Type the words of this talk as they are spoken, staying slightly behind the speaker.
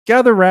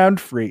Gather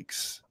round,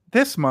 freaks.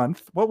 This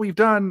month, what we've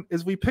done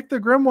is we picked the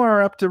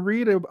grimoire up to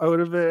read out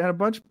of it, and a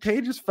bunch of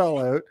pages fell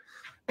out.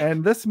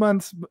 And this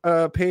month's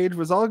page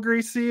was all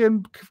greasy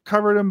and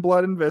covered in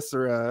blood and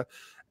viscera.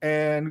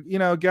 And, you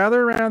know,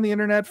 gather around the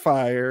internet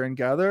fire and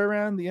gather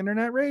around the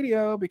internet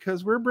radio,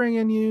 because we're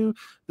bringing you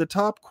the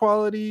top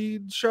quality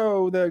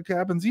show that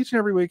happens each and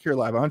every week here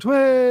live on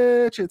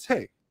Twitch. It's,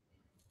 hey,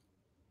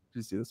 did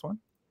you see this one?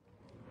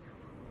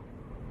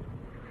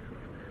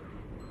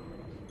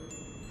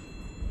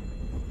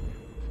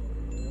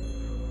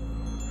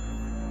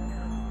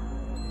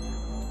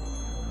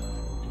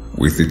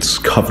 With its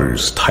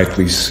covers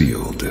tightly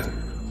sealed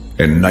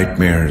and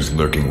nightmares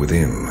lurking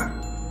within,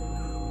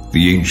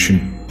 the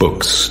ancient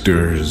book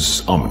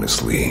stirs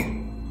ominously,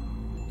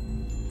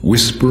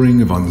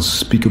 whispering of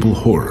unspeakable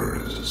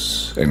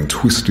horrors and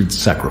twisted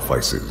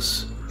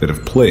sacrifices that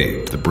have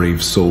plagued the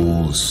brave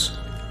souls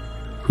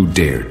who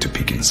dared to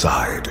peek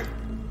inside.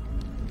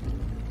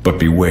 But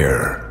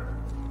beware,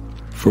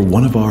 for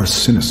one of our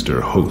sinister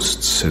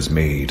hosts has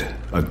made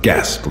a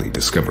ghastly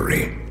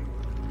discovery.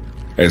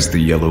 As the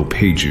yellow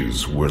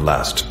pages were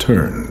last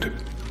turned,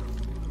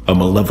 a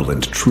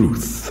malevolent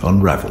truth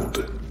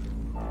unraveled.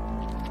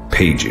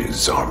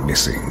 Pages are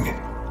missing,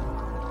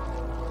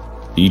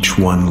 each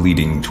one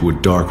leading to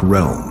a dark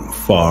realm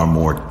far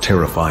more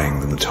terrifying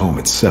than the tome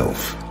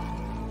itself.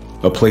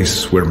 A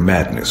place where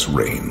madness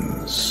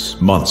reigns,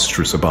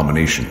 monstrous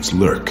abominations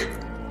lurk,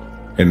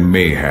 and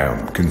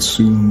mayhem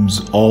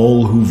consumes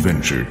all who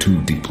venture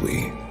too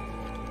deeply.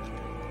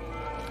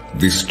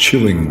 This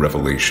chilling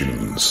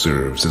revelation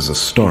serves as a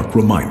stark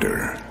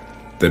reminder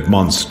that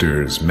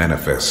monsters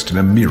manifest in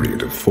a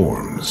myriad of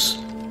forms.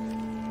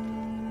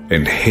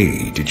 And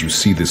Hey, Did You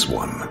See This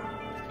One?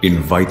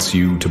 Invites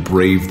you to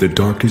brave the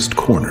darkest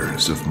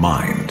corners of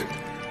mind,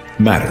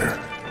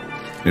 matter,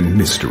 and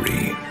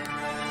mystery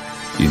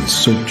in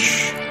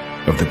search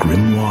of the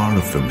Grimoire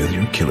of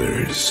Familiar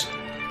Killers.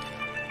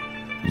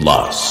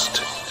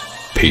 Lost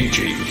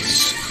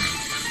Pages.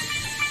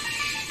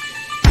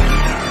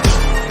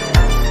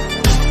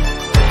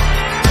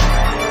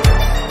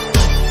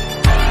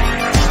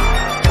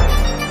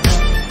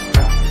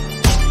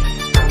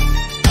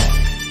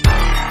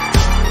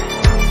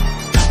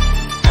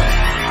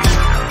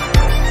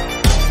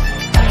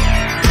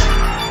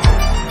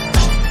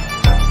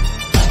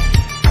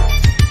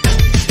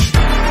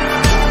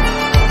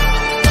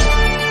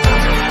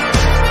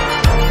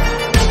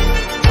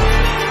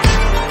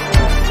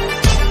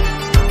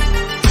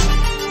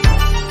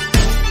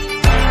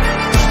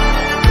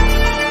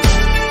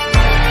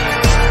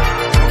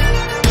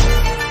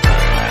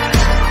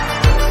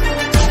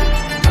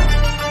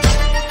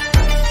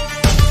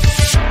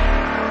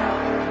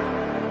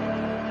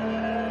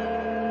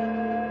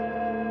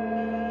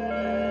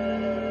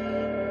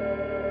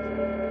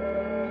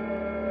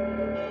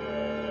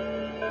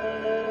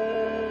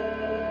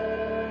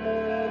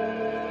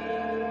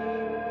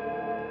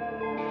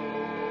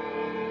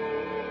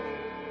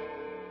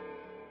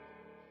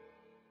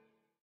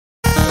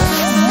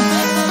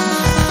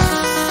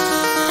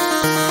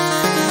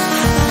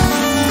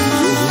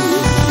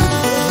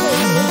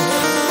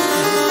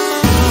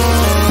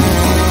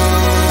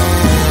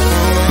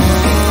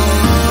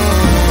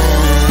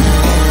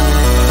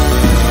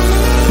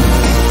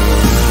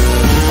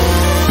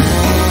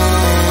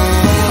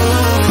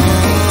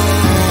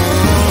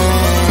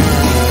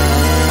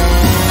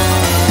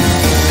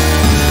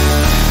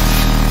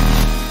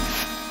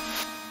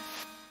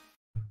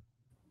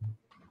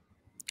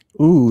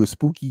 Ooh,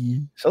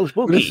 spooky. So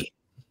spooky.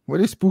 What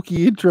a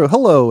spooky intro.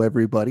 Hello,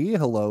 everybody.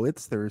 Hello,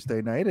 it's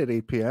Thursday night at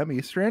 8 p.m.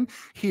 Eastern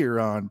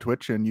here on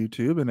Twitch and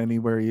YouTube and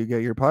anywhere you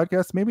get your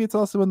podcasts. Maybe it's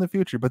also in the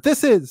future, but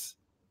this is,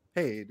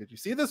 hey, did you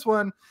see this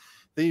one?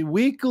 The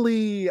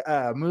weekly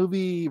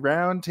movie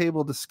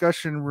roundtable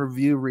discussion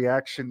review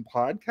reaction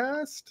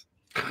podcast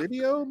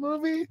video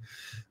movie.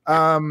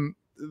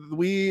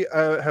 We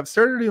have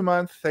started a new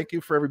month. Thank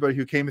you for everybody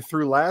who came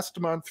through last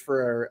month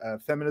for our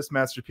Feminist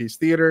Masterpiece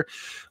Theater.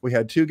 We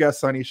had 2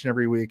 guests on each and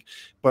every week,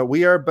 but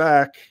we are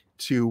back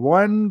to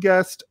 1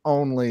 guest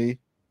only,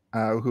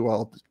 who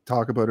I'll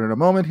talk about in a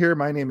moment here.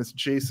 My name is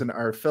Jason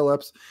R.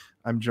 Phillips.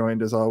 I'm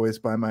joined as always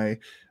by my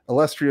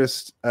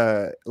illustrious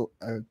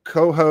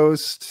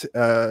co-host,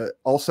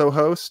 also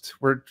host.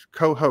 We're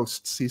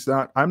co-hosts.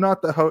 I'm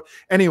not the host.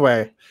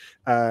 Anyway,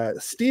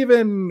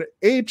 Stephen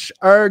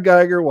H.R.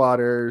 Geiger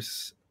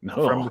Waters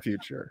from the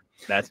future.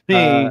 That's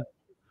me.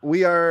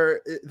 We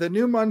are, the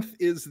new month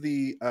is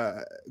the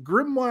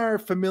Grimoire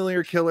of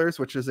Familiar Killers,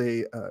 which is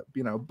a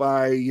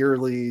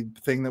bi-yearly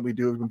thing that we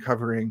do. We've been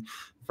covering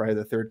Friday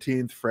the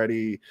 13th,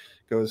 Freddy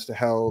Goes to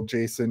Hell,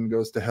 Jason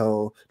Goes to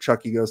Hell,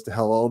 Chucky Goes to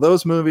Hell, all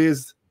those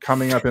movies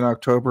coming up in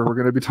October. We're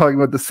going to be talking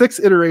about the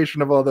 6th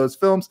iteration of all those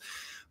films.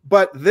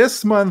 But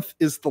this month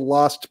is the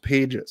Lost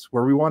Pages,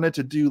 where we wanted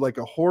to do like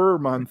a horror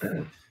month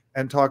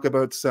and talk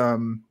about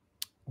some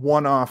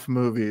one-off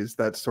movies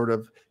that sort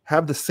of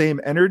have the same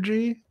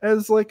energy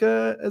as like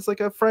a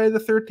Friday the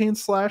 13th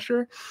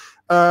slasher.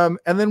 And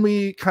then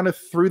we kind of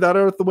threw that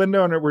out the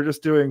window, and we're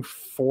just doing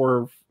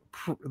 4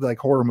 like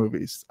horror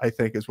movies, I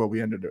think, is what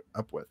we ended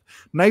up with.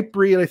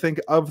 Nightbreed, I think,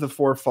 of the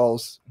four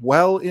falls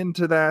well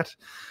into that.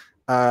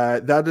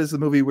 That is the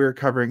movie we're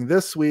covering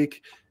this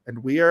week,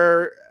 and we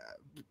are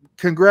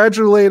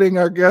congratulating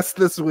our guest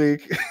this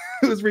week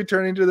who's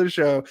returning to the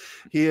show.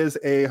 He is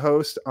a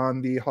host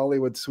on the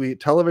Hollywood Suite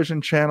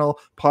television channel,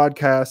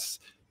 podcasts,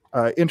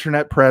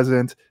 internet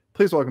present.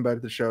 Please welcome back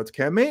to the show. It's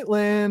Cam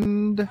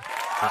Maitland.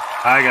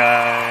 Hi,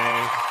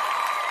 guys.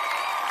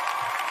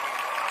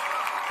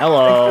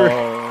 Hello.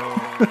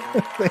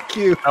 Thank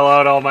you.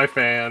 Hello to all my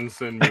fans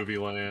in movie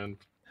land.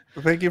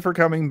 Thank you for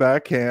coming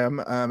back,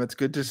 Cam. It's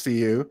good to see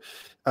you.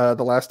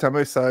 The last time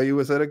I saw you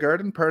was at a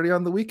garden party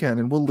on the weekend,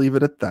 and we'll leave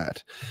it at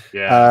that.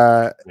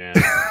 Yeah.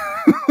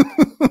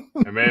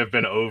 I may have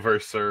been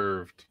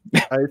overserved.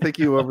 I think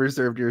you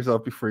overserved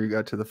yourself before you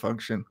got to the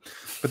function,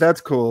 but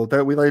that's cool.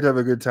 That we like to have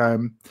a good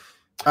time.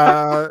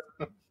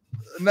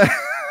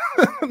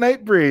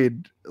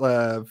 Nightbreed,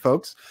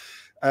 folks.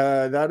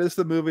 That is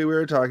the movie we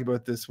were talking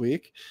about this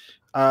week.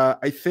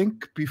 I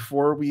think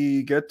before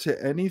we get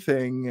to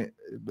anything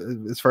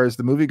as far as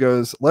the movie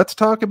goes, let's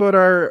talk about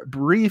our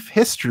brief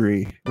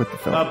history with the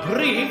film. A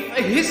brief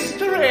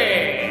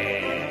history.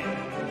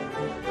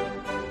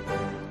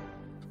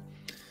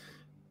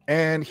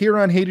 And here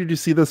on Hey Did You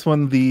See This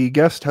One, the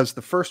guest has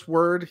the first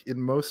word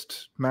in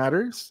most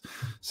matters.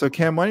 So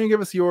Cam, why don't you give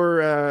us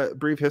your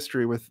brief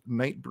history with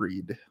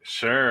Nightbreed?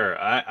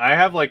 Sure. I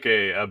have like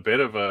a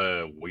bit of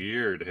a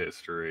weird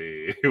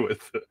history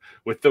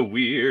with the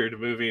weird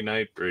movie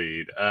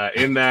Nightbreed,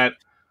 in that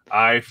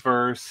I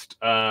first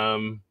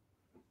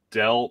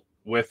dealt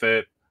with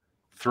it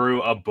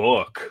through a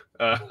book,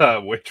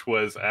 which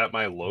was at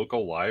my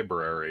local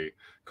library,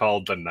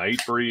 called The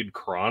Nightbreed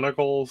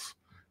Chronicles,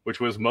 which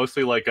was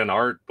mostly like an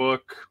art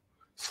book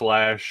 /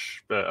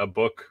 a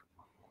book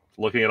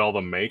looking at all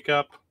the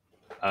makeup,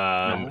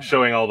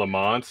 showing all the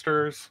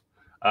monsters.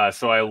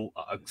 So I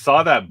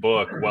saw that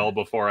book well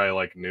before I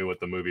like knew what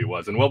the movie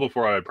was, and well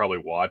before I would probably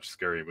watch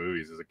scary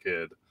movies as a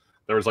kid.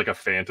 There was like a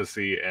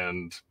fantasy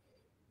and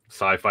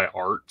sci-fi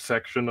art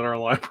section in our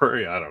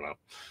library. I don't know.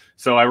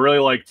 So I really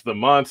liked the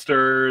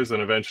monsters,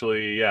 and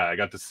eventually, I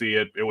got to see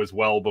it. It was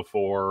well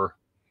before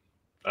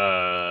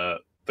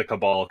the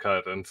Cabal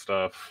cut and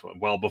stuff,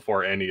 well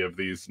before any of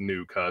these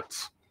new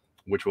cuts,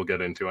 which we'll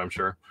get into, I'm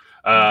sure.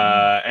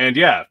 And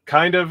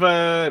kind of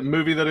a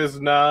movie that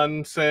is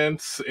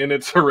nonsense in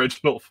its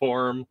original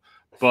form,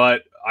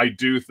 but I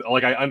do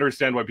I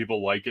understand why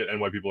people like it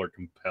and why people are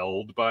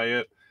compelled by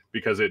it,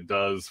 because it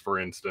does, for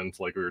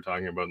instance, like we were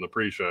talking about in the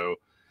pre-show,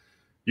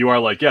 you are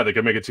like, they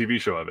could make a TV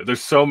show of it.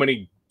 There's so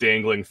many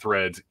dangling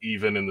threads,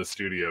 even in the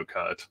studio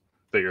cut,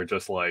 that you're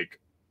just like,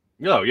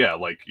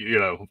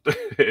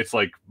 it's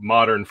like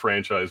modern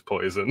franchise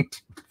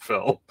poisoned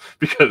film,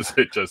 because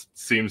it just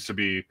seems to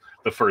be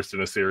the first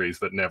in a series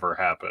that never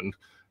happened.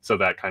 So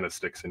that kind of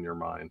sticks in your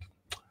mind.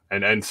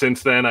 And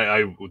since then,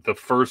 I the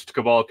first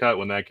Cabal cut,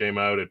 when that came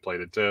out, it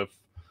played at TIFF.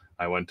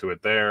 I went to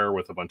it there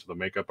with a bunch of the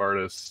makeup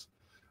artists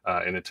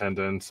in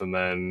attendance. And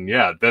then,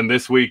 then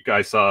this week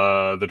I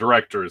saw the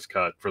director's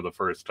cut for the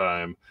first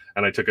time,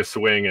 and I took a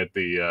swing at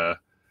the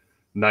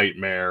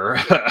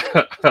Nightmare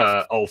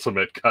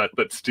ultimate cut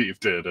that Steve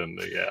did, and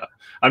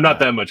I'm not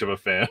that much of a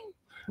fan.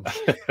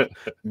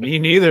 Me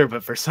neither,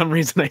 but for some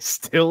reason I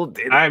still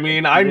did. I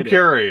mean, I'm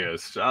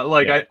curious.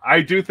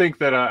 I do think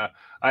that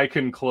I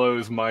can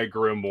close my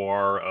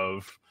grimoire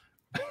of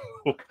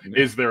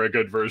is there a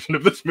good version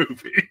of this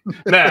movie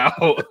now?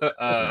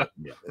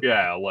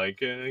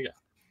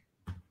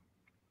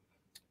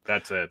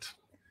 That's it.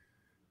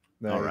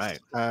 Nice. All right.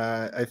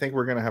 I think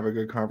we're going to have a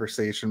good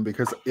conversation,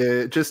 because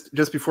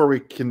just before we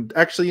can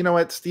actually, you know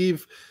what,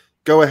 Steve,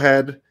 go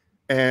ahead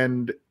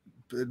and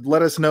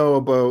let us know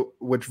about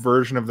which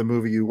version of the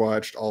movie you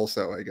watched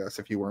also, I guess,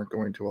 if you weren't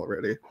going to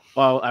already.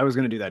 Well, I was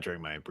going to do that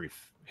during my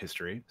brief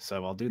history,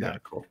 so I'll do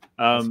that. Cool.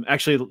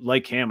 Actually,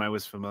 like Cam, I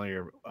was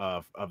familiar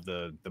of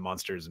the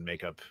monsters and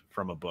makeup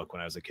from a book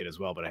when I was a kid as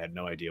well, but I had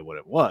no idea what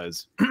it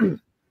was.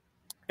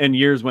 And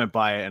years went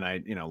by, and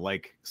I,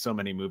 like so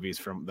many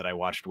movies that I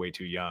watched way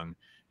too young,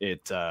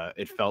 it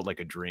felt like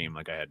a dream.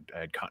 Like I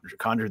had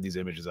conjured these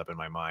images up in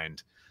my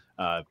mind,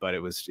 but it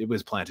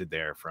was planted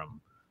there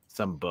from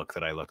some book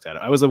that I looked at.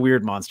 I was a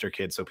weird monster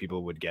kid, so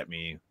people would get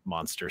me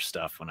monster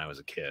stuff when I was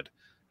a kid,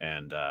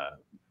 and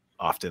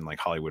often like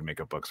Hollywood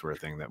makeup books were a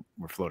thing that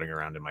were floating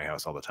around in my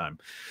house all the time.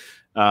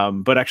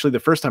 But actually, the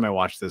first time I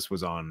watched this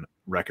was on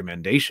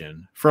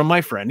recommendation from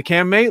my friend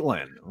Cam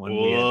Maitland.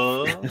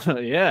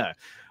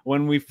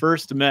 When we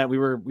first met, we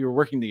were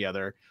working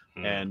together,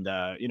 and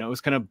it was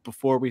kind of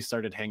before we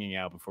started hanging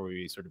out, before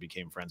we sort of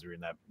became friends. We were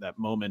in that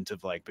moment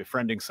of like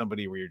befriending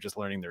somebody where you're just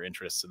learning their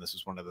interests, and this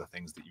was one of the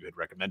things that you had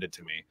recommended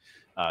to me,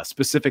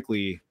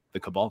 specifically the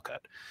Cabal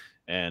cut.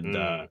 And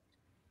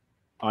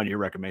on your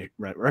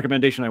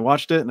recommendation, I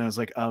watched it, and I was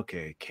like,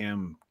 okay,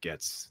 Cam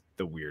gets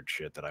the weird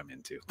shit that I'm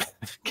into.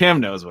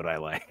 Cam knows what I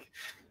like.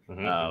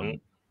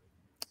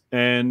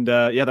 And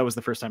that was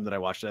the first time that I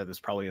watched it. It was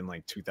probably in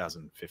like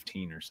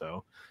 2015 or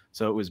so.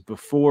 So it was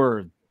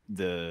before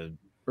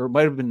or it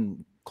might have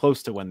been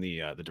close to when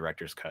the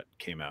director's cut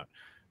came out.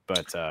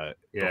 But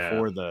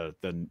before the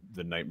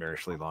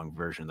nightmarishly long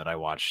version that I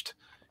watched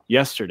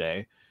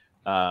yesterday,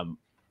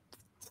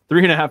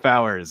 3.5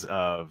 hours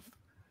of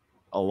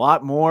a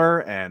lot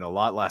more and a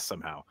lot less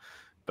somehow.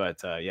 But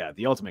yeah,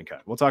 the ultimate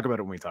cut. We'll talk about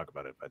it when we talk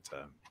about it. But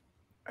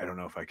I don't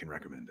know if I can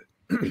recommend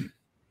it.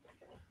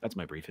 That's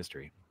my brief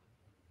history.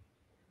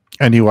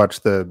 And you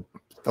watched the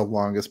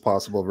longest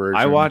possible version.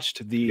 I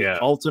watched the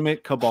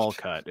ultimate Cabal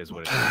cut, is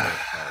what it's called.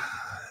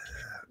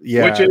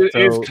 Yeah, which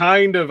is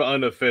kind of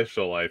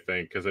unofficial, I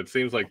think, because it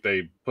seems like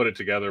they put it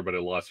together, but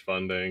it lost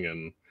funding,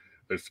 and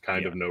there's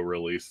kind of no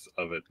release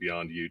of it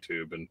beyond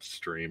YouTube and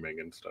streaming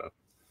and stuff.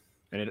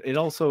 And it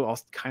also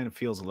kind of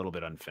feels a little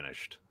bit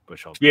unfinished,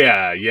 which I'll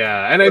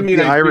and I mean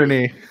the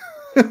irony.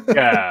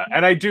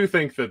 And I do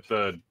think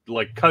that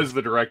because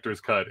the director's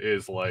cut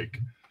is like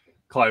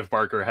Clive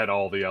Barker had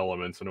all the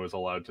elements and was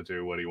allowed to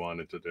do what he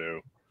wanted to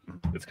do.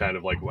 It's kind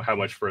of like, how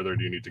much further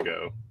do you need to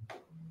go?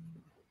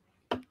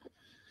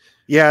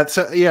 Yeah,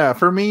 so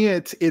for me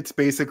it's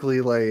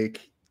basically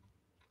like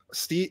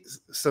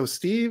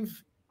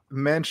Steve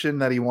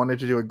mentioned that he wanted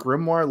to do a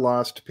Grimoire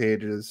Lost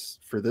Pages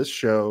for this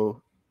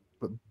show,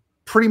 but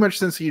pretty much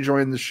since he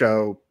joined the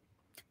show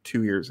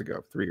 3 years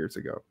ago.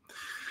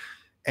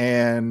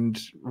 And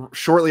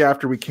shortly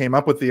after we came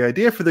up with the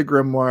idea for the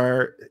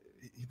Grimoire,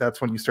 that's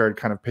when you started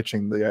kind of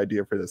pitching the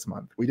idea for this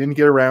month. We didn't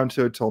get around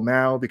to it till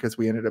now because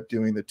we ended up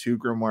doing the 2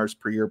 grimoires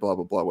per year, blah,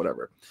 blah, blah,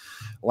 whatever.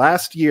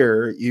 Last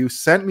year, you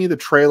sent me the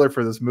trailer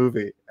for this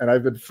movie, and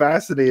I've been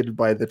fascinated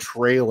by the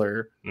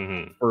trailer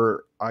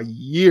for a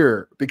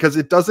year because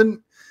it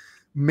doesn't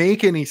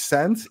make any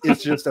sense.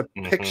 It's just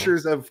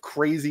pictures of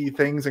crazy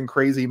things and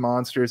crazy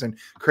monsters and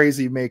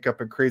crazy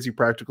makeup and crazy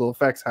practical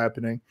effects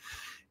happening.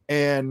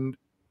 And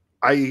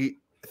I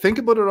think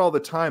about it all the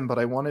time, but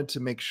I wanted to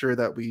make sure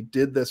that we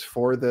did this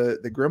for the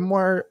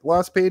Grimoire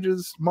Lost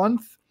Pages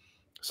month.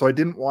 So I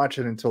didn't watch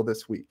it until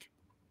this week.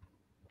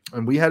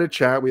 And we had a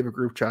chat. We have a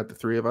group chat, the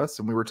 3 of us,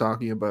 and we were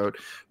talking about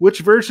which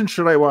version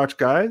should I watch,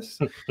 guys?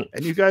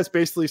 And you guys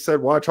basically said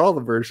watch all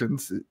the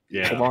versions,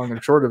 the long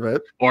and short of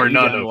it, or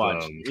none of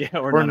them. Yeah,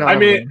 or none. I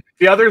mean,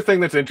 the other thing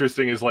that's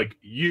interesting is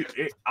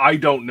I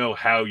don't know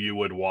how you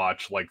would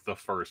watch like the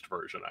first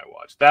version I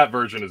watched. That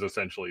version is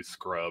essentially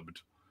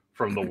scrubbed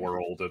from the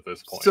world at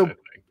this point. So, I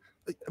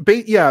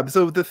think.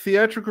 So the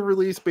theatrical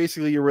release,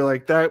 basically, you were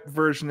like, that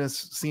version is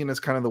seen as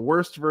kind of the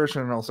worst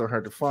version and also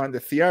hard to find. The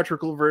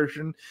theatrical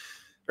version,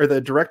 or the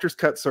director's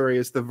cut, sorry,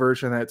 is the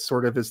version that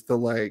sort of is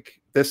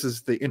this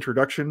is the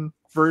introduction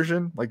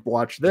version, like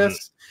watch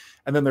this,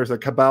 and then there's a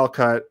Cabal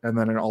cut, and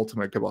then an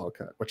ultimate Cabal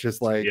cut, which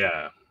is like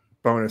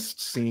bonus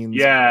scenes.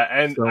 Yeah,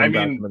 and I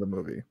mean, into the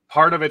movie.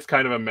 Part of it's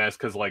kind of a mess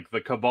because like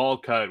the Cabal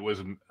cut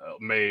was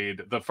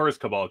made, the first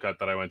Cabal cut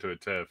that I went to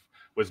at TIFF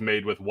was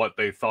made with what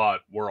they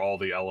thought were all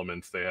the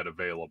elements they had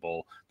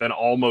available. Then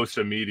almost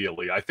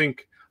immediately, I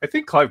think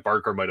Clive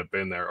Barker might have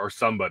been there, or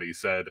somebody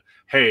said,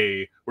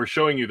 "Hey, we're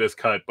showing you this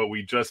cut, but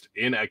we just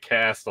in a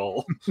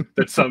castle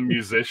that some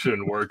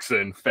musician works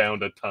in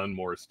found a ton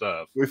more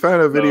stuff. We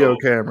found a video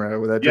camera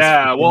with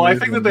that." Well, I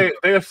think that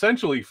they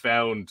essentially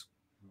found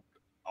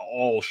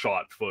all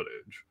shot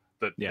footage.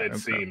 That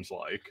seems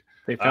like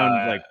they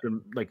found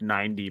like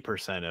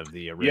 90% of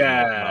the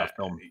original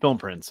film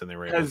prints, and they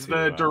were able because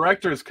the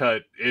director's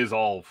cut is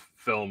all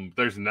film.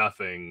 There's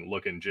nothing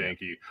looking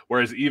janky.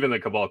 Whereas even the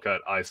Cabal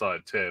cut I saw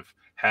at TIFF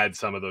had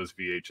some of those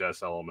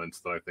VHS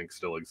elements that I think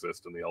still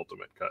exist in the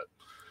ultimate cut.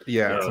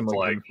 Yeah, so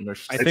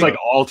it's like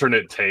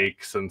alternate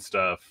takes and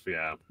stuff.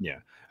 Yeah.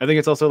 I think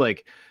it's also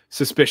like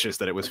suspicious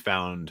that it was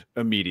found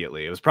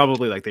immediately. It was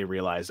probably like they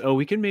realized, oh,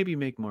 we can maybe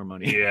make more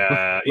money.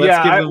 Yeah.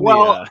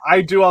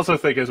 I do also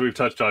think, as we've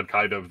touched on,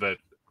 kind of that,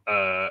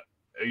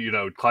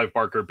 Clive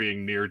Barker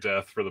being near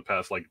death for the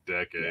past like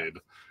decade,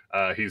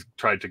 he's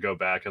tried to go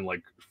back and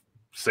like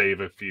save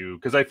a few,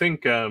 because I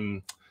think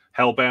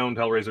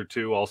Hellraiser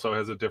 2 also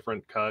has a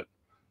different cut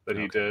that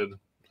he did.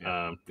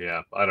 I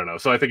don't know.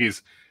 So I think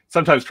he's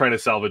sometimes trying to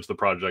salvage the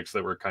projects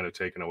that were kind of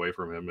taken away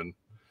from him and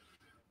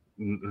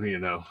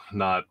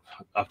not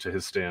up to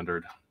his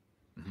standard.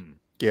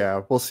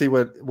 Yeah, we'll see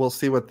what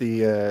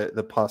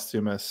the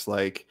posthumous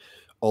like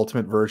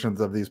ultimate versions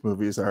of these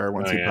movies are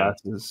once he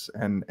passes,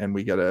 and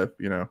we get a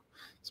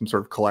some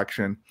sort of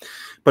collection.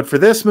 But for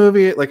this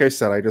movie, like I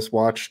said, I just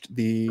watched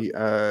the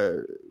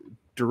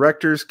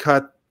director's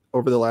cut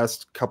over the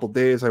last couple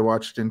days. I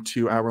watched in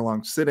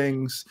 2-hour-long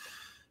sittings,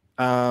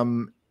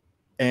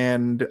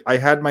 and I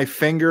had my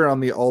finger on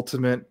the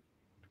ultimate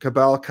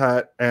Cabal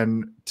cut,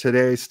 and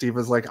today Steve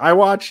was like, I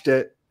watched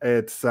it.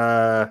 It's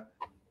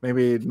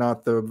maybe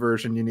not the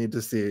version you need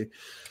to see.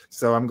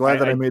 So I'm glad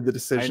that I made the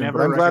decision.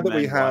 But I'm glad that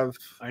we have.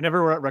 I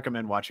never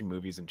recommend watching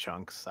movies in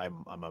chunks.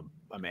 I'm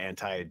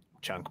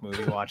anti-chunk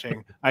movie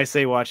watching. I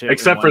say watch it,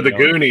 except for the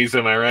Goonies.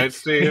 Am I right,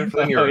 Steve?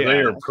 Then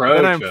you're pro.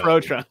 Then I'm pro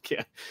chunk.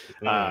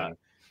 Yeah.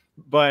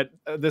 But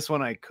this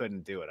one I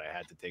couldn't do it. I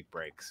had to take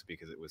breaks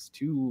because it was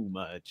too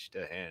much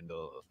to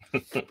handle.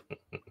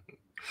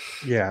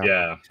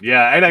 Yeah.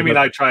 And I mean,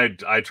 I tried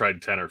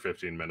 10 or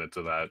 15 minutes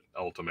of that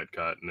ultimate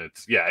cut, and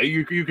it's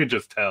you could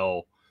just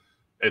tell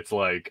it's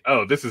like,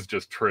 oh, this is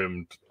just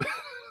trimmed.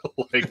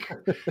 Like,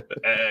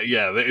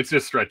 it's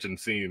just stretching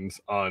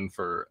scenes on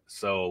for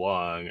so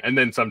long, and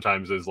then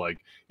sometimes is like,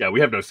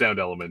 we have no sound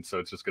elements, so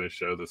it's just going to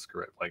show the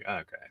script. Like,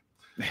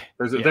 okay,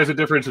 there's a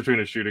difference between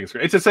a shooting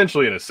script. It's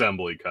essentially an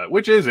assembly cut,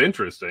 which is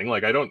interesting.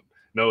 Like, I don't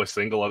know a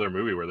single other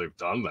movie where they've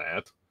done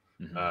that.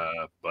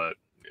 But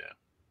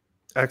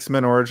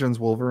X-Men Origins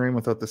Wolverine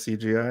without the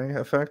CGI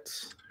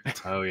effects.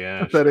 Oh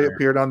yeah, that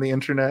appeared on the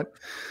internet.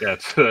 Yeah,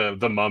 it's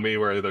the Mummy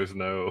where there's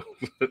no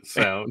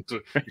sound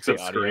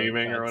except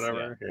screaming or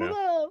whatever.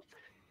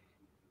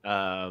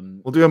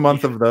 We'll do a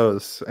month of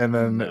those, and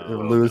then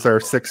lose our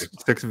six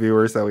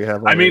viewers that we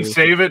have. I mean,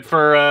 save it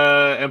for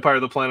Empire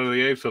of the Planet of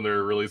the Apes when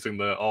they're releasing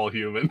the all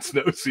humans,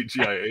 no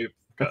CGI ape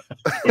cut,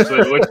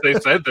 which they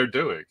said they're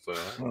doing. So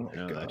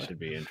that should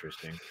be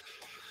interesting.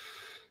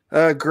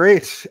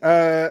 Great.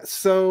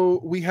 So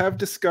we have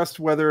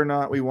discussed whether or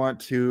not we want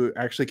to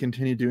actually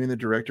continue doing the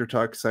director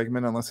talk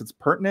segment unless it's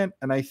pertinent.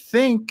 And I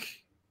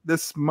think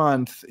this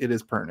month it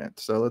is pertinent.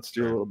 So let's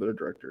do a little bit of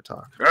director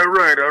talk. All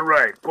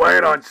right.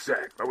 Quiet on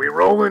set. Are we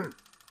rolling?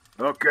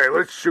 Okay,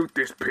 let's shoot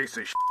this piece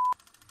of shit.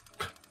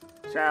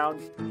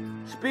 Sound.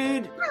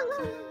 Speed.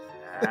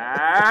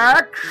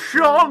 Action!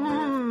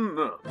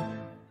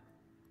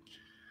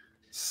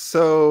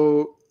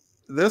 So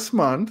this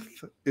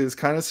month is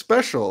kind of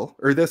special,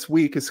 or this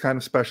week is kind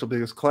of special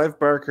because Clive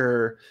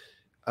Barker,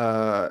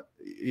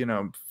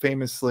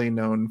 famously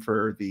known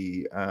for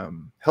the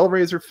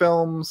Hellraiser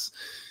films,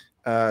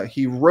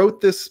 he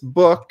wrote this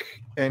book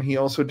and he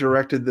also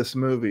directed this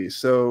movie.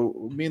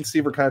 So me and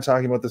Steve were kind of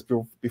talking about this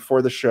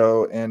before the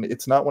show, and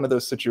it's not one of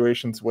those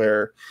situations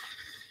where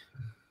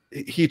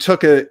he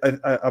took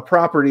a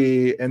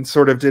property and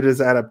sort of did his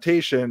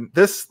adaptation.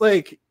 This,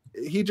 like,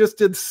 he just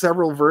did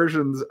several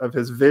versions of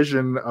his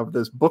vision of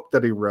this book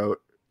that he wrote,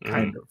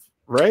 kind of,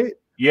 right?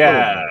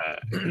 Yeah.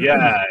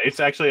 It's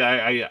actually,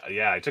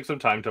 I took some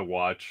time to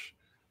watch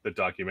the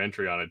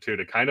documentary on it too,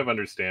 to kind of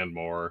understand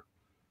more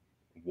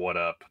what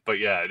up. But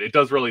yeah, it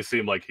does really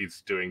seem like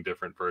he's doing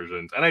different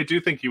versions. And I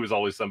do think he was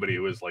always somebody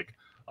who was like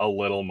a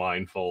little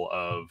mindful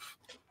of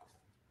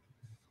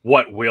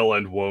what will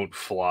and won't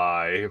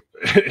fly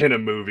in a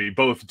movie,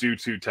 both due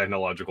to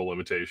technological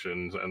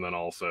limitations and then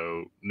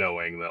also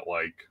knowing that,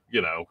 like,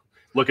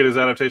 look at his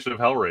adaptation of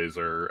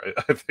Hellraiser.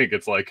 I think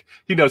it's like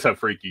he knows how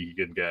freaky he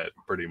can get,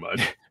 pretty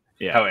much.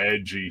 How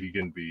edgy he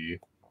can be.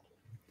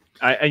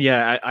 I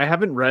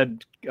haven't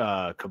read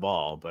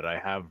Cabal, but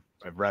I've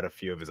read a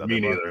few of his other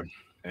books. Me neither.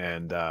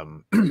 And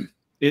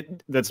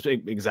that's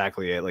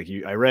exactly it. Like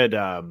I read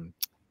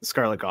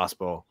Scarlet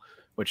Gospel,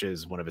 which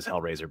is one of his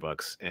Hellraiser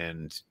books,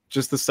 and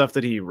just the stuff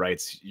that he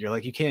writes, you're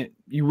like,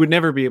 you would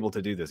never be able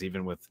to do this,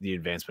 even with the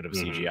advancement of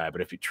CGI. But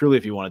if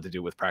you wanted to do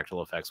it with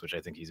practical effects, which I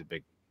think he's a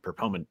big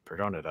proponent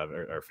of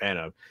or fan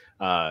of,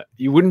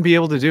 you wouldn't be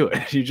able to do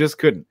it. You just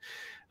couldn't.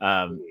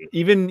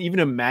 Even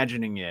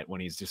imagining it when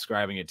he's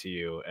describing it to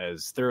you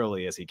as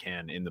thoroughly as he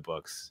can in the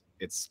books,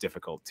 it's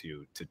difficult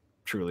to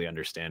truly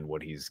understand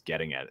what he's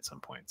getting at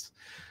some points.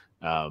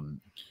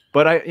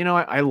 But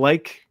I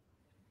like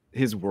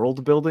his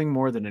world building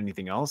more than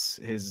anything else.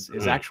 His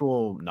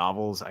actual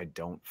novels I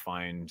don't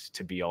find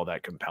to be all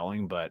that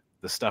compelling, but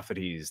the stuff that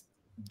he's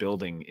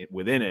building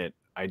within it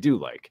I do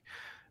like.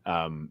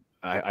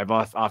 I've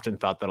often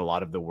thought that a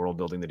lot of the world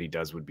building that he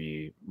does would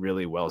be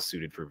really well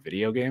suited for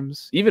video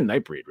games. Even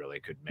Nightbreed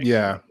really could make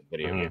a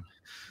video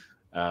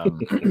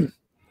game.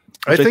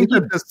 I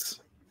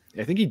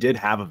think he did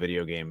have a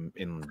video game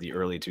in the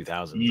early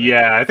 2000s.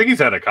 Yeah, I think he's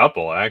had a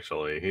couple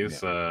actually.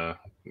 He's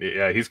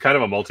he's kind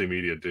of a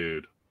multimedia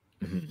dude.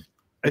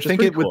 I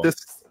think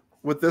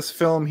with this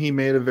film, he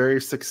made a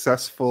very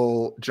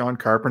successful John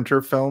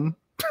Carpenter film.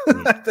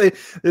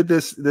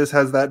 This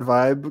has that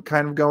vibe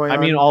kind of going on.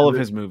 I mean, all of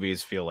his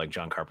movies feel like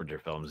John Carpenter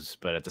films,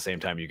 but at the same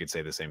time, you could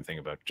say the same thing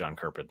about John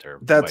Carpenter.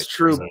 That's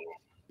true.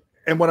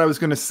 And what I was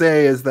going to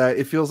say is that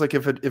it feels like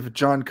if a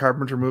John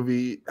Carpenter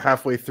movie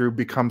halfway through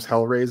becomes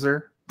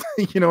Hellraiser,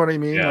 you know what I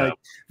mean? Yeah.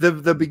 Like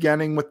the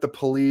beginning with the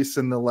police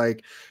and the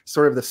like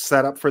sort of the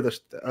setup for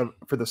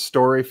the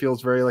story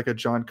feels very like a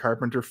John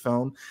Carpenter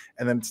film,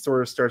 and then it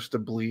sort of starts to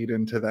bleed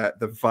into the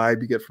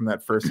vibe you get from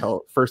that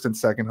first and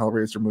second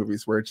Hellraiser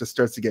movies, where it just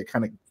starts to get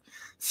kind of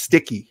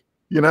sticky,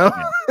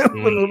 the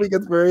movie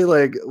gets very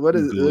like, what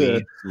is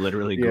gooey,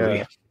 literally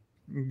gooey.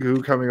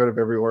 Goo coming out of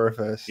every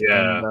orifice.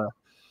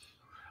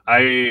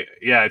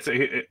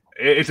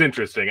 It's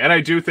interesting, and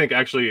I do think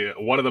actually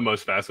one of the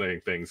most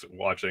fascinating things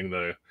watching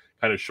the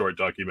kind of short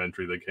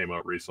documentary that came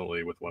out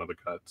recently with one of the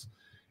cuts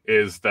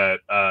is that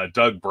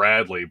Doug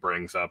Bradley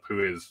brings up,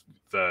 who is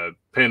the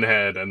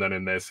Pinhead, and then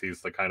in this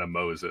he's the kind of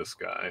Moses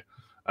guy.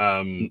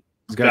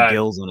 He's got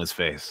gills on his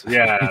face.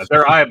 Yeah,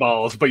 they're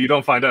eyeballs, but you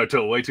don't find out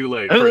till way too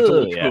late. For it to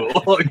look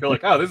cool. You're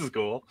like, oh, this is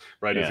cool,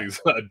 right? As he's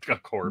a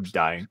corpse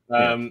dying.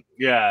 But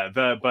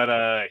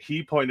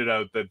he pointed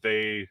out that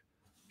they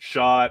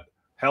shot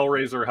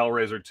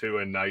Hellraiser 2,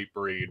 and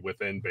Nightbreed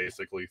within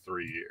basically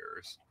 3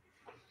 years.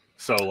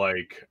 So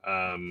like,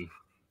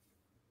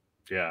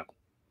 yeah,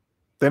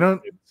 They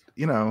don't,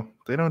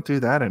 they don't do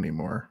that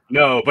anymore.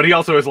 no, but he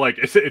also is like,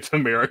 it's a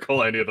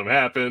miracle any of them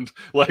happened.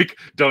 Like,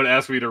 don't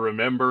ask me to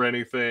remember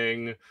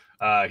anything.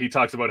 He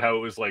talks about how it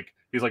was like,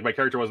 he's like, my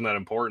character wasn't that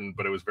important,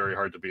 but it was very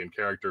hard to be in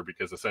character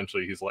because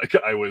essentially he's like,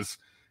 I was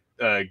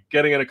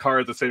getting in a car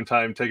at the same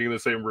time, taking the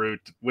same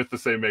route with the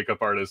same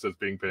makeup artist as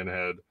being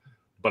Pinhead,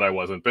 but I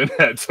wasn't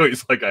Pinhead. So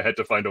he's like, I had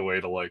to find a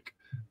way to like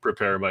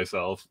prepare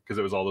myself because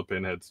it was all the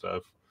Pinhead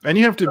stuff. And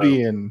you have to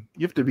be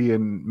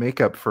in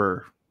makeup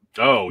for.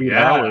 Oh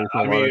yeah,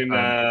 I mean,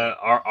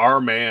 our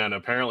man,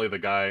 apparently the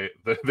guy,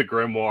 the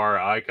Grimoire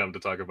I come to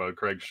talk about,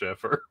 Craig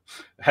Sheffer,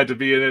 had to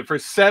be in it for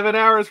 7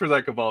 hours for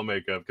that Cabal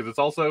makeup because it's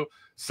also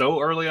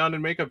so early on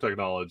in makeup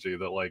technology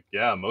that like,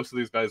 yeah, most of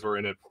these guys were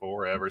in it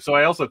forever. So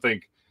I also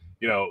think,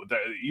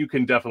 you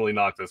can definitely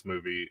knock this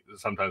movie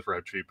sometimes for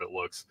how cheap it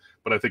looks,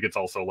 but I think it's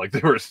also like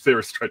they were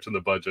stretching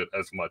the budget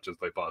as much as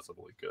they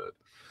possibly could.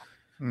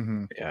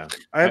 Mm-hmm. Yeah,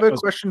 I have a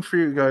question for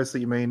you guys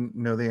that you may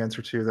know the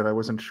answer to that I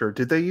wasn't sure.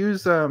 Did they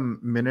use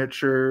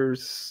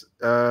miniatures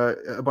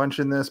a bunch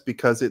in this?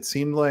 Because it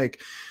seemed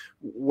like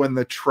when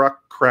the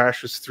truck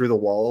crashes through the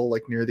wall,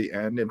 like near the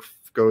end and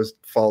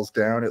falls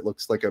down, it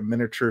looks like a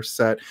miniature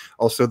set.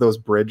 Also, those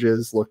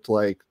bridges looked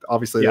like,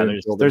 obviously,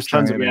 there's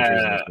tons of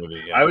miniatures in this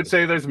movie. Yeah. I would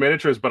say there's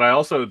miniatures, but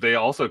they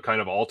also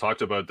kind of all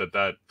talked about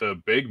that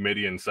the big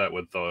Midian set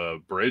with the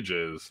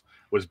bridges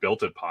was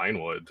built at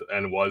Pinewood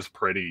and was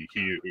pretty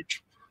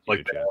huge.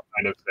 Like, they all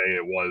kind of say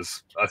it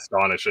was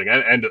astonishing.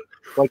 And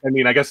like, I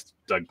mean, I guess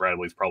Doug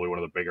Bradley's probably one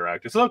of the bigger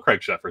actors. So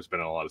Craig Sheffer's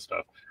been in a lot of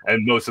stuff.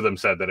 And most of them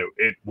said that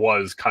it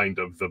was kind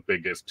of the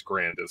biggest,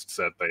 grandest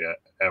set they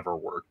ever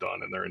worked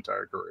on in their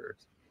entire careers.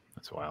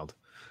 That's wild.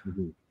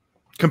 Mm-hmm.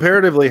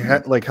 Comparatively,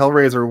 like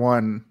Hellraiser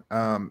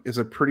 1 is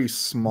a pretty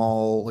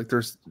small, like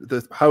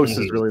the house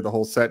is really the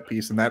whole set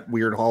piece and that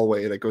weird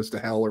hallway that goes to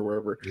hell or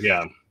wherever.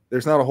 Yeah.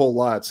 There's not a whole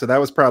lot. So that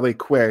was probably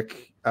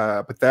quick.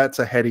 But that's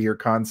a headier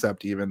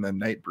concept even than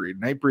Nightbreed.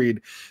 Nightbreed,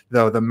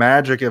 though, the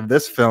magic of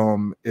this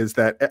film is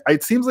that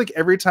it seems like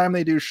every time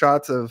they do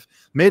shots of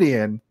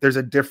Midian, there's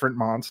a different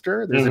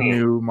monster. There's a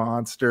new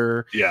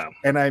monster. Yeah.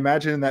 And I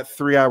imagine in that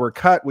 3-hour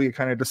cut, we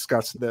kind of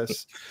discussed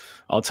this.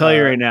 I'll tell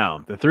you right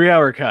now, the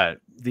 3-hour cut,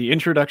 the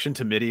introduction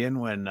to Midian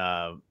when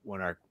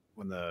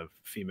the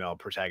female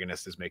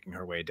protagonist is making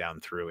her way down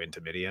through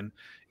into Midian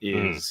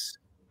is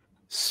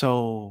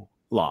so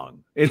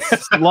long.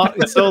 It's long.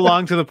 It's so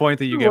long to the point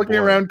that you get looking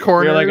bored. around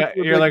corners.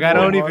 You're like, I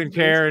don't even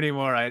care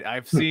anymore.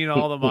 I've seen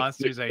all the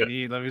monsters I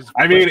need. Let me just.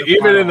 I mean,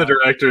 even in the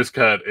director's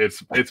cut,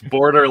 it's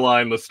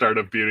borderline the start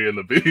of Beauty and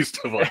the Beast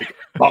of like,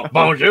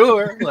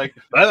 bonjour, like,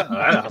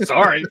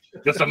 sorry,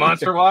 just a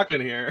monster walking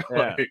here.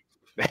 Yeah.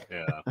 Like,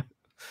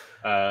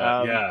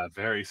 yeah,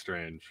 very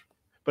strange.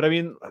 But I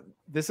mean,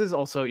 this is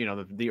also,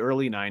 the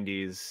early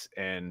 90s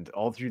and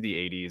all through the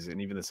 80s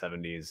and even the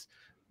 70s.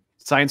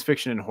 Science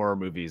fiction and horror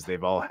movies, they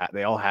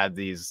all had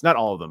these, not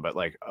all of them, but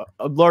like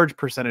a large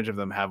percentage of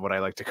them have what I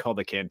like to call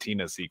the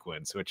cantina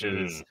sequence, which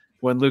is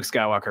when Luke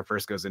Skywalker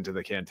first goes into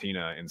the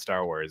cantina in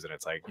Star Wars, and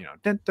it's like,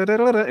 dun, dun, dun,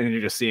 dun, dun, and you're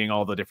just seeing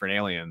all the different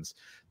aliens.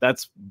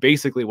 That's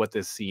basically what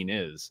this scene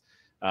is,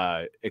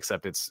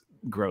 except it's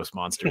gross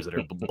monsters that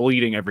are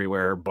bleeding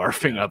everywhere,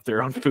 barfing up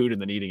their own food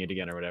and then eating it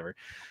again or whatever.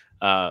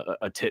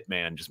 A tit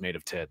man just made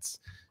of tits.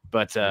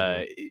 But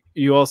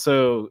you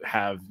also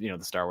have, the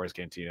Star Wars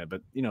cantina,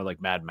 but,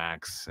 like Mad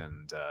Max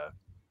and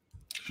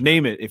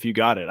name it if you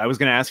got it. I was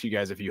going to ask you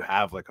guys if you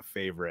have like a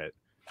favorite.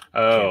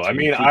 Oh, I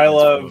mean, I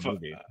love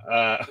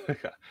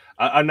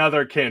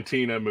another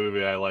cantina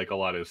movie I like a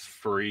lot is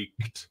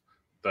Freaked,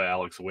 the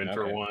Alex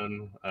Winter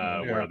one,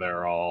 where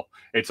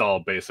it's all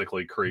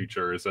basically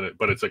creatures,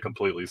 but it's a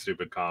completely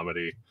stupid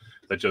comedy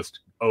that just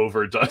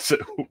overdoes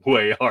it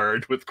way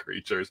hard with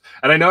creatures.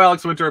 And I know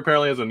Alex Winter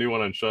apparently has a new one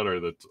on Shudder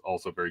that's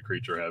also very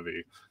creature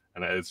heavy.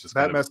 And it's just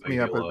that messed me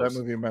up. That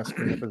movie messed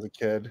me up as a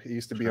kid. It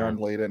used to be on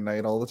late at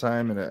night all the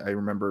time, and I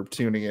remember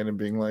tuning in and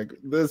being like,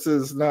 "This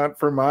is not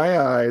for my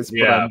eyes."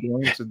 But I'm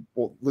going to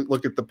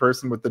look at the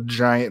person with the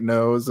giant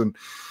nose, and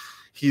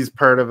he's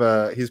part of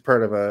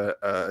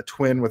a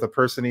twin with a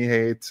person he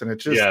hates, and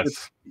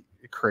it's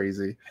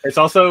crazy. It's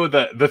also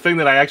the thing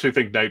that I actually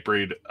think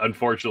Nightbreed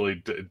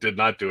unfortunately did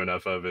not do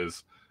enough of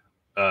is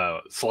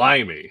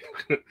slimy.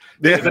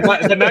 The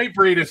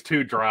Nightbreed is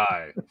too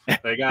dry.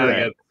 They gotta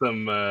get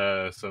some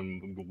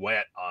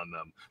wet on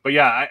them. But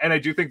yeah, I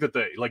do think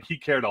that he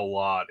cared a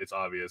lot. It's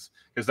obvious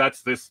because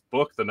that's this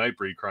book, The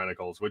Nightbreed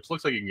Chronicles, which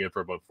looks like you can get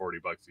for about $40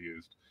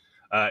 used.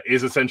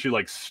 Is essentially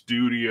like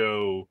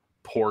studio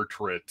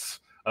portraits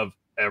of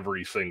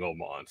every single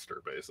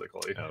monster,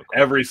 basically. Oh, cool.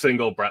 Every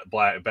single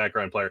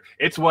background player.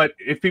 It's what,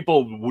 if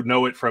people would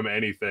know it from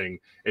anything,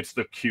 it's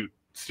the cute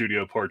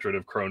studio portrait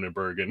of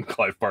Cronenberg and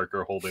Clive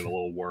Barker holding the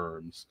little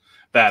worms.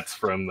 That's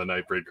from the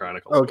Nightbreed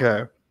Chronicles.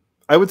 Okay.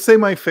 I would say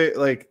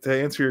to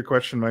answer your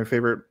question, my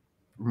favorite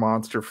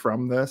monster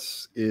from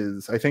this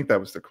is, I think that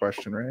was the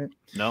question, right?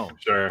 No.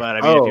 Sure. But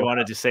I mean, if you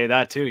wanted to say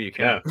that too, you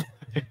can.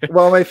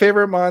 Well, my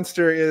favorite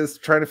monster is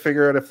trying to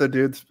figure out if the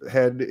dude's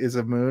head is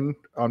a moon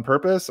on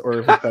purpose, or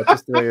if that's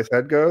just the way his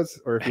head goes,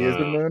 or if he is a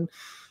moon.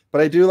 But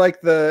I do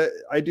like the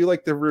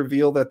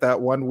reveal that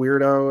one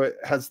weirdo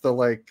has the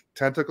like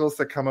tentacles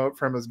that come out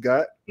from his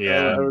gut.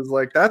 Yeah, I was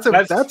like, that's a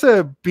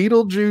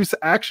Beetlejuice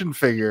action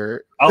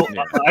figure.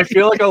 I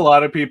feel like a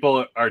lot of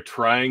people are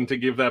trying to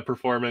give that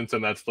performance,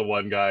 and that's the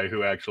one guy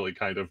who actually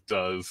kind of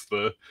does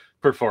the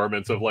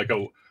performance of like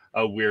a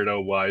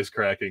weirdo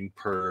wisecracking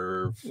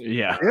perv.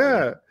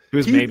 Yeah.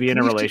 Who's maybe in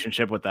a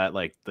relationship with that,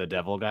 like the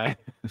devil guy.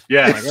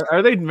 Yeah. Like,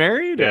 are they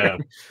married? Yeah.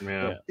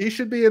 He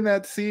should be in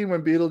that scene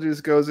when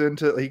Beetlejuice goes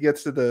into, he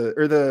gets to the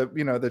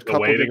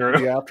couple waiting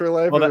room. the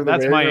afterlife. Well,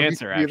 that's my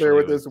answer. Actually, there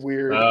with this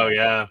weird. Oh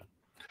yeah.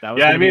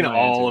 I mean,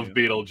 all of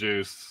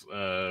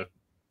Beetlejuice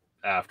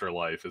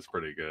afterlife is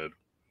pretty good.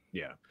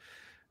 Yeah.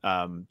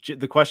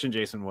 The question,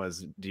 Jason,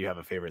 was, do you have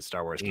a favorite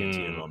Star Wars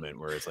cantina moment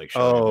where it's like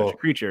showing a bunch of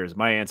creatures?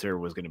 My answer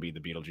was going to be the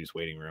Beetlejuice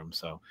waiting room.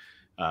 So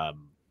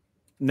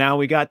now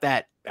we got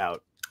that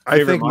out.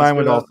 I think mine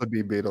would also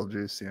be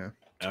Beetlejuice. Yeah.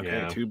 Okay.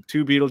 Yeah.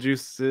 Two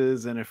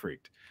Beetlejuices and a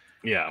freaked.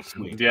 Yeah.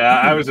 Sweet.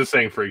 Yeah. I was just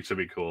saying freaks should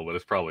be cool, but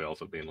it's probably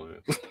also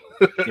Beetlejuice.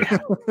 Yeah.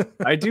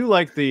 I do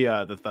like the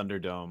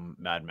Thunderdome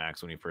Mad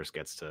Max when he first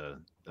gets to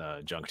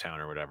Junktown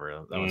or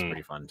whatever. That was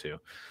pretty fun too.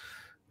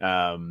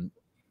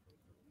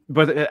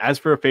 But as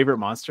for a favorite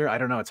monster, I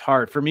don't know. It's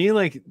hard for me.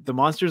 Like the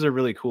monsters are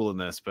really cool in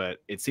this, but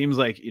it seems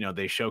like,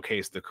 they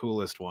showcase the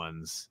coolest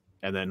ones,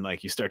 and then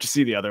like you start to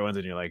see the other ones,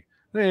 and you're like,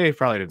 they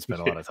probably didn't spend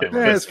a lot of time.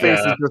 His face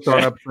is just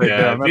thrown upside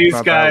down. These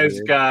guys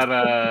got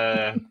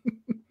a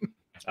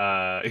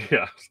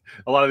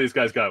lot of these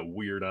guys got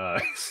weird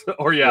eyes.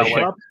 Or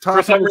like top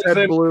for some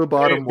reason, blue,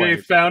 bottom they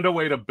white. found a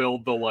way to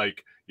build the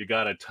like. You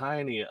got a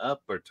tiny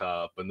upper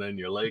top, and then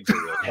your legs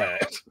are real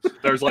fat.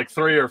 There's like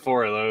 3 or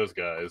 4 of those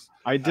guys.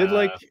 I did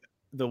like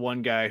the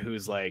one guy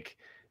who's like,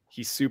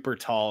 he's super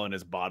tall and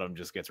his bottom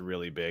just gets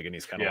really big, and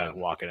he's kind of like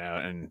walking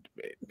out, and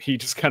he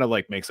just kind of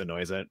like makes a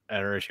noise at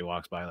her as she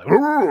walks by. Like,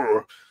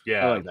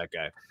 yeah, I like that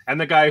guy. And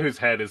the guy whose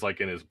head is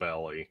like in his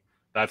belly.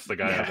 That's the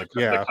guy on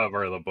the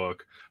cover of the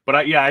book. But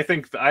I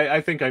think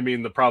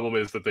the problem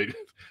is that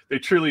they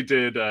truly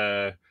did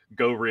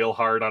go real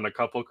hard on a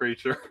couple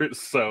creatures.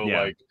 So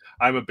like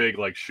I'm a big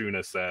like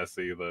Shuna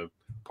Sassy, the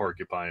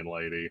porcupine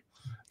lady.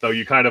 So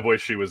you kind of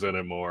wish she was in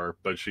it more,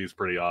 but she's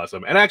pretty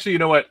awesome. And actually, you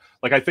know what?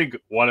 Like I think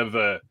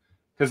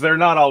because they're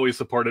not always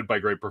supported by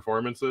great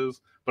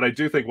performances, but I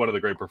do think one of the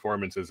great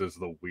performances is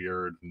the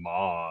weird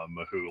mom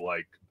who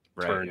like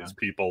turns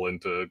people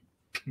into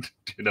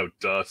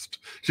dust.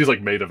 She's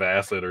like made of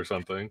acid or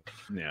something.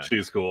 Yeah,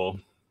 she's cool.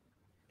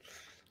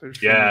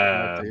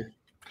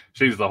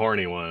 She's the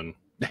horny one.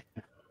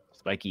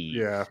 Spiky.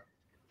 Yeah.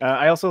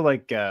 I also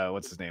like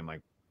what's his name,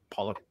 like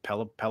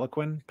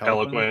Peliquin.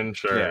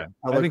 Sure. Yeah,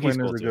 I think he's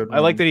cool too. I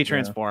like that he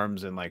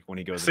transforms and like when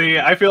he goes. See,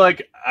 I feel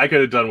like I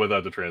could have done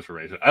without the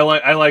transformation. I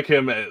like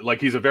him.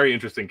 Like he's a very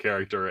interesting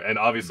character, and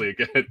obviously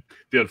again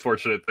the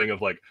unfortunate thing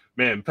of like,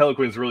 man,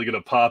 Peliquin's really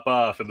gonna pop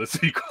off in the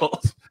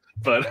sequels.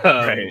 But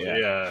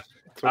I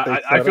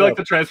feel like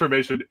the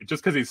transformation,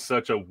 just because he's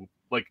such a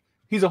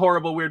he's a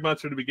horrible weird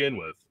monster to begin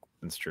with.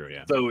 That's true.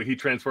 Yeah. So he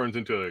transforms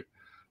into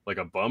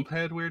a bump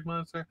head weird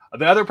monster.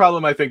 The other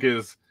problem I think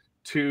is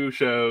 2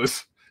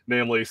 shows,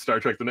 namely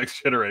Star Trek: The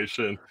Next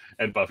Generation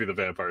and Buffy the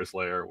Vampire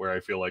Slayer, where I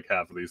feel like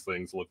half of these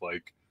things look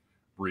like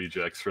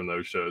rejects from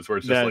those shows, where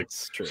it's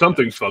just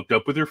something's fucked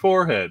up with your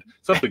forehead,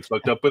 something's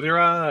fucked up with your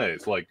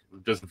eyes, like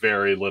just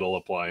very little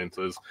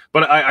appliances.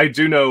 But I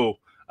do know,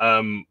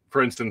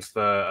 for instance,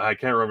 I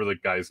can't remember the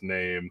guy's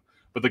name,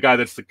 but the guy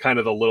that's kind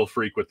of the little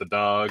freak with the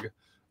dog,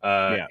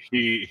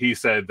 he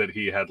said that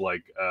he had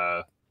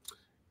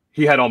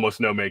he had almost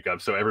no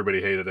makeup, so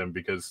everybody hated him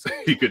because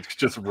he could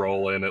just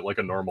roll in at like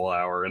a normal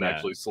hour and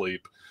actually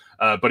sleep.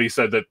 But he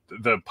said that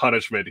the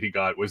punishment he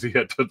got was he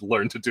had to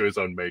learn to do his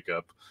own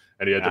makeup,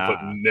 and he had to put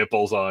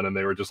nipples on, and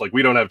they were just like,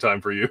 we don't have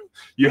time for you.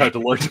 You have to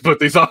learn to put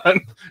these on.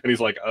 And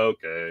he's like,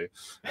 okay.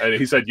 And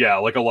he said, yeah,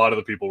 like a lot of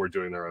the people were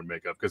doing their own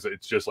makeup because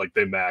it's just like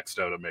they maxed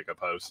out a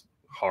makeup house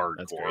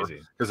hardcore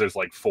because there's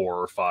like 4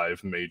 or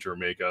 5 major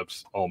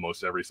makeups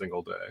almost every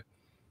single day.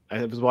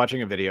 I was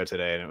watching a video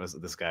today, and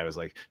this guy was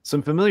like,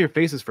 some familiar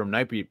faces from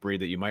Nightbreed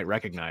that you might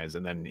recognize,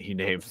 and then he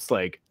names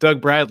like Doug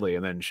Bradley,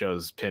 and then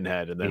shows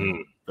Pinhead, and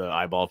then the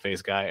eyeball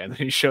face guy, and then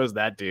he shows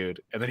that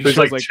dude, and then he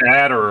shows like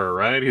Chatterer,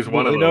 right? He's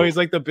one of them. No, he's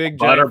like the big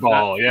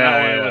Butterball,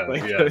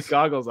 with the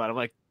goggles on. I'm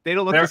like, they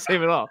don't look the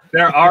same at all.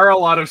 There are a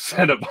lot of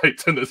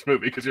Cenobites in this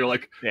movie because you're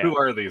like, who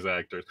are these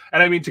actors?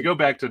 And I mean, to go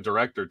back to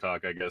director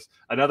talk, I guess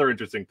another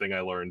interesting thing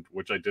I learned,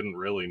 which I didn't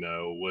really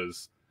know,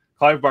 was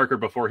Clive Barker,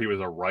 before he was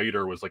a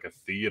writer, was like a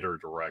theater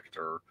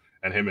director,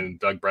 and him and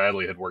Doug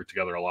Bradley had worked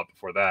together a lot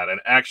before that.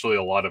 And actually,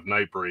 a lot of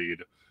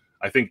Nightbreed,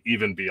 I think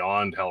even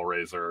beyond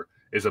Hellraiser,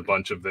 is a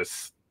bunch of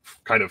this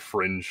kind of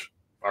fringe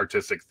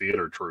artistic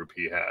theater troupe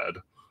he had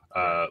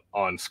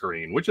on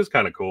screen, which is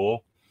kind of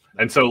cool.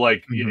 And so,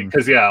 like,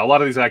 because a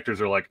lot of these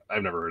actors are like,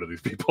 I've never heard of these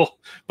people,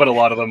 but a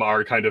lot of them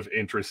are kind of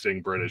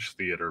interesting British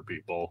theater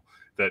people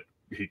that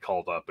he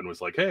called up and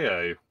was like,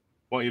 hey,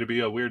 want you to be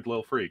a weird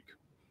little freak.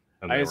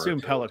 I assume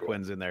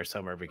Peliquin's in there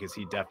somewhere because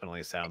he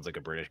definitely sounds like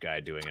a British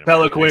guy doing it.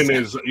 Peliquin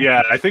is,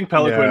 yeah, I think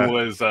Peliquin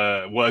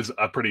was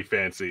a pretty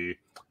fancy.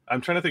 I'm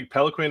trying to think.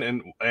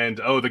 Peliquin and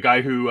the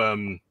guy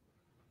who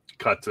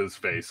cuts his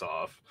face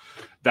off.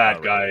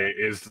 That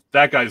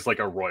guy's like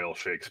a Royal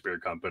Shakespeare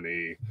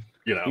Company.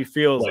 You know, he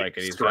feels like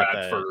it. He's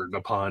Stratford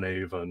upon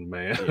Avon,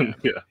 man.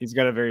 Yeah. He's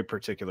got a very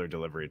particular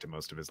delivery to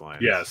most of his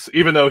lines. Yes,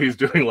 even though he's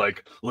doing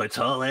like "Let's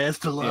all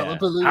ask to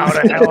Lollapalooza."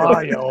 How the hell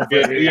are you?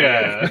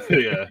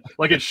 Yeah.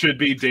 Like it should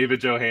be David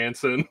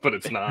Johansen, but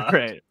it's not.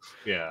 Right.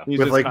 Yeah. He's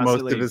with like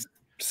most of his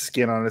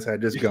skin on his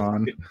head just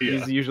gone.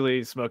 He's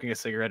usually smoking a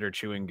cigarette or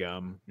chewing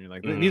gum. You're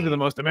like, these are the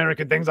most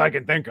American things I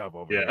can think of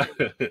over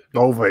here.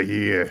 Over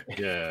here.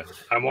 Yeah,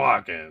 I'm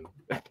walking.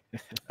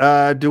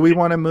 Do we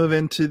want to move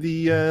into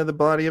the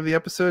body of the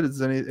episode? Is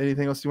there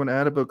anything else you want to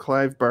add about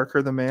Clive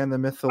Barker, the man, the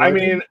myth, the legend?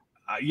 I mean,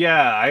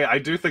 yeah, I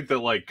do think that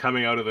like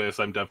coming out of this,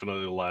 I'm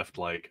definitely left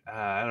like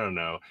I don't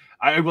know.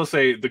 I will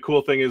say the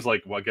cool thing is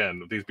like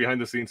again, these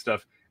behind the scenes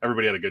stuff,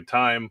 everybody had a good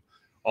time.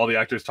 All the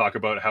actors talk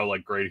about how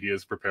like great he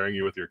is preparing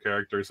you with your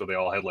character, so they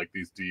all had like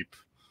these deep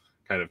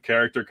kind of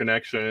character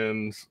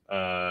connections.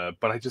 But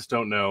I just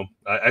don't know.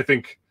 I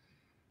think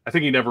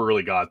he never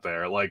really got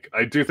there. Like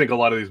I do think a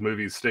lot of these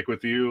movies stick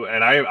with you,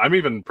 and I'm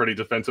even pretty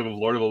defensive of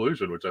Lord of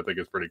Illusion, which I think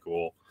is pretty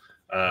cool.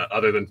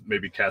 Other than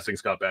maybe casting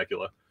Scott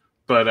Bakula,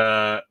 but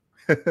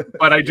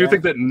I do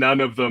think that none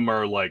of them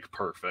are like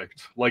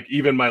perfect. Like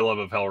even my love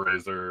of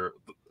Hellraiser,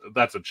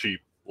 that's a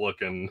cheap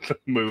looking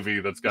movie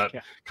that's got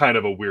kind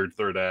of a weird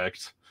third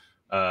act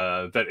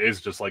that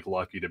is just like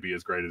lucky to be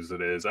as great as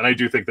it is. And I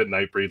do think that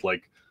Nightbreed,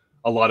 like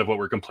a lot of what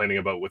we're complaining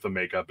about with the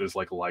makeup is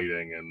like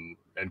lighting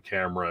and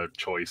camera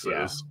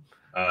choices.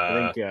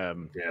 I think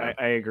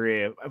I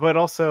agree, but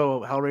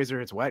also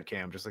Hellraiser, it's wet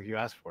cam just like you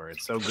asked for.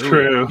 It's so gooey.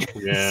 True.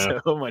 Yeah.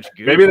 So much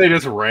goo. Maybe they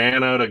just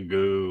ran out of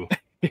goo.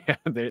 Yeah,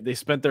 they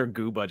spent their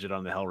goo budget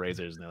on the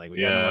Hellraisers, and they're like,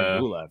 we got no more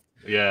goo left.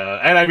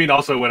 Yeah, and I mean,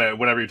 also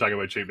whenever you're talking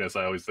about cheapness,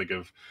 I always think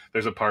of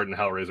there's a part in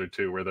Hellraiser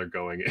 2 where they're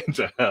going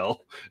into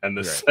hell, and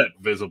the set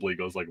visibly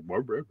goes like,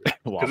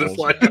 because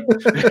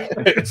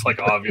it's like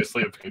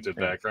obviously a painted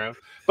background,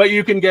 but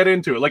you can get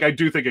into it. Like I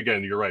do think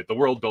again, you're right. The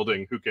world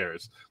building, who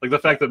cares? Like the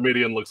fact that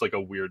Midian looks like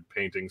a weird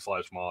painting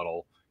 /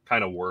 model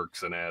kind of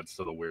works and adds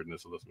to the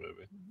weirdness of this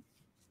movie.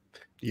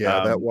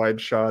 Yeah, that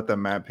wide shot, the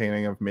matte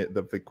painting of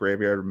the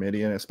graveyard of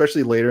Midian,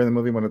 especially later in the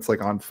movie when it's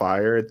like on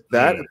fire,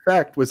 that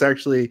effect was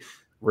actually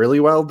really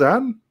well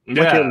done.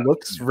 Like it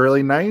looks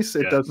really nice.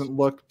 It doesn't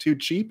look too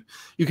cheap.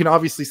 You can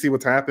obviously see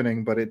what's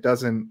happening, but it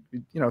doesn't,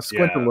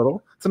 squint a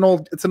little. It's an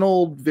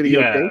old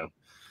videotape.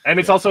 And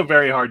it's also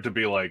very hard to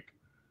be like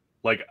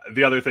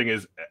the other thing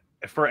is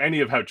for any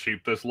of how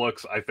cheap this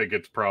looks, I think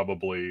it's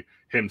probably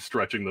him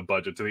stretching the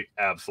budget to the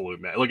absolute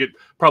max. Like it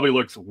probably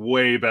looks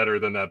way better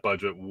than that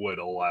budget would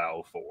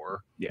allow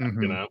for. Yeah,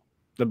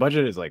 the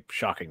budget is like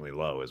shockingly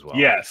low as well.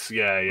 Yes,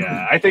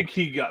 yeah. I think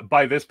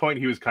by this point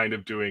he was kind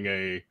of doing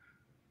a,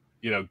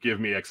 give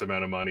me X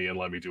amount of money and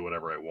let me do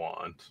whatever I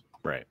want.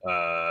 Right.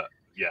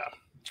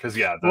 Because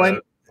I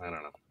don't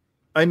know.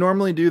 I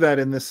normally do that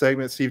in this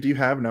segment. Steve, do you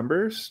have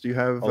numbers? Do you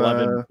have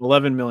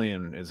 11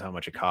 million is how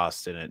much it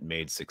cost, and it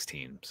made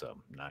 16, so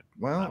not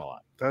a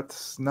lot.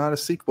 That's not a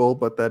sequel,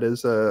 but that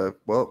is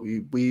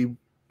we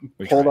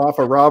pulled off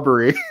a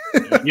robbery.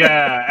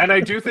 Yeah, and I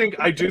do think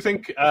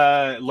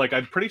like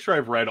I'm pretty sure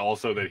I've read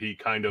also that he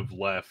kind of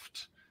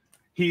left.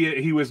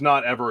 He was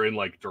not ever in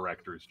like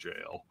director's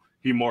jail.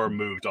 He more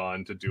moved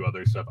on to do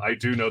other stuff. I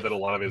do know that a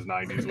lot of his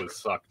 90s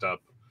was sucked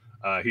up.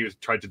 He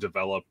tried to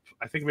develop,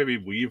 I think maybe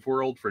Weave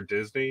World for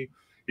Disney.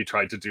 He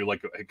tried to do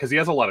because he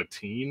has a lot of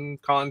teen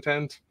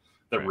content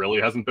that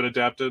really hasn't been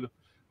adapted.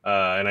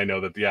 And I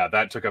know that,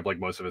 that took up like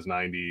most of his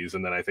 90s.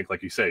 And then I think,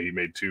 like you say, he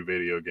made 2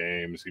 video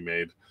games. He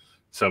made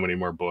so many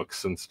more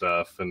books and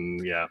stuff.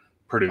 And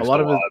produced a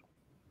lot.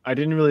 I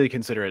didn't really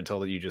consider it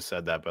until you just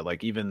said that, but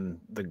like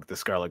even the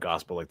Scarlet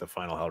Gospel, like the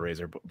final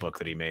Hellraiser book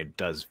that he made,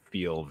 does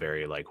feel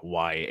very like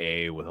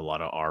YA with a lot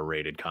of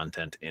R-rated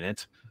content in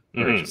it.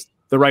 Or just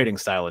the writing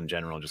style in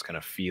general just kind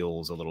of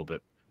feels a little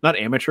bit not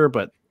amateur,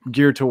 but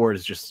geared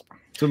towards just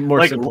some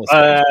more simple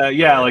stuff.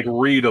 Like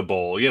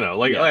readable.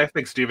 I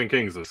think Stephen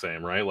King's the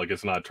same, right? Like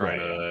it's not trying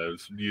to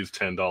use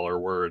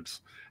 $10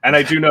 words. And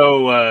I do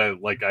know, I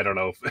don't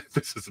know if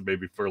this is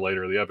maybe for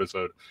later in the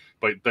episode,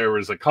 but there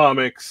was a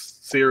comics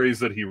series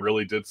that he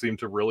really did seem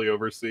to really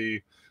oversee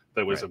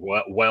that was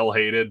well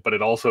hated, but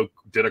it also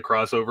did a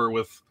crossover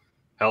with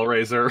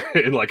Hellraiser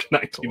in like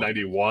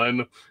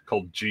 1991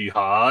 called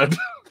Jihad,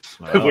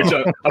 which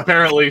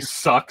apparently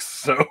sucks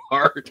so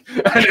hard.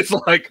 And it's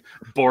like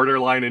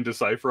borderline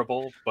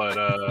indecipherable,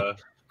 but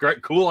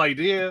great, cool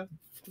idea.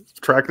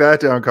 Track that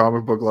down,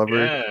 comic book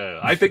lover. Yeah,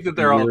 I think that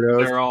they're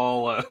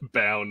all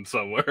bound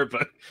somewhere,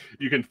 but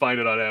you can find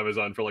it on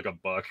Amazon for like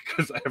 $1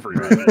 because every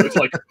review it's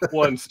like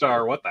 1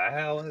 star. What the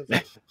hell is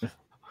it?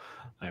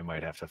 I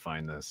might have to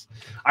find this.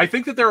 I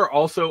think that there are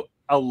also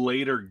a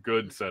later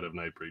good set of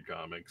Nightbreed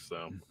comics,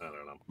 so I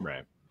don't know.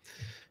 Right.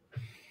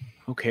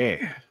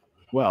 Okay.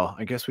 Well,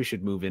 I guess we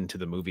should move into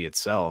the movie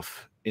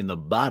itself. in the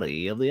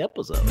body of the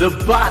episode. The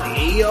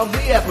body of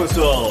the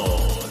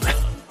episode.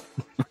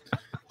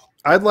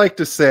 I'd like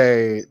to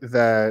say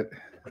that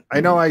I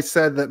know I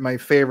said that my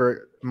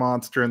favorite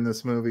monster in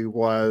this movie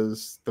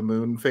was the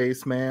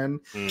Moonface Man,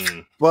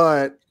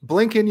 but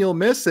blink and you'll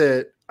miss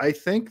it. I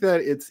think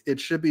that it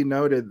should be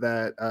noted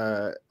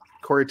that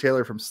Corey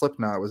Taylor from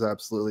Slipknot was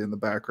absolutely in the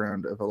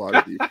background of a lot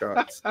of these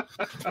shots.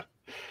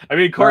 I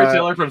mean, Corey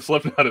Taylor from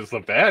Slipknot is the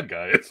bad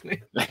guy, isn't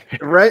he?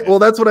 Right. Well,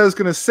 that's what I was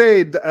going to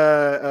say.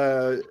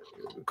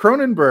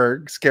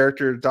 Cronenberg's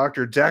character,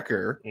 Dr.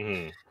 Decker,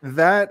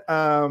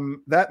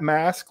 that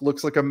mask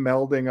looks like a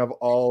melding of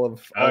all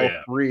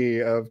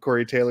three of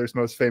Corey Taylor's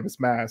most famous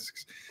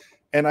masks.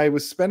 And I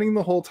was spending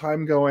the whole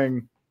time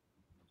going,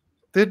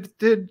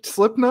 did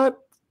Slipknot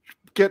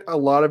get a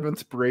lot of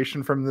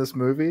inspiration from this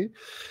movie?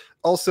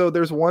 Also,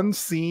 there's one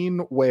scene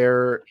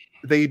where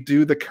they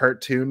do the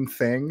cartoon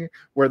thing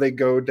where they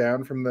go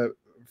down from the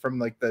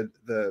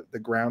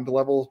ground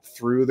level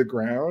through the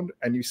ground,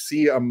 and you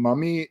see a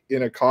mummy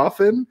in a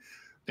coffin,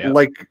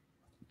 like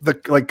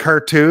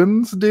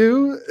cartoons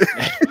do.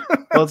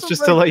 Well, it's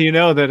just to let you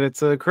know that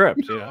it's a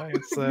crypt. You know,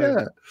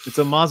 it's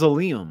a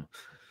mausoleum.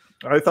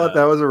 I thought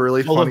that was a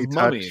really funny touch.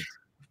 Mummies.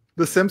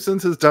 The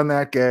Simpsons has done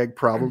that gag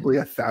probably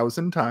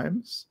 1,000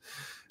 times.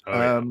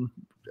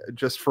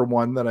 Just for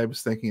one that I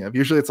was thinking of.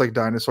 Usually it's like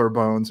dinosaur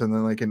bones and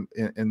then like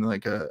in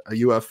like a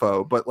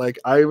UFO, but like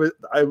I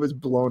was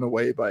blown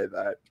away by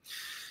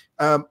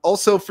that.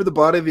 Also for the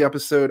body of the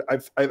episode,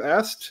 I've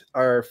asked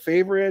our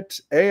favorite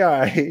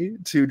AI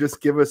to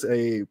just give us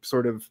a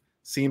sort of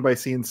scene by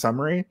scene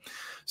summary.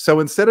 So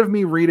instead of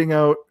me reading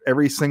out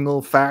every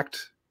single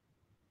fact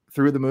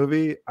through the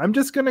movie, I'm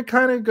just going to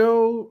kind of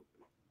go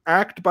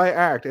act by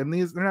act. And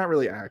they're not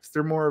really acts.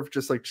 They're more of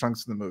just like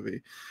chunks in the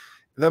movie.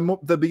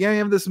 The beginning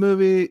of this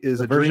movie is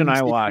the version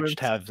I watched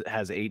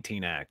has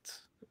 18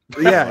 acts.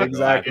 Yeah,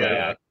 exactly.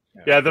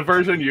 Yeah, the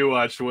version you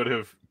watched would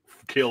have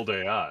killed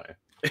AI.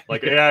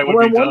 Like AI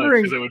would be done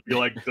because it would be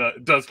like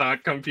does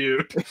not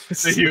compute.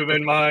 The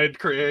human mind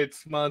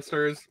creates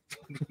monsters.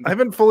 I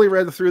haven't fully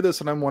read through this,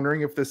 and I'm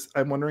wondering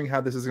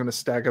how this is going to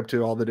stack up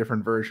to all the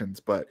different versions.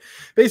 But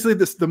basically,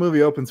 the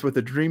movie opens with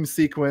a dream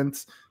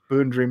sequence.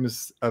 Boone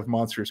dreams of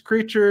monstrous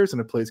creatures in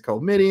a place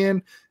called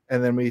Midian.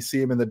 And then we see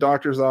him in the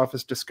doctor's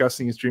office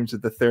discussing his dreams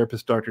with the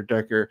therapist, Dr.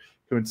 Decker,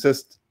 who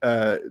insists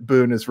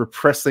Boone is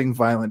repressing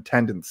violent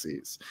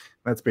tendencies.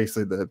 That's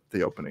basically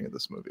the opening of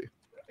this movie.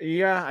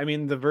 Yeah, I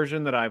mean, the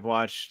version that I've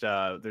watched,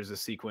 there's a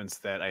sequence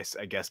that I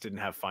guess didn't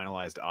have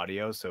finalized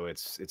audio. So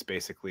it's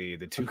basically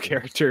the two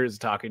characters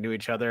talking to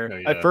each other. Oh,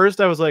 yeah. At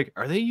first, I was like,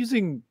 are they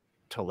using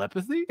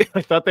telepathy?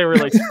 I thought they were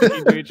like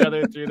speaking to each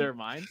other through their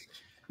minds.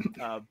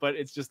 But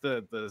it's just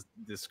the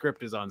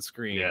script is on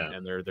screen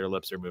and their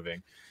lips are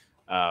moving.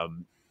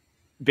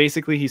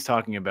 Basically he's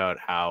talking about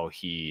how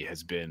he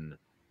has been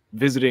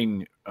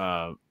visiting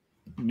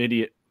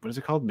Midian. What is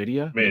it called?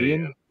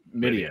 Midian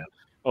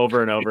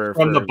over and over.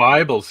 From the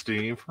Bible,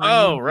 Steve.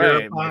 Oh,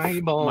 right.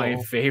 My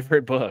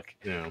favorite book.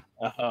 Yeah.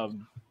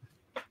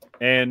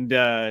 And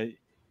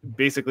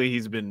basically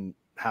he's been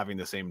having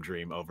the same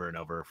dream over and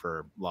over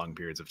for long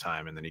periods of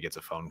time, and then he gets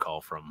a phone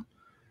call from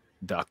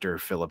Dr.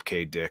 Philip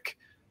K. Dick,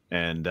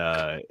 and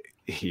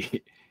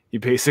he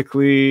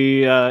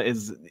basically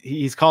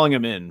he's calling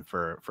him in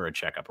for a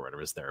checkup or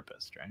whatever, his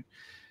therapist, right?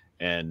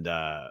 And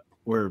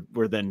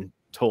we're then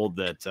told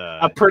that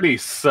a pretty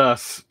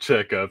sus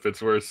checkup,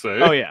 it's worth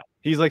saying. Oh yeah,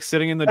 he's like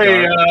sitting in the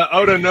dark.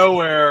 Out of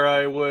nowhere,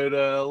 I would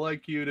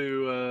like you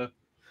to.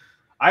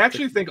 I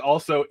actually think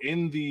also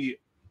in the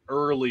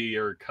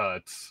earlier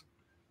cuts,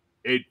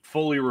 it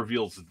fully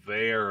reveals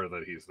there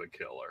that he's the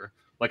killer.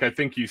 Like I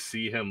think you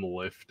see him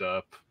lift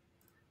up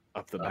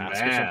the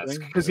mask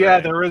because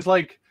there is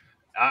like.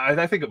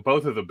 I think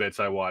both of the bits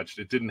I watched,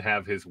 it didn't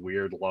have his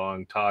weird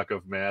long talk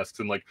of masks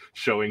and like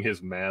showing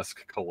his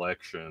mask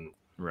collection.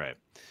 Right.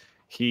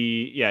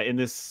 In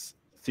this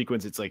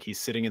sequence, it's like he's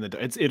sitting in the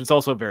dark. It's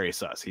also very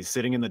sus. He's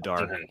sitting in the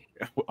dark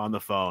on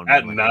the phone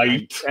at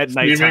night,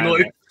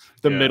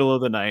 the middle of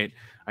the night.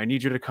 I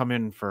need you to come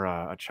in for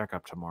a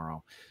checkup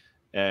tomorrow.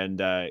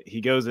 And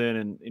he goes in,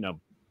 and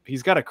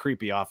he's got a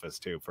creepy office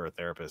too for a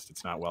therapist.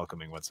 It's not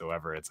welcoming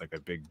whatsoever. It's like a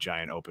big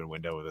giant open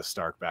window with a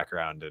stark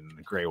background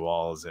and gray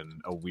walls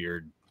and a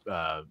weird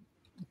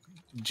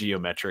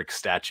geometric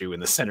statue in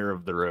the center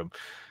of the room.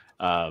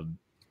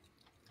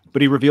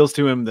 But he reveals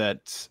to him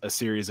that a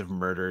series of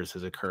murders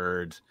has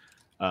occurred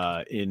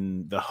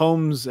in the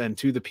homes and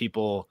to the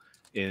people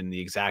in the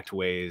exact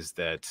ways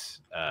that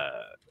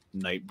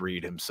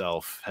Nightbreed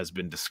himself has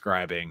been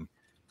describing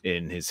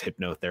in his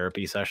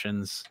hypnotherapy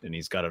sessions. And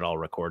he's got it all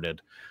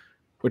recorded,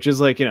 which is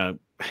like,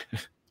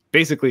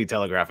 basically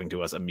telegraphing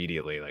to us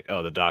immediately, like,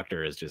 oh, the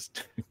doctor is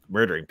just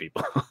murdering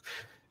people.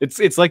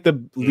 It's like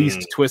the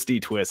least twisty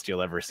twist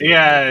you'll ever see.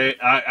 Yeah,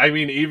 I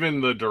mean, even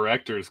the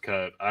director's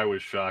cut, I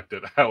was shocked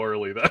at how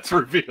early that's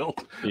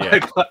revealed.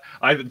 Yeah.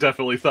 I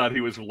definitely thought he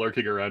was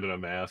lurking around in a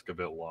mask a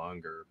bit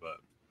longer, but...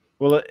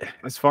 Well,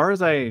 as far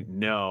as I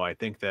know, I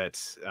think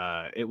that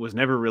it was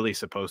never really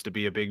supposed to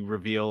be a big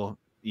reveal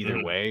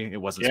either way.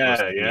 It wasn't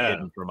supposed to be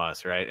hidden from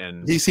us, right?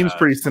 And he seems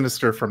pretty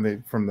sinister from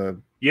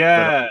the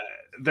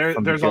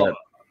there's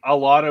a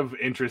lot of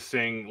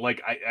interesting,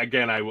 like,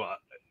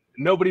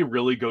 nobody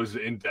really goes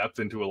in depth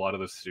into a lot of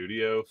the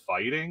studio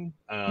fighting.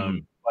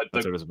 But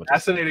the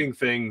fascinating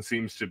thing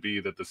seems to be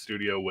that the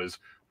studio was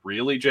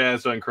really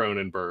jazzed on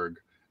Cronenberg,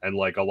 and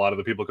like a lot of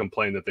the people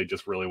complained that they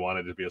just really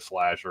wanted to be a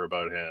slasher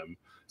about him.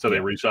 So they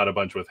reshot a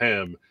bunch with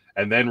him,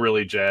 and then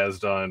really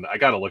jazzed on, I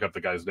got to look up the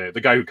guy's name,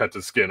 the guy who cuts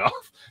his skin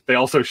off. They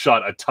also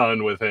shot a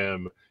ton with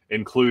him,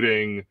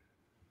 including,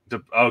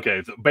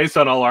 based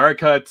on all our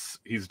cuts,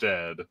 he's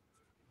dead.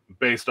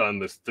 Based on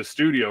the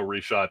studio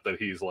reshot that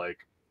he's like,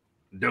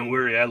 don't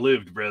worry, I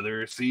lived,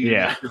 brother. See you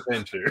next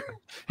adventure.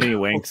 And he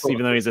winks,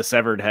 even though he's a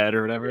severed head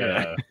or whatever.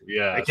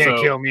 Yeah. They can't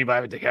kill me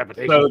by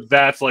decapitation. So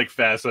that's like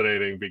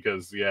fascinating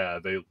because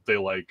they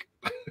like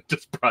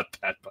just brought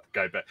that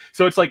guy back.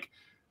 So it's like,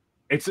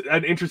 it's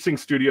an interesting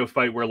studio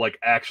fight where like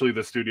actually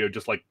the studio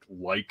just like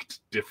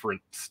liked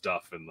different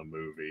stuff in the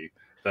movie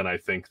than I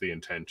think the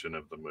intention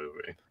of the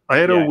movie. I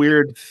had a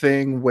weird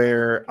thing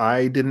where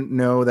I didn't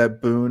know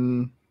that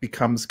Boone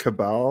becomes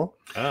Cabal.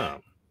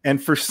 Oh.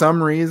 And for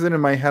some reason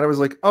in my head I was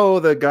like, oh,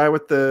 the guy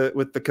with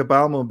the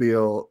Cabal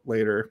mobile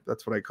later.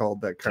 That's what I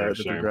called that car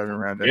that they're driving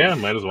around in. Yeah,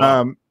 might as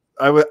well.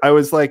 I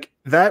was like,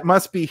 that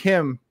must be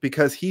him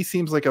because he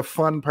seems like a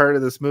fun part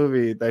of this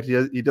movie that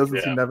he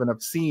doesn't seem to have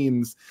enough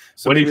scenes.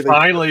 So when he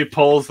finally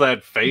pulls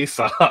that face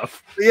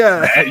off,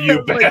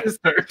 you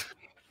bastard.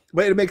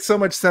 But it makes so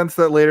much sense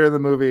that later in the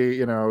movie,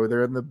 you know,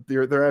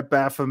 they're at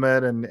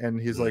Baphomet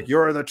and he's like,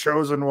 "You're the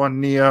chosen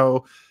one,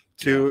 Neo,"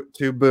 to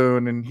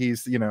Boone, and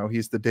he's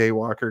the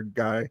Daywalker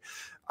guy.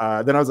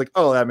 Then I was like,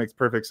 oh, that makes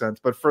perfect sense.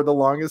 But for the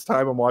longest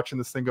time, I'm watching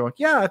this thing going,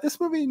 yeah, this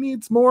movie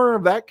needs more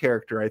of that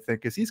character, I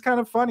think, because he's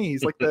kind of funny.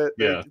 He's like the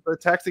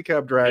taxi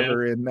cab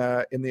driver in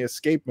the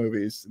Escape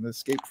movies, in the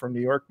Escape from New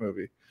York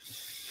movie.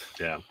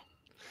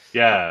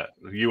 Yeah,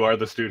 you are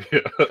the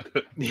studio.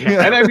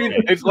 And I mean,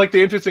 it's like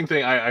the interesting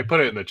thing, I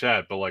put it in the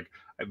chat, but like,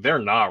 they're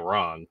not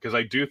wrong, because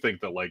I do think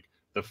that like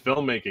the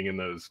filmmaking in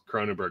those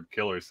Cronenberg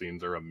killer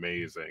scenes are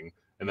amazing,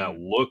 and that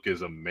look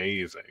is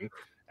amazing.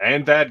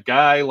 And that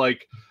guy,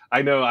 like,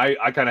 I know I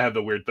kind of have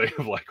the weird thing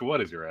of like, what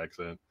is your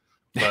accent?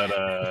 But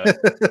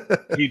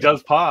he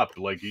does pop.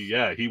 Like,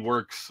 he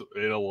works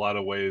in a lot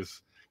of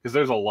ways, because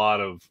there's a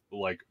lot of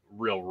like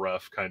real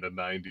rough kind of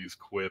 90s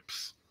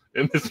quips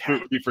in this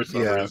movie for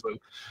some reason.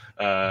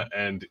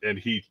 And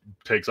he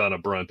takes on a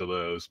brunt of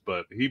those,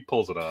 but he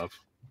pulls it off.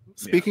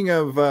 Speaking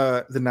of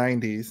the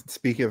 90s,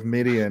 speaking of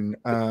Midian,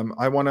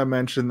 I want to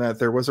mention that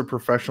there was a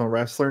professional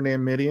wrestler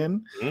named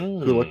Midian who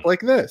looked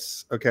like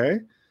this, okay?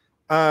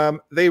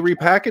 They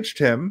repackaged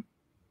him,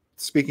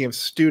 speaking of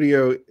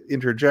studio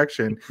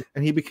interjection,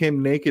 and he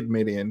became Naked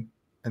Midian,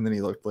 and then he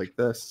looked like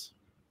this.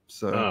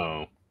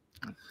 So,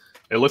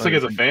 it looks like he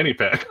has a fanny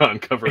pack on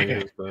covering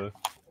his.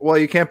 Well,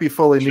 you can't be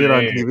fully nude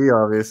on TV,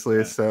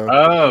 obviously.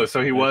 So,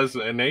 so he was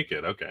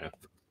naked. Okay.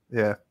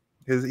 Yeah,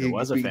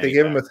 they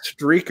gave him a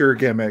streaker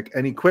gimmick,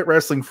 and he quit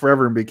wrestling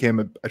forever and became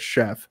a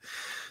chef.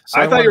 So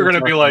I thought you were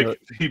going to be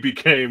like, he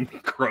became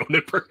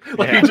Cronenberg.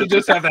 Like, he should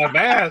just have that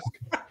mask.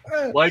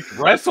 Like,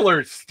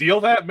 wrestlers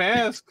steal that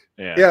mask.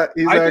 Yeah,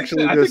 I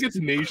think it's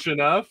niche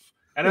enough.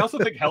 And I also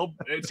think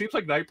it seems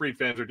like Nightbreed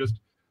fans are just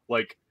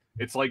like,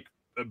 it's like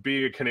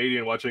being a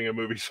Canadian watching a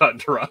movie shot in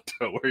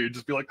Toronto, where you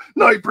just be like,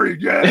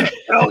 Nightbreed, yeah,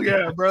 hell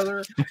yeah,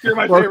 brother. You're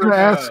my favorite.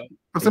 I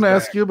was going to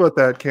ask you about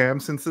that, Cam,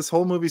 since this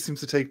whole movie seems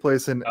to take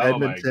place in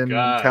Edmonton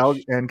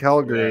and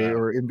Calgary,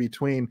 or in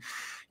between.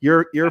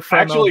 You're from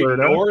actually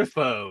Alberta. North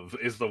of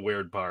is the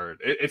weird part.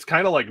 It's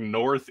kind of like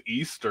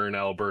northeastern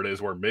Alberta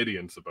is where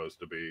Midian's supposed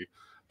to be.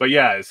 But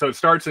yeah, so it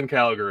starts in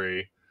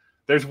Calgary.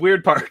 There's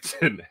weird parts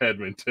in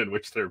Edmonton,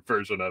 which their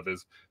version of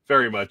is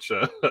very much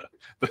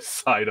the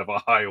side of a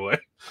highway.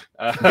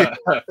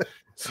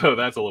 So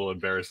that's a little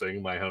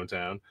embarrassing, my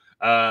hometown.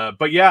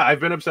 But yeah,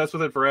 I've been obsessed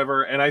with it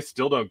forever, and I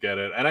still don't get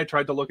it. And I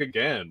tried to look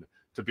again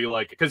to be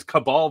like, because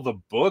Cabal, the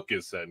book,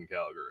 is set in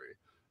Calgary.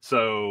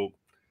 So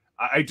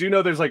I do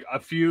know there's like a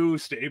few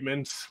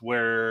statements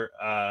where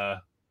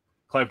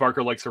Clive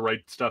Barker likes to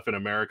write stuff in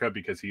America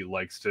because he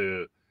likes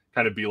to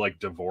kind of be like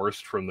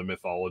divorced from the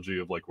mythology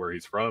of like where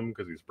he's from,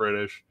 because he's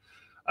British.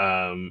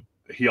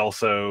 He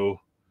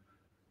also,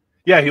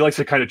 he likes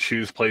to kind of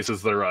choose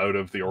places that are out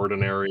of the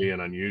ordinary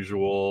and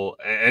unusual.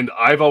 And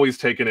I've always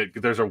taken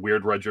it, there's a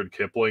weird Rudyard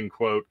Kipling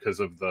quote because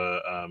of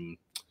the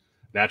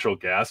natural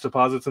gas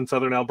deposits in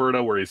southern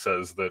Alberta, where he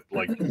says that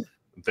like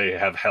they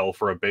have hell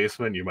for a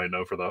basement. You might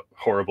know for the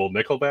horrible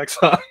Nickelback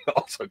song,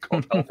 also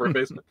called Hell for a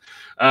Basement.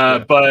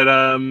 But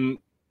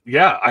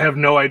I have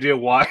no idea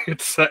why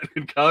it's set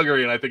in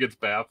Calgary, and I think it's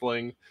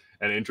baffling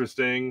and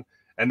interesting.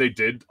 And they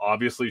did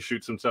obviously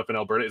shoot some stuff in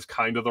Alberta. It's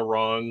kind of the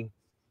wrong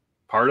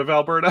part of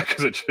Alberta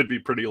because it should be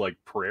pretty like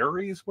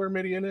prairies where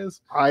Midian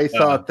is. I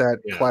thought that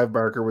yeah. Clive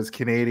Barker was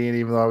Canadian,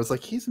 even though I was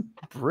like, he's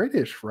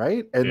British,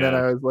 right? And then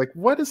I was like,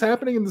 what is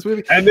happening in this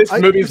movie? And this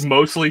movie is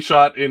mostly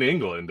shot in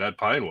England at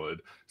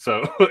Pinewood,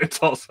 so it's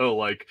also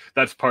like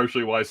that's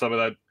partially why some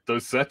of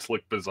those sets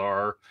look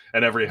bizarre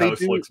and every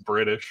house looks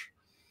British.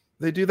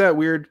 They do that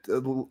weird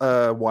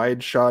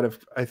wide shot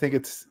of, I think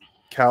it's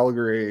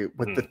Calgary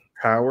with the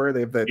tower.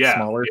 They have that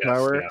smaller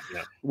tower,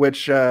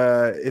 which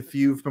if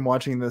you've been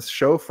watching this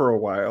show for a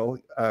while,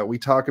 we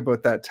talk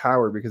about that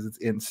tower because it's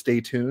in Stay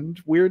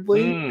Tuned,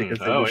 weirdly, because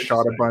they just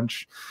shot a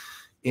bunch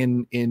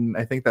in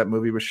I think that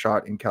movie was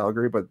shot in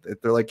Calgary, but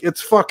they're like,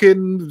 it's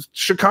fucking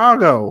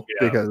Chicago,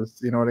 because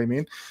you know what I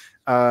mean.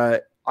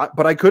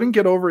 But I couldn't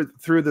get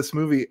through this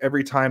movie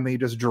every time they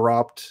just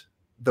dropped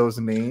those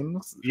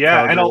names.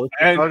 And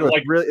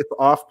like really, it's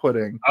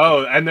off-putting.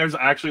 Oh, and there's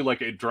actually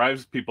like, it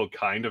drives people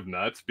kind of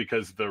nuts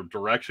because the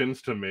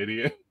directions to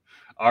Midian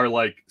are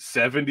like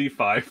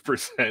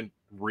 75%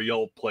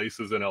 real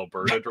places in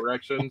Alberta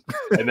directions,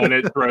 and then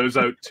it throws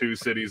out 2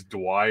 cities,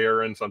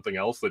 Dwyer and something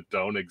else, that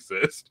don't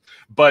exist.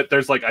 But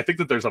there's like, I think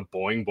that there's a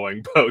Boing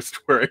Boing post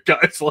where a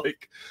guy's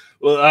like,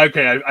 well,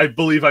 okay, I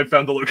believe I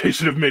found the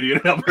location of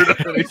Midian in Alberta.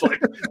 And he's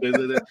like,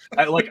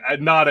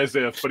 not as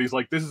if, but he's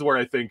like, this is where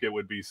I think it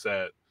would be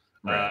set.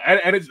 Right.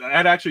 And it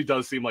actually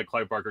does seem like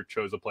Clive Barker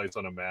chose a place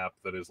on a map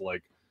that is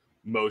like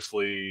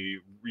mostly,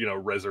 you know,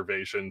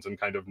 reservations and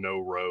kind of no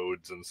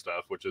roads and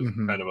stuff, which is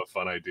kind of a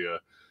fun idea.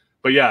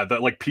 But yeah,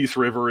 that like Peace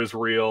River is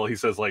real. He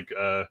says like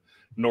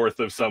north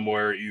of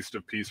somewhere, east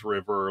of Peace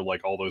River,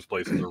 like all those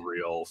places are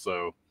real.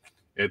 So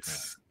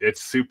it's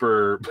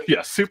super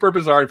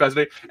bizarre and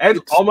fascinating, and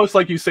almost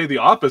like you say the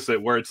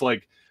opposite, where it's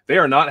like they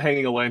are not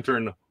hanging a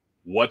lantern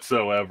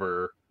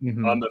whatsoever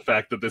on the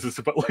fact that this is,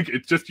 but like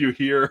it's just, you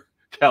hear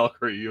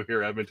Calgary, you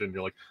hear Edmonton,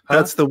 you're like, huh?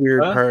 That's the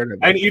weird part of it.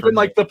 And even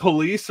like the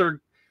police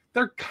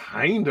they're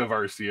kind of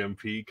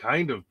RCMP,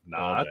 kind of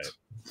not.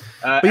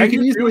 But you and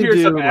can you do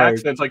hear some like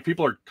accents, like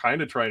people are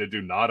kind of trying to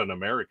do not an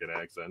American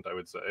accent, I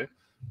would say.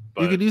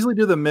 But you could easily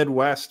do the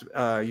Midwest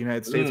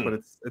United States, but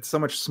it's so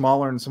much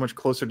smaller and so much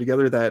closer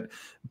together that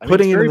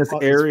putting it in this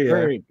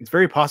area, it's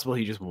very possible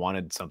he just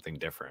wanted something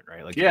different,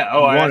 right? Like,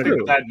 I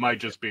think that might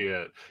just be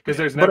it, because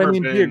there's never. But I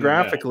mean, been,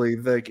 geographically,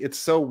 like it's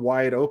so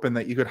wide open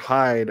that you could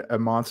hide a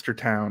monster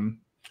town.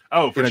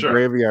 For in a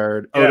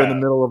graveyard out in the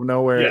middle of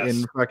nowhere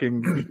in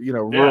fucking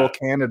rural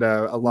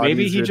Canada.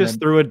 Maybe he just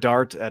threw a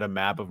dart at a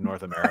map of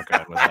North America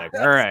and was like,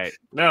 all right,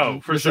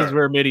 this is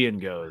where Midian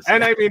goes.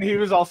 And I mean, he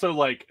was also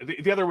like,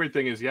 the other weird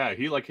thing is,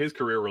 he like his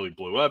career really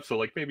blew up, so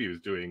like maybe he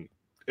was doing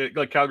it,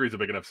 like Calgary's a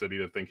big enough city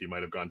to think he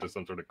might have gone to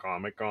some sort of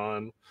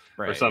Comic-Con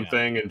or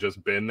something and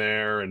just been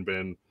there and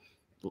been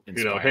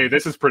inspired. Hey,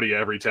 this is pretty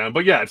every town.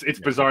 But it's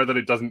bizarre that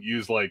it doesn't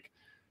use like,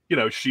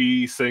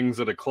 she sings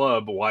at a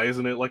club. Why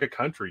isn't it like a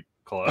country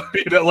club?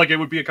 Like it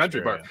would be a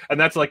country bar. And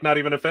that's like not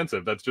even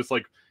offensive. That's just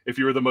like, if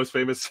you were the most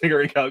famous singer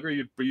in Calgary,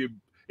 you'd be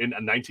in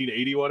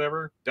 1980,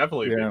 whatever,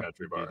 definitely be a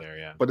country bar.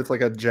 There, but it's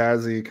like a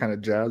jazzy kind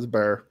of jazz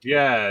bar.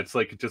 It's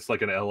like just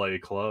like an LA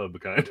club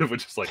kind of,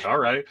 which is like, all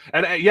right.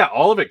 And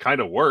all of it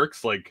kind of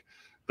works. Like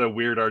the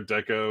weird Art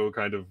Deco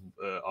kind of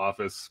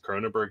office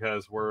Cronenberg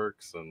has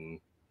works, and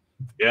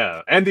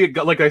and the,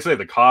 like I say,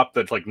 the cop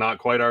that's like not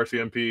quite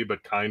RCMP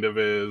but kind of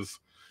is.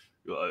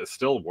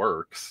 Still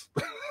works.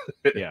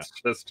 It's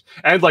just,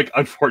 and like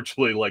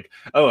unfortunately, like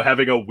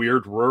having a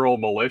weird rural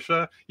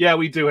militia.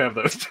 We do have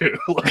those too.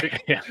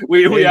 Like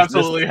we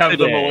absolutely have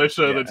the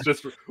militia that's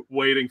just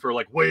waiting for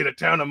like, wait, a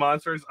town of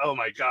monsters. Oh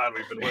my god,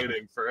 we've been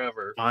waiting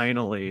forever.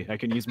 Finally, I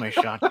can use my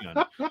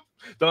shotgun.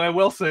 Though I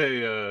will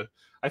say,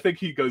 I think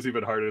he goes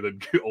even harder than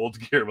old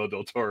Guillermo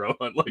del Toro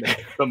on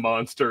like the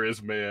monster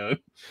is man.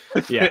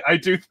 I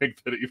do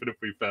think that even if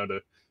we found a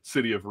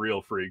city of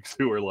real freaks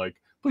who were like,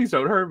 please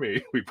don't hurt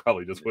me, we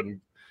probably just wouldn't.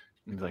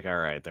 He's like, all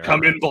right,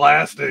 come in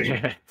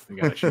blasting. We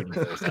gotta shoot him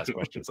first, ask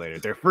questions later.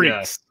 They're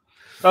freaks.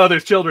 Oh,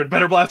 there's children.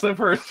 Better blast them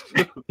first.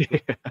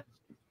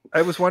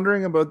 I was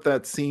wondering about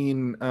that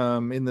scene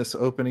in this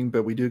opening,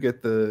 but we do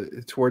get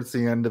towards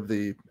the end of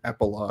the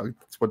epilogue.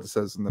 That's what it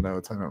says in the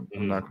notes. I'm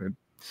not going to.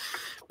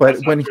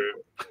 But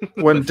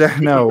when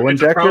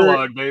Decker,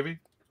 prologue, baby.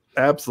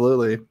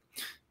 Absolutely.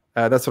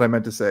 That's what I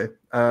meant to say.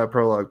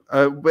 Prologue.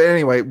 But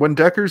anyway, when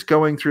Decker's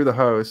going through the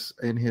house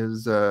in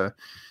his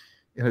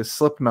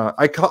Slipknot,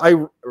 I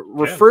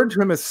referred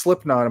to him as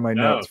Slipknot in my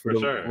notes for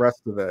the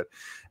rest of it.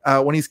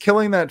 When he's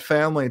killing that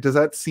family, does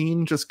that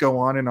scene just go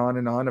on and on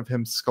and on of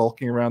him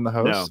skulking around the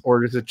house,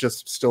 or is it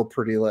just still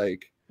pretty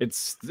like?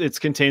 It's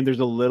contained. There's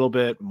a little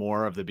bit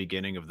more of the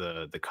beginning of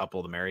the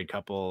couple, the married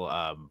couple,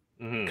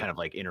 kind of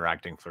like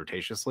interacting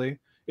flirtatiously.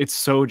 It's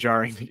so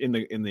jarring in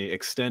the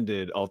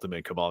extended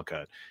Ultimate Cabal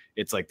cut.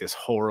 It's like this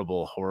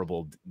horrible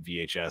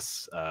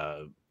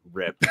VHS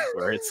rip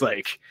where it's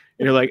like,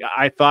 you're like,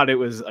 I thought it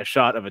was a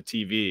shot of a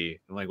TV.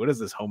 I'm like, what is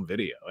this home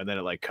video? And then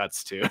it like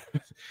cuts to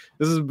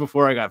this is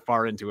before I got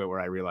far into it, where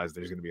I realized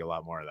there's going to be a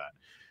lot more of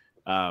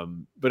that.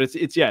 But it's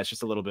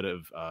just a little bit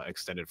of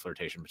extended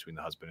flirtation between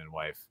the husband and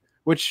wife,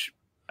 which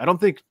I don't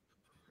think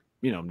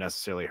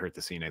necessarily hurt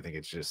the scene. I think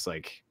it's just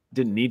like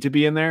didn't need to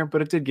be in there,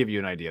 but it did give you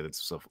an idea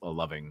that's a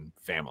loving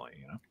family,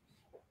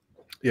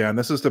 Yeah, and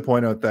this is to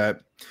point out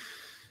that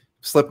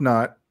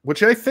Slipknot,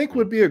 which I think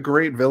would be a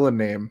great villain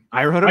name.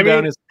 I wrote him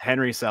down as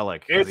Henry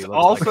Selick. It's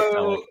also like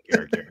Selick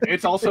character.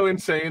 It's also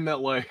insane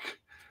that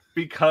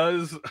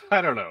because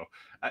I don't know,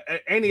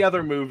 any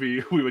other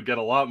movie we would get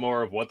a lot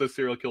more of what the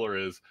serial killer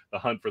is, the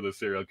hunt for the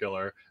serial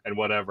killer, and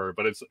whatever.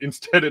 But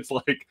instead it's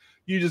like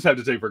you just have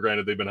to take for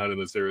granted they've been hunting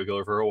the serial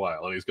killer for a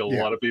while, and he's killed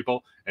a lot of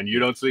people, and you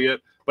don't see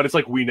it. But it's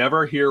like we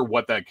never hear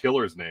what that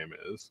killer's name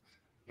is.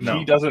 No.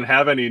 He doesn't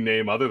have any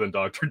name other than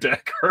Dr.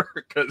 Decker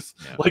because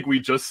we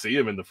just see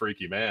him in the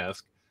freaky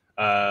mask.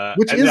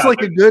 Which is a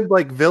good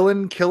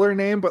villain killer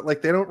name, but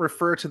they don't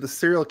refer to the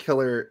serial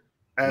killer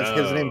as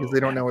his name because they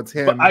don't know it's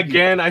him. But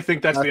again, I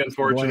think that's the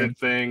unfortunate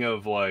thing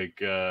of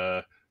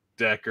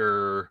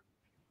Decker.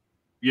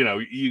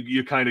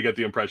 You kind of get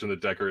the impression that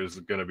Decker is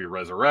going to be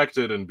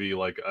resurrected and be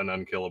an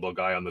unkillable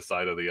guy on the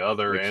side of the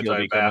other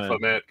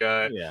anti-Baphomet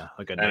guy. Yeah,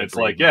 and it's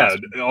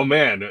oh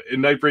man,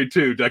 in Nightbreed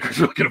 2, Decker's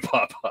really going to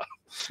pop up.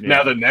 Yeah.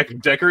 Now that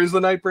Decker is the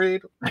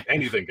Nightbreed,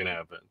 anything can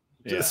happen.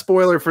 Yeah.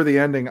 Spoiler for the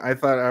ending, I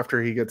thought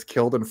after he gets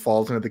killed and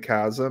falls into the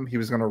chasm, he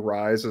was going to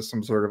rise as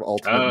some sort of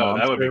ultimate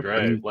monster. That would be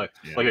great. Like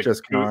a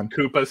just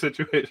Koopa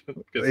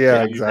situation.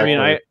 Yeah, exactly.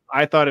 I mean,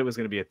 I thought it was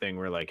going to be a thing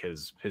where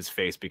his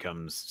face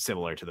becomes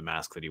similar to the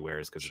mask that he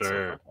wears because it's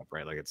so fucked up,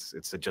 right? It's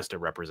just a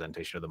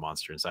representation of the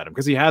monster inside him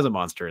because he has a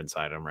monster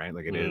inside him, right?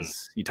 It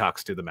is. He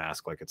talks to the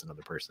mask like it's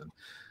another person.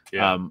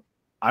 Yeah.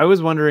 I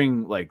was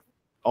wondering,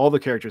 all the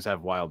characters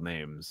have wild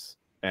names,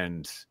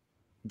 and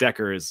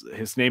Decker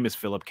his name is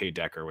Philip K.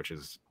 Decker, which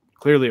is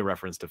clearly a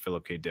reference to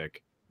Philip K.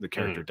 Dick, the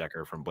character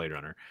Decker from Blade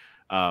Runner.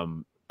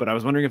 But I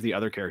was wondering if the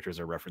other characters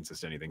are references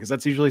to anything, because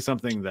that's usually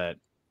something that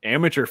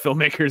amateur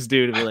filmmakers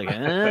do to be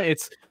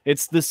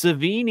it's the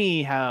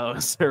Savini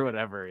house or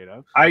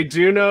whatever, I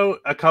do know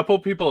a couple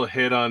people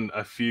hit on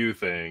a few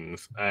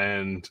things,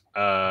 and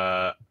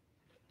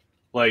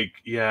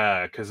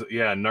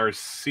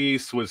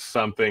Narcisse was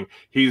something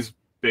he's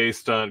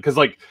based on, because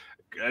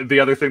the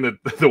other thing that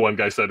the one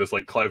guy said is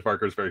Clive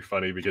Barker is very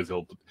funny because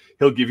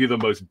he'll give you the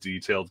most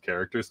detailed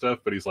character stuff,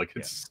 but he's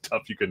it's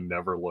stuff you can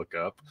never look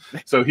up.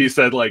 So he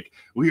said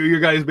your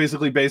guy is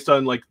basically based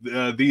on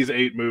these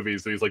 8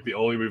 movies. So he's the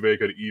only movie I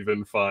could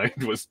even find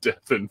was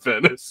Death in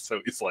Venice.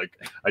 So he's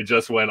I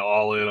just went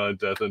all in on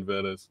Death in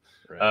Venice.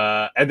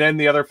 Right. And then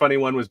the other funny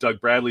one was Doug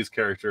Bradley's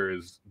character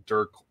is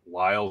Dirk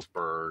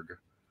Lylesberg,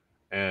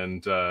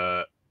 and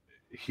they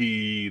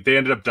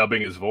ended up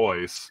dubbing his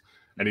voice.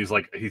 And he's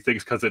he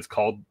thinks because it's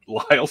called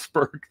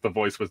Lylesberg, the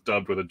voice was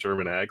dubbed with a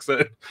German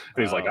accent.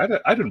 And he's I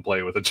didn't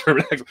play with a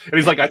German accent. And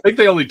he's I think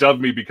they only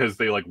dubbed me because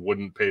they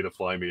wouldn't pay to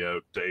fly me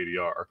out to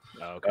ADR.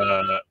 Oh,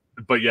 okay.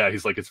 But yeah,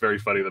 he's it's very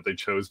funny that they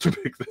chose to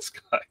make this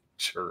guy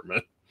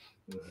German.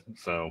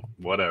 So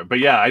whatever. But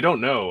yeah, I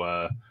don't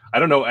know.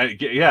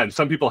 Yeah, and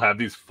some people have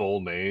these full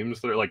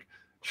names. They're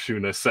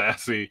Shuna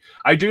Sassy.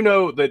 I do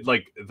know that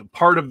the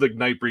part of the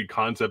Nightbreed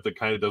concept that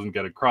kind of doesn't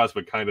get across,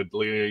 but kind of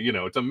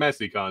it's a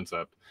messy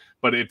concept.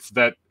 But it's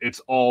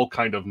all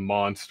kind of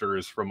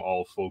monsters from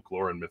all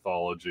folklore and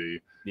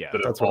mythology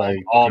that have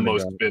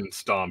almost been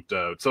stomped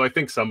out. So I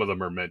think some of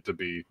them are meant to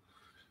be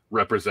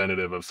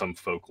representative of some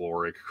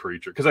folkloric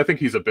creature. Because I think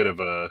he's a bit of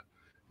a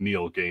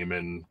Neil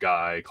Gaiman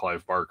guy,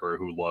 Clive Barker,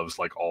 who loves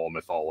all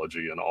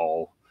mythology and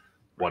all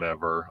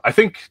whatever. I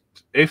think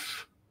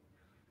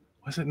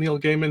was it Neil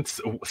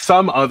Gaiman?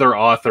 Some other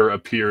author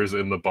appears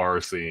in the bar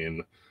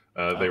scene.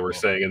 They were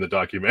saying in the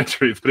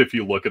documentary that if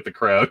you look at the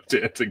crowd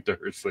dancing to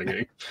her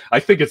singing, I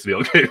think it's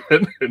Neil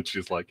Gaiman, and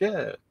she's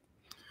yeah.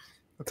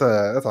 That's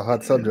a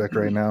hot subject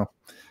right now.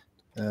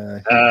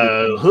 I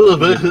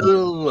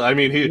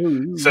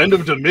mean, send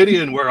him to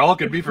Midian where all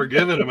can be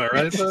forgiven. Am I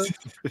right?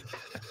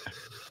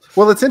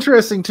 Well, it's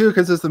interesting too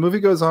because as the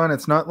movie goes on,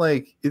 it's not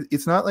like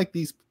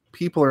these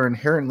people are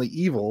inherently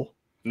evil.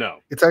 No,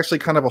 it's actually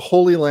kind of a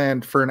holy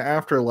land for an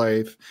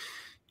afterlife.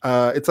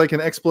 It's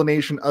an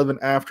explanation of an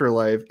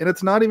afterlife, and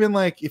it's not even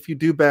if you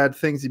do bad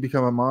things you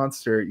become a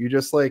monster. You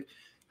just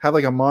have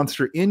a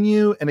monster in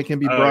you, and it can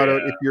be brought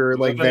out if you're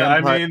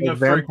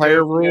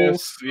vampire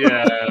rules.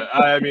 Yeah,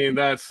 I mean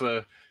there's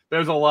a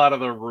lot of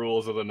the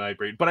rules of the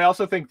Nightbreed, but I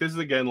also think this is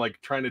again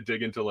trying to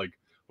dig into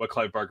what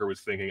Clive Barker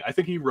was thinking. I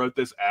think he wrote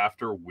this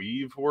after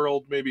Weave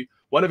World, maybe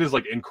one of his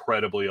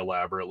incredibly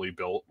elaborately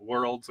built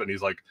worlds, and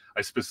he's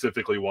I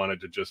specifically wanted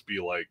to just be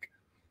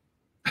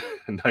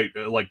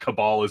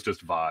Cabal is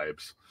just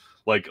vibes.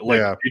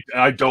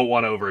 I don't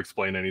want to over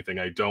explain anything.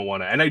 I don't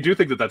want to, and I do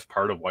think that that's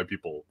part of why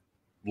people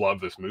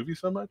love this movie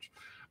so much.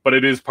 But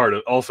it is part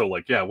of also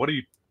what do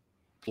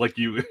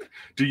you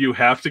do you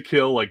have to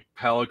kill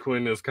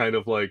Palaquin is kind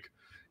of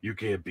you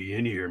can't be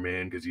in here,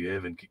 man, because you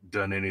haven't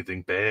done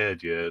anything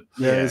bad yet.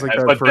 Yeah, it's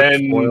but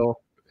then spoil.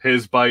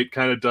 His bite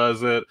kind of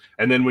does it,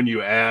 and then when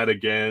you add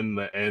again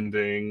the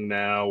ending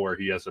now where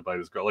he has to bite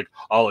his girl,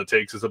 all it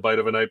takes is a bite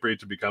of a Nightbreed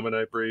to become a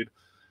Nightbreed,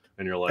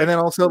 and you're and then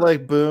also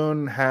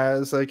Boone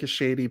has a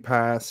shady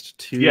past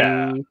too.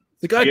 Yeah.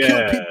 Like, I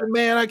killed people,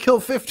 man. I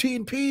killed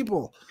 15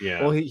 people.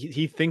 Yeah. Well,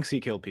 he thinks he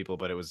killed people,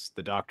 but it was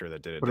the doctor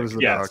that did it. But it was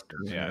the Yes. doctor.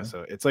 Yeah,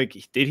 so it's like,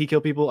 did he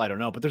kill people? I don't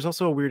know, but there's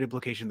also a weird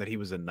implication that he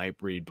was a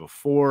Nightbreed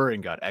before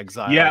and got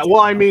exiled. Yeah,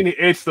 well, I mean,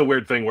 it's the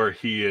weird thing where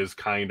he is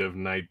kind of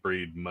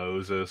Nightbreed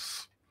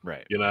Moses.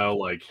 Right. You know,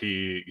 like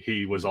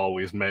he was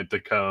always meant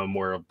to come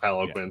where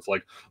Palanquin's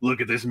like,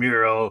 look at this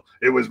mural.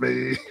 It was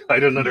me.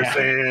 I didn't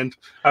understand.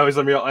 I was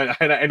a mural.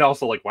 And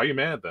also, like, why are you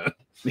mad then?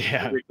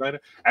 Yeah.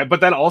 But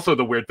then also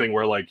the weird thing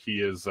where, like,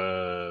 he is,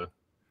 I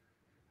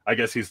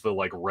guess he's the,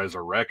 like,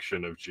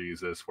 resurrection of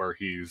Jesus, where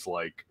he's,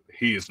 like,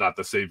 he's not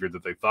the savior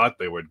that they thought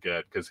they would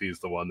get, because he's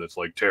the one that's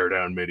like, tear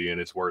down Midian.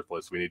 It's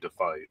worthless. We need to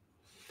fight.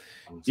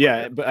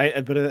 Yeah, but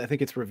I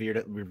think it's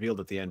revealed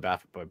at the end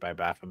by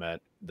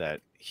Baphomet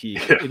that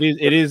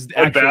it is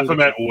actually,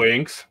 Baphomet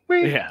winks.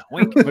 Yeah,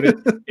 wink. But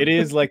it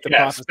is like the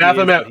prophecy.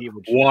 Baphomet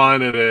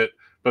wanted it,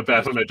 but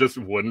Baphomet just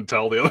wouldn't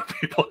tell the other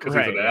people because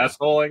he's an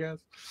asshole, I guess.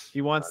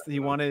 He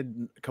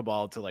wanted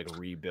Cabal to like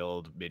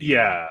rebuild Midian.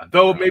 Yeah,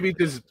 though maybe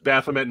does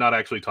Baphomet not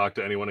actually talk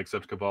to anyone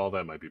except Cabal?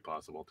 That might be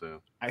possible too.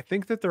 I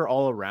think that they're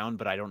all around,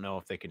 but I don't know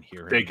if they can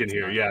hear him. They can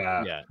hear,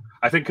 yeah.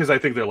 I think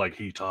they're like,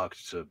 he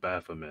talked to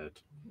Baphomet.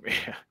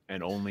 Yeah,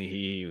 and only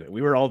he.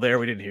 We were all there.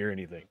 We didn't hear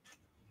anything.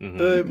 Mm-hmm.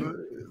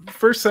 The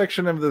first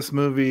section of this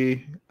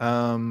movie,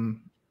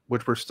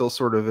 which we're still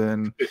sort of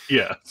in.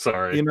 Yeah,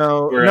 sorry. You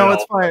know, no,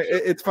 it's fine.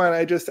 It's fine.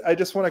 I just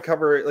want to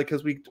cover it, like,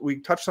 because we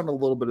touched on a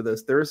little bit of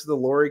this. There's the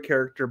Laurie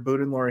character.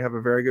 Boone and Laurie have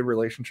a very good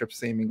relationship,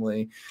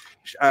 seemingly.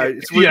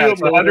 It's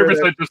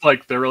 100% just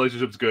like their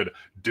relationship's good.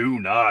 Do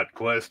not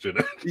question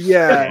it.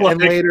 Yeah, like,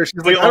 and later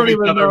she's like, I don't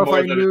even know if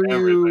I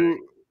knew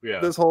you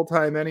this whole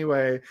time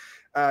anyway.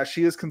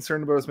 She is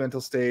concerned about his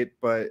mental state,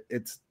 but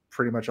it's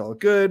pretty much all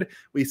good.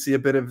 We see a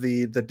bit of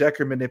the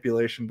Decker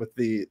manipulation with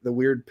the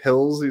weird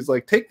pills. He's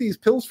like, take these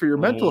pills for your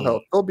mental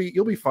health.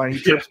 You'll be fine. He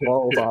trips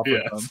balls off of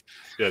them.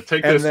 Yeah,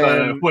 take this.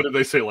 What did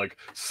they say? Like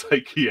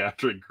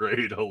psychiatric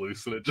grade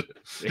hallucinogen.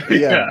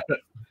 Yeah.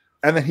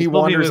 And then he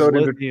wanders out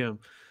into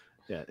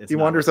he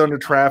wanders out into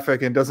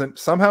traffic and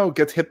somehow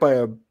gets hit by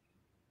a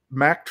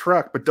Mack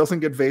truck, but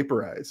doesn't get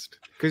vaporized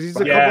because he's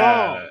a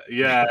Cabal.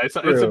 Yeah,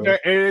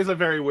 it is a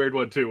very weird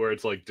one too, where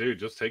it's like, dude,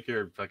 just take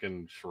your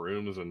fucking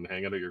shrooms and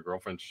hang out at your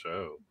girlfriend's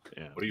show.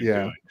 Yeah, what are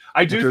you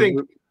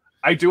doing?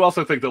 I do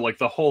also think that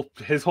like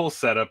his whole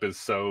setup is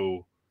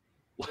so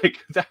like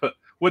that.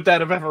 Would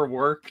that have ever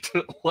worked?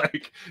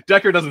 Like,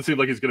 Decker doesn't seem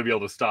like he's going to be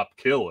able to stop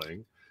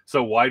killing,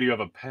 so why do you have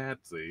a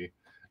patsy?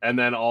 And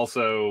then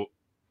also,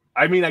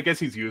 I mean, I guess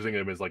he's using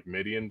him as like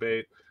Midian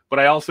bait, but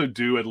I also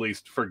do at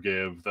least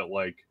forgive that,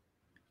 like,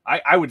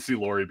 I would see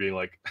Laurie being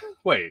like,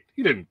 wait,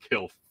 he didn't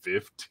kill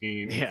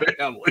 15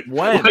 families.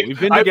 When? Like, we've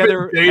been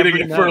together dating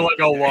him for like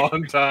a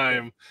long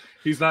time.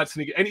 He's not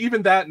sneaking. And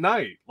even that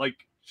night, like,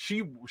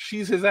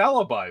 she's his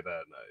alibi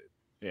that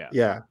night.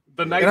 Yeah.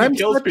 The night he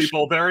kills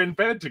people, they're in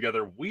bed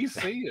together. We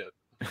see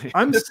it.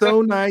 I'm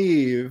so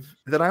naive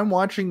that I'm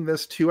watching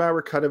this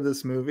 2-hour cut of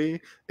this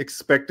movie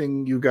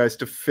expecting you guys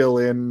to fill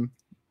in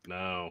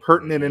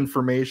pertinent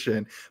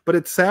information, but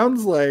it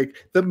sounds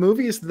like the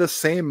movie is the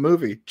same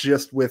movie,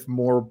 just with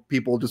more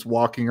people just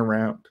walking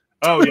around.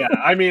 Oh yeah,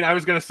 I mean, I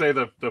was gonna say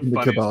the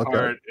funniest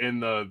part in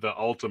the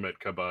ultimate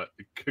Cabot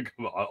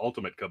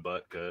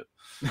cut,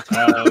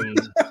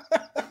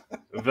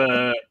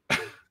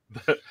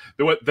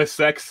 the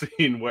sex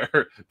scene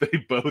where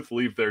they both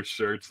leave their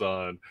shirts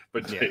on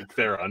but take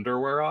their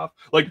underwear off,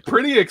 like,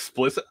 pretty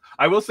explicit.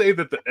 I will say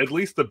that at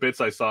least the bits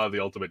I saw of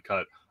the ultimate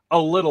cut, a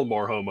little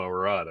more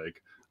homoerotic.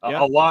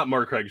 A lot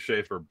more Craig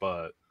Sheffer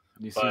butt.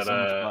 You see so much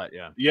butt,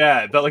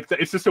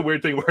 it's just a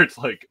weird thing where it's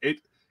like it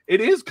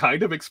is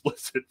kind of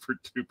explicit for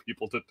two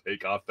people to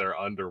take off their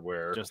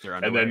underwear,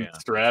 and then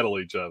straddle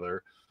each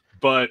other,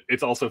 but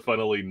it's also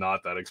funnily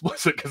not that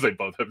explicit because they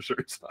both have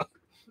shirts on.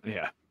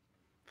 Yeah.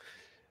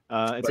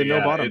 It's a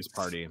no bottoms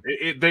party.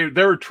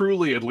 There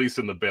truly, at least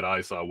in the bit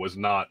I saw, was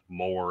not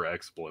more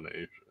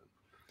explanation.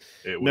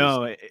 It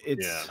was,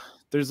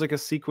 there's like a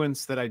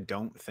sequence that I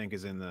don't think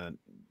is in the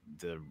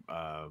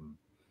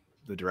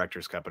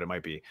director's cut, but it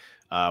might be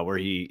where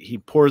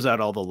he pours out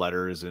all the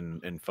letters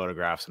and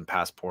photographs and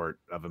passport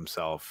of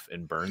himself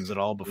and burns it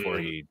all before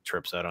he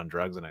trips out on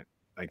drugs. And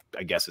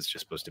I guess it's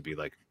just supposed to be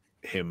like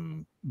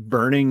him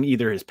burning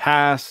either his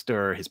past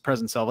or his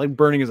present self, like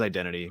burning his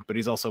identity, but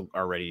he's also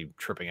already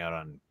tripping out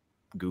on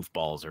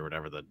goofballs or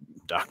whatever the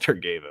doctor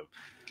gave him.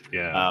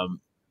 Yeah.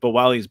 But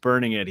while he's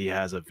burning it, he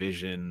has a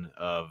vision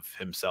of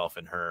himself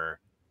and her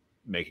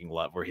making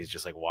love, where he's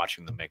just like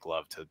watching them make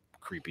love to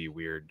creepy,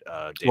 weird,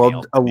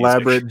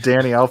 elaborate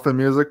Danny Elfman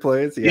music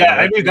plays. Yeah,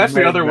 I mean, that's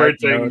the other weird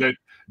thing that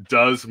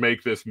does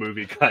make this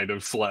movie kind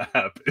of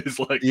slap is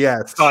like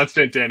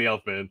constant Danny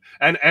Elfman,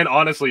 and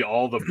honestly,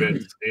 all the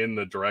bits in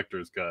the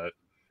director's cut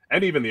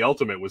and even the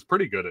ultimate was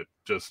pretty good at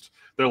just,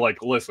 they're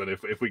like, listen,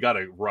 if we got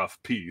a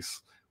rough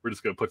piece, we're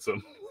just gonna put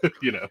some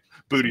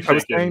booty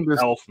shaking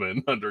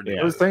Elfman underneath.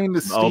 I was saying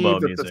to Steve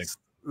that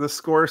the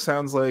score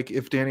sounds like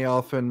if Danny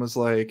Elfman was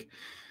like,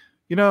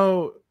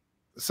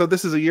 so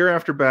this is a year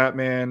after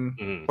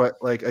Batman, but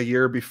like a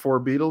year before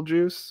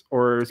Beetlejuice,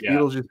 or is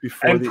Beetlejuice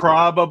before? And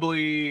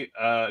probably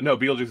no,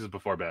 Beetlejuice is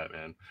before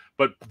Batman,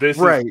 but this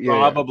is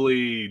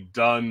probably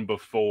done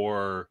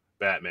before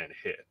Batman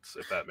hits,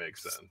 if that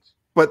makes sense.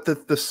 But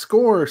the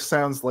score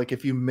sounds like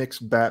if you mix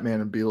Batman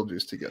and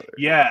Beetlejuice together.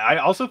 Yeah, I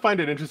also find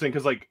it interesting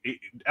because like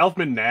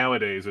Elfman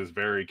nowadays is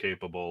very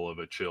capable of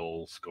a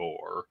chill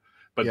score,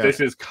 but this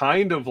is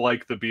kind of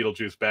like the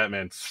Beetlejuice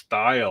Batman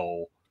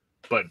style,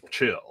 but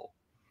chill.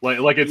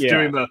 Like it's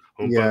doing the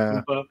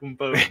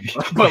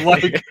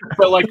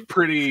but like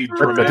pretty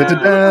dramatic.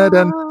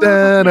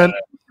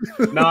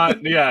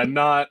 Not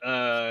not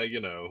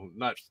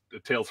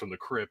Tales from the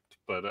Crypt,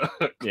 but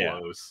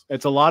close.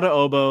 It's a lot of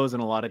oboes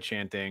and a lot of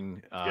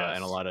chanting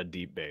and a lot of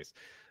deep bass.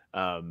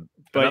 But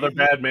another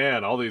bad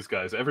man, all these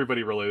guys,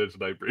 everybody related to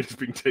Nightbreed is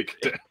being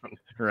taken down.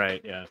 Right,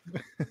 yeah.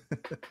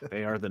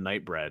 They are the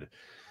Nightbreed.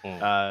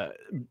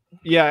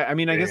 Yeah, I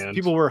mean, I guess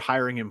people were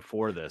hiring him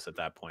for this at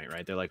that point,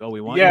 right? They're like, oh,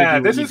 we want you to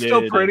do this is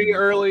still pretty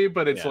early,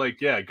 but it's like,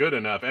 good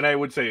enough. And I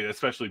would say,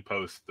 especially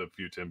post the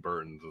few Tim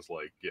Burtons, is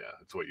like,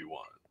 it's what you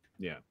want.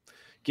 Yeah.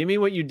 Give me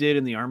what you did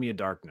in the Army of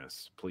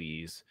Darkness,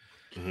 please.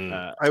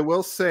 I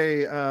will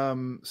say,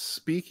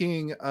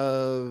 speaking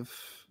of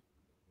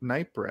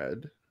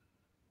Nightbreed,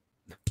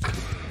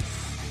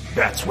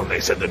 that's when they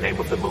said the name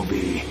of the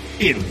movie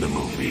in the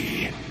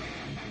movie.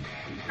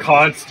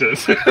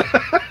 Constantly.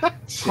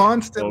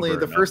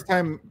 The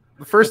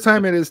first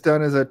time it is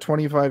done is at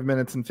 25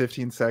 minutes and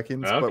 15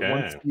 seconds. Okay. But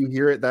once you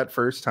hear it that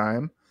first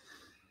time,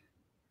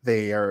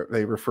 they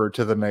refer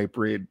to the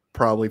Nightbreed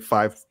probably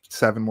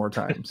 5-7 more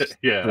times.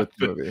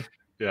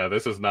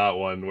 This is not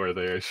one where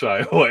they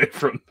shy away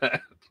from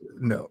that.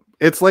 No,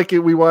 it's like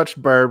we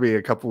watched Barbie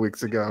a couple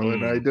weeks ago,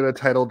 and I did a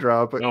title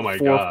drop.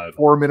 At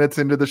 4 minutes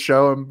into the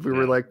show, and we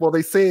were like, "Well,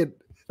 they say it.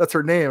 That's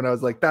her name," and I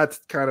was like, "That's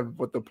kind of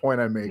what the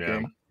point I'm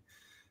making."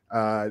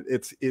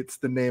 It's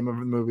the name of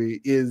the movie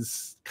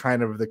is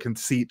kind of the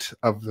conceit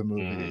of the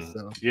movie.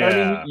 So I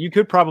mean, you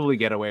could probably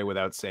get away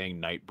without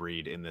saying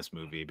Nightbreed in this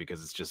movie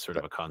because it's just sort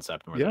of a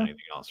concept more than anything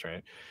else,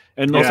 right?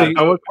 And also,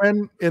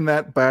 Eloquent in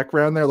that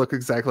background there look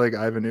exactly like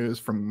Ivan Ooze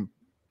from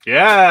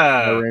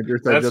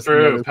Rangers. That's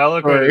true.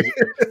 Pelican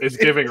is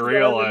giving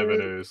real Ivan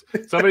Ooze.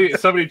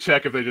 Somebody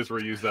check if they just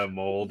reused that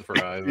mold for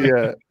Ivan.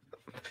 Yeah.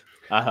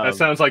 That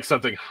sounds like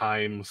something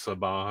Haim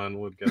Saban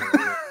would get.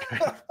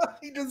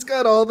 He just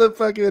got all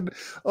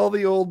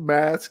the old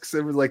masks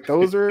and was like,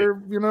 "Those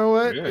are, you know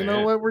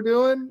what we're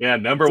doing." Yeah,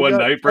 number one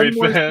Nightbreed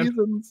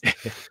fan.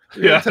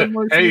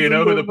 Hey, you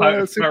know who the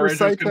Power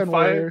Rangers can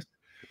fight?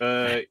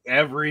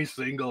 Every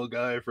single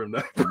guy from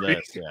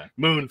Nightbreed.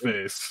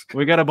 Moonface.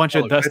 We got a bunch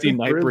of dusty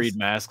Nightbreed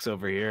masks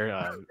over here.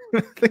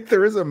 I think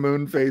there is a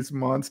Moonface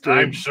monster.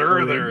 I'm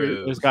sure there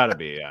is. There's got to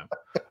be,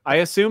 I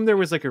assume there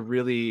was like a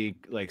really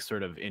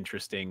sort of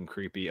interesting,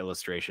 creepy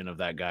illustration of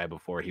that guy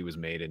before he was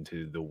made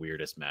into the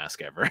weirdest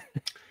mask ever.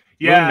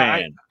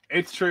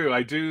 It's true.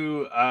 I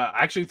do.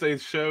 Actually, they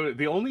showed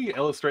the only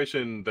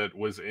illustration that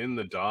was in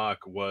the doc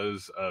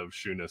was of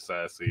Shuna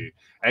Sassy,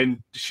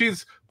 and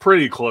she's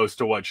pretty close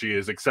to what she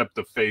is, except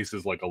the face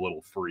is like a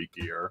little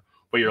freakier.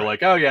 But you're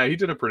like, oh yeah, he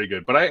did it pretty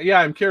good. But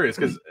I'm curious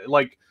because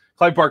like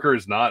Clive Barker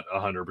is not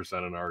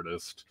 100% an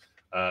artist,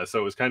 so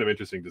it was kind of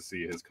interesting to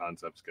see his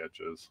concept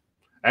sketches.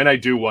 And I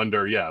do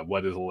wonder,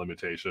 what is a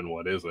limitation,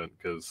 what isn't,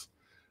 because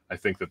I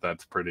think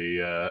that's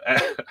pretty.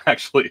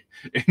 Actually,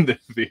 in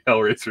the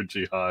Hellraiser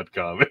Jihad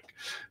comic,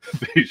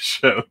 they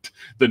showed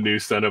the new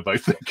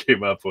Cenobite they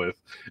came up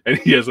with, and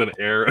he has an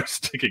arrow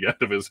sticking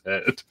out of his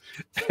head,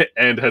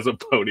 and has a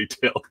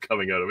ponytail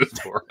coming out of his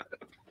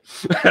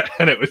forehead,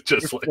 and it was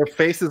just like their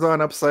face is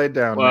on upside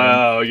down.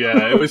 Wow,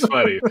 it was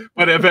funny,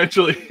 but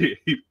eventually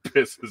he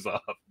pisses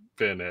off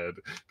Pinhead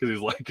because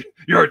he's like,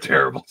 "You're a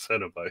terrible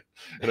Cenobite,"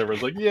 and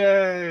everyone's like,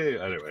 "Yay!"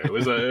 Anyway, it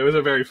was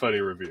a very funny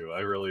review.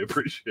 I really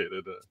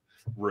appreciated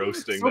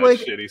roasting that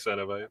shitty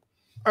Cenobite.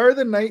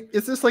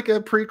 Is this like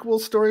a prequel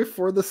story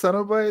for the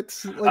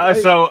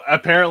Cenobites? So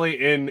apparently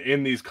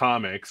in these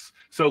comics,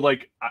 so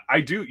like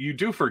you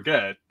do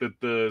forget that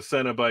the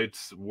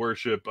Cenobites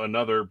worship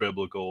another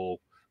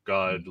biblical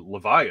god,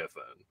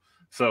 Leviathan.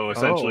 So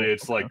essentially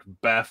it's like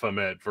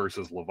Baphomet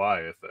versus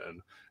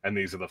Leviathan, and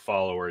these are the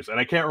followers. And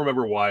I can't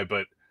remember why,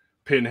 but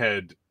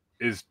Pinhead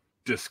is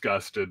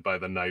disgusted by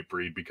the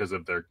Nightbreed because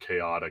of their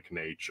chaotic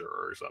nature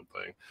or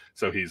something.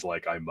 So he's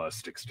like, I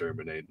must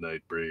exterminate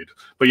Nightbreed.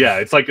 But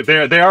it's like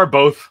they are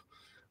both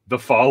the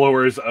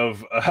followers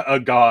of a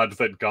god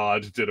that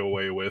God did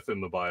away with in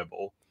the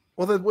Bible.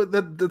 Well,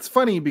 that's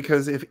funny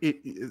because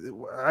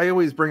I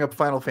always bring up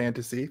Final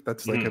Fantasy.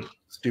 That's like a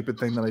stupid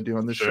thing that I do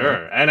on the show.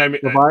 Sure, and I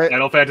mean,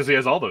 Final Fantasy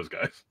has all those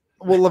guys.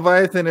 Well,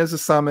 Leviathan is a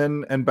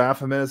summon, and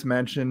Baphomet is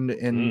mentioned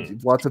in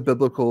lots of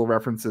biblical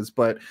references.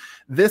 But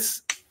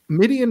this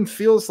Midian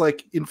feels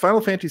like in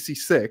Final Fantasy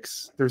VI,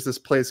 there's this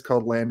place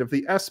called Land of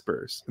the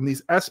Espers, and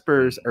these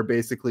Espers are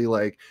basically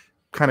like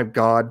kind of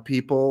god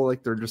people.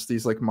 Like they're just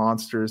these like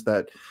monsters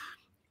that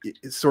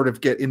sort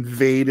of get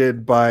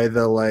invaded by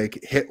the like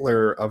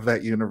Hitler of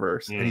that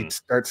universe, and he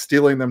starts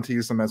stealing them to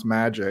use them as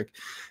magic.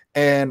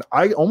 And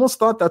I almost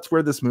thought that's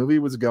where this movie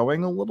was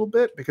going a little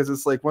bit, because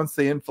it's like once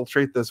they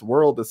infiltrate this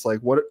world, it's like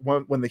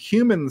when the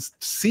humans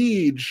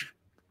siege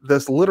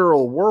this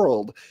literal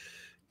world,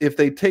 if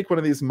they take one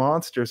of these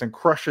monsters and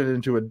crush it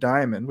into a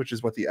diamond, which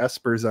is what the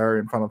espers are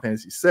in Final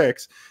Fantasy VI,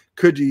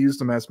 could you use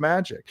them as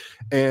magic?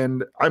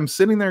 And I'm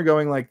sitting there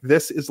going like,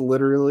 this is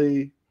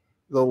literally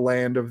the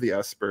land of the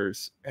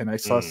espers. And I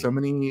saw so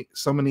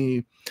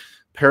many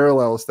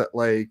parallels that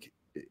like,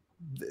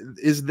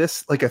 is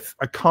this like a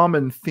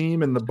common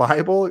theme in the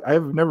Bible?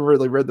 I've never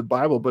really read the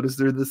Bible, but is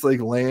there this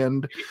like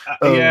land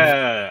of...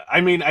 Yeah, I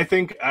mean, I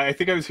think I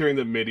was hearing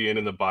that Midian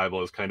in the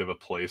Bible is kind of a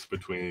place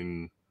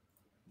between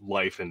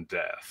life and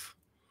death,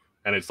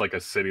 and it's like a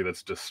city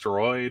that's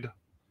destroyed.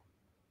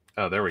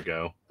 Oh, there we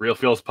go. Real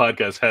Feels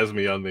podcast has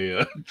me on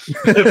the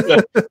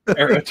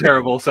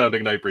terrible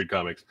sounding Nightbreed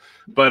comics.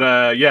 But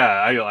I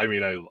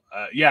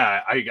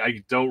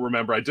don't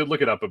remember. I did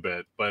look it up a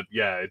bit, but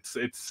yeah,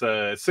 it's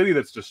a city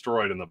that's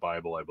destroyed in the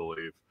Bible, I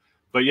believe.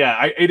 But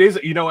yeah, it is,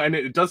 and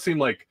it does seem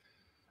like,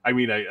 I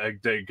mean,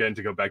 again,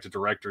 to go back to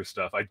director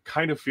stuff, I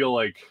kind of feel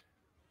like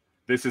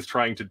this is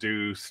trying to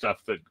do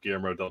stuff that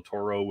Guillermo del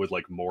Toro would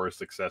like more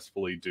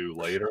successfully do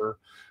later.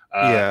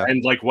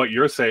 And like what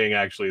you're saying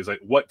actually is like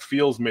what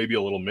feels maybe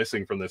a little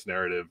missing from this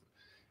narrative,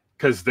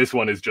 because this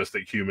one is just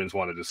that humans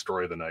want to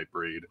destroy the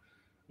Nightbreed.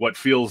 What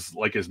feels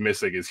like is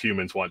missing is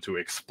humans want to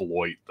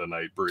exploit the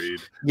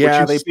Nightbreed.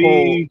 Yeah, which they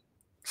see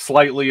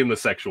slightly in the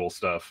sexual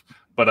stuff,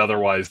 but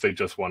otherwise they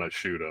just want to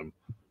shoot them.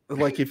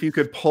 Like if you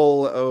could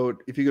pull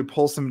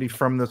somebody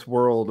from this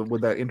world,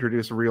 would that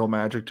introduce real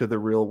magic to the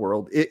real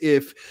world?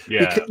 Because,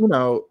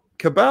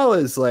 Cabal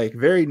is like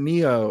very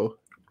Neo,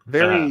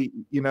 very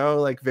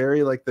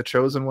very like the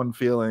chosen one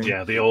feeling.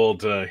 Yeah, the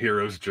old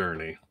hero's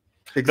journey.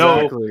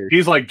 Exactly. No,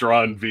 he's like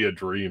drawn via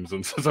dreams,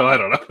 and so I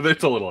don't know.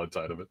 It's a little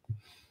outside of it.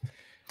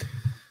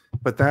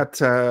 But that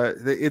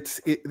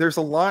there's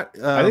a lot.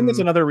 I think that's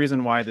another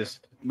reason why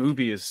this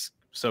movie is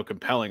so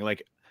compelling.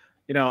 Like,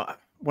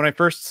 when I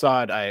first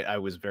saw it, I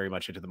was very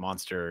much into the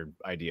monster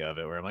idea of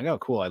it, where I'm like, oh,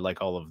 cool, I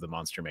like all of the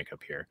monster makeup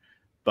here.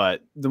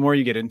 But the more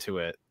you get into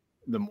it,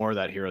 the more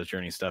that hero's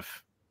journey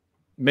stuff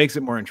makes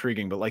it more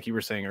intriguing. But like you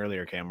were saying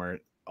earlier, Cam, where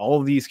all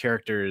of these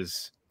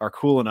characters are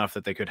cool enough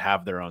that they could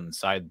have their own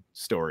side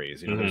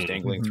stories. There's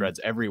dangling threads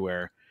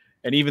everywhere.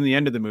 And even the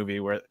end of the movie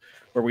where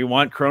we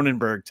want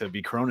Cronenberg to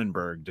be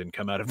Cronenberged and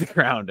come out of the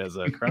ground as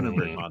a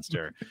Cronenberg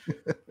monster.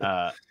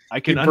 I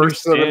can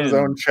understand out of his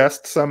own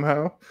chest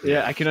somehow.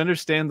 Yeah, I can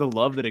understand the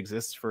love that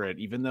exists for it,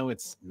 even though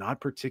it's not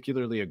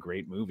particularly a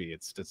great movie.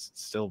 It's just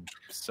still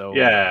so...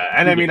 Yeah,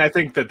 and I mean, I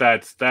think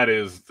that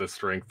is the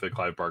strength that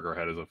Clive Barker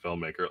had as a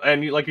filmmaker.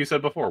 And like you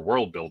said before,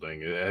 world building,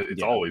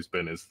 it's always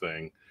been his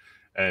thing.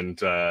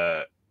 And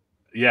it's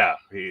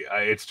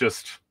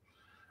just...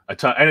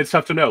 and it's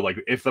tough to know, like,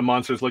 if the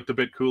monsters looked a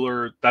bit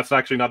cooler, that's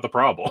actually not the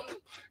problem.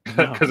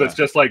 Because it's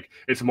just like,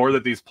 it's more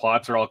that these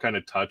plots are all kind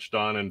of touched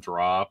on and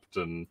dropped.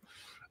 And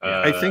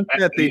I think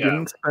that they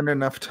didn't spend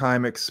enough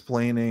time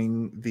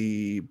explaining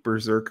the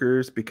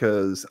berserkers,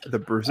 because the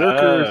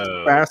berserkers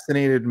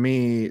fascinated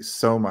me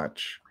so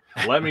much.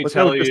 Let me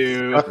tell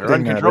you, they're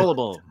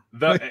uncontrollable.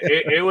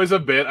 It was a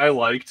bit I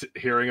liked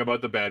hearing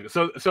about the bad.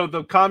 So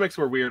the comics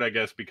were weird, I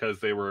guess, because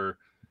they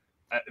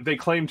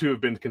claim to have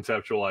been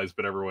conceptualized,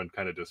 but everyone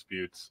kind of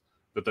disputes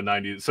that the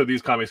 90s. So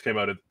these comics came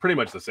out at pretty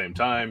much the same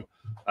time.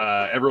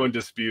 Everyone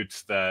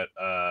disputes that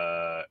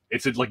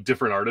it's like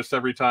different artists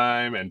every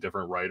time and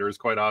different writers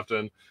quite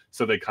often.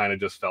 So they kind of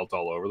just felt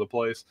all over the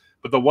place.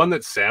 But the one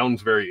that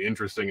sounds very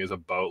interesting is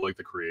about like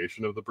the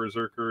creation of the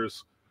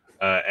berserkers,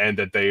 and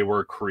that they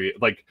were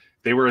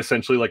they were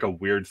essentially like a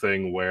weird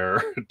thing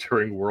where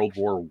during World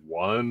War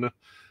I,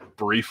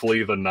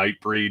 briefly the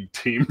Nightbreed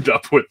teamed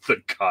up with the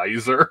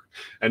Kaiser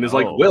and is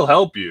like, we'll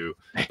help you,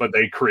 but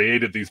they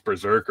created these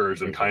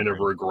berserkers and kind of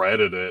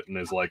regretted it, and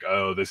is like,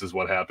 oh, this is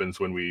what happens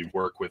when we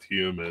work with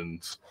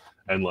humans,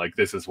 and like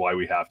this is why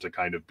we have to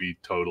kind of be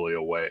totally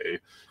away,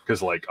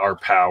 because like our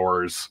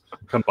powers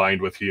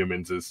combined with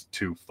humans is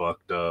too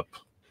fucked up.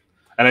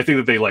 And I think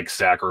that they like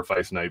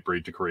sacrifice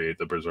Nightbreed to create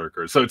the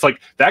berserkers. So it's like,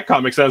 that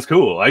comic sounds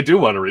cool. I do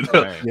want to read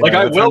that. Right. Like,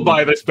 I will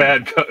buy this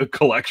bad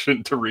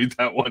collection to read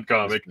that one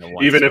comic,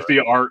 even if the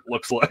art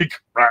looks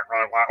like. But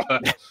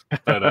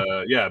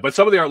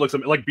some of the art looks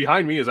like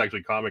behind me is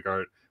actually comic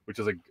art, which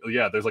is like,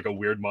 there's like a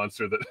weird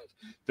monster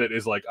that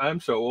is like, I'm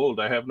so old,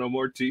 I have no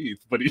more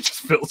teeth, but he just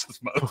fills his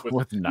mouth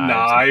with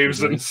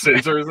knives and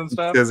scissors and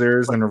stuff.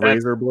 Scissors and a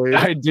razor blade.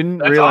 I didn't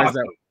realize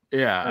that.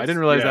 Yeah, I didn't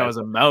realize that was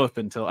a mouth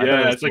until I thought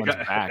it was like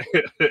back.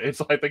 I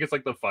think it's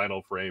like the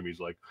final frame.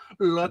 He's like,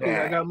 lucky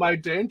I got my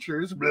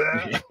dentures.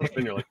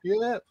 And you're like,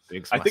 yeah.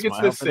 I think it's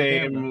the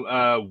same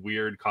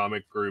weird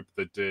comic group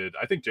that did.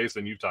 I think,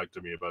 Jason, you've talked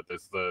to me about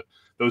this.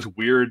 Those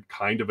weird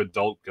kind of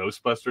adult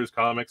Ghostbusters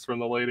comics from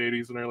the late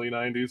 80s and early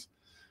 90s.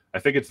 I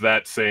think it's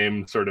that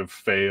same sort of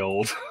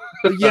failed.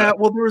 Yeah,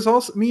 well, there was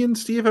also, me and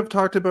Steve have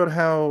talked about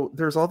how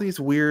there's all these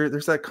weird,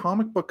 there's that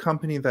comic book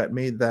company that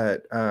made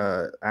that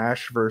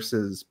Ash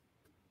versus...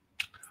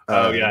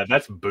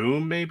 that's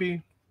Boone,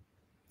 maybe?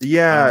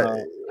 Yeah,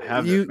 I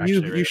have you it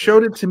actually right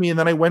showed here. it to me, and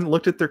then I went and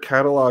looked at their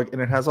catalog,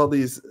 and it has all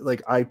these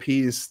like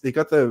IPs. They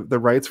got the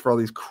rights for all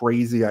these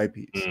crazy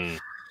IPs,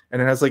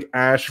 and it has like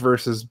Ash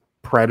versus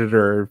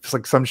Predator, it's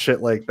like some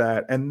shit like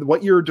that. And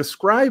what you're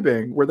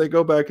describing, where they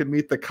go back and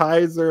meet the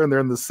Kaiser, and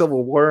they're in the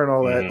Civil War and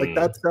all that, like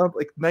that sounds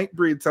like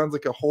Nightbreed sounds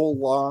like a whole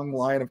long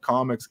line of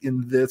comics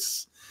in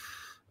this.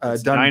 Done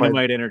Dynamite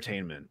by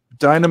Entertainment.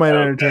 Dynamite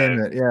Okay.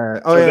 Entertainment, yeah.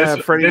 Oh So yeah,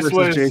 this Freddy versus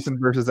was- Jason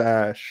versus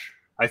Ash.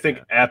 I think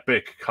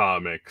Epic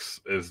Comics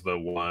is the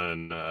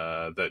one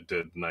that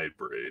did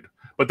Nightbreed,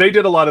 but they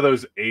did a lot of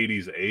those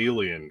 80s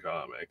Alien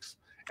comics.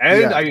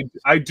 And Yeah.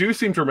 I do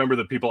seem to remember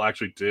that people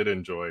actually did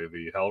enjoy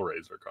the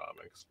Hellraiser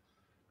comics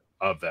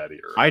of that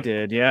era. I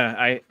did, yeah.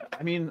 I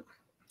mean,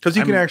 Because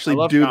you can actually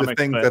love do the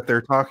comics, thing but- that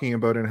they're talking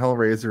about in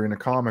Hellraiser in a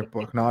comic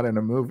book, not in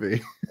a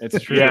movie.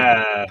 it's true.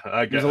 Yeah,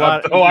 I guess. There's a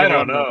lot- Oh, I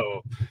there's a don't lot more-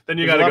 know. Then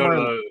you there's got a to lot go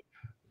to more- the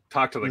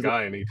talk to the there's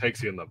guy, and he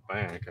takes you in the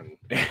back and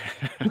There's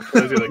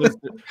shows you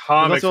the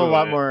comics. also a with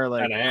lot an- more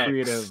like an X.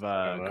 creative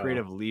I don't know.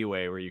 creative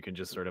leeway where you can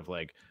just sort of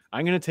like,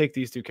 I'm gonna take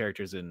these two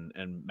characters and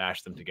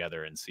mash them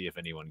together and see if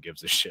anyone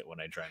gives a shit when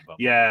I try and bump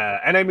them. Yeah,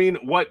 and I mean,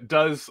 what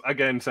does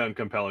again sound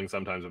compelling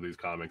sometimes of these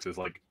comics is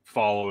like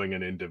following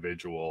an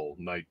individual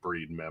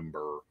Nightbreed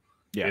member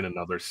Yeah. in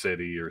another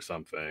city or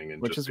something, and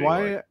Which just is being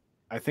why like,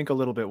 I think a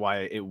little bit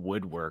why it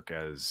would work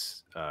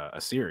as a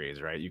series,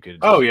 right? You could.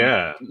 oh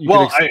yeah. you could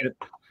Well, extend-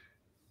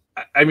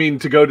 I mean,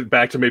 to go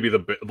back to maybe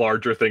the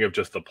larger thing of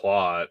just the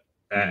plot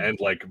Mm. and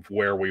like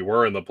where we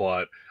were in the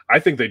plot, I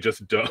think they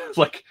just don't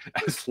like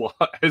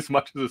as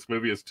much as this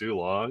movie is too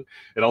long.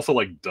 It also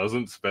like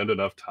doesn't spend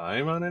enough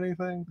time on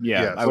anything.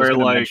 Yeah, Yes. I was Where, going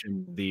to like-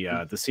 mention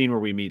the scene where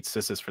we meet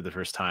Sissis for the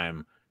first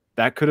time.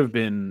 That could have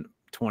been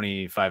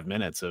 25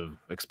 minutes of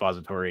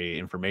expository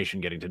information,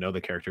 getting to know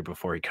the character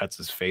before he cuts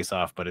his face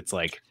off. But it's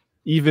like,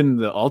 even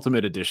the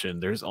Ultimate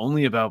Edition, there's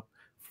only about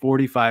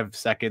 45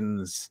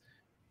 seconds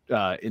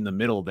in the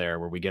middle there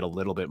where we get a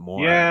little bit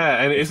more.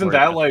 Yeah, and isn't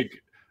before it that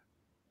cuts-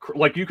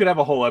 like you could have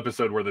a whole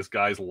episode where this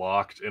guy's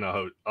locked in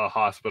a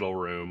hospital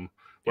room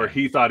where Yeah.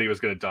 he thought he was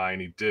going to die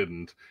and he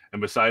didn't,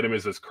 and beside him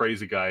is this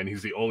crazy guy, and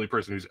he's the only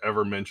person who's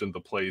ever mentioned the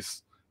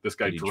place this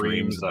guy that he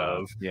dreams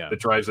about? of Yeah, that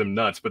drives him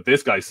nuts. But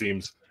this guy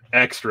seems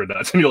extra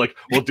nuts, and you're like,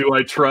 well, do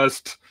I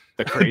trust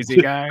the crazy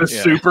guy, the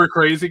Yeah. super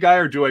crazy guy,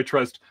 or do I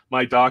trust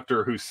my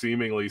doctor who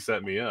seemingly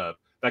set me up?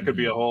 That could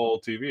be Mm-hmm. a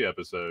whole TV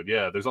episode.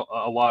 Yeah, there's a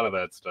lot of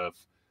that stuff.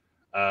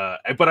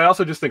 But I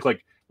also just think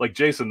like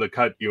Jason, the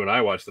cut you and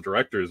I watched, the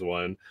director's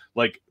one,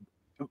 like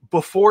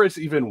before it's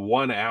even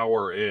 1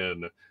 hour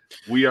in,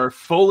 we are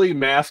fully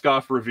mask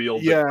off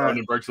revealed Yeah. that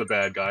Cronenberg's the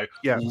bad guy.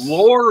 Yes.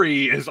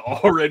 Lori is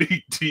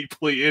already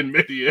deeply in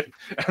Midian,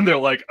 and they're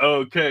like,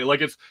 okay,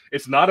 like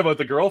it's not about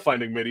the girl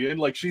finding Midian,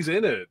 like she's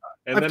in it.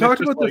 And I've then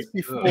talked it's just about this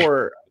like,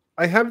 before.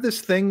 I have this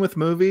thing with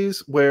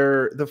movies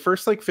where the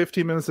first like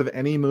 15 minutes of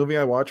any movie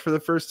I watch for the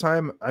first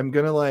time, I'm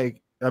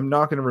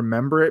not gonna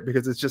remember it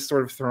because it's just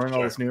sort of throwing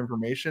all this new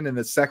information. And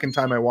the second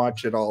time I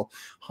watch it, I'll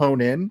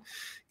hone in.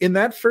 In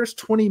that first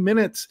 20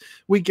 minutes,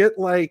 we get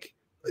like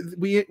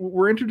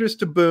we're introduced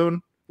to Boone,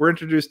 we're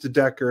introduced to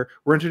Decker,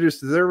 we're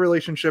introduced to their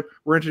relationship,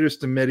 we're introduced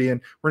to Midian,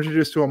 we're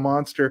introduced to a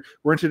monster,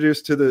 we're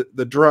introduced to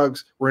the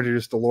drugs, we're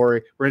introduced to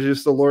Lori, we're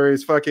introduced to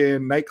Lori's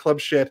fucking nightclub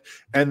shit,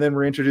 and then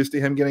we're introduced to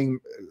him getting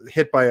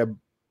hit by a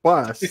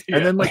bus. Yeah.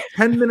 And then like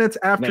 10 minutes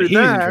And after then he's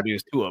that,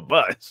 introduced to a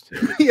bus.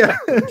 yeah.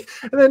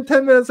 And then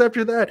 10 minutes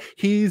after that,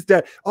 he's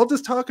dead. I'll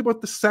just talk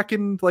about the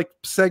second like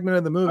segment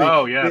of the movie.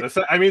 oh yeah,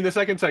 the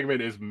second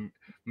segment is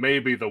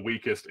maybe the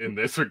weakest in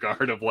this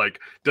regard of like,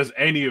 does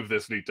any of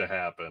this need to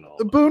happen?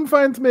 Boone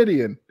finds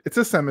Midian. It's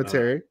a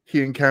cemetery.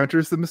 He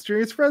encounters the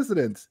mysterious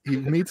residents. He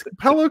meets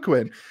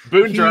Peloquin.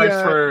 Boone He, drives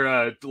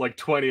for like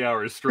 20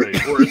 hours straight.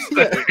 Worst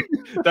thing.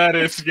 That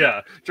is,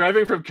 yeah,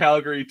 driving from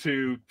Calgary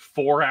to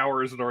 4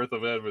 hours north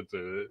of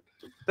Edmonton.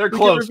 They're We get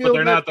close, but revealed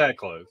they're that- not that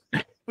close.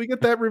 We get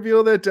that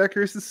reveal that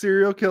Decker's the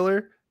serial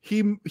killer.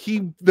 He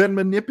then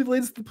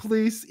manipulates the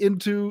police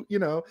into,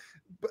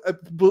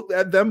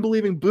 them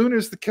believing Boone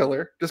is the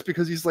killer just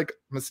because he's like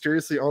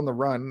mysteriously on the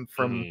run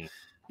from,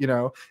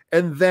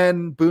 and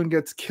then Boone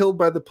gets killed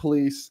by the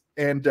police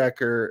and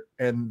Decker,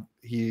 and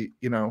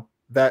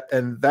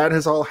that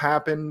has all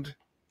happened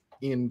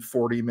in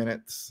 40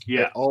 minutes.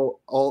 Yeah.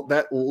 All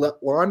that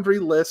laundry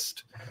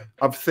list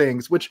of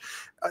things, which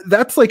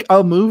that's like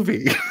a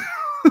movie.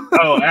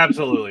 Oh,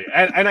 absolutely.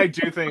 And I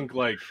do think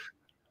like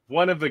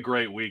one of the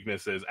great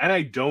weaknesses, and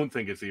I don't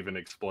think it's even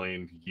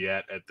explained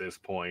yet at this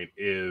point,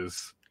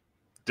 is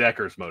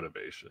Decker's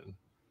motivation.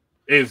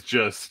 Is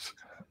just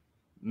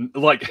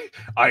like,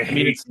 I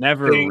hate it's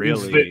never things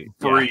really that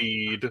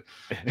breed.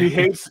 He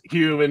hates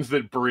humans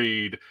that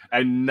breed,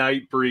 and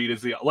Nightbreed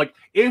is the like.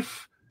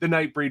 If the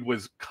Nightbreed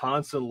was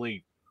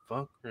constantly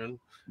fucking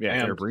Yeah,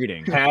 and they're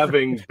breeding.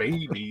 having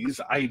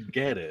babies, I'd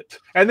get it.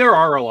 And there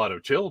are a lot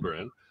of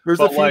children, There's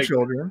But a few like-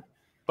 children.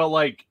 but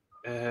like,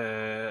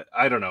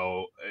 I don't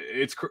know.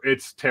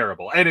 It's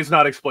terrible, and it's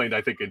not explained,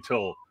 I think,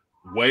 until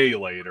way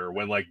later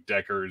when like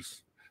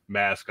Decker's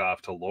mask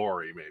off to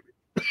Lori,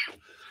 maybe.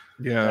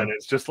 Yeah. And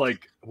it's just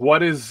like,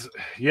 what is,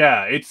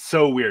 yeah, it's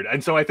so weird.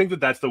 And so I think that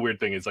that's the weird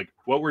thing is like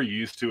what we're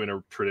used to in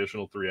a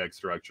traditional 3X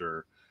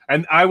structure.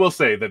 And I will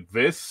say that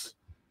this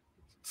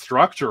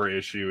structure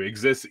issue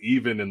exists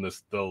even in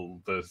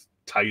the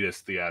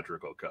tightest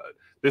theatrical cut.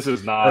 This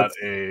is not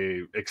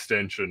a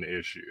extension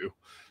issue.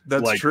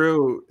 That's like,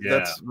 true.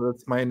 yeah.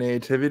 That's my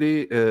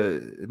nativity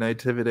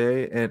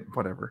and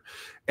whatever.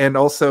 And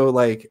also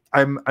like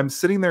I'm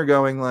sitting there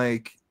going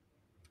like,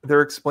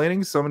 they're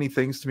explaining so many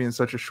things to me in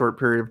such a short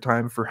period of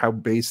time for how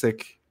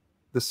basic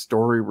the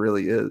story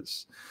really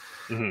is.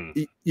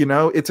 Mm-hmm. You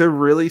know, it's a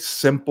really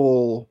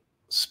simple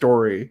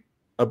story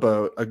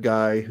about a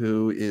guy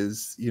who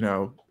is, you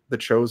know, the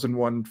chosen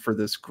one for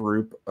this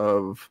group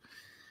of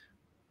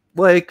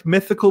like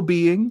mythical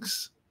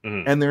beings.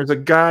 Mm-hmm. And there's a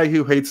guy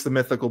who hates the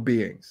mythical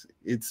beings.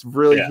 It's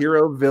really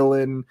hero,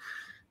 villain,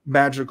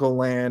 magical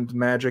land,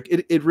 magic.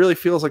 It really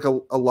feels like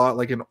a lot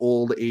like an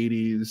old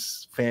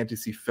 80s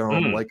fantasy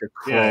film, like a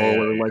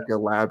Crow or like a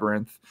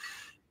Labyrinth.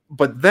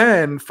 But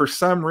then for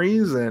some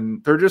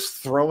reason, they're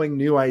just throwing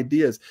new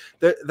ideas.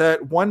 That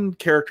one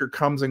character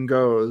comes and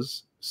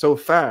goes so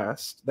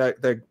fast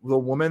that the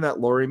woman that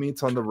Laurie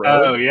meets on the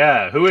road. Oh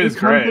yeah, who is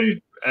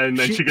great. And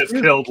then she gets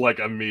killed like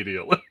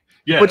immediately.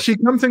 Yeah. But she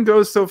comes and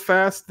goes so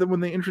fast that when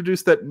they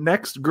introduce that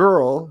next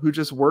girl who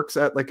just works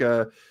at like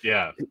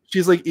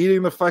she's like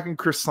eating the fucking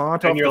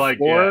croissant and off you're the like,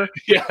 floor.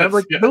 Yeah. I'm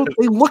like, no,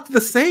 they look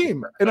the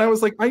same. And I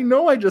was like, I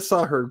know I just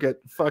saw her get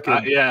fucking.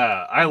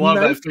 I love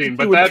that scene,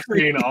 but that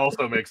scene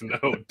also makes no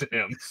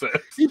damn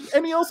sense.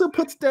 And he also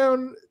puts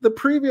down the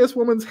previous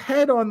woman's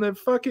head on the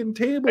fucking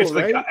table,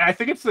 right? I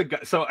think it's the guy.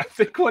 So I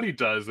think what he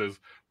does is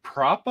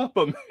prop up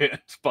a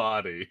man's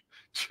body,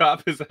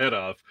 chop his head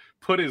off,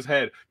 put his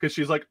head, because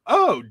she's like,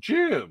 oh,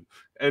 Jim.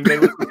 And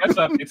then when he gets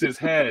up, it's his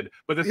head.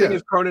 But the thing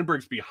is,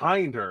 Cronenberg's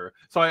behind her.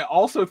 So I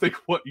also think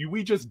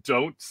we just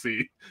don't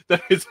see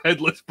that his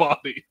headless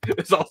body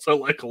is also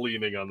like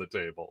leaning on the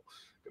table.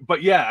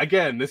 But yeah,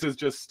 again, this is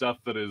just stuff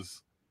that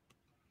is,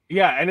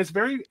 and it's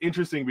very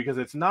interesting because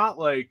it's not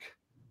like,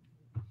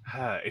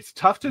 it's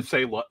tough to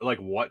say like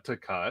what to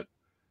cut.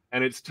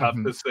 And it's tough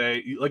to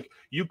say, like,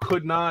 you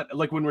could not,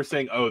 like when we're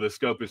saying, oh, the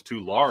scope is too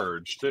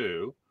large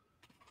too.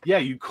 Yeah,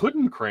 you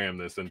couldn't cram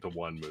this into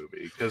one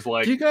movie because,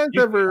 like, do you guys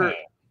ever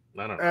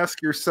ask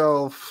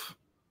yourself,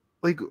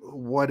 like,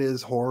 what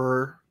is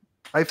horror?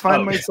 I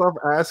find myself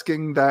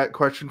asking that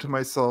question to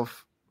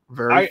myself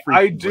very frequently.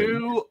 I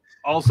do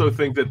also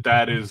think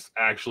that is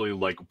actually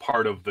like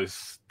part of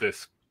this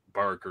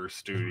Barker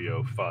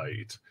studio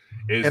fight.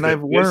 And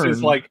I've learned this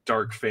is like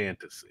dark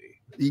fantasy.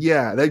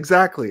 Yeah,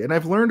 exactly. And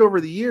I've learned over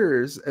the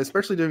years,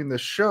 especially doing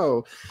this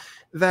show,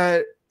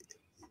 that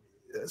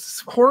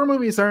horror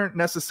movies aren't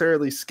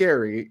necessarily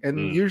scary,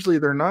 and usually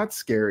they're not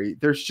scary.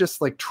 There's just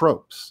like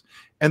tropes,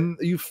 and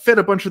you fit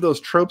a bunch of those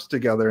tropes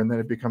together, and then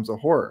it becomes a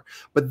horror.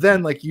 But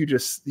then, like you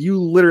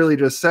literally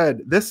just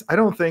said, this, I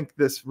don't think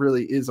this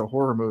really is a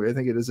horror movie. I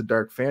think it is a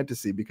dark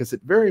fantasy because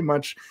it very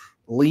much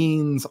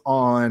leans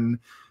on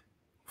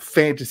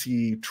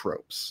fantasy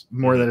tropes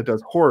more than it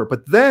does horror.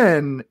 But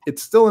then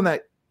it's still in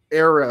that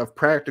era of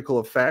practical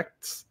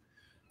effects.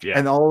 Yeah.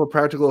 And all the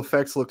practical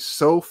effects look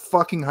so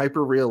fucking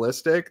hyper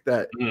realistic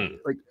that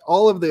like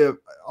all of the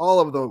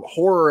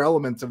horror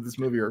elements of this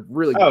movie are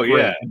really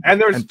great.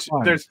 And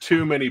there's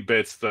too many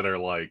bits that are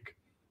like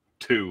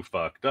too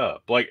fucked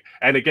up. Like,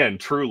 and again,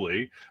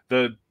 truly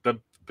the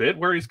bit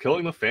where he's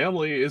killing the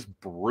family is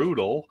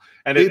brutal,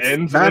 and it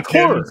ends with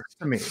him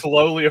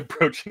slowly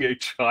approaching a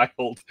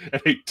child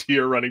and a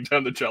tear running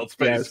down the child's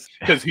face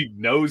because he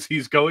knows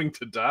he's going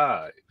to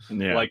die.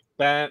 Like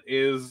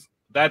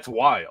that's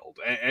wild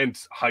and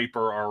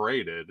hyper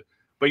R-rated.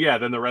 But yeah,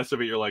 then the rest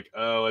of it, you're like,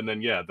 oh, and then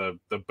the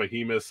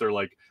behemoths are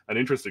like an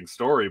interesting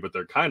story, but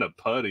they're kind of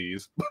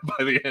putties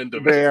by the end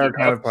of it. They are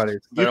kind of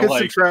putties. You can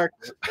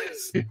subtract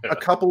a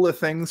couple of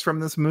things from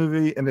this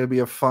movie, and it'll be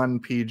a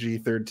fun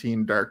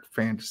PG-13 dark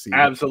fantasy.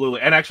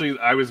 Absolutely. And actually,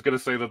 I was going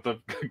to say that the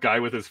guy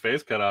with his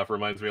face cut off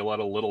reminds me a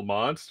lot of Little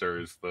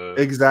Monsters. The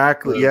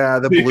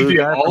blue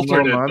guy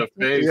alternate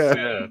face.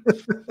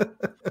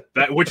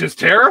 That, which is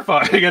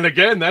terrifying. And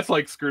again, that's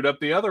like screwed up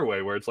the other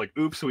way, where it's like,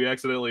 oops, we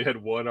accidentally had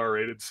one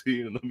R-rated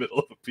scene in the middle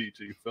of a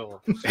PG film.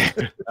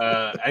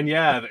 And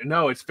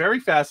it's very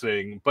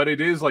fascinating, but it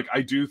is like,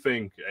 I do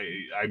think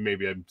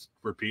maybe I'm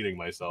repeating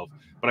myself,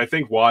 but I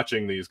think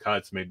watching these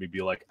cuts made me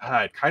be like,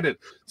 it kind of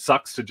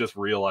sucks to just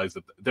realize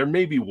that they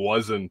maybe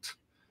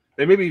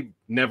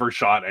never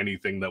shot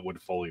anything that would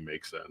fully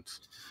make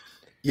sense.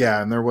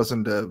 Yeah, and there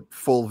wasn't a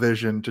full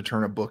vision to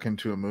turn a book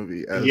into a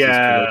movie. And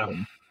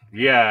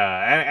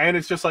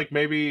it's just like,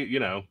 maybe,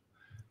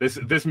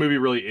 this movie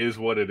really is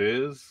what it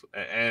is,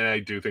 and I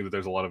do think that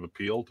there's a lot of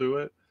appeal to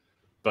it.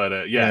 But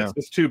it's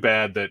just too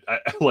bad that,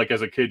 like,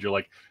 as a kid, you're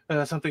like,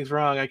 something's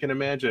wrong, I can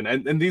imagine.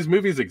 And these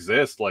movies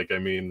exist. Like, I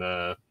mean,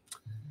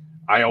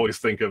 I always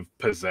think of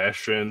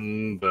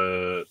Possession,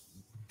 the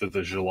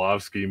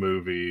Zhilovsky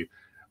movie,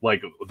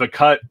 like the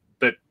cut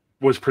that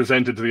was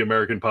presented to the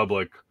American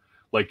public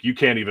like you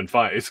can't even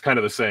find. It's kind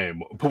of the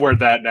same, but where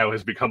that now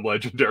has become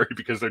legendary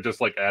because they're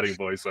just like adding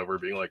voiceover,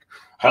 being like,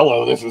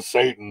 "Hello, this is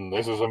Satan.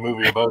 This is a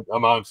movie about a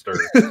monster,"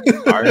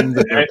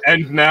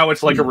 and now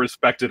it's like a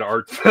respected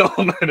art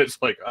film, and it's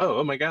like,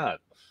 oh my god.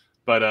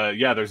 But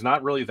yeah, there's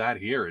not really that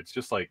here. It's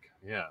just like,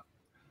 yeah,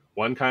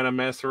 one kind of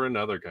mess or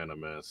another kind of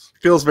mess.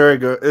 Feels very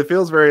good. It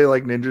feels very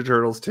like Ninja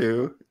Turtles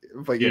too.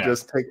 But you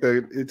just take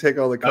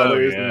all the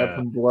colors and add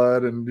some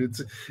blood, and you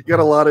got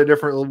a lot of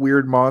different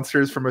weird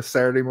monsters from a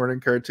Saturday morning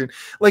cartoon.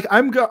 Like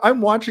I'm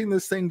watching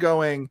this thing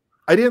going,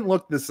 I didn't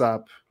look this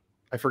up.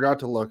 I forgot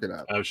to look it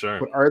up. Oh, sure.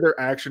 But are there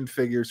action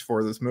figures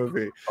for this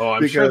movie? Oh,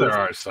 I'm sure there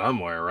are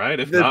somewhere, right?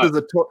 If this not,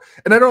 is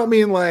and I don't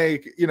mean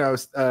like, you know,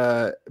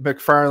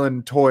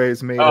 McFarlane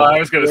toys made. Oh, I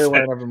was going to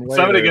say,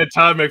 somebody get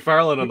Todd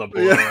McFarlane on the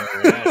board.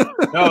 Yeah.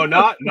 No,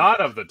 not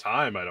of the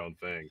time, I don't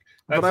think.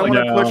 That's but I want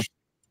to push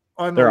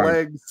on the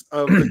legs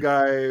of the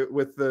guy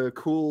with the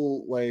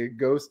cool, like,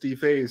 ghosty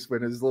face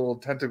when his little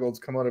tentacles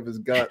come out of his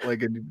gut,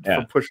 like,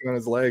 from pushing on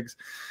his legs.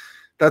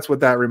 That's what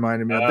that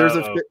reminded me of.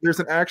 There's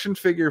an action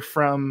figure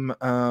from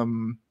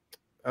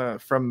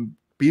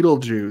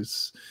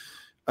Beetlejuice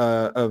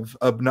of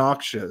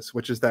Obnoxious,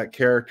 which is that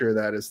character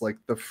that is like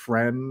the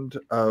friend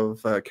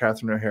of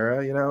Catherine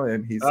O'Hara, you know,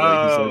 and he's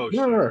like,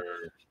 sure.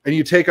 And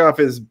you take off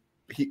his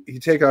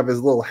take off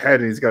his little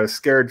head and he's got a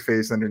scared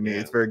face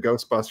underneath. Very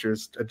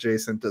Ghostbusters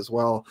adjacent as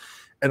well.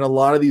 And a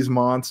lot of these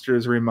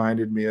monsters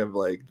reminded me of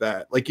like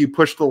that. Like you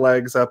push the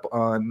legs up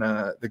on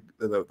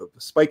the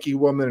spiky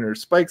woman and her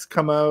spikes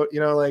come out, you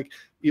know, like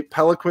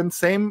Pelican,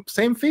 same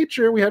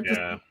feature. We have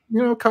just,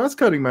 you know,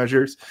 cost-cutting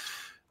measures.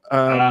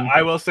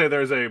 I will say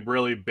there's a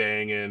really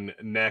banging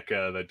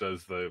NECA that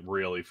does the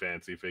really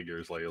fancy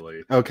figures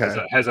lately. Okay.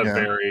 Has a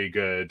very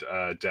good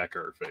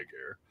Decker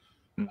figure.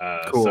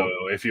 Cool. So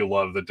if you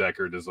love the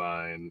Decker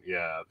design,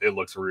 it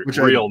looks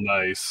real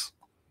nice.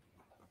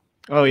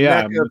 Oh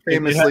yeah,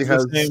 famously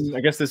has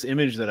I guess this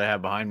image that I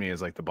have behind me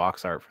is like the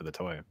box art for the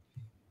toy.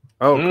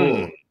 Oh,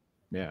 cool.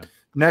 Yeah.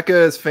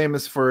 NECA is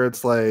famous for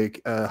its like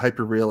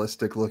hyper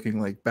realistic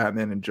looking like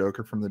Batman and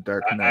Joker from the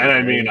Dark Knight. And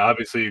I mean,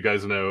 obviously, you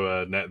guys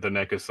know the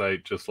NECA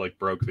site just like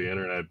broke the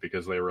internet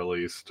because they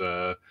released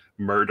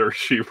Murder,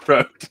 She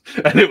Wrote,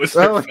 and it was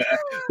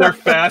their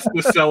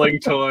fastest selling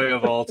toy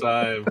of all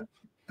time.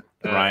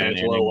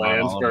 Angela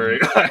Lansbury.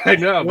 I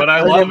know, but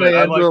I love it.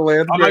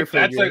 I'm like,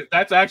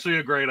 that's actually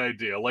a great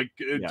idea. Like,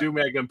 do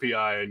Magnum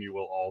PI, and you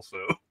will also.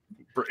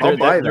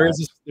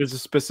 There's a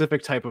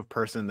specific type of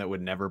person that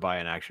would never buy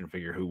an action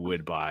figure who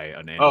would buy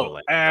an Angela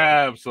Lansbury.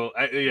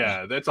 Absolutely.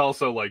 Yeah, that's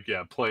also like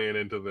playing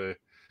into the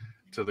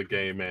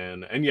gay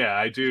man. And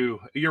I do.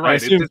 You're right. I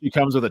assume he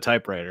comes with a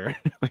typewriter.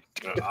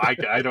 I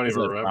don't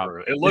even remember.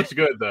 It looks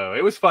good though.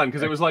 It was fun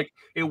because it was like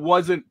it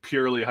wasn't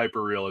purely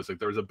hyper realistic.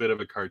 There was a bit of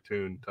a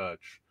cartoon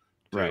touch.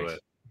 Right.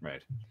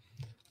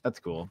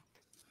 That's cool.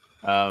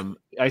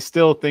 I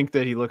still think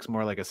that he looks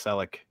more like a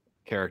Selleck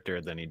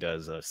character than he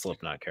does a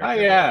Slipknot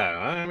character.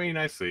 I mean,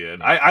 I see it.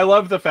 I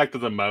love the fact that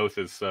the mouth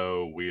is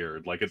so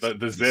weird. Like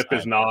the zip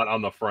is not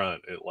on the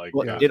front.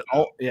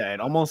 It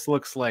almost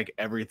looks like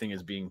everything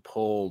is being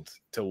pulled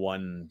to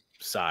one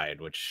side,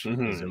 which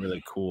is a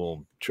really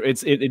cool.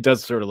 It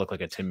does sort of look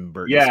like a Tim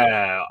Burton.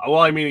 Yeah.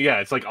 Well, I mean,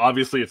 it's like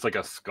obviously it's like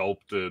a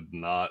sculpted,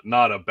 not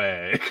a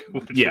bag.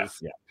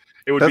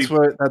 That's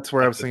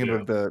where I was thinking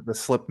of the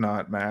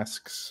Slipknot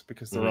masks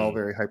because they're all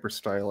very hyper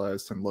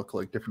stylized and look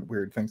like different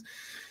weird things.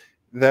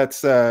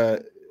 That's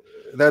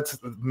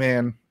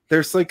man.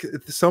 There's like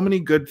so many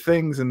good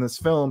things in this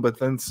film, but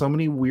then so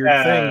many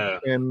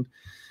weird things,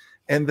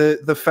 and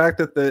the fact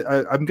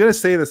that I'm gonna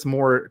say this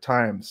more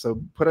times,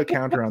 so put a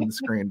counter on the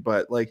screen,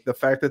 but like the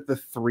fact that the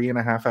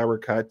 3.5 hour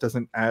cut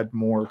doesn't add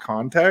more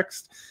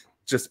context.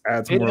 Just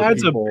adds more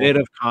people. A bit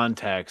of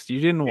context. You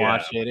didn't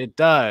watch it. It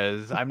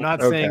does. I'm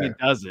not saying it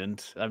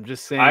doesn't. I'm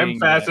just saying I'm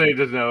fascinated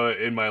to know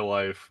in my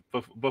life.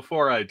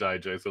 Before I die,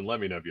 Jason,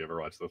 let me know if you ever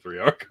watch the 3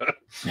 hour cut.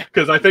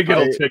 Because I think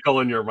it'll tickle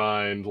in your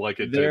mind like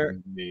it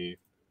did me.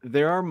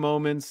 There are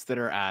moments that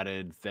are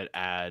added that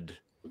add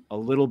a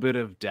little bit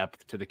of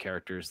depth to the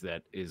characters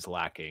that is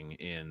lacking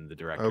in the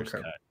director's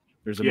cut.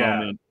 There's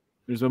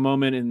a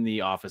moment in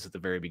the office at the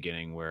very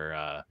beginning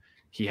where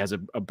he has a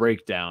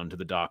breakdown to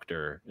the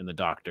doctor, and the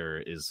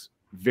doctor is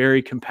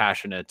very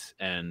compassionate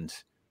and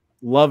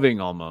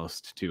loving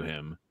almost to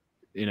him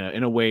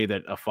in a way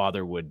that a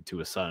father would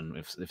to a son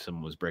if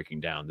someone was breaking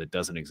down. That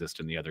doesn't exist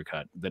in the other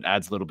cut. That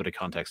adds a little bit of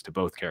context to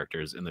both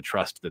characters and the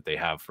trust that they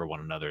have for one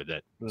another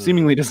that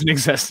seemingly doesn't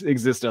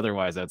exist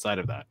otherwise outside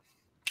of that.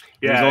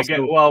 Yeah, we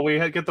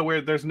get the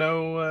weird. There's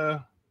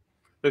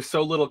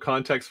so little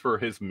context for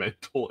his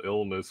mental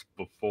illness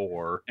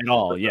before at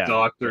all. The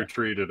doctor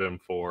treated him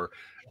for.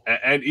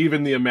 And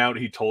even the amount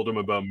he told him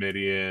about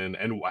Midian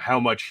and how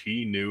much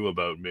he knew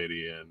about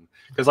Midian.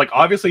 Because, like,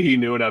 obviously he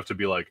knew enough to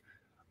be like,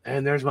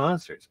 and there's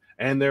monsters,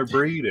 and they're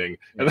breeding,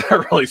 and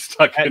they're really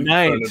stuck At in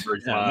night.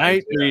 Cronenberg's mind.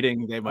 Night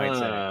breeding, they might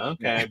say.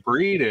 Okay,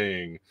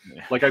 breeding.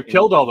 Like I've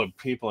killed all the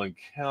people in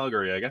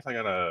Calgary. I guess I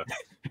gotta.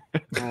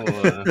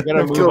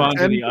 Gotta move on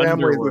to the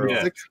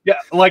underworld. Yeah,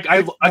 like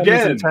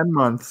again, in 10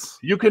 months.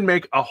 you can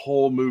make a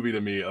whole movie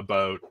to me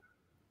about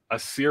a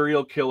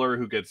serial killer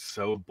who gets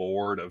so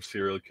bored of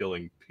serial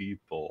killing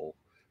people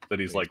that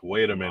he's like,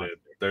 wait a minute,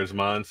 there's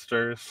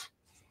monsters.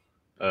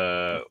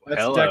 That's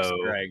Hello.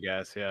 Dexter, I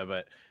guess. Yeah,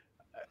 but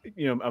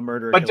a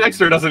murderer. But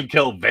Dexter doesn't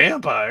kill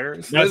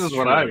vampires. This is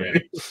what I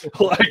mean.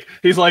 Like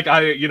he's like,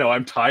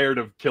 I'm tired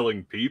of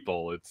killing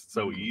people. It's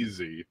so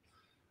easy.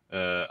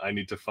 I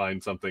need to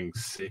find something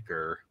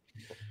sicker.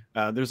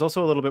 There's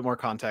also a little bit more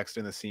context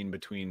in the scene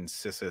between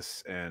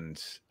Sissus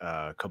and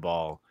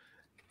Cabal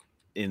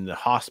in the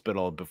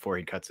hospital before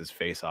he cuts his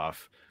face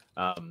off.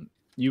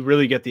 You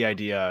really get the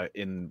idea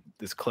in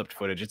this clipped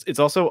footage. It's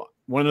also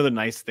one of the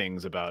nice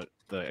things about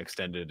the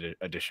extended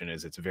edition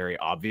is it's very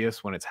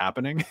obvious when it's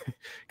happening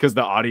because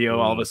the audio,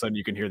 all of a sudden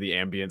you can hear the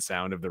ambient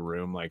sound of the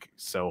room like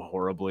so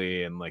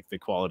horribly, and like the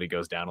quality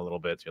goes down a little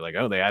bit. You're like,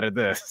 oh, they added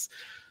this.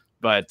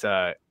 But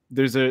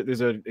there's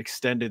a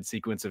extended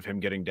sequence of him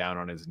getting down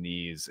on his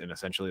knees and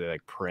essentially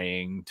like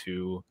praying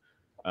to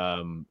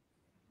Nightbreed,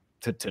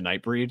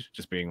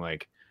 just being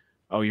like,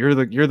 oh, you're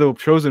the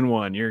chosen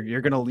one.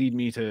 You're gonna lead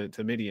me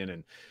to Midian,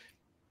 and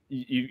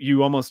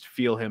you almost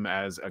feel him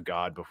as a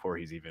god before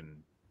he's even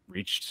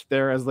reached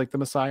there as like the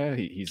Messiah.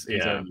 He's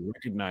already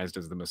recognized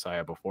as the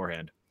Messiah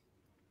beforehand,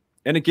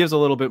 and it gives a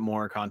little bit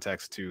more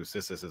context to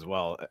Sissus as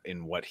well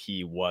in what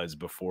he was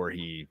before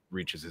he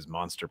reaches his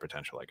monster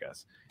potential. I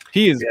guess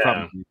he is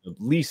probably the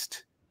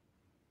least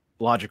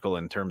logical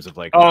in terms of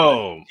like,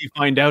 you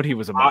find out he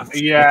was a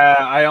monster.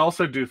 I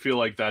also do feel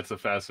like that's a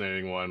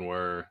fascinating one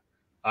where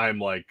I'm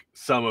like,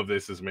 some of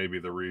this is maybe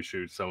the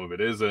reshoot, some of it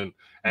isn't.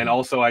 And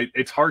also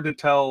it's hard to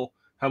tell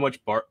how much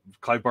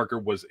Clive Barker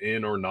was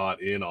in or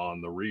not in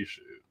on the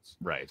reshoots.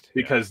 Right.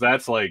 Because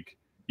that's like,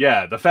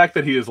 the fact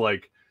that he is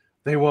like,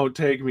 they won't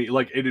take me,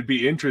 like, it'd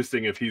be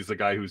interesting if he's the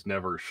guy who's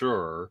never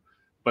sure.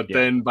 But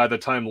then by the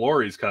time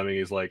Laurie's coming,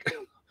 he's like,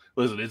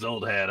 listen, it's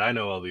old hat. I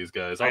know all these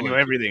guys. I know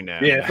everything now.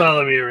 Yeah,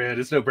 follow me around.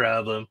 It's no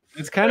problem.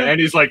 It's kind of, and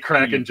he's like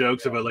cracking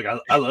jokes about like,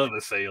 I love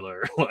a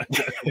sailor,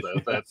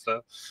 that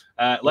stuff.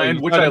 And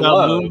which I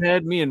love.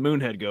 Moonhead, me and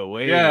Moonhead go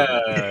away.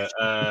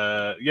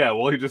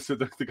 Well, he just said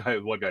the guy,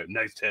 one guy,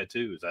 nice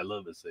tattoos. I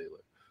love a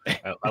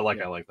sailor. I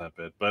like that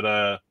bit,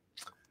 but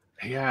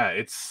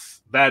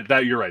it's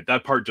that you're right.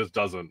 That part just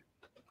doesn't.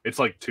 It's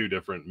like two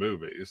different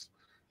movies.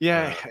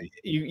 Yeah,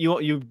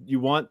 you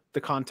want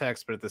the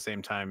context, but at the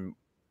same time,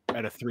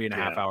 at a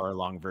 3.5 hour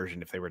long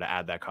version, if they were to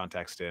add that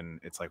context in,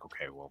 it's like,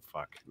 okay, well,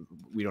 fuck,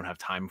 we don't have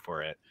time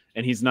for it.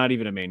 And he's not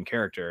even a main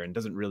character and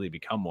doesn't really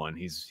become one.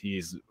 He's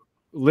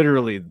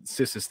literally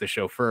Sissus the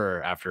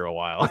chauffeur after a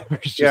while.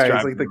 He's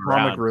like the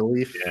comic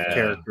relief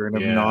character in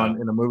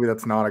a movie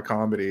that's not a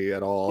comedy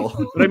at all.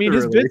 But I mean,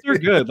 his bits are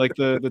good. Like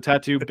the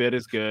tattoo bit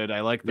is good.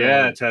 I like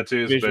the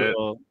tattoos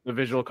visual, the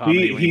visual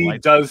comedy. He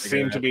does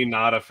seem to be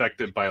not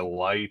affected by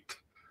light.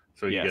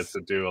 So he gets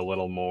to do a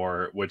little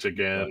more, which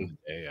again,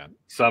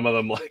 some of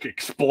them like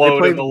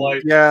explode in the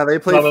light. Yeah, they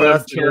play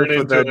fast turn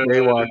with that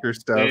Daywalker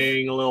stuff.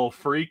 Being a little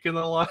freak in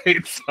the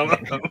light. Some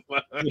of them,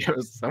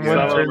 someone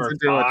turns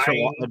into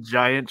a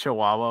giant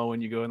chihuahua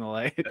when you go in the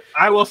light.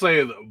 I will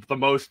say the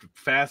most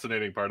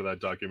fascinating part of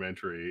that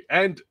documentary,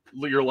 and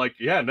you're like,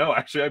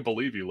 actually, I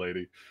believe you,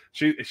 lady.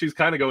 She's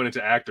kind of going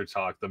into actor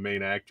talk, the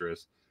main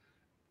actress.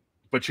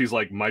 But she's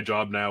like, my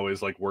job now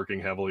is like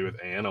working heavily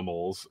with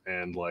animals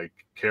and like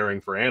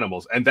caring for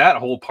animals. And that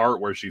whole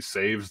part where she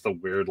saves the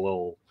weird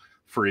little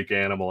freak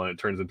animal and it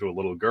turns into a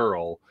little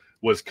girl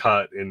was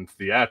cut in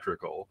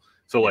theatrical.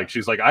 So like,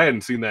 she's like, I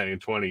hadn't seen that in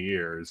 20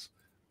 years.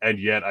 And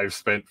yet I've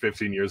spent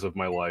 15 years of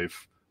my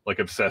life like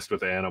obsessed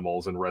with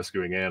animals and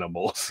rescuing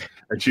animals.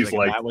 And she's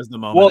like that was the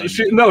moment.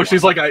 Well,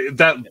 she's like,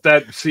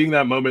 that seeing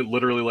that moment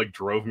literally like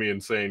drove me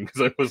insane.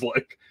 Cause I was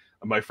like,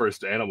 my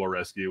first animal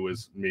rescue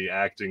was me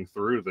acting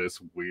through this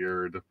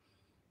weird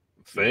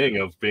thing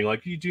of being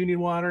like, do you need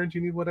water? Do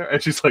you need whatever?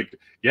 And she's like,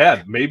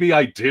 yeah, maybe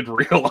I did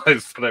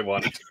realize that I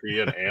wanted to be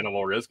an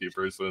animal rescue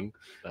person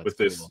with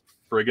this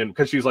friggin',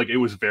 because she's like, it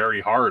was very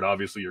hard.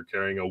 Obviously, you're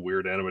carrying a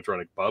weird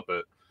animatronic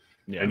puppet.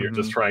 And you're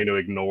just trying to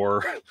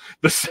ignore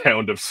the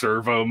sound of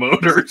servo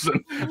motors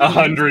and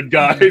 100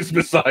 guys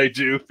beside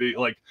you,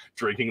 like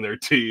drinking their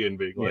tea and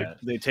being like,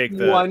 they take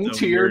the one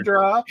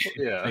teardrop.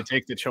 They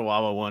take the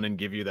Chihuahua one and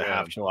give you the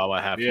half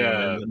Chihuahua, half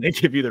human. And they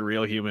give you the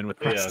real human with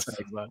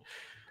the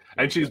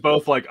And she's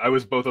both like, I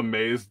was both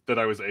amazed that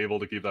I was able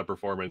to keep that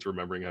performance,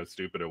 remembering how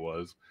stupid it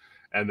was.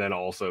 And then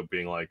also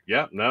being like,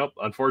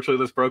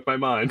 unfortunately, this broke my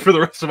mind for the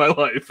rest of my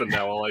life. And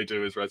now all I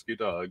do is rescue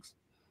dogs.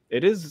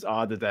 It is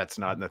odd that that's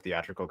not in the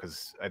theatrical,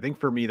 because I think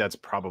for me that's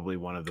probably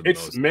one of the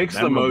most makes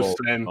the most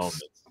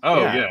sense.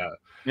 Moments.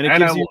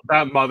 And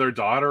that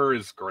mother-daughter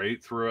is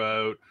great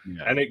throughout,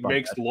 and it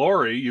makes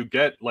Laurie, you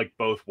get like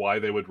both why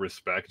they would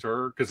respect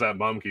her, because that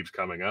mom keeps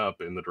coming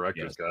up in the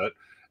director's cut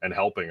and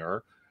helping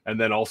her, And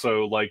then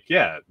also like,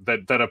 yeah,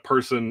 that a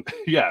person,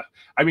 yeah.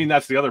 I mean,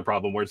 that's the other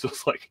problem where it's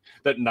just like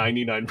that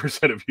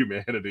 99% of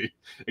humanity,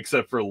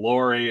 except for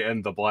Lori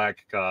and the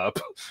black cop,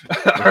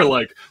 are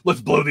like,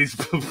 let's blow these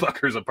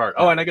fuckers apart.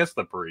 Oh, and I guess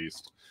the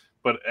priest.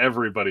 But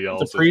everybody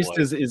else, the priest like,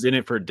 is in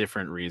it for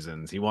different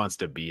reasons. He wants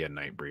to be a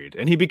Nightbreed,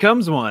 and he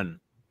becomes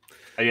one.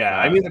 Yeah,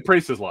 I mean, the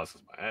priest has lost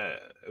his mind.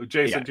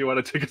 Jason, Yeah. do you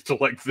want to take us to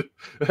like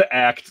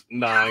Act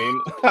 9?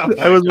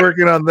 I was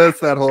working on this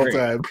that whole Great.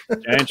 time.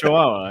 Giant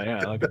Chihuahua.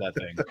 Yeah, look at that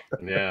thing.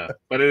 Yeah,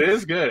 but it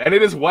is good, and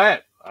it is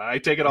wet. I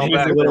take it all It is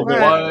back. a little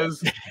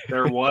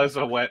There was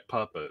a wet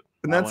puppet.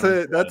 And that's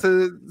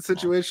a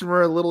situation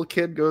where a little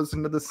kid goes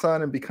into the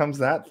sun and becomes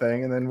that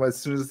thing, and then as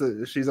soon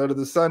as she's out of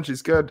the sun,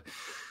 she's good.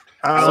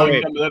 I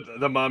like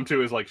the mom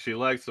too is like, she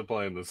likes to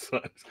play in the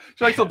sun.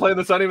 She likes to play in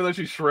the sun even though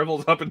she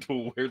shrivels up into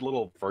a weird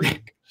little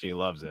freak. She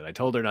loves it. I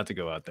told her not to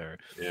go out there.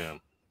 Yeah.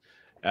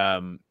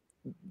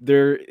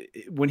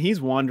 When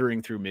he's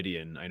wandering through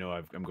Midian, I know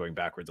I'm going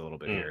backwards a little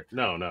bit here.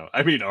 No.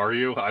 I mean, are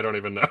you? I don't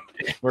even know.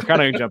 We're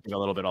kind of jumping a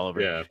little bit all over.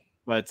 Yeah.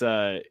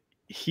 But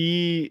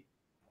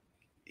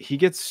he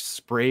gets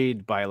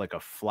sprayed by like a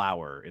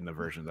flower in the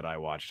version that I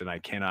watched, and I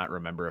cannot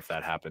remember if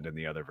that happened in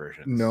the other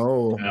versions.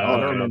 No, I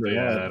don't remember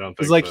that. I don't think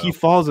it's like so. he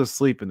falls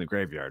asleep in the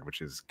graveyard, which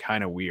is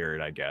kind of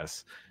weird, I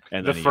guess.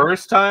 And the then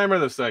first time or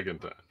the second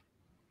time?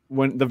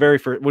 When the very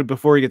first,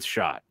 before he gets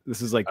shot.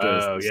 This is like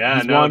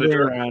he's wandering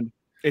around.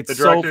 It's the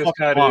so director's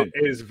cut long.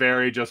 is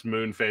very just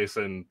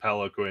Moonface and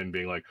Peliquin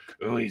being like,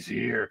 "Oh, he's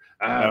here,"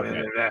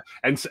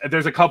 and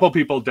there's a couple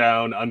people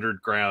down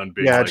underground.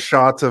 Being like,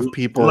 shots of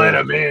people. Let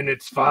him in.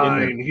 It's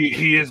fine.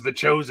 He is the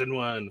chosen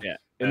one. Yeah.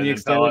 And the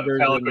extended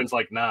version, Peliquin's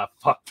like, "Nah,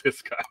 fuck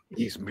this guy.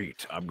 He's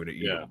meat. I'm gonna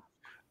eat him."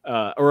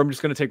 Or I'm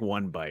just gonna take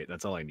one bite.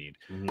 That's all I need.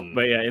 Mm-hmm.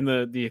 But yeah, in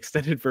the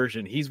extended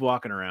version, he's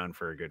walking around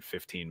for a good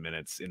 15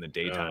 minutes in the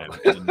daytime.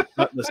 And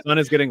the sun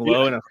is getting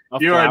low, and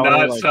you are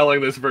not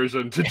selling this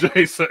version to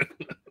Jason.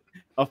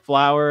 A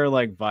flower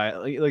like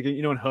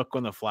you know in Hook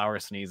when the flower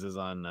sneezes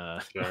on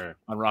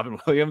Robin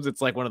Williams,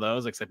 it's like one of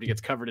those, except he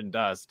gets covered in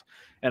dust.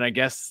 And I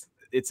guess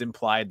it's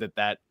implied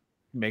that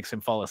makes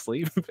him fall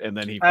asleep, and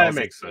then he falls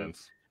makes asleep.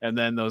 sense. And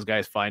then those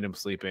guys find him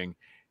sleeping,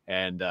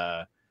 and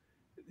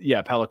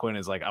Peliquin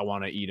is like, I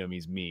want to eat him,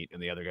 he's meat.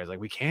 And the other guy's like,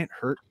 we can't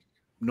hurt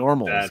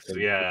normals.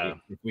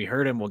 If we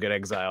hurt him, we'll get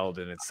exiled,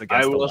 and it's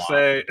against the law.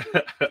 Say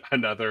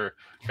another,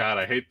 God,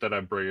 I hate that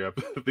I'm bringing up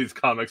these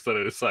comics that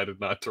I decided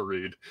not to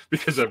read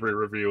because every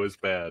review is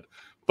bad.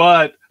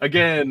 But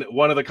again,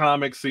 one of the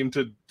comics seemed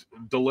to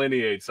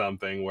delineate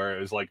something where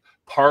it was like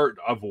part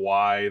of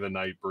why the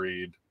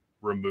Nightbreed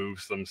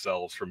removes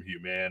themselves from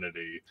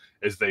humanity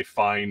is they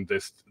find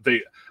this,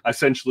 they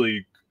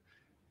essentially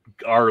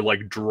are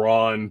like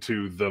drawn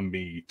to the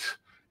meat,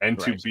 and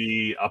to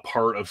be a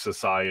part of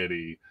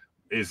society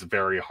is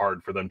very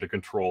hard for them to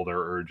control their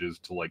urges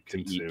to like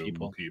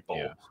consume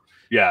people.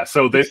 Yeah,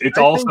 so it's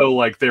also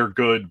like they're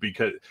good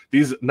because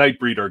these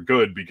Nightbreed are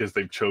good because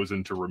they've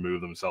chosen to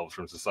remove themselves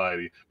from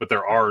society, but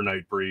there are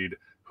Nightbreed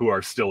who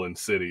are still in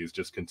cities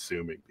just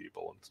consuming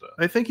people and stuff.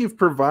 I think you've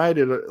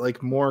provided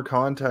like more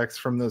context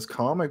from those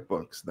comic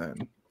books then.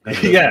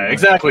 Yeah,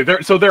 exactly. There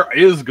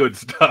is good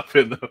stuff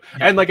in them.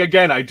 And like,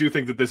 again, I do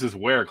think that this is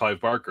where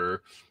Clive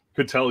Barker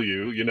could tell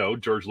you,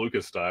 George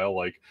Lucas style,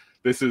 like,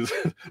 this is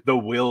the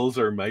wills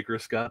are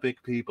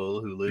microscopic people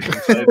who live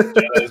inside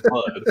Jedi's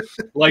blood.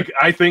 Like,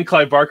 I think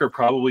Clive Barker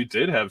probably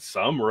did have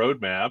some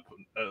roadmap,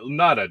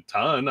 not a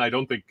ton. I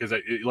don't think, because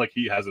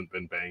he hasn't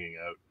been banging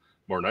out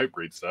more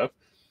Nightbreed stuff.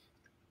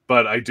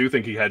 But I do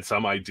think he had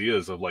some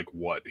ideas of like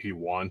what he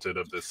wanted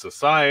of this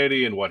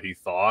society and what he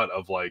thought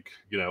of like,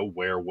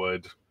 where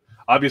would,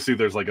 obviously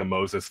there's like a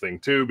Moses thing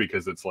too,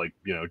 because it's like,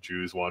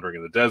 Jews wandering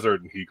in the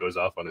desert and he goes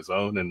off on his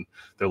own and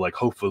they're like,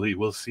 hopefully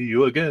we'll see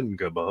you again,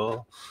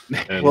 Gabal.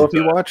 And, well, if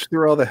you watch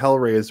through all the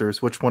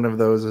Hellraisers, which one of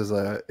those is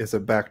a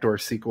backdoor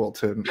sequel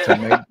to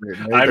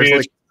Nightbreed? Right? There's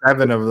like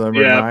 7 of them.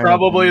 Yeah,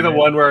 probably the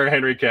one where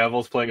Henry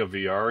Cavill's playing a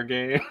VR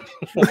game.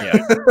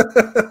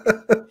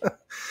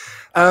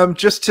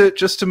 Just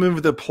to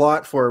move the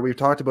plot forward, we've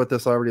talked about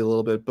this already a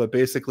little bit, but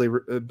basically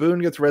Boone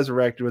gets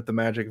resurrected with the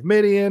magic of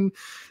Midian.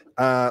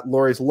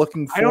 Lori's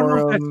looking for him. I don't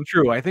know if that's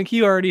true. I think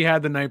he already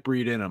had the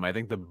Nightbreed in him. I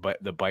think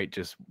the bite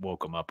just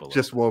woke him up a little.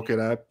 Just woke it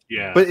up.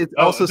 Yeah, but it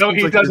also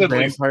he like doesn't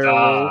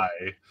die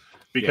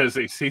because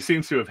Yeah. he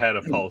seems to have had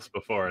a pulse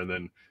before and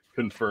then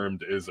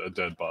confirmed is a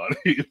dead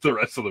body the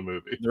rest of the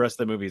movie. The rest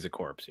of the movie is a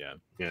corpse.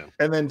 Yeah.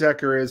 And then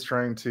Decker is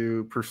trying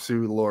to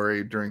pursue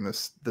Lori during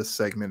this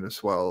segment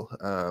as well.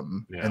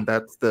 And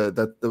that's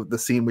the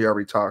scene we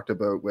already talked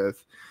about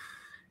with,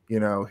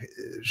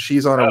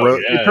 she's on a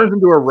road. Yeah. It turns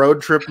into a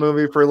road trip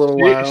movie for a little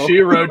while. She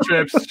road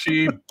trips.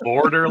 She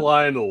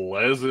borderline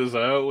leses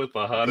out with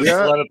the hottest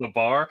slut at the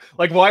bar.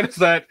 Like, why does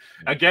that?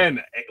 Again,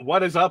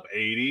 what is up,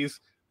 80s?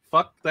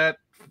 Fuck that,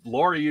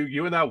 Lori.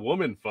 You and that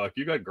woman fuck.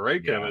 You got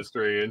great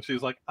chemistry. And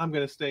she's like, I'm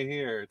gonna stay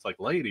here. It's like,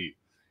 lady,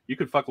 you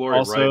could fuck Lori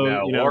right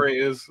now. Lori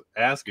is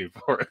asking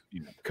for it.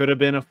 Could have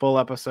been a full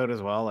episode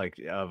as well, like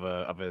of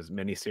a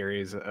mini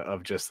series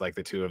of just like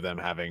the two of them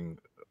having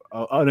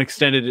an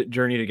extended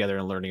journey together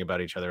and learning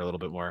about each other a little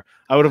bit more.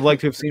 I would have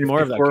liked to have seen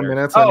more of that. 4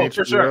 minutes on each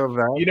for sure. of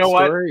that You know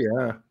story?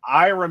 what? Yeah.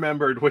 I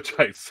remembered, which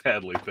I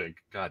sadly think,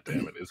 God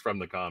damn it, is from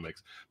the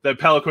comics, that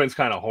Peliquin's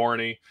kind of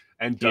horny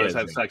and does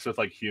have sex with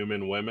like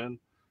human women.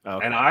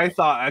 Okay. And I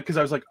thought, because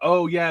I was like,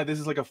 oh yeah, this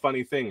is like a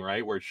funny thing,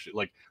 right? Where she,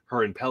 like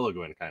her and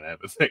Peregrine kind of have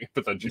a thing,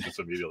 but then she just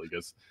immediately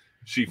gets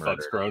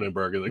fucks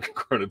Cronenberg, and then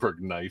Cronenberg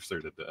knifes her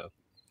to death.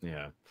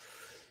 Yeah.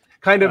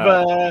 Kind of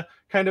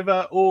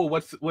oh,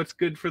 what's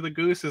good for the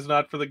goose is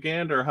not for the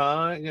gander,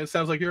 huh? It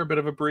sounds like you're a bit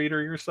of a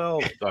breeder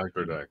yourself,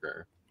 Dr.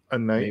 Decker. A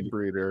night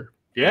breeder.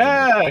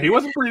 Yeah, he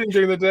wasn't breeding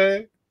during the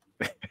day.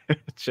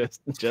 just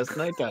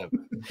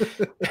nighttime.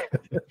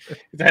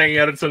 He's hanging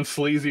out at some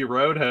sleazy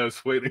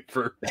roadhouse waiting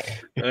for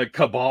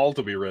Cabal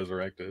to be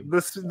resurrected.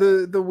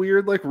 The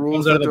weird like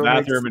rules out of the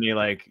bathroom and he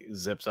like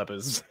zips up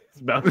his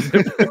mouth.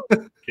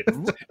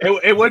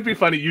 It would be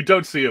funny. You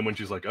don't see him when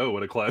she's like, "Oh,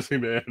 what a classy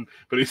man,"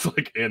 but he's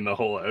like in the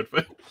whole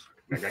outfit.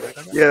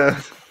 Yeah.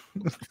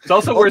 It's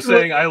also worth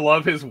saying I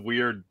love his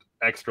weird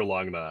extra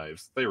long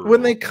knives.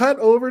 When they cut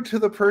over to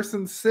the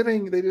person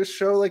sitting, they just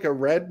show like a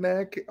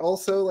redneck.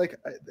 Also, like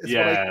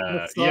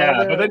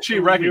but then she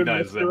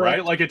recognizes it,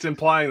 right? Like it's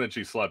implying that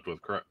she slept with.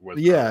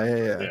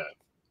 Yeah.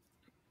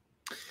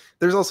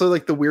 There's also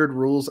like the weird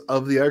rules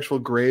of the actual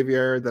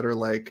graveyard that are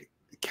like,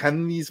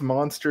 can these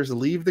monsters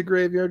leave the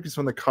graveyard? Because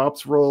when the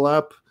cops roll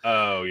up,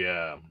 oh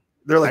yeah,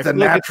 they're like the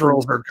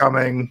naturals are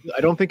coming.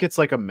 I don't think it's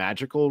like a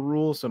magical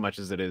rule so much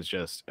as it is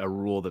just a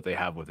rule that they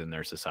have within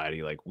their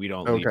society. Like we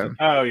don't. Okay.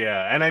 Oh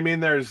yeah, and I mean,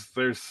 there's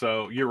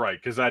so you're right,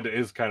 because that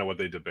is kind of what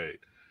they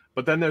debate.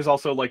 But then there's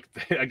also like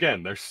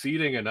again, they're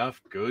seeding enough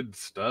good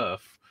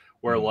stuff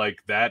where like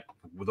that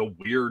the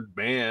weird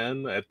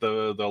man at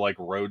the like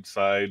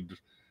roadside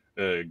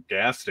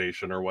gas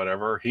station or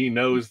whatever, he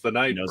knows the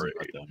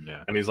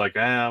Nightbreed, and he's like,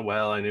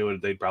 well, I knew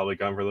they'd probably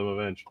come for them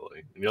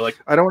eventually. And you're like,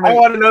 I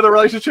want to know the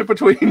relationship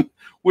between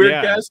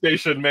weird gas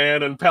station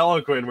man and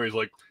Peliquin, where he's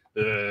like,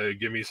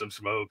 give me some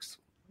smokes.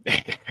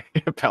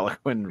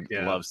 Peliquin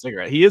loves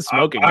cigarette. He is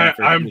smoking.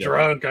 I'm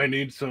drunk. I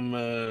need some,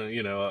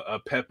 a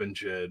pep and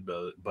shed,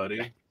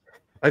 buddy.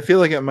 I feel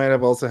like it might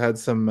have also had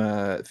some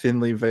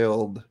thinly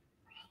veiled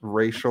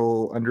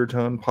racial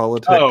undertone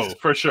politics. Oh,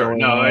 for sure.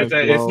 No,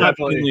 it's not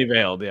thinly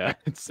veiled.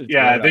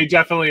 Yeah, they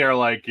definitely are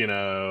like,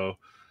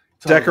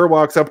 Decker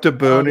walks up to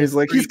Boone. He's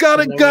like, he's got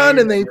a gun,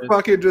 and they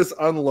fucking just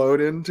unload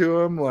into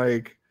him.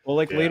 Like, well,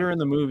 like later in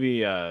the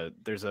movie,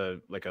 there's a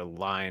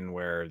line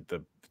where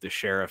the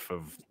sheriff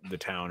of the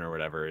town or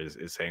whatever is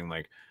saying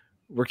like,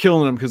 we're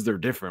killing them because they're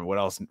different. What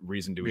else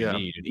reason do we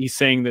need? And he's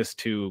saying this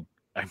to,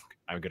 I'm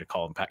going to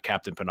call him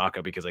Captain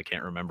Panaka because I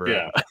can't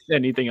remember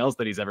anything else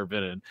that he's ever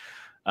been in.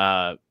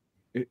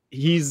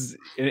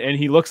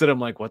 He looks at him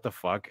like, what the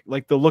fuck?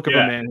 Like the look of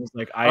a man who's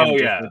like, I am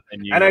different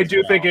than you. And I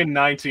do think in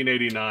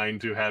 1989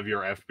 to have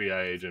your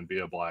FBI agent be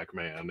a black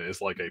man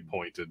is like a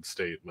pointed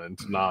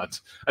statement, not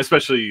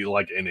especially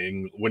like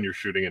when you're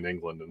shooting in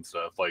England and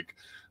stuff. Like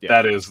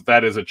that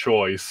is a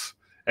choice.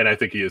 And I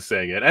think he is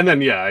saying it. And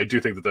then, I do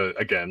think that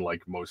again,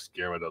 like most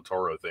Guillermo del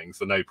Toro things,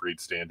 the Nightbreed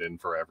stand in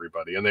for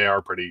everybody, and they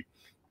are pretty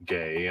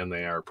gay, and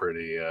they are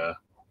pretty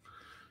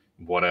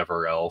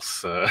whatever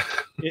else.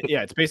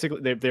 It's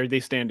basically they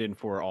stand in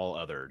for all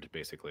othered,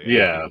 basically.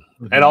 Yeah,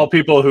 and all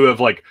people who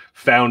have like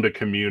found a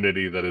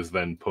community that is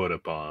then put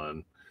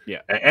upon.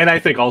 Yeah, and I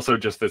think also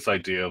just this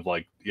idea of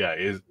like,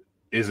 is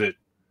it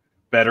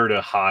better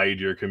to hide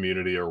your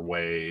community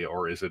away,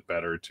 or is it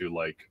better to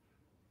like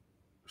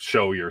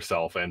show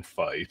yourself and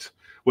fight?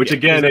 Which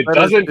again, it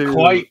doesn't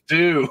quite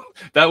do.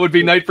 That would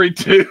be Nightbreed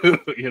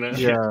 2,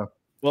 Yeah.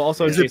 Well,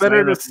 also, is it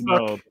better to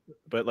suck?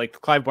 But like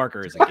Clive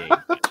Barker is a gay.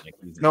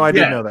 No, I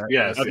didn't know that.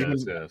 Yes.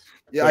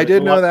 Yeah, I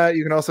did know that.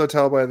 You can also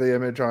tell by the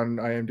image on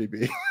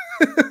IMDb.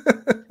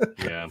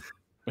 Yeah,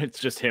 it's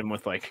just him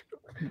with like.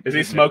 Is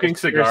he smoking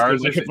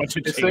cigars? He's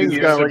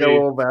got like a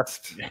little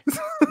vest.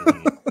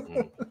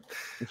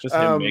 It's just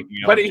him making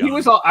but he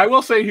was. I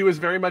will say he was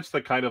very much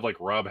the kind of like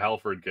Rob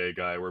Halford gay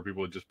guy, where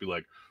people would just be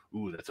like,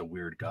 "Ooh, that's a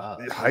weird guy."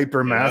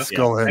 Hyper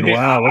masculine.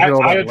 Yeah.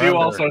 Wow. I do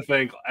also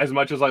think, as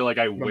much as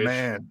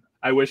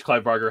I wish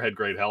Clive Barker had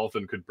great health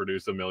and could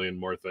produce a million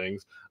more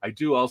things. I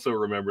do also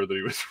remember that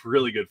he was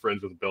really good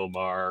friends with Bill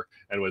Maher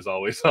and was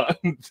always on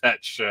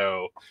that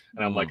show.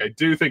 And I'm like, I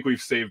do think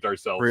we've saved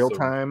ourselves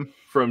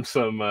from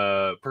some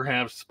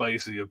perhaps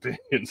spicy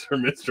opinions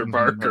from Mr.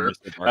 Barker,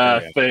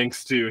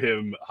 thanks to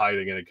him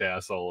hiding in a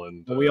castle.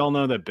 And we all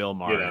know that Bill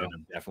Maher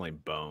definitely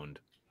boned.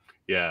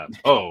 Yeah.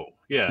 Oh,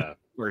 yeah.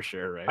 For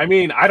sure, right? I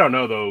mean, I don't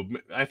know, though.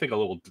 I think a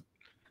little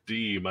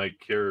D might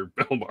cure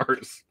Bill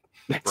Maher's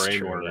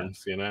brain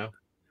worms,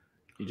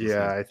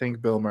 I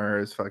think Bill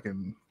Maher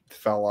fucking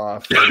fell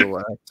off for the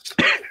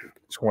last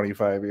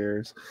 25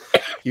 years.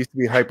 He used to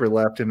be hyper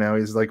left, and now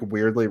he's like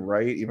weirdly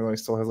right, even though he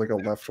still has like a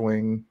left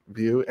wing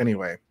view.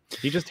 Anyway,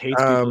 he just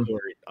hates people who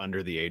are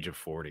under the age of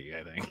 40.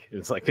 I think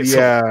it's like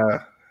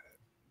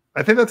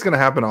I think that's going to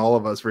happen to all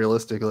of us.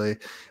 Realistically,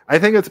 I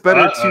think it's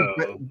better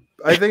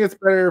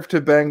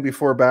to bang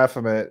before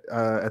Baphomet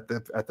at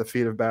the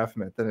feet of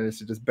Baphomet than it is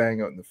to just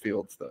bang out in the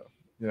fields, though.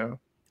 you know.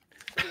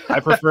 I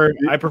prefer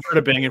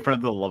to bang in front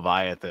of the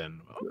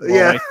Leviathan.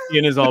 Yeah. My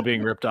skin is all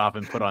being ripped off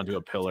and put onto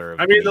a pillar.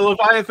 I mean, the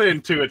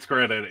Leviathan, to its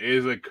credit,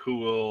 is a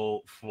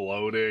cool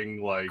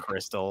floating like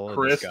crystal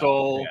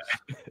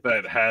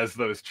that has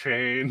those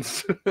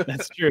chains.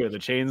 That's true. The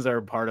chains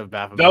are part of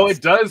Baphomet. No,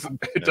 it does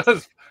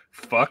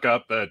fuck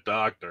up that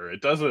doctor.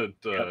 It doesn't.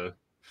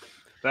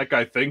 That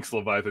guy thinks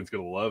Leviathan's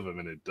gonna love him,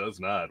 and it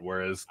does not.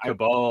 Whereas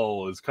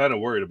Cabal is kind of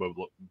worried about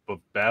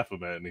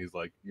Baphomet, and he's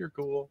like, "You're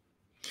cool."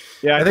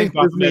 Yeah, I think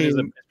Baphomet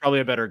is probably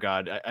a better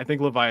god. I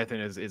think Leviathan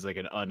is like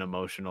an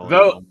unemotional,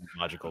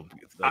 logical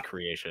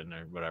creation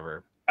or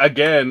whatever.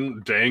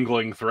 Again,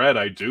 dangling thread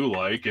I do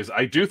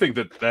think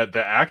that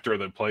the actor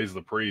that plays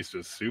the priest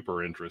is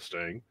super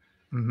interesting,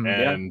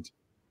 and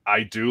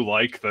I do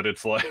like that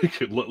it's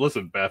like,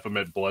 listen,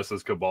 Baphomet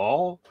blesses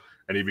Cabal,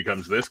 and he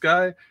becomes this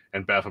guy,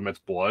 and Baphomet's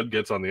blood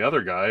gets on the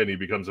other guy, and he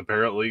becomes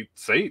apparently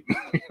Satan.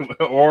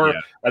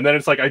 And then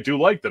it's like, I do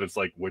like that it's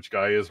like, which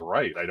guy is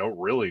right? I don't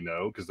really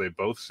know, because they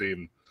both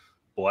seem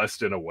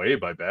blessed in a way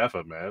by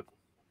Baphomet.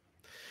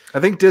 I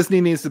think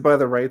Disney needs to buy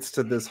the rights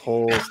to this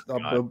whole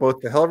both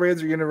the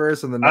Hellraiser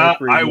universe and the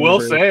Nightbreed I will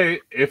say,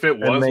 if it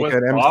was with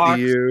an Fox,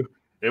 MCU.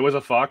 It was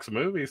a Fox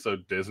movie, so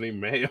Disney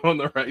may own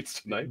the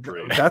rights to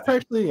Nightbreed. That's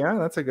actually,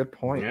 that's a good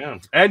point. Yeah,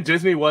 and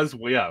Disney was,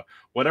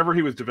 whatever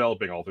he was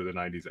developing all through the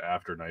 90s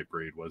after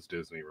Nightbreed was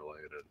Disney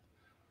related.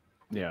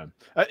 Yeah.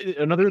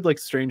 Another like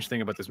strange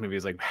thing about this movie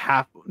is like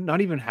not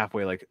even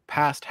halfway, like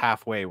past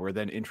halfway, we're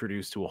then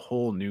introduced to a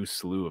whole new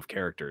slew of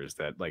characters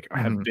that like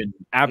have been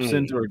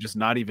absent or just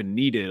not even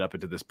needed up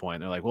until this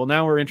point. They're like, well,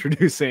 now we're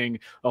introducing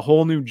a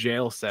whole new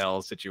jail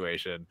cell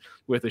situation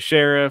with a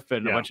sheriff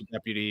and a bunch of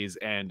deputies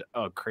and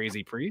a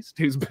crazy priest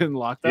who's been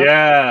locked up.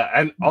 Yeah,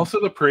 and also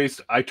the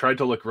priest, I tried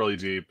to look really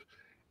deep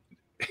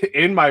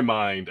in my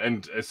mind,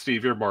 and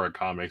Steve, you're more a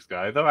comics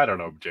guy, though I don't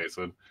know,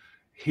 Jason.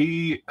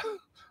 He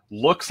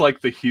looks like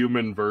the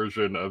human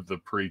version of the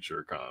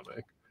Preacher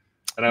comic.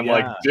 And I'm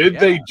like, did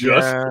they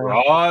just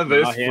draw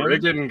this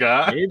friggin'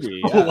 guy?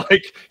 Maybe,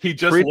 like, he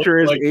just Preacher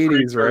is like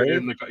 80s, right?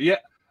 in the,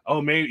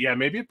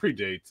 maybe it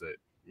predates it.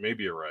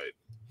 Maybe you're right.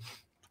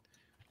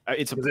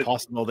 It's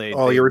possible they...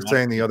 Oh, you were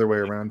saying the other way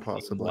around,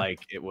 possibly. Like,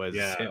 it was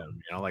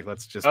him. You know, like,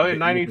 let's just... Oh, in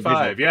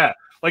 95,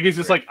 Like, he's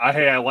just like,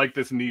 hey, I like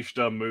this niche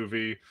dumb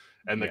movie,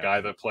 and the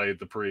guy that played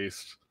the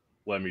priest,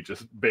 let me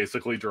just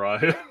basically draw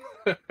him.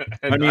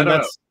 And I mean,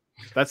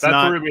 that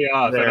threw me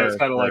off. And I was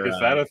kind of like, is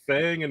that a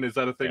thing? And is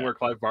that a thing where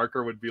Clive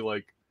Barker would be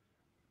like,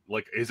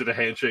 is it a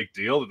handshake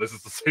deal that this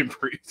is the same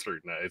priest? Or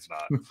no, it's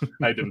not.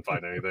 I didn't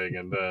find anything,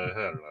 and I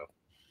don't know.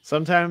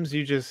 Sometimes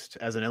you just,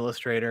 as an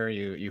illustrator,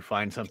 you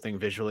find something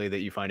visually that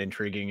you find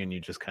intriguing, and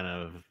you just kind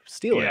of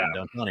steal it and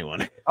don't tell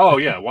anyone. Oh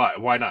yeah,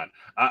 why not?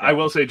 I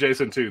will say,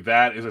 Jason, too,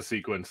 that is a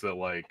sequence that,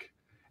 like,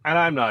 and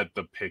I'm not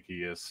the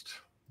pickiest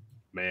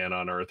man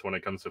on earth when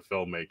it comes to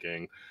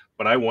filmmaking,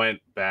 but I went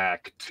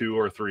back 2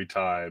 or 3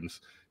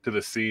 times to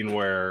the scene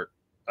where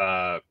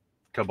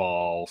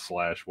Cabal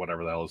 /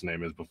 whatever the hell his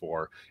name is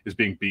before is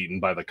being beaten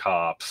by the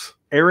cops.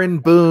 Aaron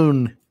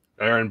Boone.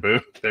 There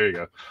you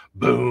go.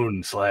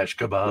 Boone /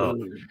 Cabal.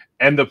 Boone.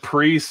 And the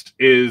priest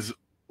is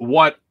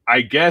what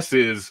I guess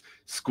is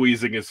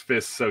squeezing his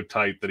fist so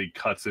tight that he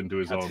cuts into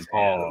his own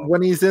palm.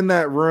 When he's in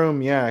that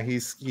room,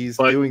 he's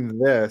doing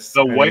this.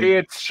 The way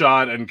it's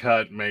shot and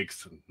cut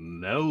makes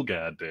no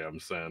goddamn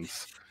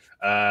sense.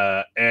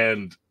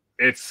 And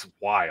it's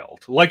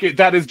wild. Like,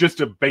 that is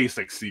just a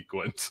basic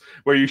sequence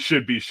where you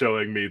should be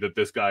showing me that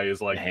this guy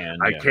is like,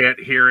 I can't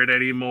hear it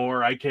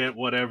anymore. I can't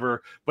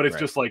whatever. But it's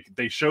just like,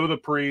 they show the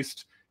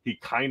priest. He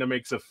kind of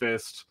makes a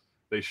fist.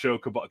 They show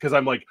Cabal. Because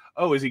I'm like,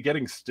 oh, is he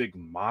getting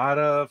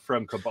stigmata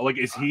from Cabal? Like,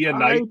 is he a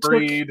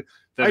Nightbreed?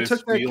 I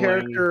took that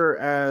character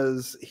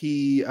as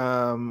he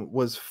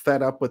was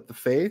fed up with the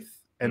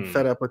faith and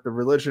fed up with the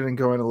religion and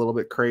going a little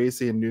bit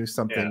crazy and knew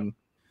something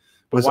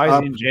was why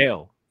up. is he in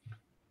jail?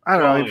 I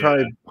don't know. He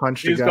probably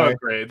punched a guy. Going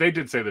great. They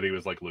did say that he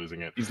was like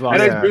losing it. And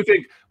I do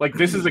think, like,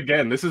 this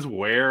is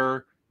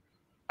where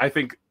I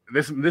think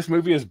this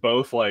movie is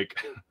both like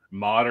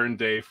modern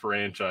day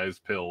franchise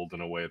pilled in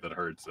a way that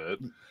hurts it.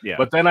 Yeah.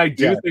 But then I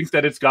do think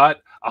that it's got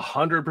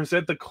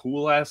 100% the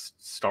cool ass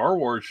Star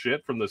Wars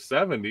shit from the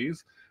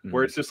 70s,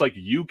 where it's just like,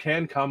 you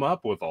can come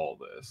up with all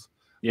this.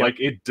 Yep. Like,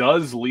 it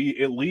does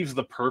it leaves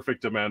the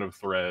perfect amount of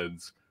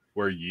threads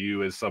where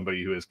you, as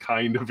somebody who is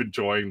kind of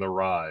enjoying the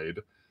ride,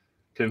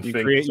 can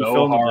think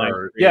so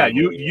hard.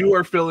 You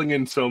are filling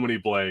in so many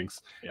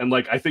blanks. Yeah. And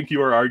like, I think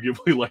you are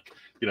arguably like,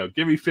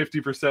 give me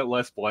 50%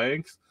 less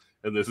blanks,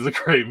 and this is a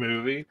great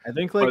movie. I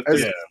think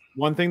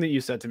one thing that you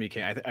said to me,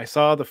 Ken, I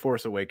saw The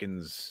Force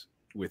Awakens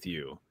with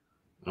you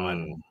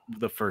on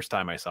the first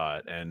time I saw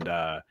it, and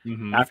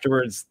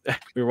afterwards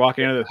we were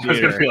walking out of the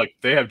theater. I was gonna be like,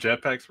 they have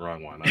jetpacks?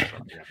 Wrong one.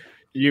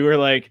 You were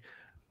like,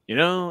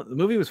 the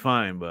movie was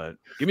fine, but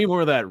give me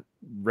more of that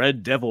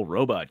Red Devil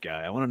robot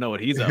guy. I want to know what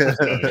he's up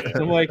to.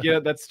 I'm like, yeah,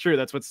 that's true.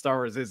 That's what Star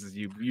Wars is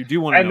you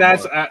do want to know. And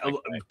that's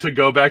to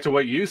go back to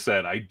what you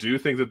said. I do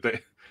think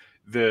that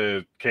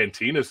the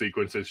cantina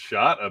sequence is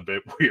shot a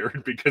bit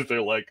weird because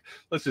they're like,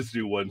 let's just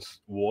do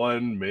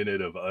 1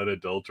 minute of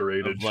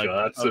unadulterated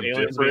shots of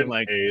different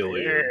like,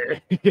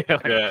 aliens. yeah.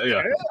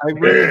 I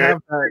really have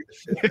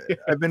that.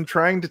 I've been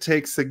trying to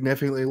take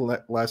significantly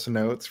less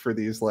notes for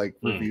these like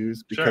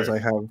reviews because I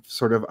have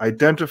sort of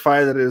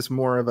identified that it is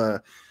more of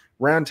a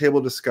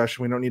roundtable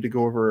discussion. We don't need to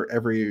go over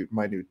every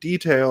minute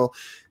detail.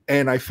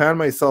 And I found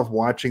myself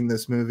watching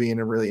this movie in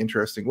a really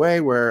interesting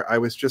way where I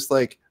was just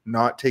like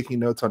not taking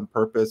notes on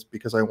purpose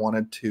because I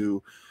wanted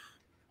to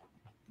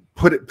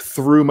put it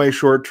through my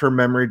short-term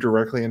memory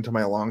directly into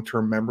my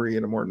long-term memory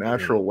in a more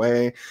natural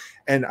way.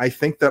 And I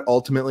think that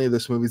ultimately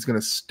this movie is going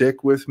to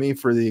stick with me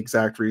for the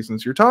exact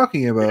reasons you're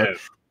talking about,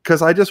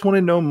 because I just want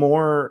to know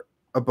more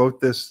about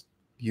this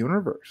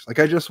universe. Like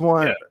I just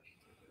want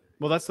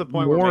well, that's the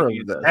point more we're of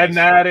making. this. And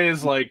that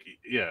is like,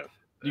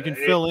 you can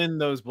fill in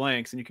those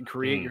blanks and you can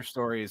create your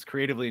stories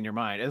creatively in your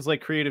mind. As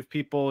like creative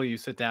people, you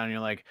sit down and you're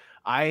like,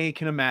 I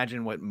can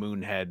imagine what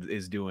Moonhead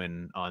is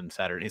doing on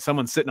Saturday.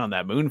 Someone's sitting on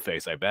that moon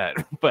face, I bet.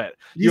 But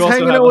he's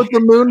hanging out with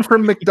the moon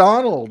from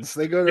McDonald's.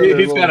 They go to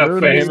he's got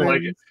a face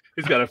like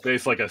he's got a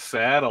face like a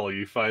saddle.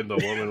 You find the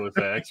woman with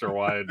the extra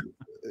wide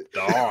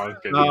dog.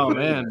 Oh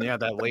man, yeah,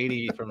 that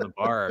lady from the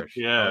bar.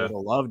 Yeah,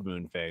 loved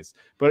moon face.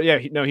 But yeah,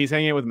 he's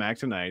hanging out with Mac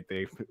tonight.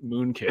 They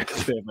moon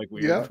kiss. They have like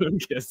weird moon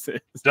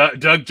kisses.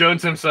 Doug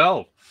Jones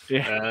himself.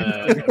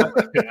 Yeah,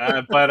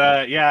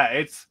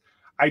 it's.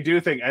 I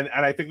do think, and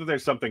I think that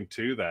there's something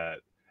to that,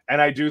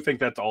 and I do think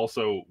that's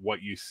also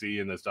what you see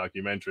in this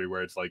documentary,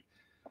 where it's like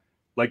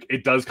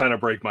it does kind of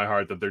break my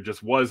heart that there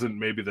just wasn't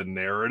maybe the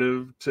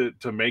narrative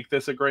to make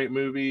this a great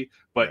movie,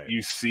 but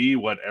you see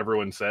what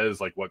everyone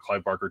says, like what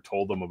Clive Barker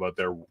told them about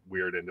their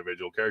weird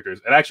individual characters,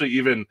 and actually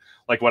even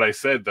like what I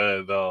said,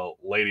 the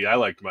lady I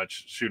liked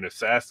much, Shuna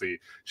Sassy,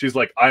 she's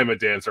like, I'm a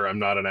dancer, I'm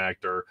not an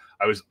actor.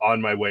 I was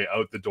on my way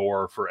out the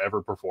door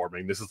forever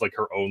performing. This is like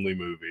her only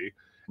movie.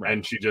 Right.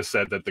 And she just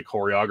said that the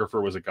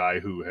choreographer was a guy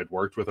who had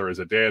worked with her as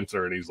a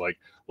dancer. And he's like,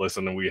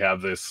 listen, and we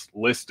have this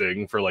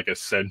listing for like a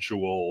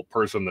sensual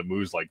person that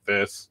moves like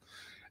this.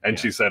 And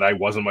she said, I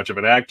wasn't much of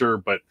an actor,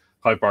 but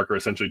Clive Barker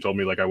essentially told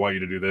me, like, I want you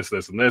to do this,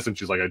 this, and this. And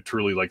she's like, I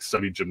truly like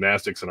studied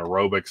gymnastics and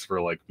aerobics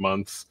for like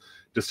months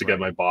just to get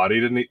my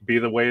body to be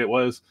the way it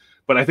was.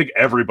 But I think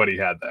everybody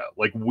had that.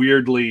 Like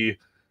weirdly,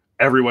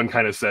 everyone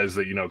kind of says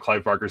that,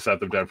 Clive Barker sat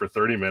them down for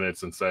 30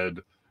 minutes and said,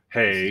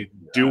 hey,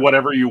 do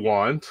whatever you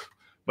want,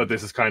 but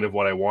this is kind of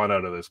what I want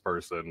out of this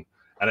person.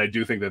 And I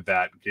do think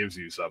that gives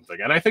you something.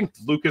 And I think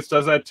Lucas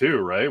does that too,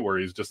 right? Where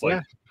he's just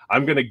like,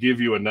 I'm going to give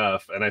you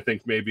enough. And I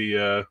think maybe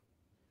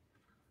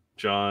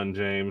John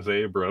James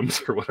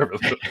Abrams or whatever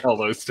the hell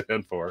those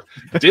stand for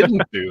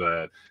didn't do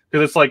that.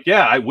 Because it's like,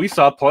 we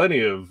saw plenty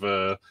of,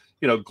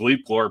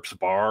 Gleep Glorp's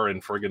bar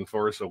and friggin'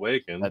 Force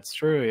Awakens. That's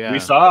true, yeah. We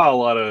saw a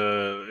lot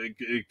of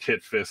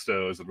Kit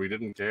Fistos and we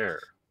didn't care.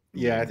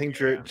 Yeah, I think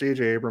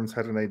J.J. Abrams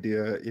had an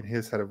idea in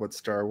his head of what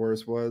Star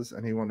Wars was,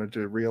 and he wanted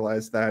to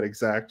realize that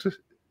exact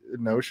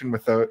notion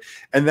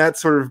and that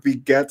sort of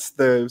begets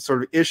the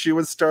sort of issue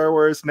with Star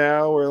Wars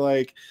now, where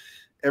like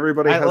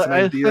everybody has an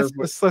idea of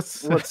what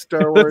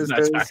Star Wars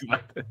is.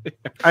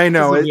 I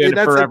know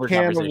that's a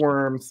can of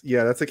worms.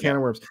 Yeah, that's a can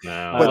of worms.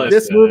 No, but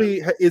this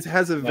movie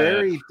has a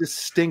very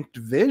distinct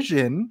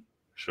vision,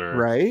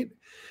 right?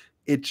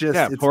 It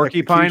just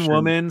porcupine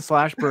woman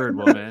 / bird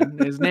woman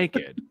is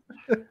naked.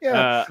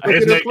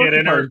 Is naked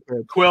and her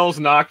quills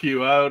knock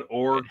you out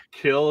or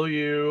kill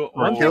you.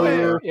 One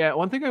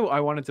thing I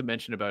wanted to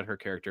mention about her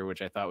character,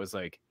 which I thought was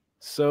like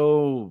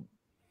so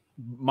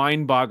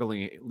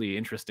mind-bogglingly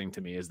interesting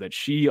to me, is that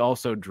she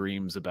also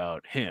dreams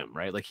about him,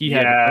 right? Like he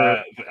had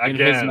her in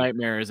his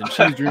nightmares, and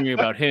she's dreaming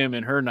about him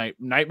in her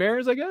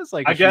nightmares, I guess.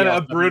 Like again,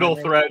 a brutal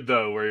thread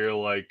though, where you're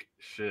like,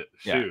 shoot.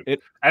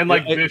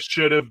 This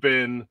should have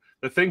been.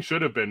 The thing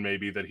should have been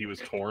maybe that he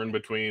was torn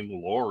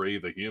between Lori,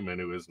 the human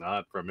who is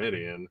not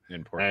Promethean,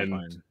 and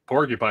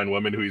Porcupine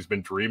Woman, who he's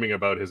been dreaming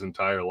about his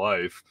entire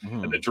life.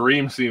 And the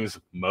dream seems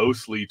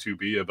mostly to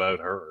be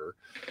about her.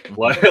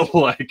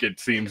 Like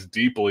it seems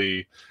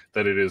deeply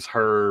that it is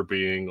her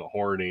being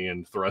horny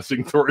and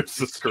thrusting towards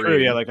the screen. True,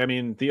 yeah, like I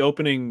mean, the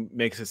opening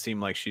makes it seem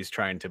like she's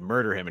trying to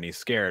murder him and he's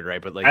scared,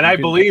 right? But like, and I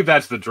believe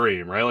that's the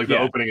dream, right? Like the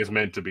opening is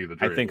meant to be the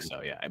dream. I think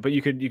so, yeah. But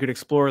you could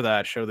explore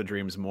that, show the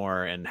dreams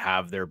more, and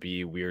have there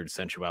be weird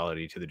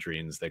sensuality to the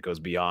dreams that goes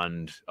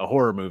beyond a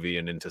horror movie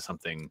and into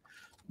something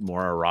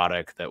more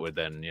erotic that would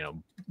then,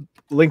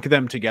 link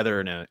them together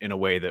in a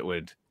way that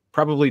would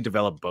probably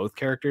develop both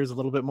characters a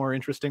little bit more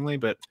interestingly.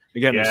 But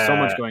again, there's so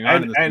much going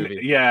on in this movie.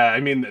 Yeah,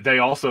 I mean, they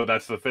also,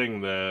 that's the thing,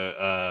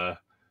 the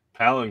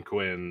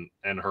Palanquin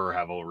and her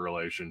have a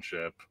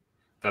relationship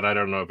that I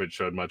don't know if it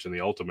showed much in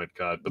the ultimate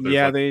cut, but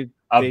there's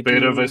a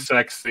bit of a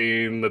sex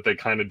scene that they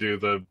kind of do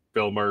the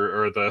Bill Murray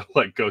or the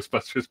like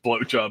Ghostbusters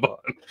blowjob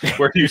on,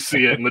 where you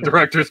see it in the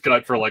director's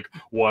cut for like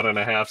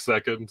 1.5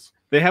 seconds.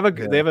 They have a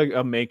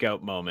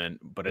makeout moment,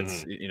 but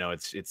it's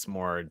it's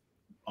more,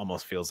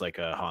 almost feels like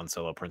a Han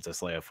Solo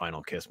Princess Leia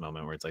final kiss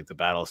moment, where it's like the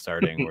battle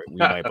starting, where we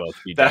might both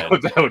be dead.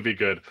 That would be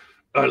good.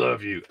 I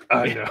love you.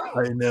 I know.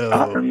 I know.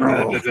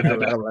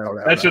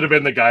 That should have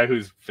been the guy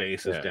whose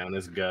face is down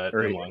his gut.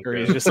 Or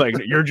he's just like,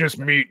 you're just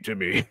meat to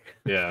me.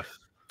 Yeah.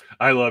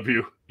 I love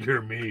you.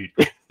 You're meat.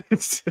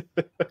 Goodness.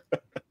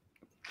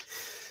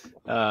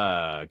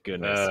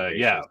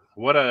 Yeah.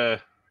 What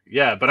a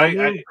but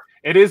I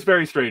it is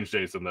very strange,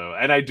 Jason, though.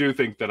 And I do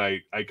think that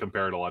I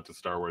compare it a lot to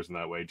Star Wars in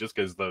that way, just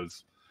because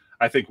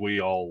I think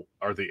we all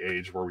are the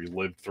age where we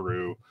lived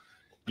through,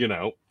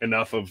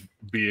 enough of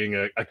being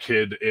a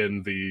kid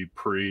in the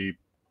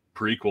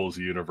prequels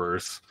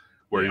universe.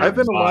 Where I've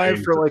been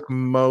alive for like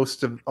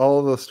most of all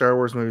of the Star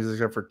Wars movies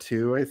except for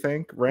 2, I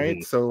think, right?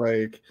 Mm-hmm. So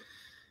like,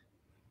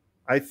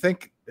 I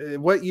think,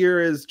 what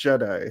year is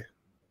Jedi?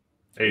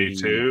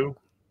 82.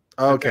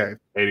 Okay.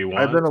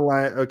 81. I've been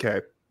alive.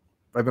 Okay.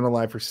 I've been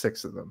alive for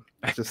 6 of them.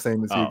 It's the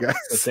same as you guys.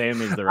 The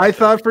same as the I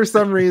thought for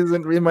some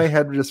reason in my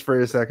head just for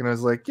a second, I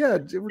was like, yeah.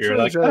 You're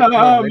like,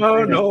 I'm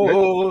an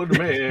old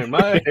man.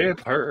 My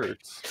hip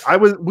hurts.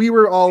 We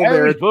were all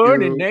there. I was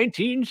born in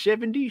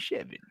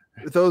 1977.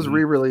 Those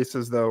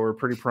re-releases, though, were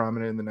pretty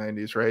prominent in the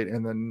 90s, right?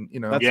 And then,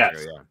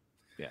 That's true,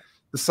 yeah.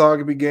 The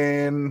saga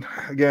began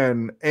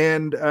again.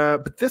 And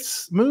but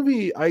this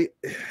movie, I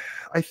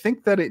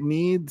think that it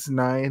needs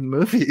 9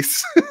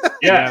 movies.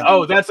 Yeah.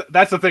 Oh, that's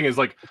the thing, is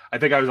like, I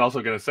think I was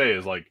also going to say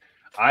is like,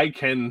 I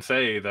can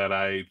say that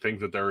I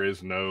think that there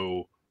is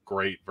no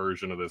great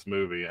version of this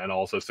movie, and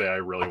also say I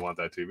really want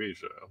that TV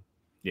show.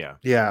 Yeah.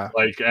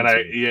 Like, and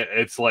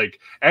it's like,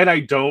 and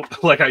I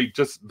don't like,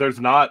 there's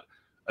not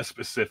a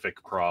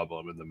specific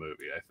problem in the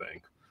movie. I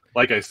think,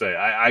 like I say,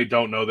 I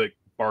don't know that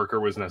Barker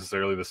was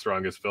necessarily the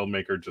strongest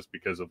filmmaker just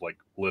because of like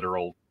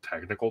literal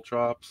technical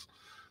chops.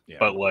 Yeah.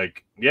 But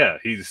like,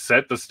 he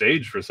set the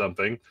stage for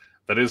something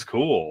that is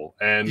cool,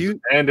 and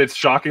it's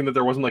shocking that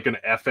there wasn't like an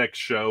FX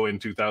show in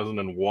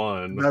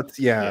 2001.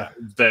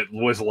 That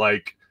was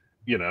like,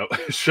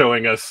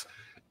 showing us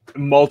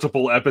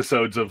multiple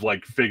episodes of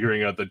like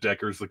figuring out that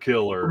Decker's the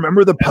killer.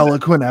 Remember the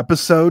Pelican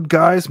episode,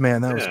 guys?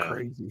 Man, that was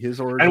crazy.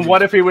 His origin. And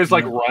what if he was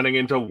like running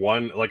into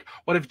one? Like,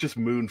 what if just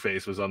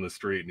Moonface was on the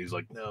street and he's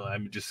like, "No,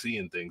 I'm just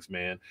seeing things,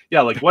 man."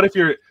 Yeah, like what if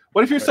you're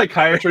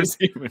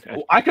psychiatrist?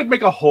 I could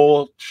make a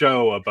whole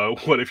show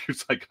about what if your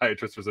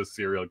psychiatrist was a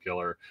serial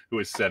killer who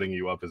is setting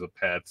you up as a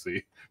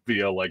patsy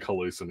via like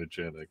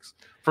hallucinogenics.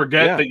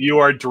 Forget that you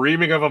are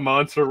dreaming of a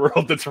monster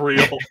world that's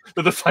real.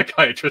 That the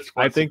psychiatrist.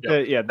 I think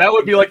that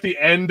would be like the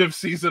end of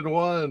season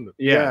 1.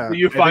 Yeah,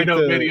 you find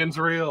out Midian's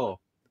real.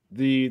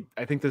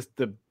 I think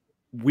the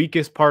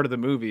weakest part of the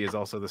movie is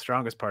also the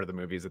strongest part of the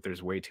movie, is that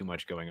there's way too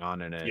much going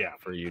on in it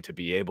for you to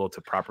be able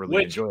to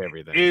properly enjoy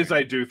everything.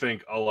 I do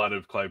think a lot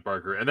of Clive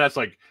Barker, and that's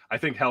like, I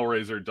think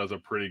Hellraiser does a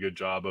pretty good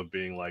job of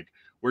being like,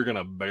 we're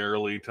gonna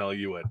barely tell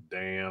you a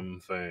damn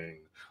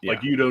thing.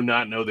 Like, you do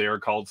not know they are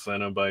called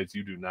Cenobites.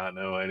 You do not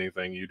know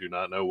anything. You do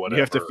not know whatever.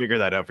 You have to figure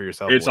that out for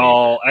yourself. It's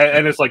all,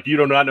 and it's like, you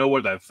do not know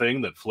what that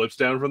thing that flips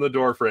down from the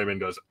door frame and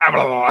goes,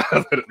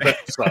 that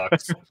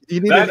sucks. You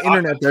need an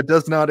internet that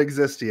does not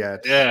exist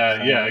yet.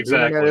 Yeah, exactly.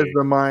 The internet is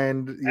the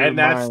mind. And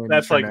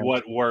that's like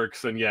what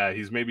works. And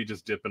he's maybe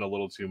just dipping a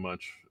little too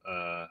much.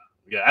 And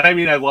I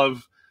mean,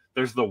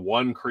 there's the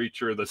one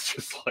creature that's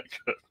just like,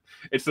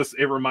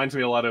 it reminds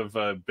me a lot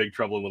of Big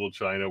Trouble in Little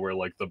China, where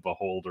like the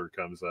beholder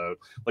comes out.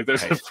 Like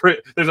there's a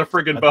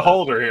friggin'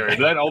 beholder here,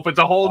 and that opens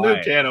a whole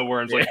new can of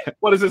worms. Like,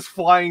 what is this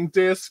flying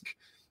disc?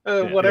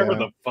 Whatever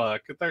the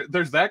fuck.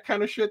 There's that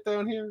kind of shit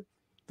down here.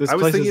 This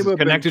place is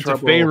connected to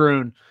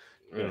Faerun.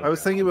 I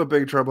was thinking about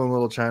Big Trouble in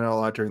Little China a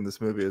lot during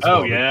this movie as well.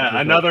 Oh yeah,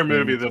 another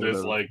movie that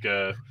is like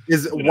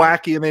is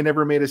wacky, and they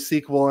never made a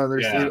sequel, and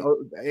there's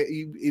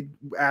it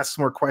asks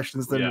more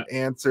questions than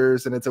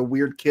answers, and it's a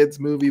weird kids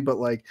movie, but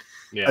like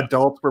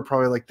adults were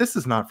probably like, this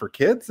is not for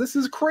kids, this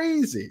is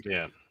crazy.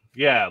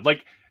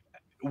 Like,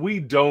 we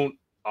don't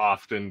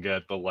often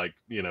get the like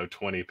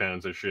 20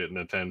 pounds of shit in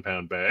a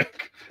 10-pound bag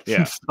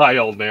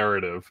style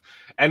narrative,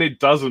 and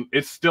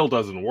it still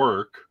doesn't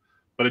work.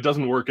 But it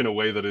doesn't work in a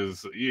way that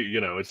is,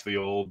 it's the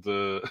old,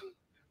 the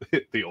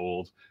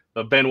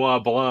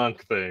Benoit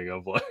Blanc thing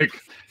of like,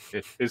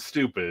 it's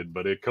stupid,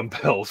 but it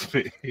compels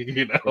me.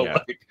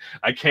 Like,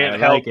 I can't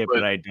help it,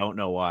 but I don't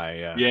know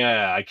why.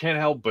 I can't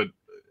help but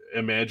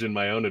imagine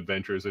my own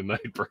adventures in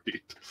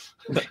Nightbreed.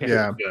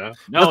 No,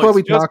 that's why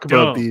we talk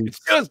about these.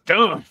 It's just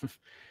dumb.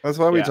 That's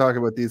why we talk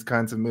about these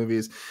kinds of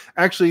movies.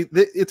 Actually,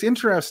 it's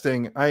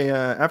interesting.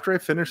 After I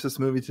finished this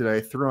movie today, I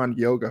threw on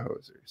Yoga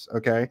Hosers.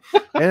 Okay,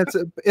 and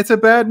it's a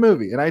bad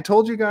movie. And I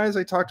told you guys,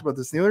 I talked about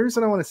this. And the only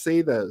reason I want to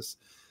say this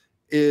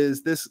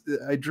is this: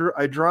 I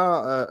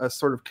draw a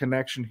sort of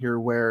connection here,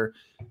 where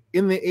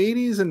in the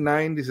 80s and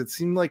 90s, it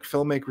seemed like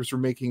filmmakers were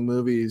making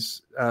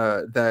movies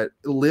that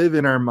live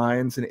in our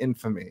minds in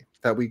infamy.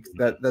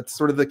 That's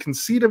sort of the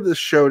conceit of this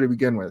show to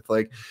begin with.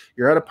 Like,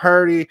 you're at a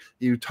party,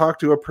 you talk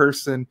to a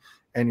person,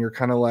 and you're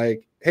kind of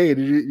like, hey,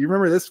 do you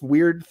remember this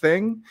weird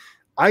thing?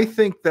 I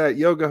think that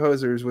Yoga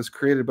Hosers was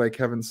created by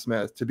Kevin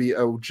Smith to be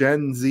a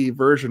Gen Z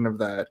version of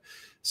that.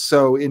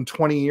 So in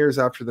 20 years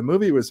after the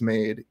movie was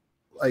made,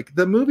 like,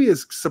 the movie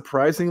is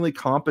surprisingly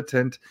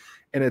competent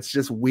and it's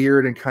just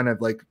weird and kind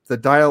of like the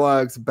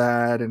dialogue's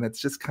bad, and it's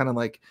just kind of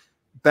like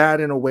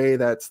bad in a way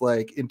that's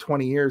like, in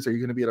 20 years, are you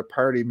going to be at a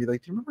party and be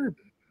like, do you remember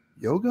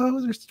yoga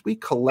hose? Or did we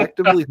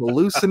collectively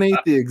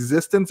hallucinate the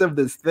existence of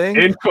this thing?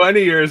 In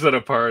 20 years at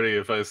a party,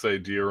 if I say,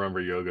 do you remember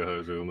yoga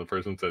hose? And the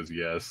person says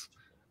yes,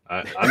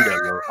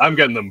 I'm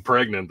getting them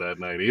pregnant that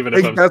night, even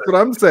if that's what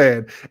I'm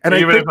saying. And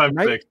even I if I'm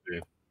 60.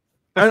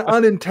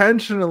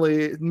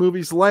 Unintentionally,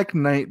 movies like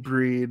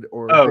Nightbreed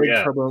or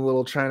Big Trouble in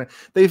Little China,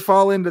 they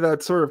fall into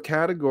that sort of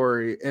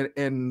category,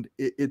 and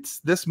it's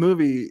this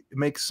movie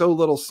makes so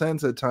little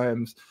sense at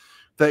times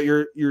that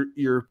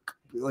you're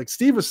like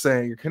Steve was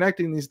saying, you're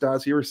connecting these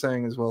dots. You were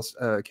saying as well,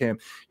 Cam,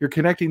 you're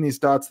connecting these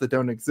dots that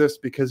don't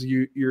exist because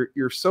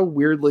you're so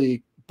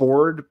weirdly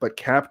bored but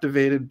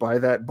captivated by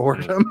that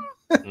boredom.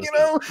 You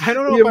know, I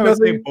don't know if I would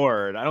say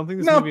bored. I don't think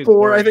this movie is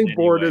bored. I think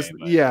bored is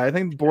I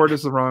think bored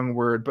is the wrong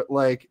word, but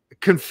like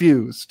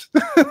confused.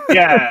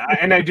 Yeah,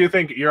 and I do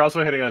think you're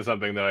also hitting on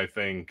something that I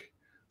think,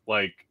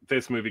 like,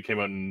 this movie came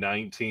out in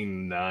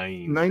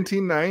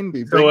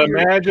 1990. So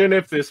imagine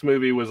if this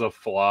movie was a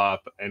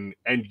flop and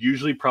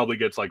usually probably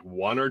gets like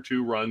 1 or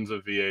 2 runs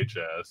of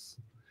VHS.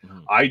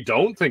 I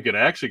don't think it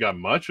actually got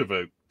much of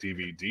a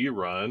DVD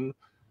run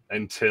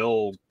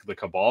until the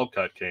Cabal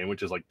cut came,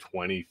 which is like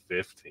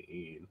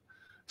 2015.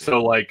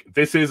 So like,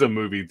 this is a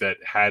movie that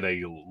had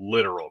a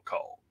literal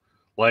cult.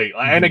 Like,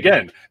 and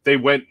again, they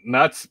went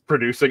nuts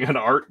producing an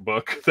art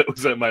book that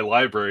was at my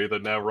library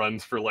that now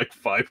runs for like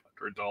 $500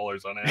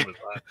 on Amazon.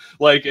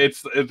 Like,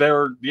 it's a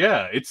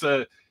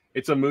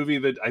movie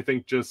that I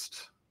think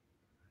just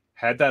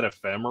had that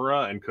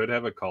ephemera and could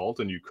have a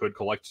cult, and you could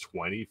collect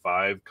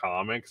 25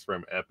 comics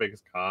from Epic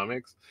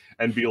Comics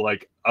and be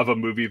like, of a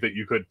movie that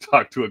you could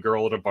talk to a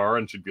girl at a bar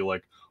and she'd be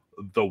like,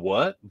 the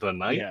what? The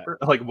Nightbreed?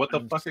 Like, what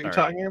the fuck are you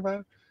talking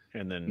about?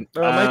 And then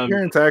my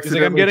parents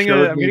accidentally I'm getting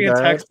a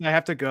text and I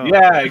have to go.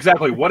 Yeah,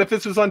 exactly. What if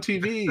this was on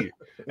TV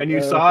and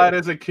you saw it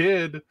as a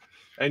kid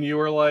and you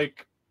were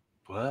like,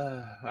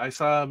 what? I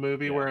saw a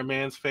movie where a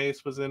man's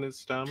face was in his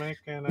stomach,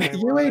 and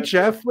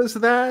UHF was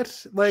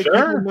that? Like,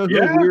 sure, people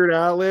know who Weird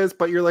Al is,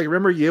 but you're like,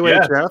 remember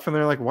UHF? And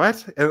they're like,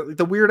 what? And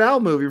the Weird Al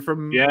movie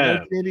from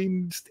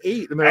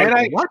 1988. And they're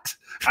like, what?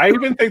 I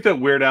even think that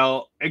Weird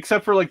Al,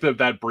 except for like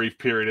that brief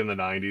period in the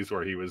 90s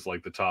where he was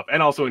like the top,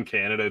 and also in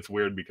Canada, it's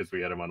weird because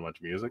we had him on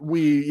Much Music.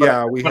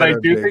 But I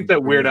do think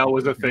that Weird Al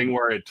was a thing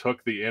where it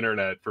took the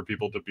internet for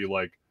people to be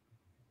like,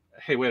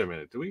 hey, wait a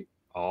minute, do we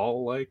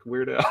all like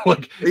Weird Al?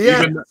 Like,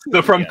 even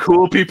from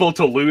cool people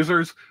to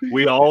losers,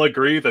 we all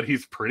agree that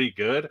he's pretty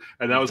good.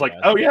 And that was like,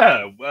 we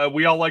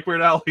all like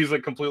Weird Al. He's a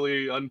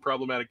completely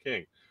unproblematic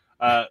king.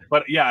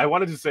 But yeah, I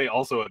wanted to say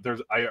also,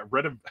 I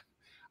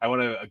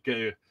want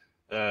to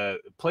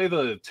play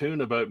the tune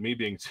about me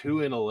being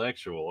too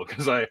intellectual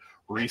because I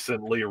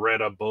recently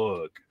read a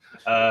book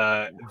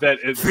that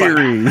is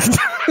theories.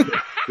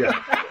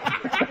 Yeah,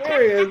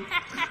 there he is.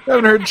 I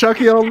haven't heard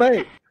Chucky all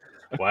night.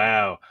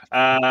 Wow.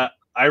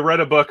 I read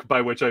a book, by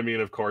which I mean,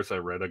 of course, I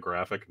read a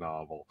graphic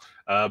novel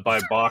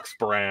by Box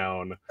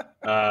Brown.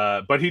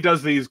 But he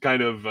does these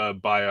kind of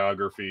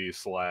biography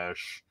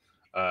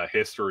 /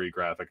 history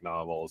graphic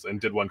novels, and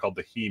did one called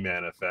The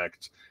He-Man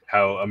Effect,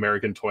 how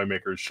American toy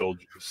makers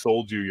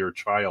sold you your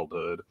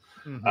childhood.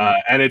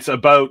 And it's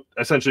about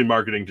essentially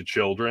marketing to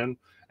children,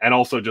 and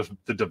also just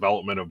the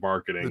development of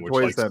marketing. The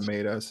toys that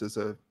made us is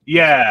a...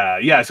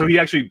 Yeah. So he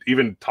actually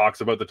even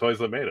talks about the toys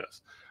that made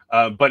us.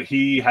 But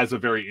he has a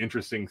very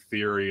interesting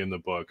theory in the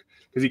book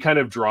because he kind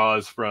of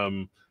draws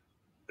from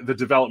the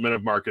development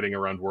of marketing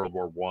around World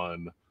War I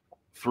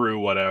through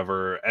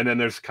whatever. And then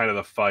there's kind of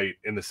the fight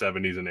in the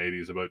 70s and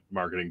 80s about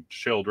marketing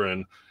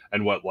children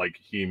and what like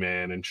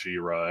He-Man and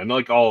She-Ra and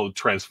like all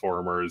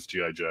Transformers,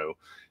 G.I. Joe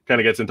kind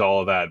of gets into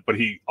all of that. But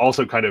he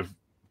also kind of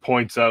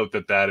points out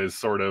that is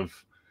sort of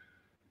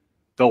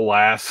the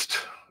last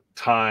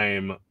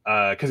time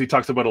because he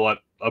talks about a lot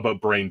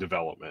about brain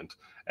development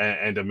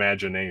and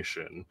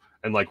imagination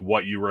and like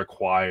what you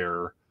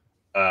require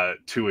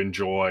to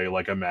enjoy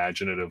like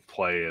imaginative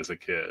play as a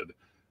kid,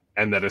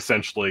 and that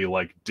essentially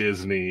like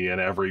Disney and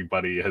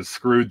everybody has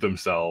screwed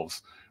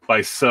themselves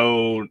by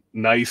so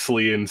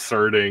nicely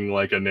inserting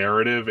like a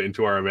narrative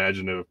into our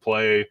imaginative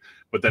play,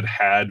 but that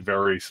had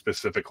very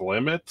specific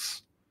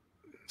limits.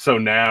 So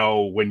now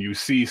when you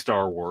see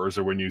Star Wars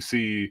or when you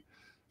see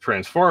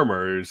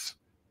Transformers,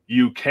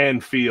 you can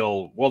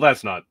feel, well,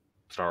 that's not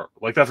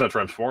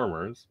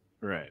Transformers.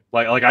 Right.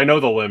 Like I know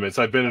the limits.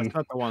 I've been That's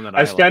not the one that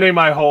I'm spending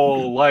my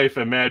whole life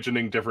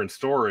imagining different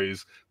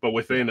stories, but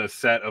within a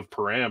set of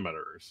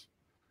parameters.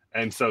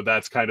 And so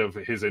that's kind of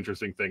his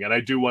interesting thing. And I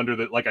do wonder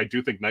that, like, I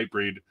do think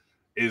Nightbreed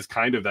is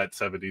kind of that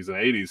 70s and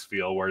 80s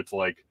feel where it's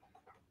like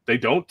they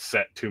don't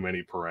set too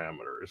many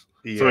parameters.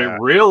 Yeah. So it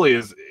really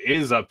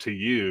is up to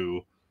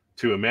you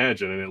to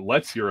imagine, and it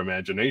lets your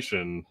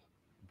imagination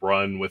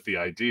run with the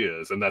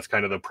ideas. And that's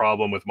kind of the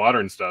problem with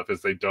modern stuff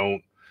is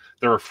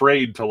they're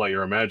afraid to let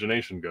your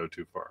imagination go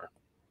too far.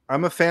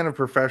 I'm a fan of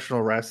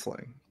professional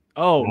wrestling.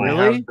 Oh,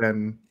 really?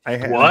 I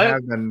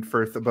have been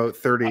for about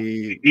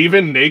 30.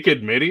 Even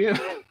Naked Midian?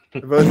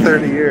 About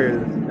 30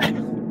 years.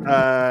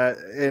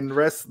 And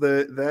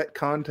that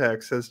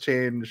context has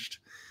changed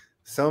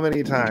so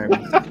many times.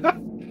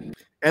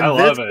 And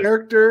this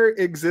character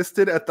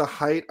existed at the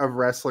height of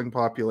wrestling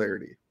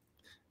popularity,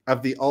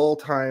 of the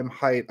all-time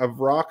height of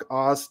Rock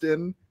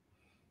Austin,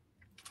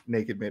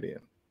 Naked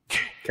Midian.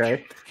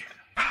 Okay,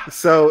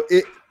 so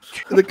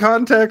the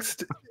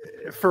context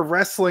for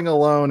wrestling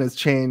alone has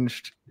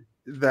changed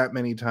that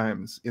many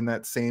times. In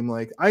that same,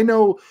 like, I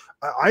know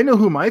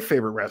who my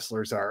favorite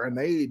wrestlers are, and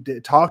they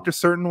talked a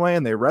certain way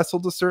and they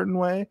wrestled a certain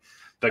way.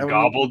 The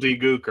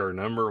gobbledygooker,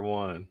 number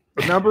one.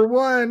 Number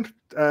one,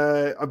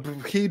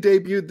 he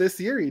debuted this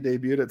year. He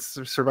debuted at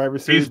Survivor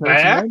Series. He's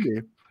back.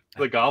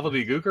 The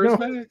gobbledygooker is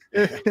back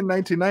in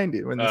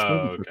 1990 when this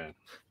movie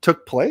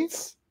took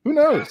place. Who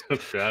knows?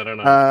 I don't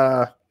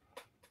know.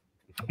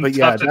 But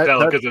tough to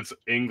tell because it's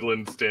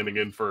England standing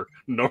in for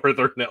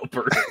Northern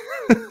Alberta.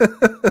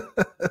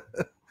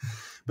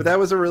 But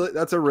that's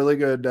a really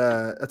good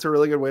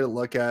way to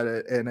look at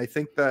it. And I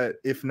think that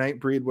if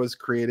Nightbreed was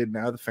created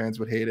now, the fans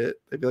would hate it.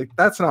 They'd be like,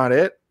 "That's not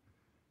it.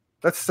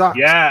 That sucks."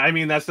 Yeah, I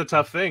mean, that's the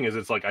tough thing. Is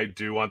it's like I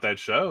do want that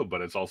show,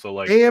 but it's also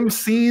like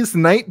AMC's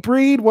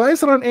Nightbreed. Why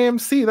is it on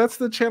AMC? That's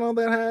the channel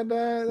that had.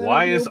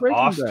 Why is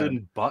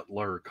Austin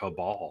Butler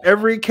Cabal?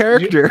 Every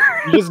character.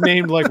 You just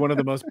named like one of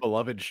the most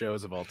beloved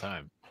shows of all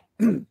time.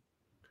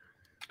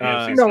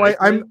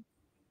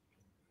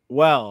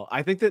 Well,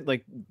 I think that,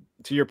 like,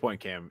 to your point,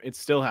 Cam, it's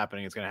still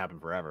happening. It's going to happen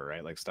forever,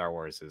 right? Like Star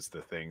Wars is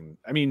the thing.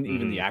 I mean,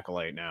 even the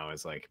Acolyte now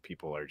is like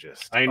people are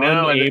just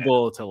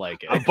unable to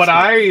like it. But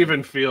I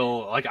even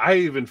feel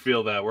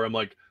that where I'm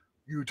like,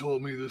 you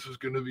told me this was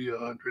going to be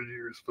 100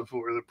 years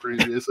before the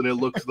previous, and it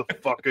looks the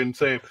fucking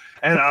same.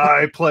 And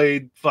I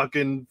played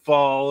fucking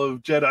Fall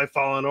of Jedi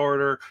Fallen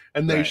Order,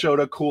 and they showed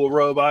a cool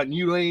robot, and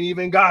you ain't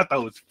even got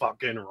those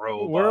fucking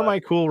robots. Where are my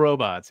cool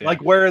robots? Yeah.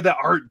 Like, where are the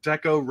Art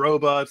Deco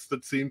robots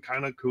that seem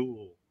kind of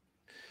cool?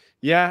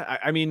 Yeah,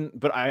 I mean,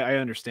 but I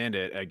understand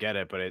it. I get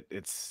it, but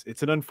it's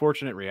an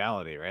unfortunate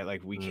reality, right?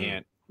 Like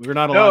we're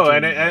not allowed. No,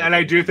 and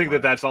I do think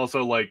that that's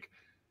also like,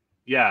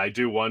 yeah, I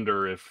do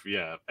wonder if,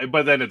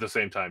 but then at the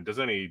same time, does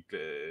any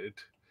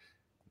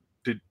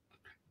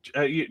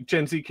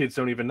Gen Z kids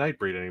don't even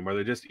nightbreed anymore?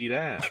 They just eat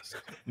ass.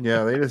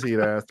 Yeah, they just eat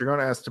ass. They're going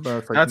to ask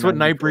about. Like, that's what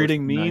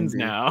nightbreeding means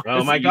now.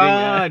 Oh my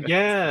god,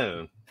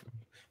 yeah.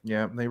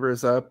 Yeah,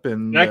 neighbors up,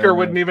 and Necker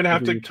wouldn't even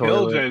have to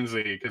kill Gen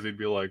Z because he'd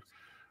be like,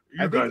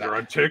 "You guys are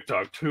on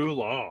TikTok too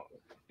long."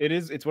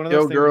 It's one of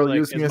those things. Girl, where, like,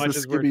 use me as a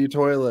skibbity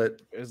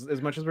toilet.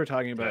 As much as we're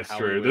talking about, that's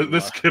true. The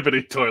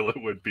skibbity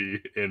toilet would be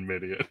in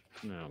Midian.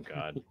 Oh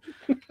god,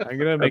 I'm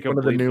gonna make one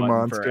of the new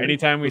monsters.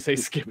 Anytime we say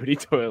skibbity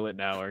toilet,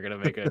 now we're gonna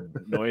make a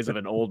noise of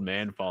an old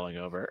man falling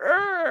over.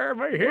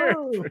 My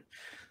hip.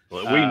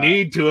 Well, we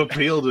need to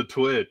appeal to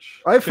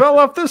Twitch. I fell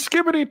off the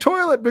skibbity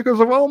toilet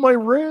because of all my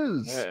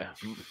riz.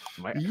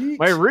 My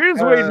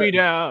riz weighed me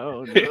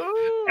down.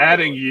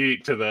 Adding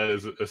yeet to that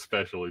is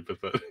especially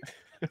pathetic.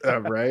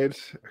 Right,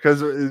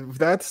 because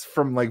that's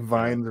from like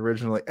Vines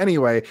originally.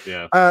 Anyway,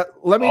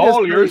 let me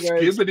all your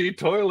skibbity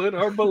toilet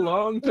are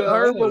belong to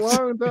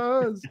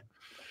us.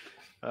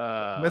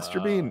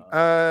 Mr. Bean.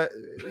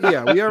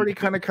 We already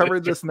kind of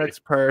covered this next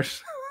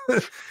part,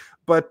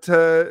 but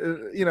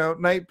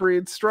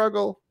Nightbreed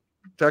struggle.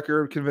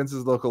 Decker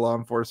convinces local law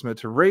enforcement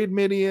to raid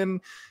Midian.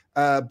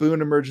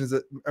 Boone emerges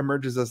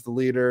as the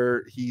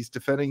leader. He's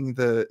defending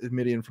the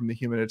Midian from the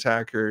human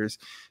attackers,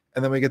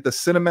 and then we get the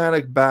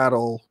cinematic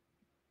battle.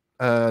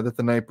 That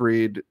the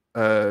Nightbreed,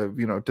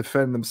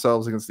 defend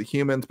themselves against the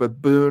humans,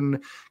 but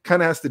Boone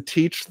kind of has to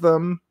teach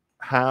them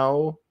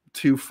how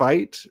to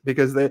fight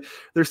because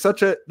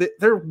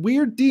they're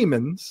weird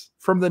demons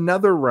from the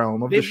nether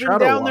realm of the Shadow Walkers.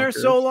 They've been down there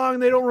so long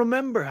they don't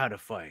remember how to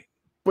fight.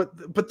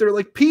 But they're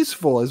like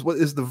peaceful is what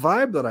is the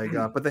vibe that I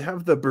got. But they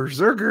have the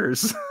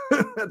berserkers.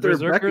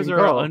 Berserkers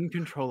are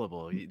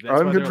uncontrollable.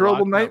 That's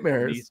uncontrollable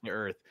nightmares.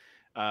 Earth,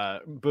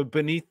 but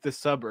beneath the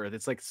sub Earth,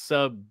 it's like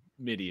sub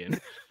Midian.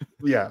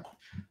 Yeah.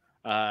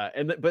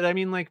 But I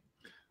mean, like,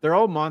 they're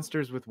all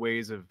monsters with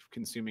ways of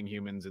consuming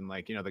humans, and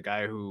like, the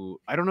guy who,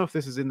 I don't know if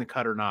this is in the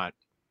cut or not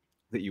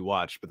that you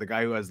watched, but the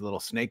guy who has little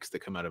snakes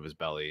that come out of his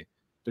belly,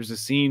 there's a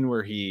scene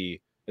where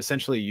he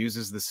essentially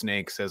uses the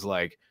snakes as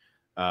like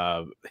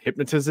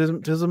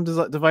hypnotism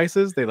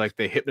devices.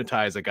 They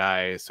hypnotize a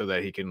guy so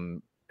that he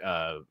can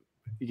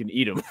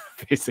eat him,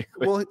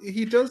 basically. Well,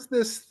 he does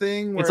this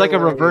thing where it's like a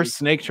reverse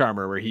snake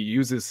charmer where he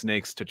uses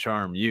snakes to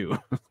charm you.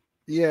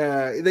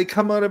 Yeah, they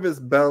come out of his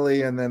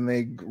belly and then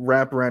they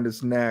wrap around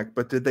his neck.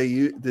 But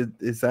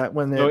is that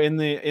when they? So in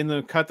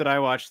the cut that I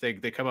watched, they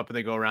come up and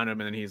they go around him,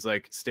 and then he's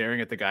like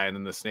staring at the guy, and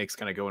then the snakes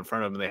kind of go in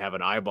front of him, and they have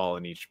an eyeball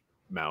in each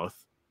mouth,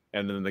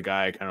 and then the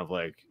guy kind of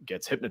like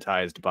gets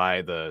hypnotized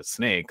by the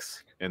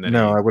snakes, and then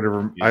I would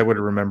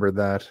have remembered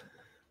that.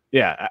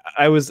 Yeah,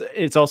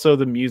 it's also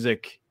the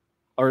music,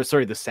 or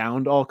sorry, the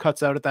sound all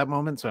cuts out at that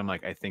moment. So I'm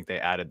like, I think they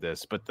added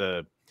this, but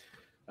the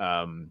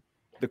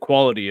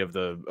quality of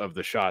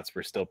the shots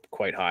were still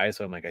quite high.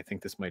 So I'm like, I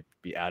think this might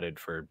be added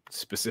for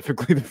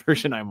specifically the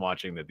version I'm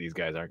watching that these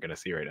guys aren't going to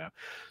see right now.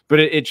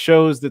 But it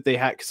shows that they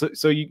had,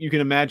 so you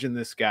can imagine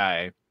this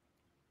guy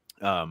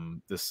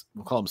this,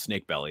 we'll call him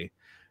Snake Belly.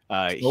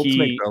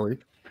 Snake Belly.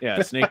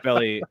 Yeah, Snake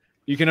Belly.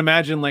 You can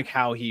imagine like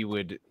how he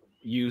would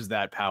use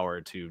that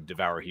power to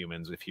devour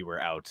humans if he were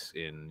out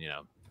in, you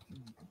know,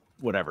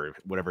 whatever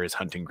his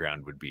hunting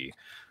ground would be,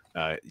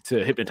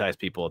 to hypnotize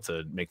people,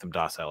 to make them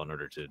docile in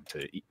order to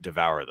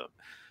devour them.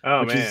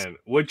 Oh man,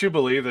 would you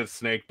believe that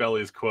Snake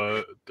Belly's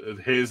quote,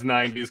 his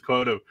 90s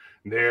quote of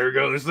 "There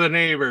goes the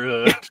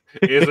neighborhood,"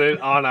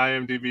 isn't on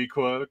IMDb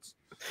quotes?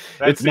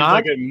 That seems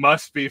like it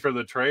must be for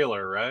the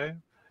trailer, right?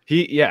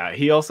 He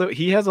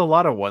has a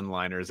lot of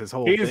one-liners. His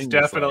whole he's thing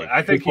definitely. Like,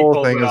 I think he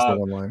pulls it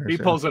off. He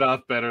pulls it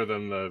off better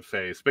than the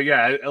face. But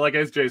yeah, like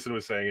as Jason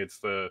was saying,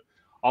 it's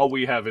all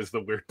we have is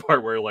the weird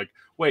part where like,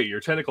 wait, your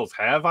tentacles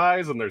have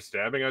eyes and they're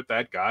stabbing out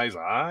that guy's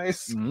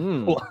eyes.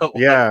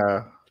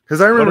 Yeah.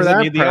 Because I remember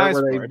that the eyes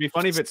for? It'd be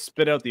funny if it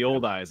spit out the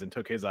old eyes and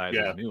took his eyes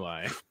as a new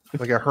eye.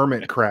 Like a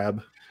hermit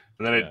crab.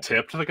 And then it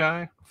tipped the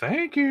guy.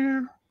 Thank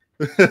you.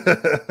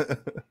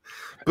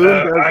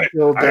 Boone I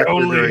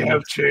only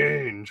have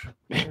change.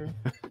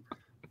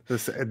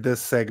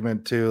 This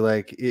segment too,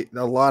 like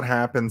a lot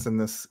happens in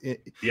this.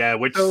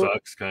 Which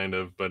sucks kind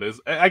of, but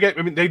I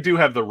mean, they do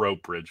have the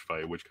rope bridge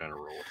fight, which kind of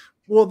rules.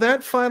 Well,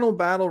 that final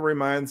battle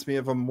reminds me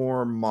of a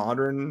more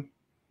modern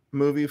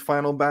movie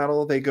final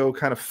battle. They go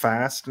kind of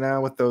fast now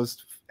with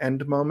those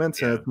end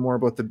moments, and it's more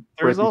about the.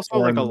 There's also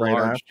like a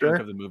large chunk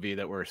of the movie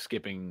that we're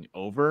skipping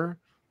over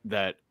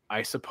that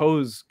I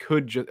suppose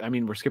could just. I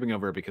mean, we're skipping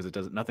over it because it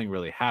doesn't. Nothing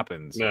really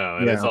happens. No,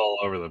 and it's all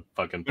over the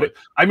fucking place.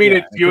 I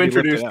mean, you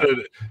introduce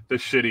the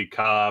shitty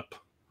cop,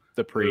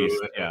 the priest,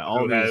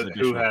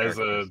 who has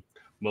a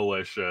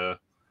militia.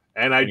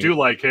 And I do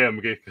like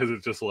him because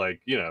it's just like,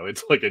 you know,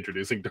 it's like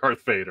introducing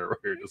Darth Vader. Where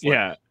you're just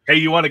like, hey,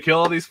 you want to kill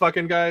all these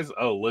fucking guys?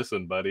 Oh,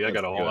 listen, buddy, I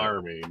got a whole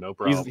army, no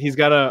problem. He's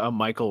got a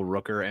Michael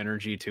Rooker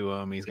energy to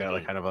him. He's got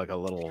like kind of like a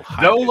little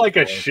like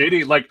a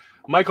shitty like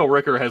Michael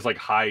Rooker has like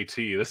high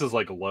T. This is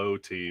like low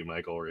T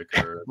Michael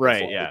Rooker.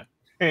 Right?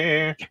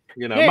 Like,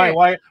 you know,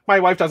 my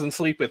wife doesn't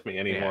sleep with me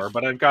anymore,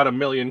 but I've got 1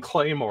 million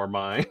Claymore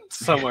mines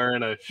somewhere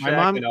in a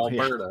shack in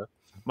Alberta.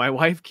 My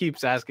wife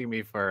keeps asking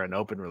me for an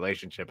open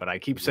relationship, and I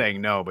keep saying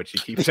no, but she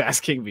keeps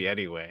asking me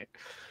anyway.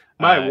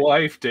 My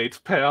wife dates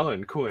Pal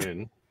and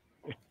Quinn.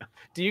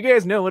 Do you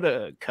guys know what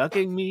a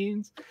cucking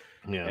means?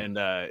 Yeah. And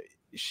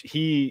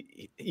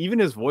even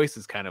his voice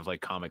is kind of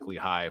like comically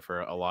high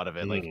for a lot of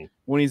it. Like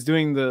when he's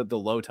doing the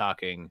low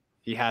talking,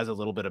 he has a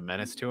little bit of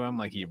menace to him.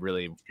 Like he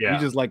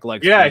just like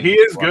he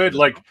is good.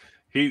 Like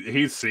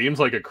he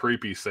seems like a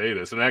creepy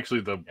sadist, and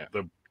actually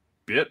the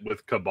bit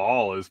with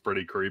Cabal is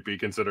pretty creepy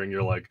considering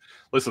you're like,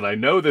 listen, I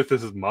know that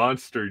this is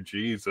monster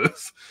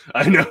Jesus.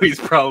 I know he's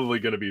probably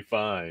going to be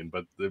fine,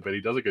 but he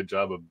does a good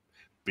job of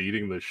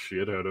beating the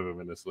shit out of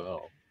him in his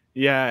cell.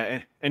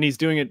 Yeah, and he's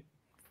doing it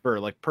for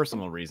like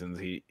personal reasons.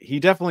 He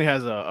definitely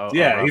has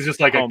he's just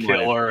like a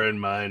killer in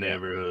my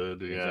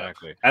neighborhood. Yeah,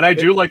 exactly. And I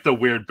do like the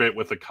weird bit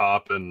with the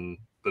cop and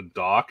the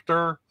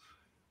doctor,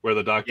 where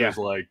the doctor's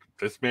like,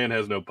 this man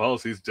has no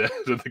pulse, he's dead,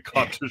 and the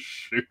cop just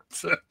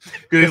shoots him.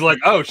 Because he's like,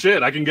 oh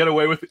shit, I can get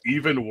away with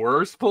even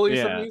worse police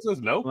abuses?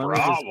 No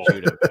problem.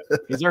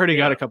 He's already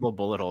got a couple of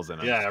bullet holes in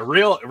him. Yeah,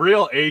 real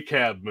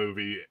ACAB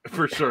movie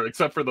for sure,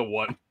 except for the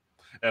one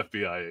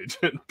FBI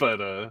agent.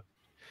 But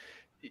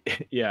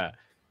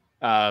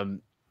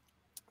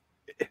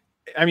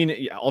I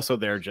mean, also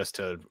there just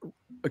to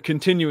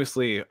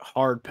continuously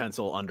hard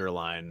pencil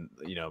underline,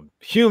 you know,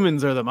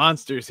 humans are the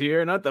monsters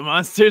here, not the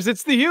monsters.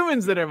 It's the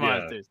humans that are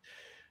monsters.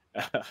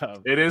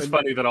 It is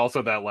funny that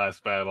also that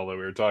last battle that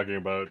we were talking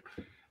about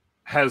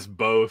has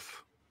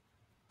both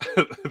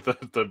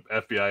the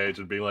FBI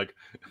agent being like,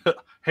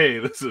 hey,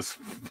 this is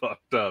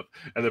fucked up,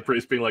 and the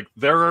priest being like,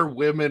 there are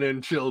women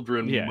and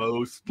children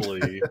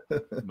mostly.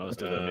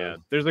 Most of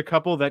them, there's a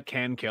couple that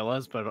can kill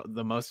us, but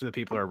the most of the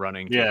people are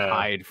running to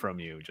hide from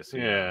you. Just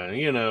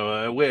you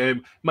know,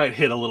 we might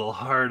hit a little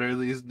harder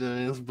these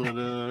days, but you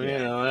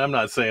know, I'm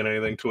not saying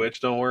anything, Twitch,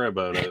 don't worry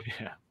about it.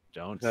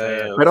 Don't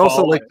say it. I'd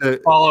also like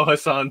to follow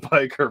Hassan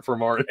Piker for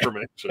more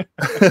information.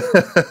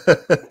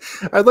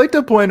 I'd like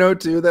to point out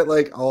too that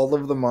like all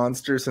of the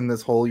monsters in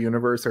this whole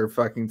universe are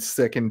fucking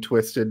sick and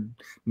twisted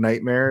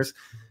nightmares.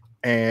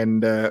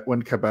 And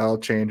when Cabal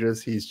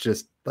changes, he's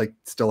just like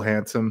still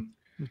handsome.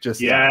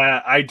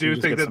 I do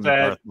think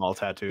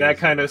that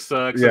kind of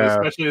sucks. Yeah.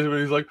 Especially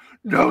when he's like,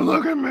 "Don't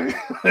look at me."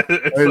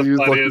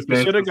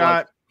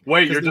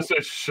 Wait, you're just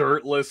a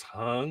shirtless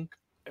hunk.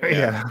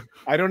 Yeah.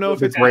 I don't know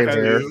if it's right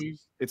there.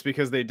 It's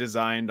because they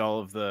designed all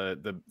of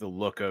the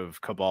look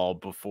of Cabal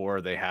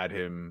before they had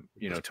him,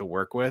 you know, to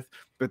work with.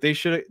 But they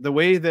should, the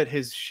way that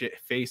his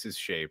face is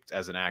shaped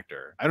as an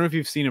actor. I don't know if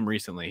you've seen him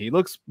recently. He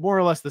looks more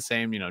or less the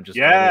same, you know. Just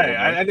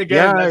and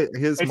again,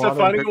 it's a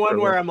funny one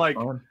where I'm like,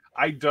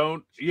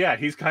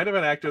 he's kind of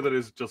an actor that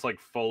is just like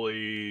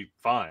fully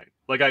fine.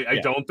 Like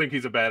I don't think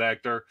he's a bad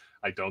actor.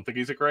 I don't think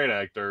he's a great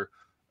actor.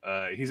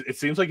 It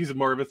seems like he's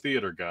more of a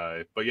theater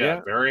guy, but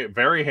very,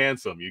 very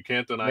handsome. You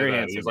can't deny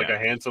that. He's like a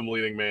handsome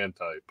leading man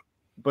type.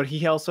 But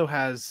he also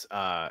has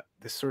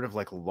this sort of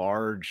like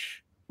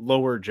large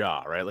lower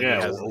jaw, right? Like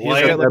Yeah, he's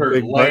got that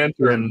big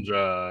lantern butt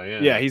jaw.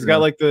 yeah, he's got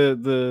like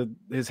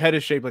his head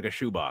is shaped like a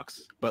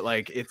shoebox, but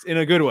like it's in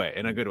a good way,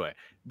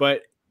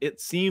 But it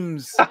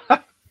seems in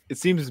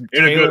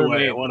a good way. I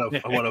tailor-made.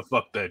 want to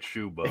fuck that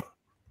shoebox.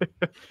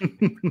 What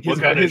What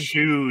kind of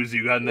shoes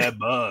you got in that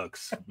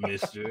box,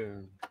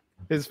 mister?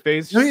 His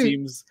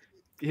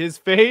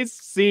face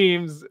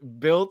seems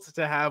built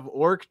to have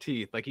orc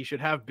teeth. Like he should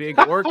have big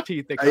orc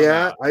teeth that come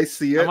out. I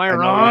see it. Am I wrong?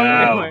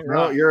 Wow. Am I wrong?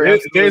 No, you're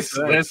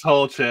This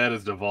whole chat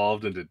has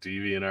devolved into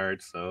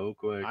DeviantArt so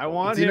quick. I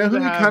want Do you know him who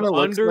to he have kinda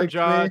looks like to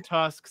underjaw me?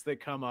 tusks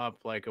that come up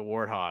like a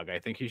warthog. I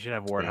think he should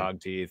have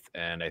warthog teeth,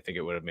 and I think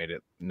it would have made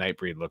it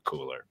Nightbreed look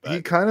cooler. But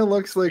He kind of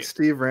looks like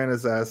Steve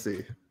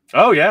Rannazzasi.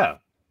 Oh yeah,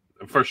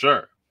 for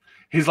sure.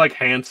 He's like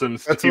handsome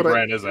That's Steve what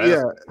Rannazzasi.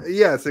 Yeah,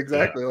 yes,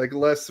 exactly. Like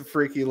less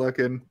freaky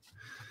looking.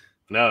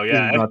 No,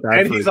 yeah, He's not that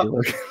and freaky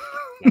looking.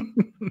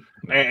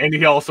 and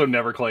he also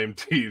never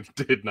claimed he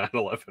did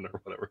 9/11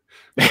 or whatever.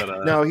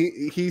 But, No,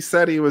 he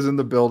said he was in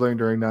the building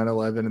during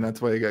 9/11, and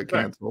that's why he got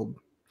canceled.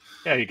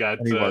 yeah, he got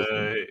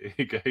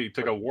he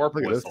took a warp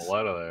Look at whistle this.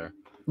 out of there.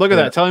 look at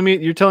Yeah.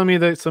 that. You're telling me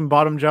that some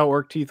bottom jaw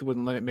orc teeth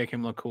wouldn't let it make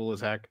him look cool as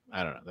heck?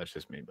 I don't know. That's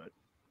just me, but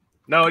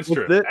No, it's Was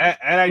true. it-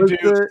 And I Was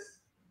do.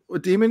 a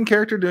demon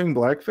character doing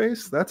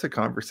blackface? That's a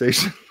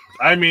conversation.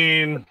 I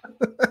mean,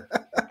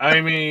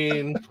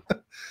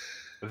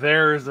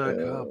 there's a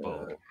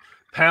couple.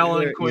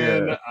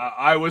 Palanquin. Yeah.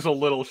 I was a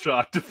little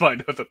shocked to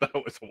find out that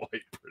was a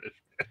white British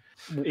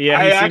man. yeah,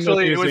 I he seemed actually,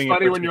 like he it was doing a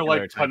funny when you're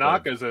like particular type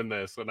of- Tanaka's in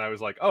this, and I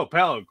was like, oh,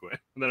 Palanquin,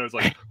 and then I was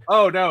like,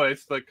 oh no,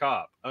 it's the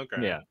cop. Okay.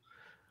 Yeah.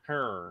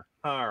 Her.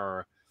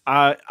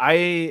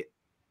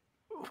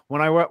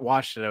 When I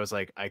watched it, I was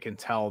like, I can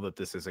tell that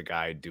this is a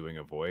guy doing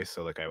a voice.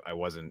 So like, I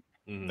wasn't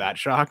Mhm. that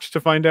shocked to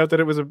find out that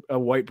it was a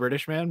white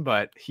British man,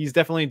 but he's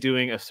definitely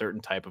doing a certain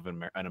type of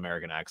an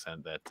American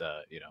accent that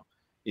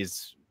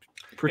is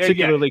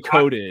particularly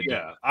coded.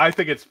 Yeah, I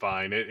think it's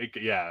fine.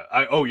 Yeah.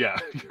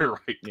 You're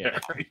right Yeah.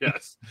 there.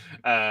 Yes.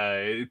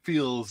 It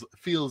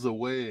feels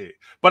away.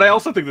 But I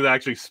also think that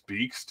actually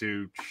speaks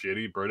to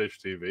shitty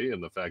British TV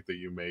and the fact that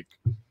you make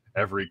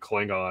every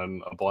Klingon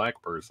a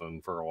black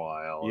person for a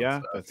while. and Yeah,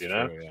 stuff, that's you true.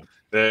 know?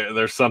 Yeah.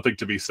 There's something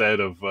to be said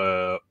of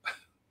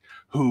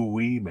who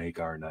we make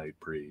our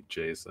Nightbreed,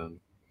 Jason.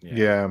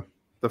 Yeah,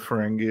 the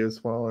Ferengi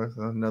as well is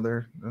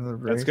another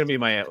That's race. gonna be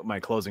my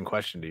closing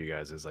question to you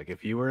guys. Is like,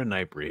 if you were a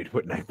Nightbreed,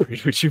 what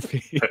Nightbreed would you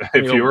be?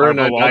 If you were in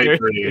a Barbara Walters?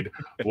 Nightbreed,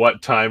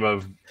 what time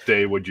of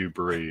day would you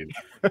breed?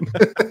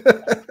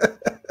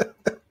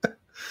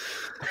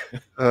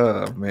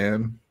 Oh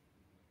man.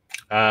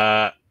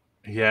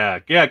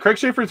 Yeah. Craig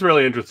Schaefer's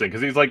really interesting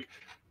because he's like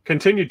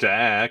continued to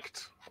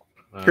act.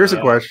 Here's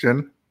a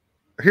question.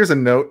 Here's a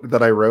note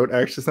that I wrote.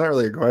 Actually, it's not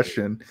really a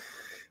question.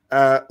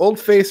 Old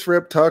Face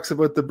Rip talks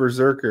about the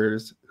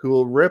berserkers who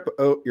will rip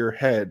out your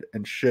head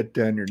and shit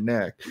down your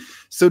neck.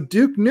 So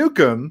Duke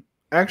Nukem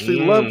actually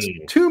loves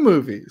two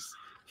movies.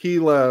 He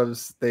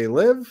loves They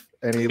Live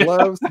and he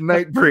loves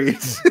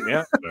Nightbreed.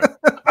 Yeah.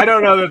 I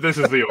don't know that this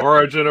is the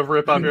origin of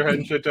rip off your head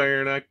and shit down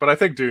your neck, but I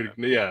think Duke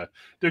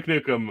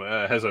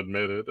Nukem has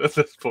admitted at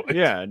this point.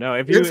 Yeah, no.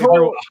 If you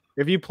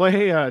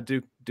play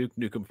Duke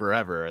Nukem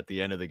Forever, at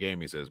the end of the game,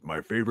 he says, "My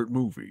favorite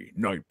movie,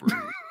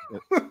 Nightbreed."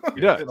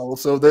 He does. And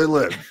also They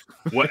Live.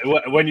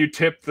 When you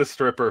tip the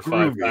stripper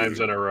 5 Groovy. times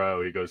in a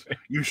row, he goes,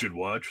 "You should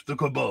watch the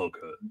Cabal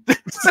Cut."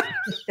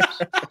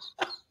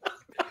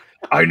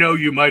 I know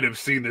you might have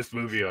seen this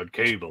movie on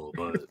cable,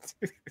 but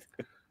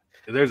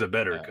there's a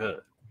better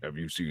cut. Have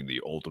you seen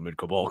the Ultimate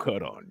Cabal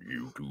Cut on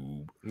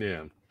YouTube?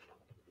 Yeah.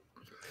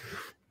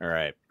 All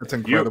right. That's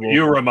incredible.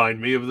 You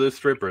remind me of this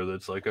stripper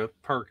that's like a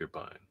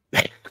porcupine.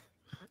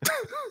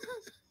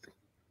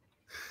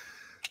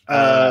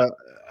 I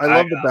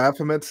love the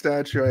Baphomet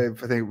statue.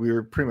 I think we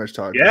were pretty much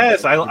talking.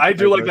 Yes, about I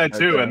do like that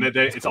too, and that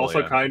it's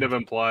also kind of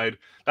implied.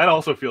 That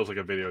also feels like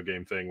a video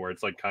game thing where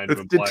it's like kind of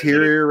it's implied that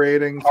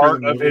deteriorating.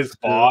 part through the of his movies, too.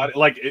 body,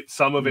 like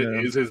some of it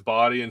Yeah. is his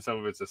body, and some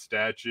of it's a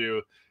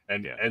statue.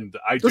 And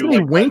I Doesn't do he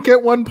like wink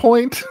at one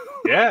point?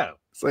 yeah.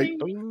 It's like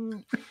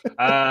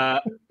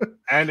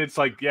And it's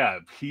like, yeah,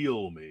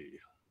 heal me.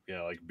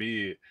 Like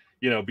be,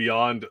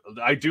 beyond.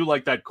 I do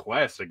like that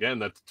quest again.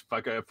 That's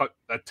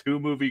that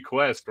 2-movie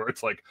quest where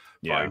it's like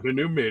find a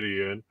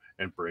Numidian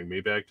and bring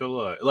me back to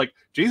life. Like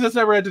Jesus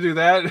never had to do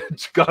that.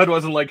 God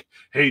wasn't like,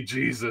 hey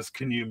Jesus,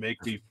 can you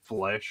make me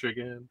flesh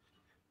again?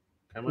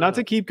 Not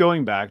to keep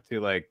going back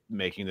to like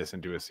making this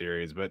into a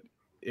series, but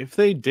if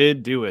they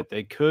did do it,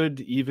 they could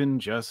even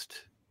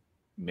just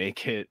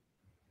make it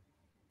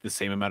the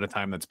same amount of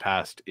time that's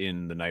passed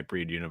in the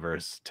Nightbreed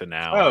universe to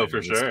now. Oh, and for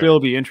it would sure. still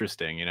be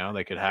interesting.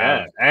 They could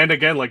have. Yeah, and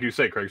again, like you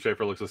say, Craig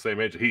Schaefer looks the same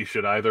age. He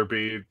should either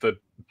be the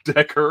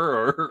Decker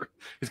or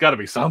he's got to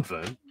be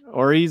something.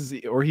 Or he's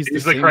the the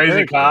same crazy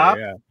character, cop?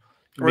 Yeah.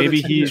 or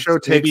Maybe the he's show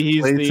takes maybe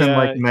he's place the, in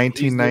like he's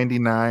the-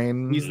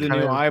 1999. He's the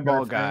kind new of eyeball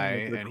thing,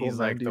 guy, the and cool he's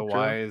like 90s the show.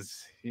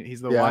 wise.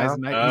 He's the Yeah. wise.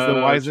 He's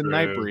the wise in True.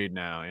 Nightbreed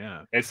now.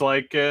 Yeah. It's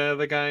like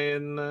the guy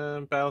in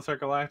Battlestar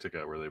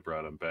Galactica where they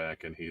brought him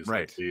back, and he's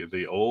Right. like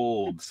the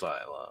old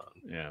Cylon.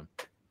 Yeah.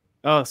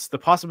 Oh, it's the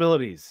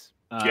possibilities.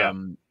 Yeah.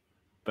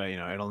 But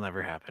it'll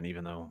never happen,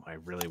 even though I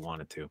really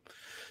wanted to.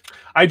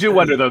 I do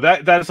wonder though,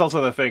 that's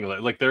also the thing.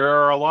 Like there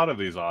are a lot of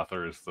these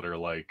authors that are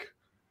like,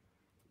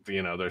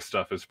 their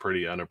stuff is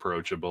pretty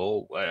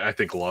unapproachable. I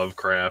think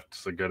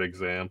Lovecraft's a good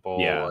example.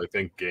 Yeah. I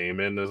think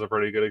Gaiman is a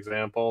pretty good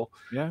example.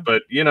 Yeah.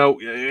 But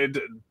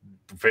it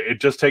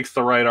just takes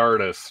the right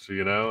artist,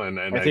 and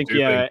I think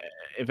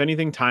if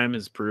anything, time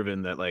has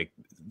proven that like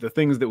the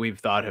things that we've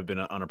thought have been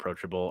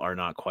unapproachable are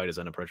not quite as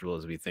unapproachable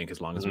as we think, as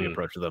long as we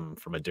approach them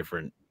from a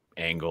different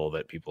angle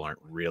that people aren't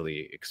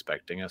really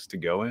expecting us to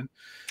go in.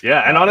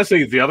 Yeah, and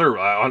honestly,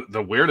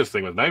 the weirdest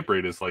thing with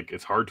Nightbreed is like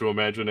it's hard to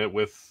imagine it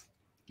with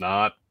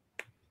not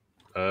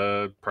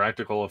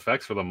practical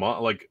effects for the how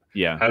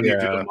do you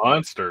do the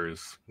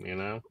monsters,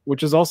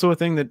 which is also a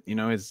thing that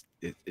is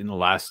in the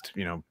last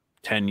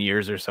 10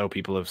 years or so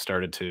people have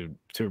started to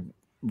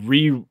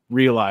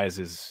realize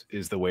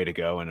is the way to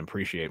go and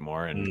appreciate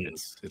more, and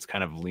it's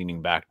kind of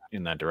leaning back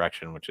in that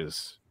direction, which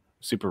is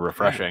super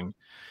refreshing.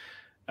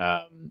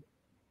 I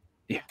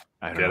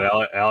don't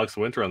know. Alex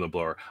Winter on the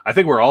blower. I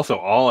think we're also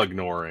all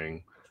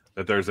ignoring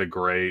that there's a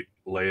great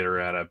later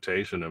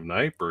adaptation of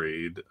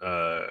Nightbreed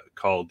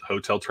called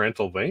Hotel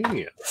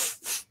Transylvania.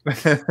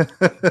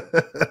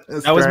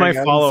 That was my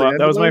follow-up.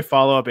 That was my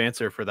follow-up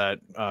answer for that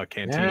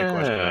Cantina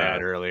question I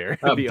had earlier.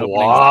 The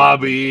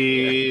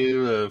Blobby,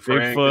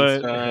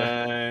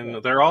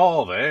 Frankenstein, they're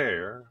all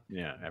there.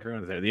 Yeah,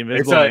 everyone's there. The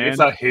Invisible Man. It's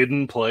a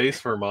hidden place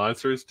for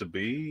monsters to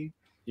be.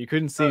 You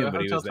couldn't see him,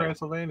 but he was there. Hotel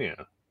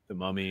Transylvania. The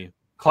Mummy.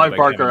 Clive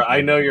Barker,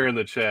 I know you're in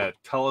the chat.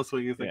 Tell us what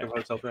you think of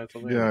Hotel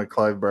Transylvania. Yeah,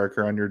 Clive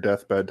Barker on your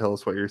deathbad. Tell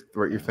us what you're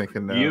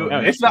thinking now.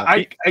 It's not.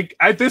 I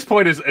at this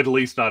point is at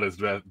least not his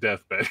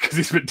deathbed, because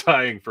he's been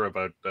dying for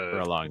about for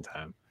a long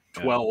time.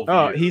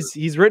 12 years.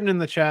 He's written in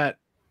the chat,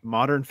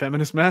 modern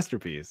feminist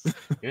masterpiece.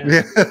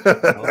 Yeah.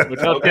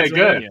 Okay,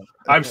 good.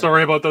 I'm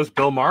sorry about those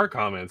Bill Maher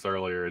comments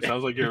earlier. It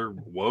sounds like you're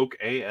woke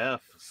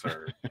AF,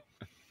 sir.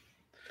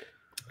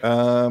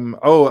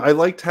 I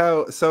liked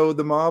how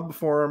the mob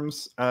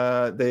forums,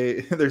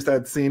 there's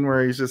that scene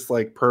where he's just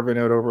like perving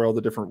out over all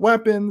the different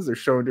weapons. They're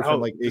showing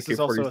different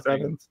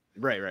AK-47s.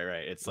 Right.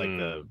 It's like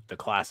the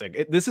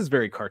classic. This is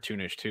very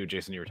cartoonish too,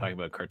 Jason. You were talking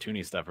about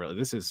cartoony stuff earlier.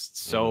 This is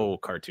so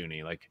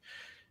cartoony. Like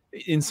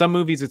in some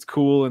movies it's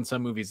cool, in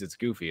some movies it's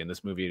goofy. In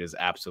this movie it is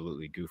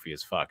absolutely goofy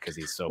as fuck because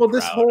he's so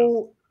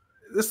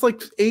this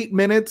like 8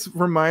 minutes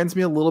reminds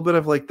me a little bit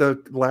of like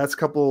the last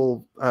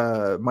couple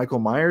Michael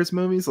Myers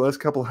movies, the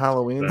last couple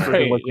Halloweens,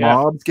 where like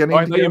mobs getting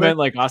together. I thought you meant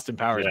like Austin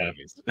Powers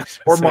movies.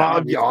 Or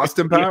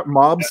Austin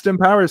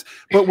Powers.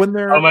 But when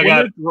they're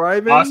they're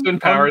driving, Austin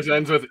Powers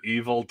ends with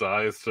evil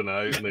dies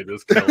tonight and they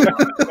just kill him.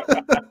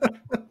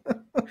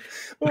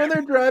 When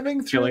they're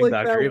driving through killing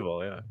like Dr.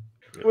 Evil,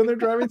 when they're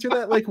driving through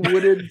that like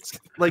wooded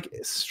like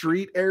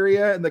street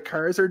area and the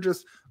cars are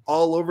just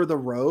all over the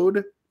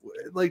road.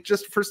 Like,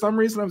 just for some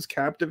reason I was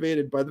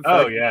captivated by the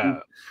fact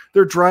that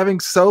they're driving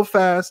so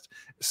fast,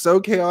 so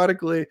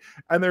chaotically,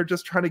 and they're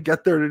just trying to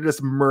get there to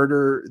just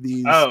murder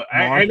these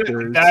monsters.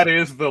 And that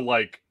is the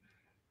like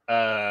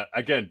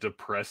again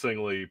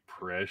depressingly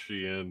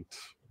prescient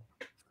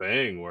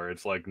thing where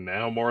it's like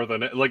now more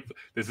than like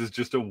this is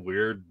just a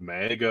weird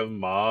mega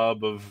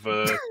mob of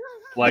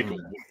like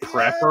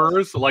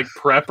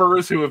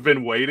preppers who have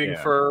been waiting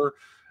for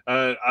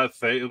a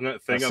thing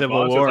of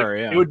Civil War.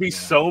 It would be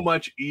so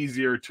much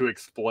easier to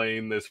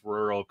explain this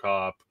rural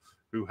cop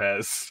who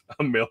has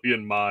a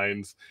million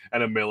mines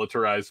and a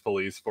militarized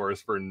police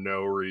force for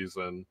no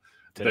reason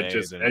that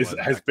just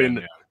has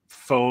been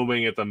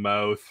foaming at the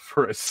mouth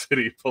for a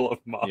city full of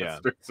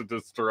monsters to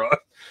destroy.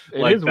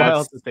 It is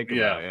wild to think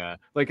about.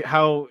 Like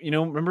how,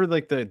 remember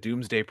like the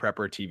Doomsday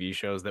Prepper TV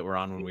shows that were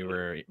on when we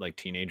were like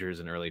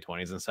teenagers and early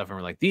 20s and stuff, and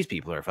we're like, these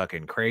people are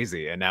fucking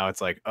crazy, and now it's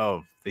like,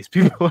 oh, these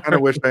people I kind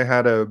of wish I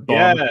had a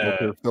bomb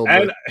filled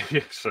with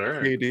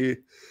KD.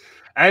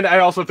 And I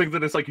also think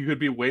that it's like you could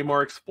be way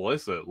more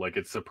explicit. Like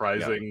it's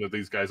surprising that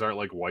these guys aren't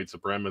like white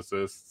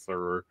supremacists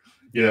or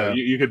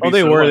you could be.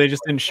 They were. They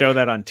just didn't show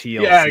that on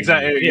TLC. Yeah,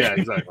 exactly. Yeah,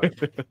 exactly.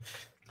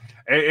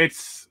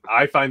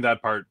 I find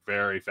that part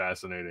very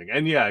fascinating.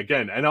 And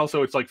again, and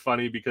also it's like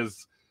funny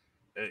because,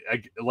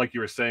 like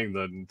you were saying,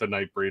 the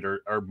Nightbreed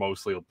are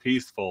mostly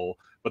peaceful,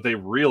 but they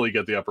really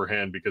get the upper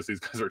hand because these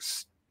guys are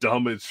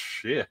dumb as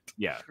shit.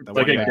 Yeah,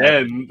 like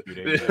again,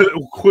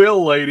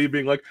 Quill lady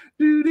being like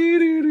doo doo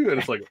doo doo, and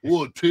it's like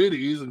whoa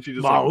titties, and she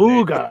just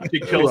she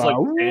kills like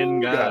 10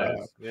 guys.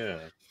 Yeah,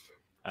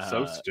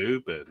 so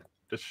stupid.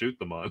 Just shoot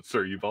the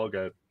monster. You've all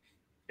got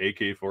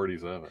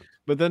AK-47.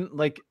 But then,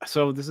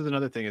 so this is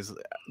another thing. Is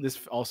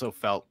this also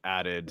felt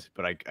added,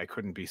 but I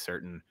couldn't be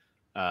certain.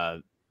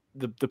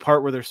 The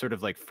part where they're sort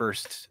of like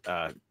first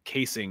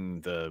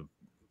casing the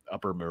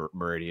upper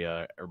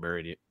meridian.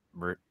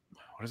 What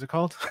is it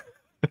called?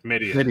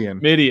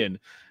 Midian.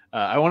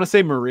 I want to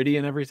say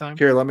Meridian every time.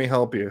 Here, let me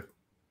help you.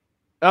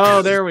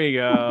 Oh, there we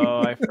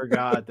go. I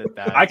forgot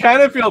that. I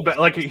kind of feel bad.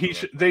 Like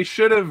they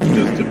should have,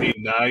 just to be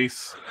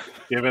nice,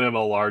 given him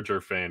a larger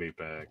fanny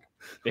pack.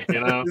 Give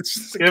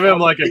him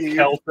like a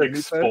Celtic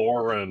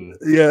sporran.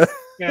 Yeah.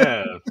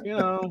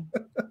 Yeah,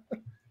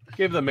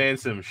 give the man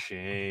some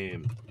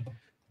shame.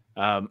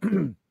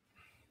 But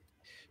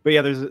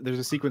yeah, there's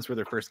a sequence where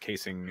they're first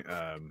casing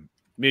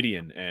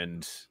Midian,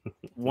 and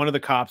one of the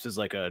cops is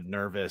like a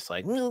nervous,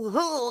 like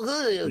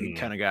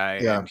kind of guy,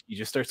 and he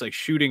just starts like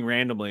shooting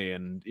randomly,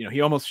 and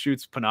he almost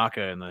shoots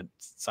Panaka in the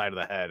side of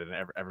the head, and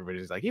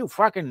everybody's like, "You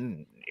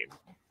fucking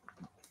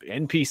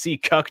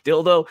NPC cuck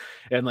dildo,"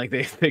 and like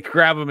they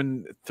grab him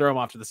and throw him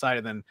off to the side,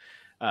 and then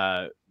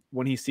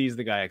when he sees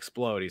the guy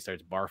explode, he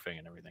starts barfing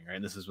and everything, right?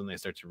 And this is when they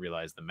start to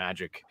realize the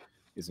magic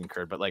is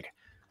incurred. But like,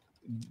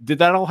 did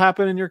that all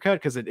happen in your cut?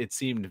 Because it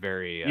seemed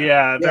very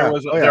there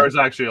was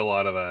actually a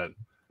lot of that.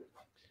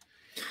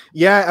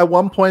 Yeah, at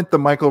one point the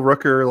Michael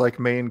Rooker like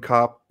main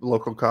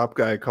local cop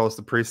guy calls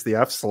the priest the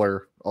F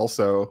slur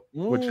also,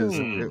 which is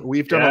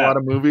we've done a lot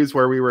of movies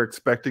where we were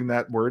expecting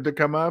that word to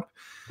come up.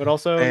 But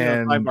also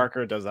Clive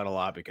Barker does that a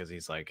lot because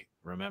he's like,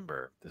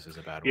 remember, this is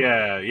a bad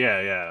word.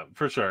 Yeah,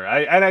 for sure.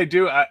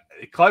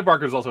 Clive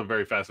Barker is also a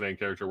very fascinating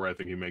character where I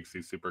think he makes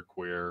these super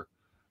queer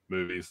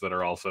movies that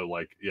are also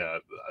like,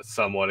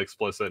 somewhat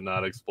explicit,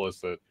 not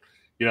explicit.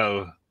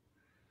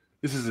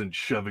 This isn't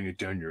shoving it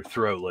down your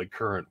throat like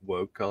current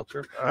woke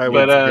culture.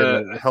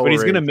 But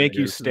he's gonna make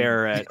you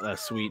stare at a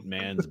sweet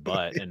man's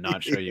butt and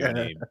not show you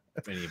any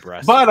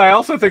breasts. But I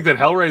also think that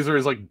Hellraiser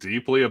is like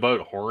deeply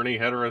about horny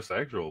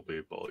heterosexual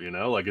people.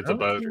 Like it's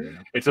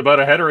about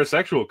a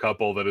heterosexual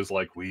couple that is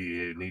like,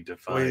 we need to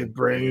find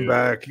bring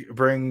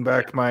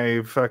back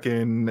my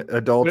fucking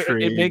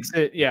adultery. It makes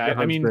it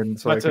I mean,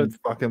 so I can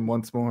fuck him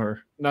once more.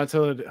 Not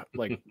to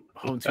like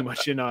hone too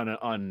much in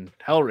on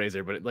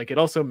Hellraiser, but it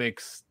also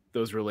makes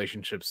those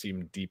relationships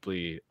seem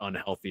deeply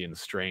unhealthy and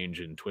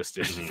strange and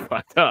twisted and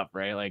fucked up,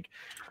 right? Like,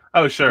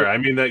 oh sure, I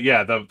mean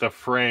the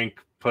Frank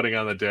putting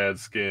on the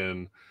dad's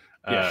skin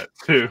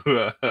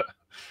to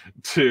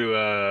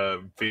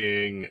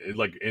being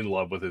like in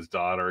love with his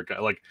daughter,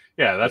 like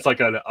that's like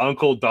an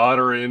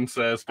uncle-daughter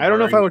incest. I don't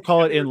know if I would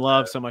call it in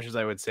love so much as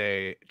I would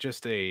say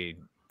just a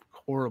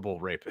horrible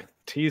rapist.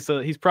 He's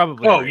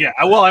probably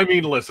well, I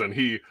mean, listen,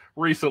 he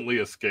recently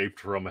escaped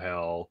from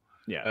hell.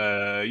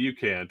 You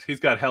can't. He's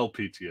got hell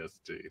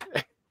PTSD.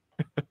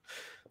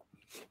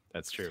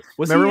 That's true.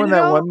 Remember when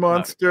that one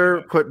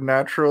monster put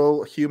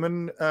natural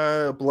human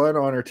blood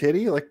on her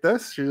titty like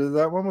this? She did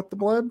that one with the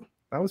blood.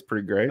 That was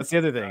pretty great. That's the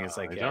other thing. Is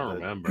like I don't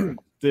remember.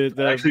 I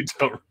actually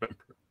don't remember.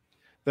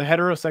 The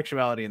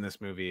heterosexuality in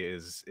this movie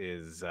is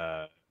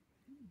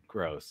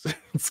gross,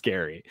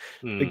 scary.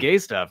 The gay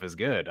stuff is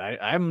good.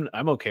 I'm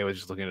okay with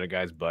just looking at a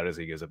guy's butt as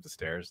he goes up the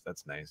stairs.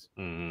 That's nice.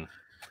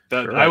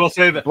 I will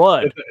say that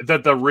blood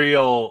that the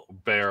real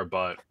bare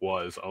butt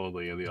was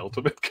only in the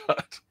ultimate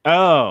cut.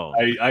 Oh,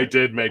 I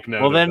did make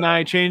note. Well, then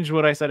I changed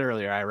what I said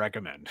earlier. I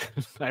recommend.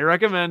 I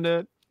recommend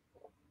it.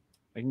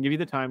 I can give you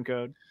the time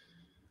code.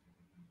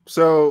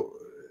 So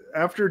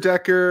after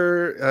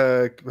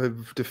Decker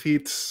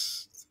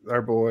defeats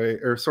our boy,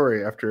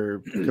 after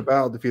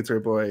Cabal defeats our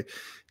boy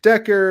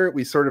Decker,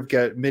 we sort of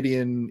get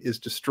Midian is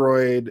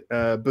destroyed.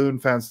 Boone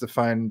founds to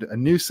find a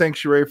new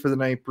sanctuary for the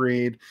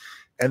Nightbreed.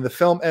 And the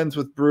film ends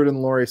with Brood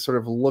and Laurie sort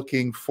of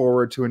looking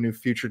forward to a new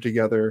future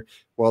together,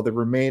 while the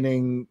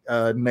remaining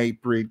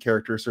Nightbreed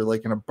characters are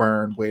like in a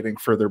barn waiting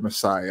for their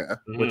messiah,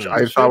 which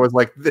I thought was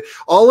like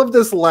all of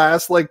this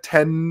last like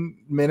 10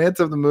 minutes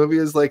of the movie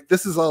is like,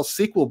 this is all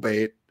sequel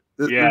bait.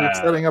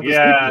 Setting up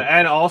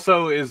and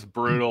also is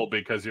brutal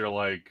because you're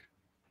like,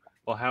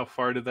 well, how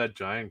far did that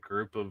giant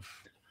group of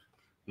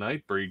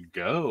Nightbreed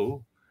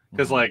go?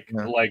 Because like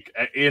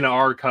in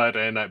our cut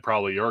and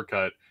probably your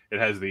cut, it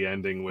has the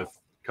ending with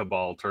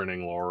Cabal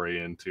turning Laurie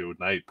into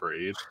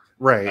Nightbreed,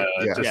 right?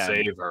 To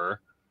save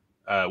her,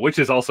 which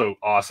is also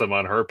awesome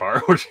on her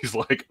part. Where she's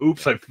like,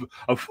 "Oops, I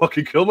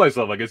fucking killed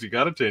myself. I guess you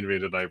got to change me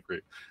into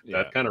Nightbreed."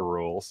 That kind of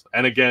rules.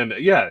 And again,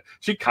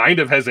 she kind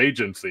of has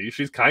agency.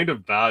 She's kind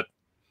of not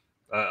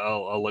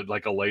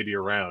like a lady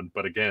around,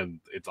 but again,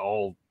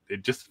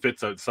 it just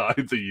fits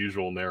outside the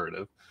usual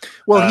narrative.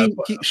 Well,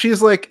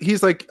 he's like,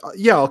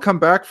 yeah, I'll come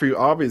back for you,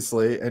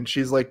 obviously. And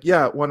she's like,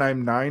 yeah, when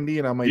I'm 90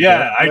 and I'm like,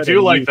 I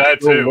do like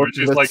that too. Which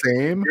is like,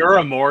 you're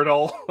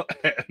immortal.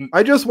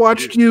 I just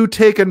watched you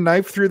take a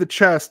knife through the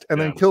chest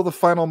and then kill the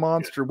final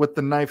monster with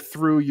the knife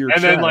through your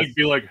chest. And then like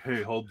be like,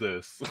 hey, hold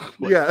this.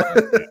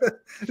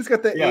 He's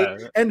got the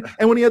ace. And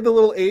when he had the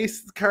little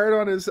ace card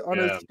on his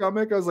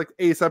stomach, I was like,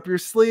 ace up your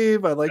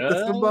sleeve. I like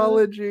the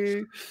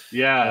symbology.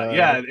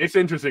 It's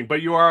interesting.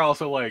 But you are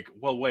also like,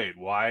 well, wait,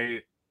 why?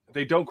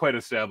 They don't quite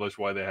establish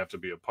why they have to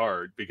be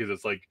apart, because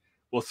it's like,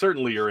 well,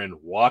 certainly you're in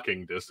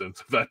walking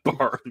distance of that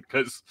barn,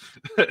 because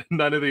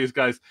none of these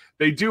guys,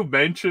 they do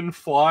mention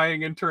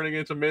flying and turning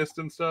into mist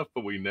and stuff,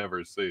 but we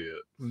never see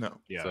it. No.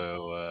 Yeah.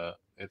 So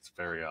it's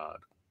very odd.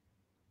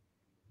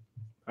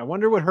 I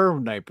wonder what her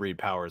Nightbreed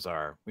powers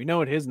are. We know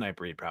what his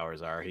Nightbreed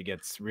powers are. He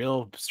gets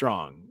real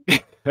strong.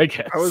 I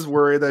guess. I was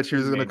worried that she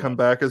was going to come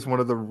back as one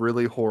of the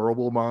really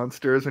horrible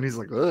monsters, and he's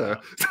like,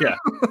 ugh. Yeah.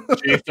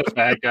 She's the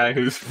fat guy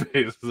whose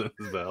face is in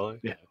his belly.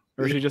 Yeah.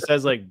 Or she just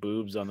has like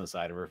boobs on the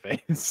side of her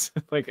face,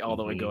 like all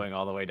the way going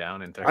all the way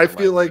down into her I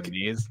feel like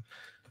knees.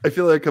 I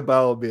feel like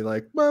Cabal will be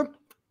like, well,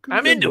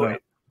 I'm into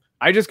it.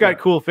 I just got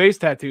cool face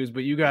tattoos,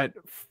 but you got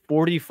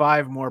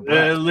 45 more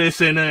breasts.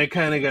 Listen, I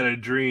kind of got a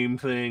dream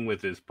thing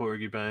with this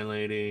porcupine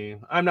lady.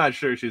 I'm not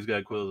sure she's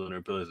got quills on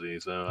her pussy,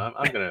 so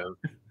I'm gonna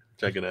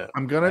check it out.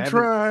 I'm gonna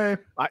try.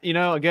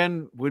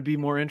 Again, would be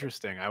more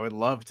interesting. I would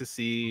love to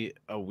see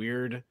a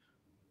weird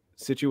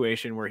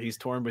situation where he's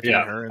torn between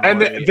her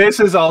and this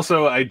is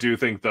also, I do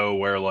think, though,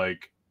 where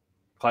like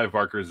Clive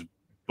Barker's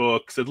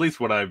books, at least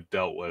what I've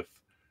dealt with,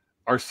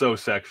 are so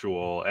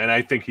sexual, and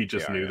I think he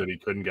just knew that he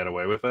couldn't get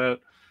away with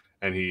it,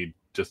 and he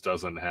just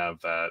doesn't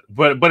have that.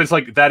 But it's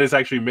like that is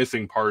actually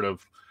missing part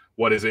of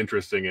what is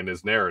interesting in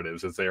his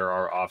narratives, is they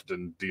are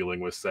often dealing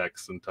with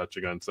sex and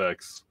touching on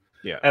sex.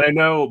 Yeah, and I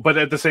know, but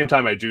at the same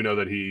time, I do know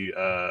that he,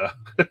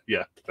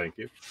 yeah, thank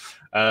you.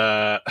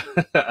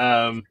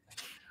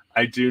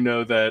 I do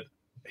know that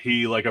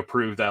he like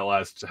approved that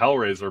last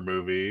Hellraiser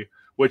movie,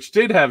 which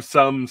did have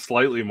some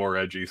slightly more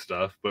edgy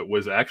stuff, but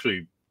was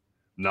actually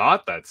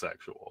not that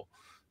sexual.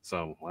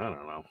 So I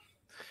don't know.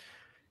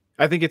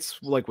 I think it's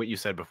like what you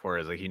said before,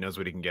 is like he knows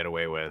what he can get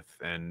away with,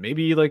 and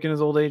maybe like in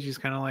his old age, he's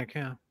kind of like,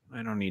 yeah,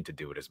 I don't need to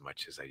do it as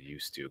much as I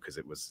used to, because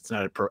it's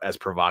not as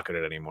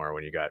provocative anymore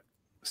when you got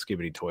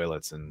skibbity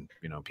toilets and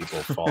people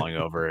falling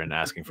over and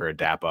asking for a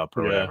dap up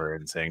or whatever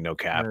and saying no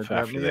cap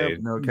after they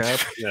no cap.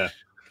 Yeah.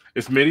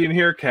 Is Midian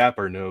here, cap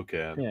or no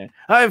cap? Yeah.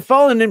 I've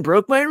fallen and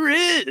broke my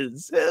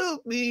ribs.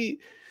 Help me.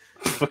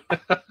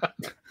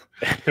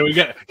 Can we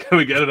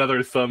get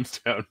another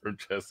thumbs down from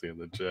Jesse in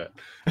the chat?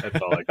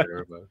 That's all I care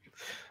about.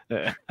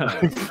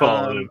 I've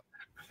fallen.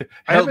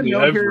 Help me,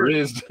 I've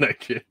rizzed and I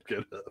can't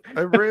get up.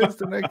 I've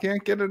rizzed and I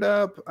can't get it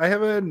up. I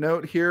have a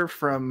note here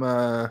from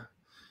oh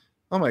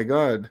my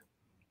god.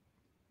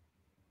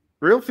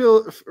 Real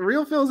Feels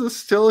is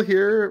still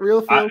here. Real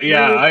Feels, you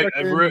are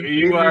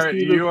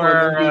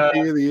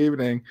MVP of the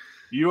evening.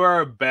 You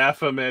are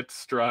Baphomet's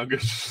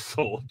strongest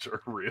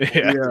soldier. Really,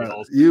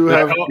 you are.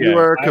 I hope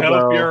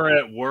you're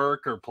at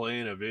work or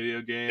playing a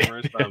video game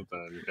or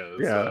something.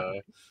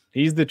 Because,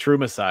 he's the true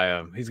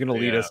Messiah. He's going to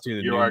lead us to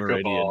the new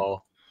Meridian.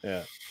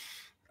 Yeah.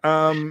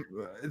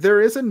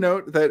 There is a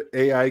note that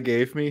AI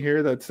gave me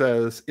here that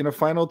says, in a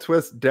final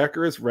twist,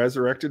 Decker is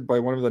resurrected by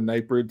one of the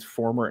Nightbreed's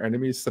former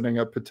enemies, setting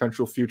up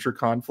potential future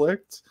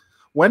conflicts.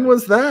 When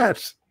was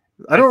that?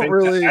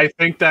 I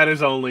think that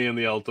is only in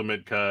the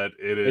ultimate cut.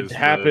 It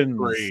happens.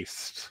 The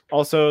priest.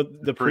 Also,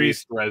 the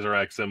priest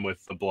resurrects him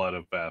with the blood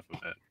of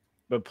Baphomet.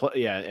 But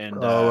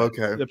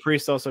okay. The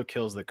priest also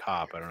kills the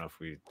cop. I don't know if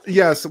we.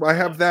 Yes, I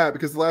have that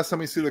because the last time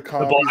we see the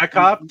cop, the black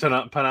cop,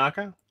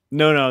 Tanaka.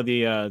 No,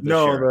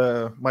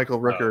 the Michael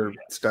Rooker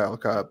style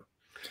cop.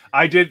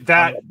 I did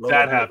that.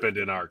 That happened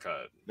in our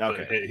cut.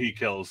 Okay, he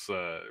kills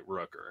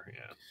Rooker.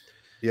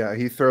 Yeah,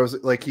 he throws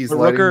it like he's. But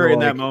Rooker in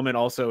that moment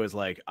also is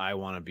like, I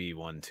want to be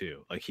one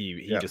too. Like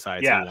he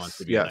decides he wants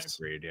to be a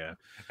Nightbreed. Yeah,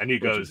 and he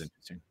goes,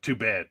 "Too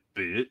bad,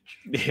 bitch."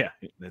 Yeah,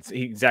 that's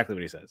exactly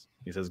what he says.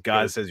 He says,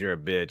 "God says you're a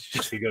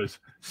bitch." He goes,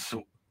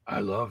 "So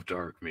I love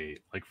dark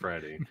meat, like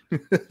Freddy."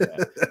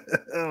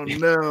 Oh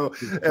no!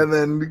 And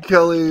then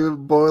Kelly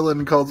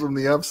Boylan calls him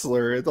the F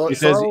slur. He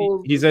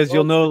says,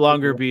 "You'll no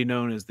longer be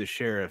known as the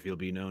sheriff. You'll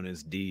be known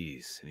as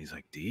D's." And he's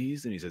like,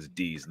 "D's," and he says,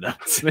 "D's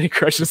nuts." And then he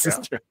crushes his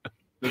throat.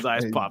 His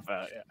eyes pop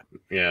out.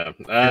 Yeah.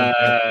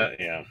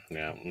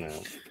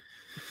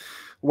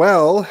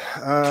 Well,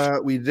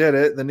 we did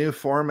it. The new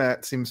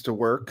format seems to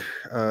work.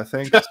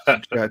 Thanks to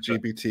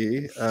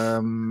ChatGPT.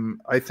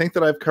 I think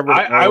that I've covered.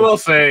 I will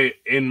say,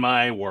 in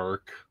my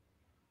work,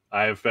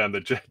 I have found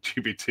that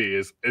ChatGPT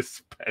is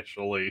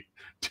especially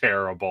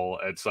terrible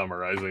at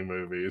summarizing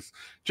movies.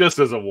 Just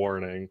as a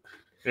warning.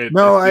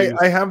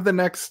 I have the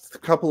next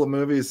couple of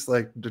movies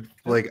like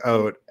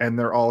out, and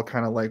they're all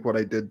kind of like what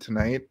I did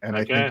tonight, and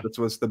I think this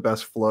was the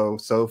best flow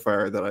so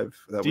far that I've.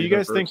 Do you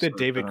guys think that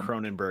David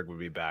Cronenberg would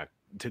be back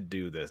to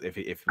do this if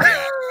we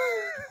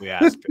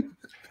asked him?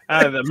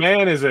 The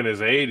man is in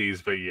his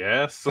 80s, but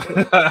yes.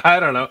 I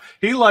don't know.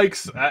 He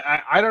likes.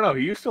 I don't know.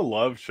 He used to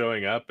love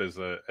showing up as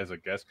a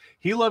guest.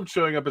 He loved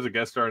showing up as a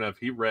guest star enough.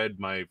 He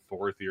read my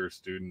 4th year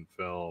student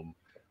film,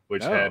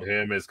 which had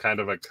him as kind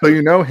of a so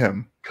you know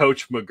him,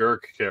 Coach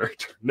McGurk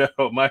character. No,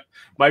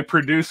 my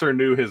producer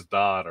knew his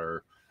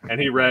daughter,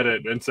 and he read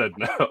it and said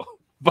no.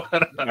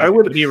 But I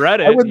would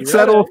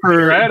settle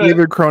for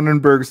David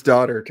Cronenberg's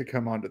daughter to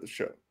come onto the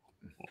show.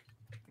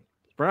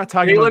 We're not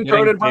talking Caitlin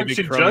about Cronenberg.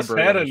 She just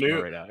had a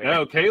new.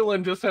 No,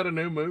 Caitlin just had a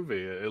new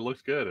movie. It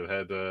looks good. It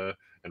had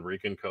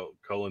Enrique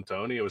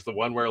Colantoni. It was the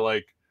one where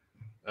like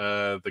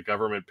the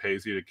government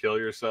pays you to kill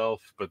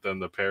yourself, but then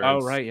the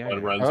parents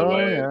runs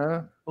away.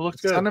 Yeah, it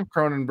looks good. Son of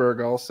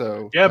Cronenberg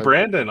also. Yeah,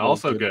 Brandon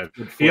also good.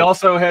 He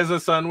also has a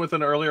son with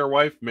an earlier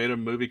wife. Made a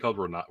movie called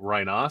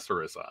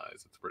Rhinoceros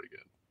Eyes. It's pretty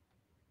good.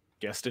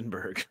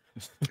 Gestenberg.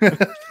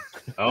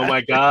 Oh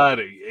my god!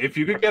 If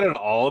you could get an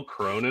all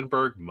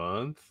Cronenberg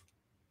month,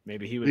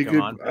 Maybe he would We come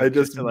could- on I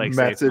just to like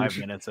say 5 message-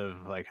 minutes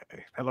of like,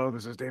 hello,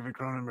 this is David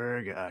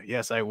Cronenberg.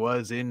 Yes, I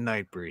was in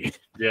Nightbreed.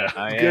 Yeah.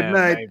 I Good am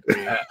night.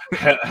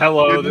 Nightbreed.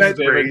 Hello, Good this is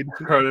night, David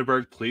Breed.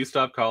 Cronenberg. Please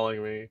stop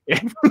calling me.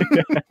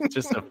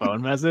 Just a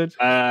phone message.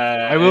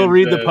 I I will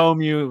read the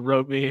poem you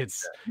wrote me.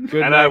 It's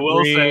good. And night, I will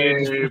Breed.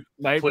 say,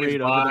 Nightbreed please under the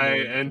buy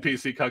moon.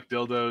 NPC cuck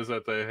dildos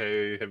at the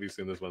Hey, have you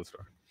seen this one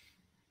store?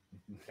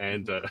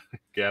 And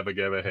Gabba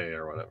Gabba Hey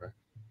or whatever.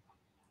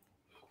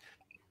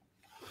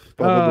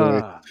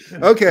 Baba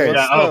Booey. Okay.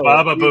 Yeah, so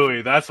Baba we've-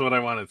 Booey. That's what I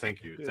wanted.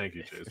 Thank you,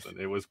 Jason.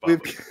 It was Baba.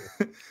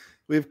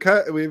 We've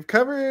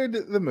covered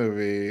the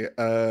movie.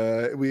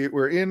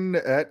 We're in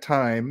at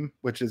time,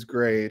 which is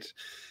great.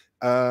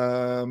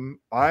 I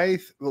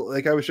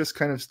was just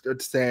kind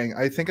of saying,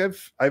 I think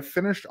I've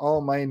finished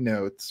all my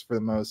notes for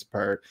the most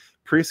part.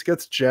 Priest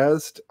gets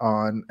jazzed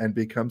on and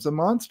becomes a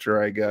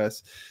monster, I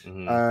guess.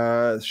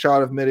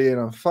 Shot of Midian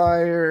on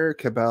fire.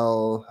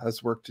 Cabal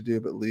has work to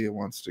do, but Leah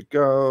wants to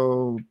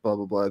go. Blah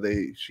blah blah.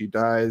 She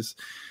dies.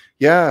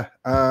 Yeah.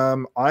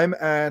 I'm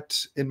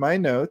in my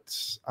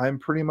notes. I'm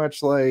pretty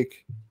much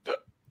like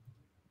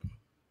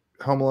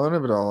Home Alone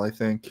of it all, I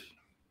think.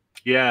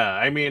 Yeah,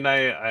 I mean,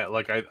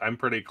 I'm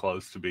pretty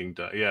close to being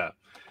done. Yeah.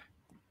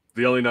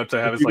 The only notes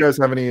I have If is you like, guys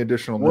have any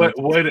additional notes?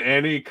 would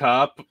any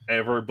cop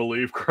ever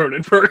believe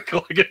Cronenberg?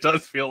 Like, it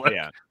does feel like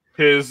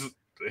his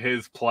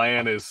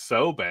plan is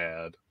so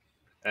bad.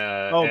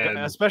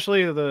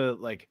 Especially the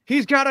like,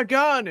 he's got a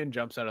gun and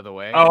jumps out of the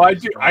way. Oh, I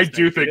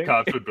do think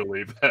cops would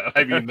believe that.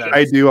 I mean,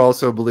 I do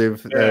also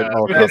believe that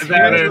all Because cops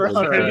that hands is, are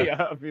already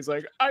up. He's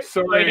like,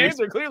 my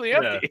hands are clearly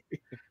empty.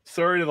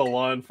 Sorry to the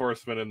law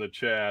enforcement in the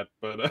chat,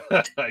 but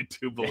I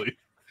do believe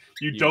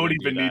you don't would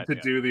even do need that,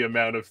 to do the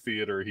amount of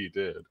theater he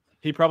did.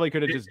 He probably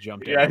could have just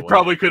jumped out. Yeah, he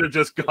probably could have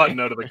just gotten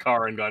out of the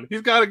car and gone,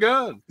 he's got a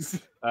gun.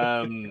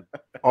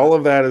 All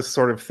of that is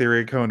sort of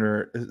theory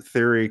corner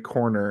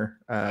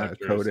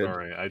coded.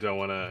 Sorry, I don't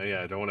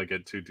want to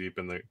get too deep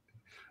in the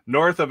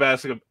north of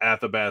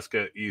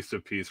Athabasca, east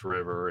of Peace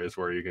River is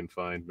where you can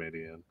find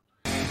Midian.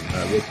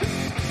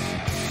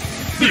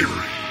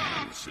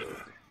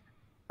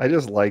 I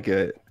just like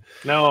it.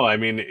 No, I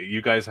mean,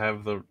 you guys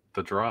have the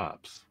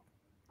drops.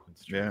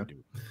 Yeah.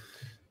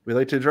 We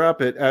like to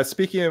drop it.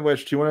 Speaking of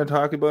which, do you want to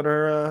talk about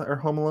our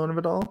Home Alone of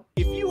it all?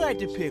 If you had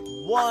to pick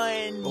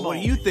one, what do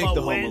you think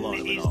the Home Alone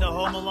of it is all? the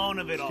Home Alone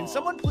of it all? Can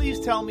someone please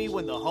tell me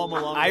when the Home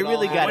Alone I of it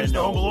really all gotta happens?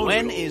 know.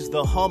 When is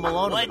the Home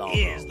Alone of it all? What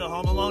is the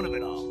Home Alone of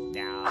it all?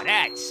 Now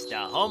that's the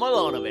Home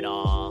Alone of it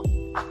all.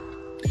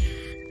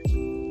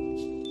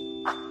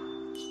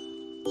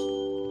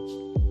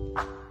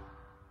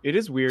 It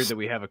is weird that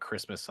we have a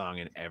Christmas song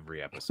in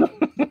every episode.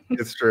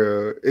 It's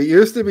true. It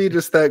used to be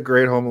just that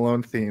great Home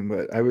Alone theme,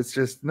 but I was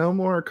just no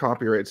more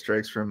copyright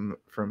strikes from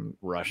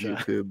Russia.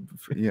 YouTube.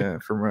 Yeah,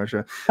 from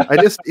Russia.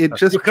 It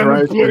just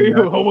drives me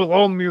nuts. Home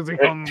Alone music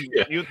on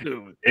Yeah.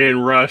 YouTube. In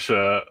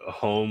Russia,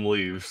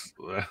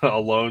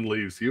 alone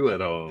leaves you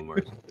at home.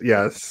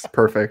 Yes,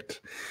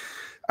 perfect.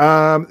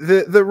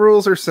 The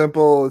rules are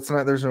simple.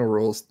 There's no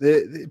rules.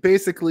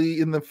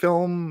 Basically, in the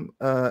film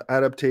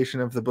adaptation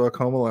of the book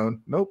Home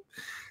Alone,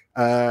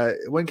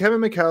 when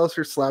Kevin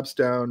McAllister slaps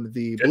down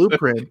the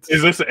blueprint.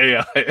 Is this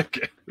AI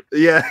again?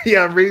 Yeah,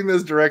 I'm reading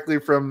this directly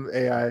from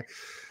AI.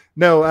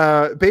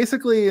 No,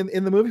 basically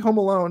in the movie Home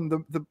Alone,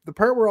 the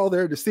part we're all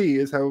there to see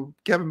is how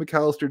Kevin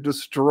McAllister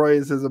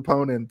destroys his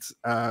opponents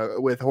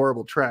with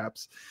horrible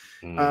traps.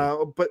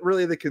 But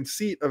really the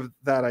conceit of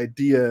that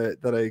idea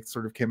that I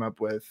sort of came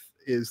up with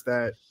is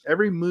that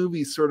every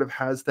movie sort of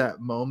has that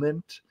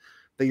moment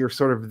that you're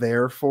sort of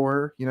there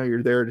for,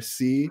 you're there to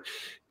see.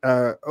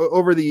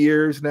 Over the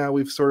years now,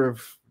 we've sort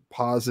of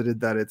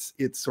posited that it's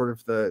sort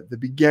of the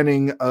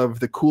beginning of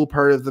the cool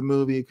part of the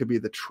movie. It could be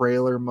the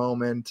trailer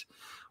moment,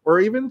 or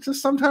even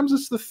just sometimes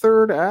it's the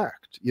third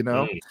act,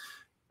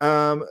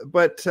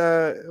 But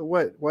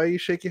why you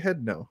shake your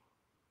head no?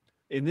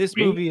 In this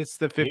movie, it's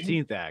the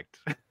 15th act.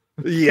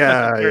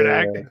 Yeah,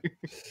 Third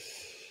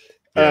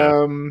yeah.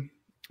 act.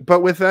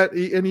 But with that,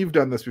 and you've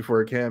done this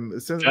before, Cam.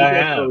 Since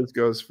always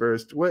goes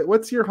first,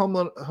 what's your Home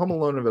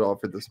Alone of it all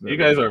for this movie? You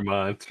guys are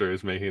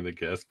monsters making the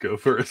guest go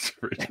first.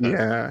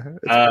 Yeah.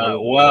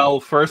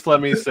 Well, first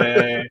let me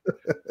say,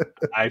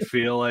 I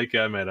feel like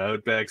I'm at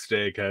Outback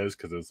Steakhouse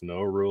because it's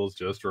no rules,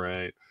 just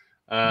right.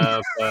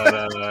 But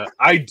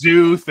I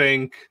do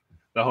think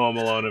the Home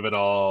Alone of it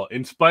all,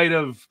 in spite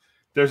of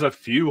there's a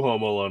few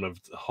Home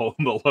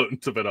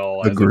Alones of it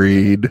all.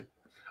 Agreed.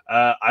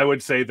 I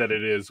would say that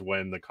it is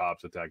when the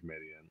cops attack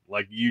Midian.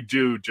 Like, you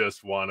do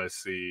just want to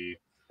see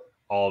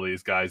all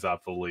these guys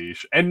off the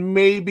leash. And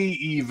maybe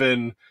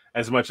even,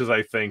 as much as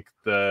I think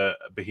the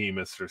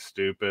behemoths are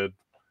stupid,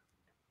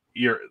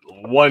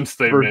 once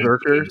they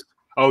mention,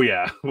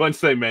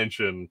 once they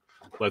mention,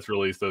 let's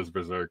release those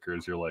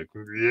berserkers, you're like,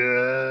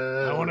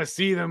 yeah. I want to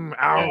see them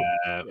out.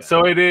 Yeah.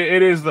 So it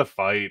is the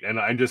fight. And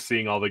I'm just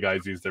seeing all the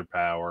guys use their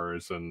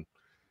powers. And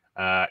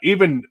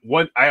even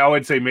what I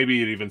would say,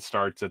 maybe it even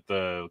starts at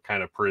the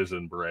kind of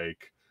prison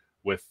break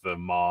with the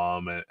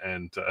mom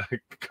and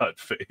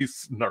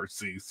Cutface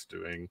Narcisse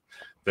doing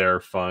their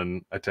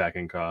fun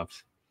attacking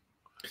cops.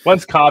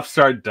 Once cops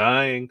start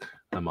dying,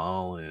 I'm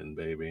all in,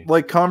 baby.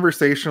 Like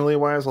conversationally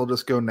wise, I'll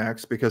just go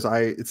next because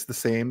it's the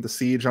same. The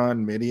Siege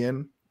on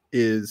Midian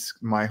is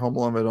my Home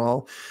Alone of it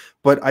all.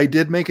 But I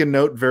did make a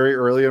note very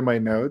early in my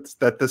notes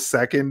that the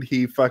second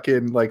he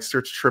fucking like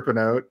starts tripping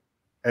out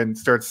and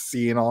starts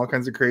seeing all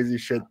kinds of crazy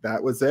shit,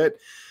 that was it.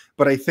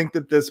 But I think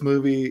that this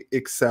movie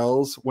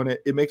excels when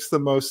it makes the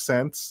most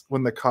sense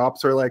when the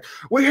cops are like,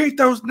 we hate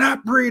those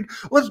Nightbreed.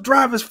 Let's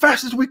drive as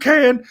fast as we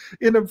can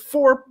in a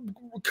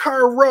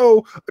 4-car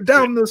row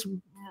down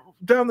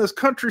this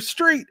country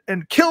street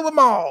and kill them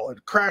all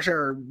and crash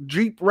our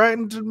Jeep right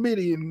into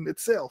Midian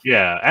itself.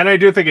 Yeah, and I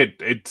do think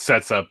it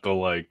sets up the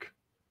like,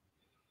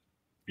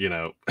 you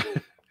know,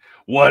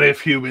 what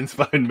if humans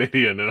find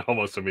Midian? And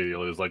almost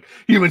immediately it's like,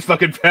 humans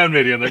fucking found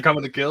Midian. They're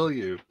coming to kill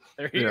you.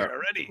 They're here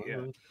already.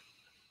 Yeah.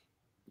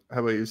 How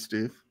about you,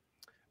 Steve?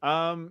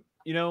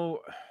 You know,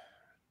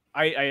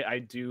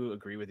 I do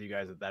agree with you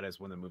guys that is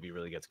when the movie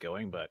really gets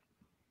going. But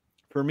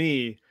for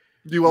me,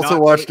 you also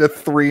watched a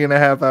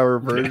 3.5-hour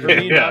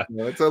version. Yeah,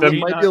 so there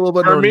might be a little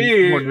bit more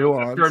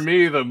nuance. For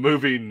me, the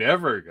movie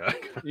never got.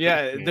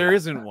 Yeah, there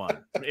isn't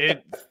one.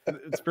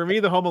 It's for me,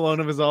 the Home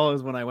Alone of it all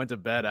is when I went to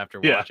bed after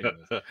watching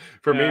this.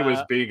 For me, it was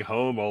being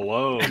home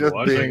alone, just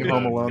being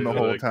home alone the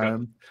whole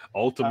time.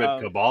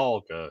 Ultimate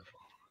cabalka.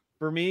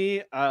 For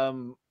me,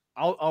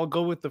 I'll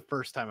go with the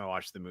first time I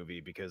watched the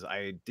movie because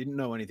I didn't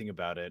know anything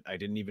about it. I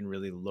didn't even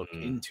really look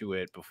into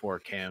it before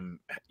Cam,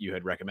 you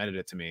had recommended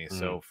it to me.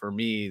 So for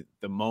me,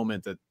 the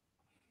moment that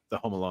the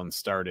Home Alone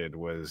started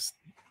was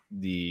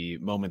the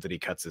moment that he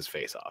cuts his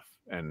face off,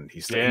 and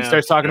he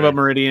starts talking about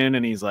Meridian,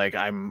 and he's like,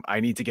 I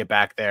need to get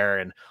back there.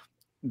 And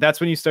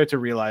that's when you start to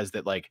realize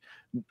that like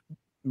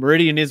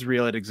Meridian is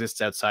real. It exists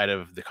outside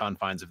of the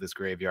confines of this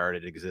graveyard.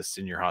 It exists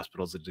in your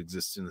hospitals. It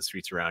exists in the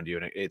streets around you.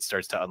 And it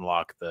starts to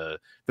unlock the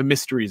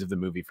mysteries of the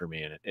movie for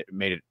me. And it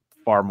made it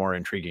far more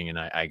intriguing. And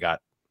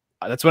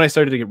that's when I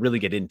started to really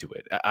get into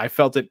it. I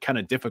felt it kind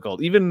of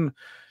difficult. Even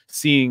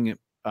seeing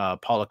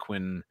Paula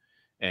Quinn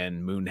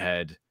and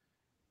Moonhead,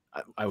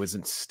 I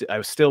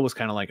still was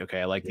kind of like,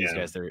 okay, I like these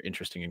guys. They're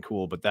interesting and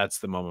cool. But that's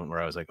the moment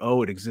where I was like,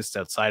 oh, it exists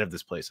outside of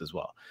this place as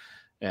well.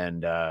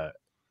 And,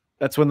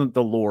 that's when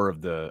the lore of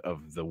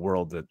the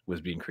world that was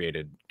being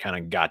created kind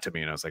of got to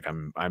me, and I was like,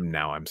 I'm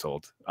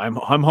sold. I'm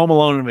Home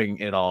Aloneing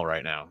it all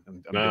right now.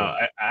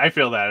 I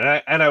feel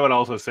that, and I would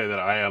also say that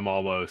I am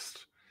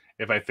almost,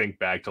 if I think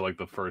back to like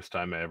the first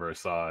time I ever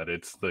saw it,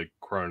 it's the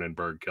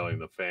Cronenberg Killing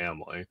the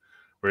Family,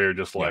 where you're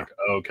just like,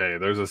 okay,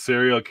 there's a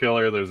serial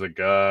killer, there's a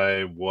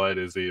guy. What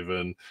is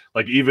even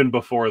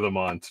before the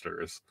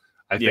monsters?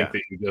 I think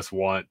that you just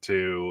want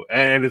to,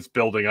 and it's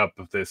building up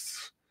of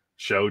this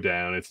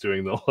showdown. It's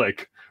doing the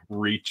like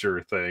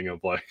Reacher thing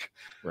of like,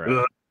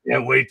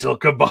 wait till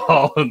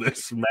Cabal and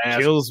this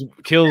mask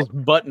kills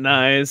Button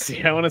Eyes.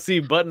 Yeah, I want to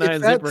see Button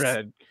Eyes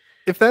Zipperhead.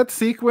 If that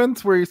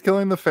sequence where he's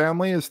killing the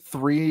family is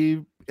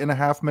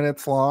 3.5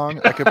 minutes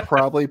long, I could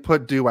probably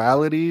put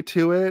duality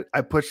to it.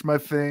 I push my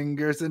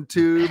fingers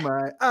into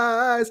my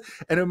eyes,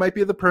 and it might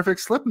be the perfect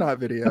Slipknot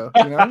video.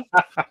 You know?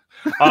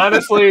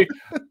 Honestly,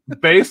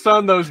 based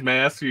on those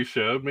masks you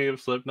showed me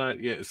of Slipknot,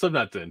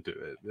 Slipknot's into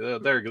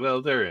it.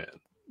 They're in.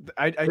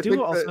 I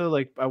do also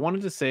like. I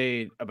wanted to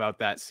say about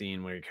that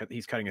scene where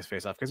he's cutting his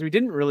face off because we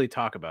didn't really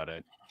talk about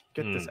it.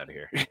 Get this out of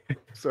here.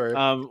 Sorry.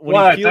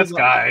 That's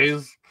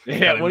guys.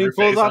 Yeah, when he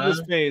pulls off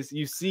his face,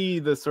 you see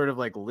the sort of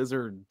like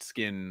lizard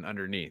skin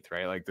underneath,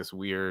 right? Like this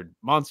weird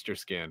monster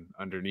skin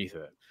underneath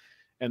it.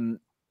 And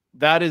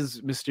that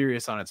is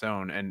mysterious on its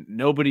own. And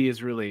nobody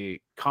is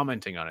really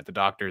commenting on it. The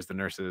doctors, the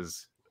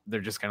nurses, they're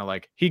just kind of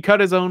like, he cut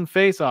his own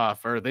face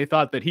off, or they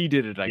thought that he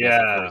did it, I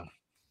guess. Yeah.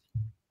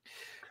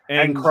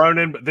 And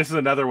Cronin, this is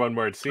another one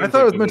where it seems I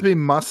thought it was meant to be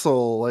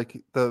muscle,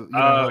 like the.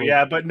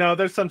 But no,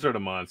 there's some sort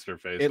of monster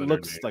face. It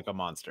looks like a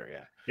monster,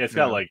 yeah. Yeah, it's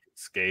got like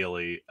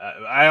scaly.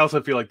 I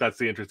also feel like that's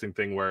the interesting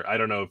thing where I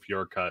don't know if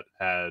your cut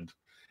had.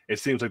 It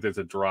seems like there's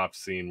a drop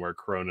scene where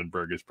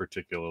Cronenberg is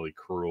particularly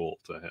cruel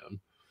to him,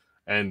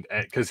 and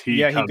because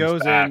he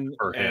goes in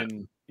for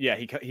him.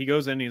 He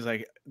goes in. He's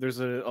like, there's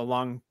a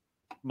long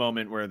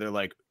moment where they're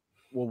like,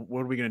 well, what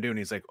are we gonna do? And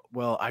he's like,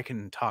 well, I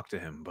can talk to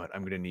him, but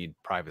I'm gonna need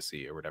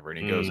privacy or whatever. And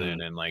he goes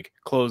in and like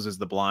closes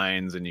the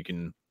blinds, and you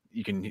can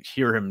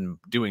hear him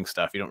doing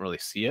stuff. You don't really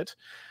see it,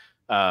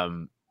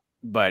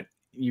 but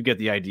you get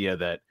the idea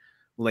that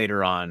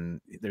later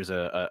on there's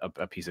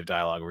a piece of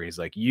dialogue where he's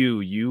like,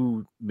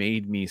 you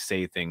made me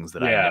say things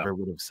that I never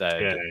would have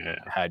said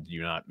had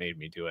you not made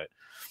me do it.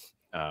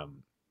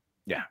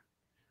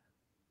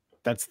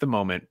 That's the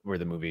moment where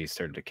the movie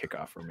started to kick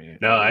off for me.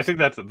 No, I think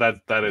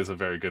that is a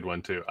very good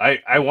one too.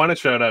 I want to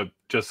shout out,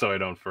 just so I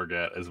don't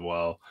forget as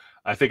well,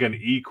 I think an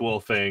equal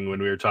thing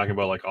when we were talking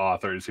about like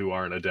authors who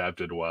aren't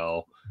adapted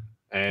well,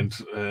 and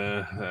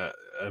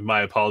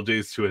my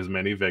apologies to his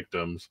many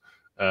victims.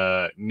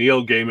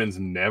 Neil Gaiman's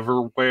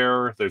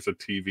Neverwhere, there's a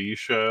TV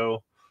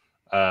show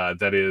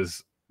that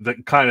is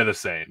kind of the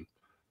same.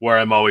 where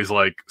I'm always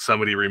like,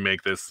 somebody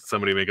remake this,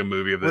 somebody make a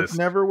movie of Was this.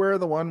 Neverwhere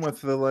the one with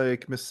the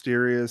like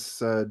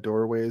mysterious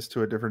doorways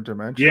to a different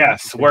dimension?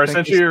 Yes, where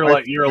essentially you're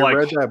like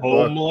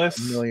homeless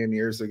a million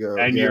years ago,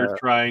 and you're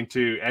trying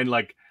to, and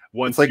like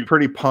once it's like you,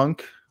 pretty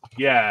punk.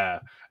 yeah,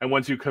 and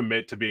once you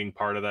commit to being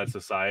part of that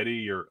society,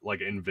 you're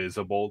like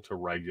invisible to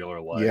regular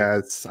life.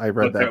 Yes, I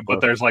read that. But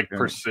there's like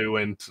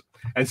pursuant,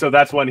 and so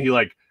that's when he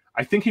like,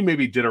 I think he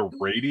maybe did a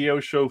radio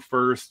show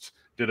first,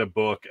 did a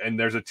book, and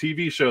there's a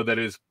TV show that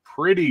is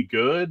pretty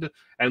good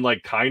and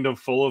like kind of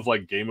full of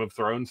like Game of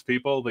Thrones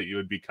people that you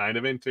would be kind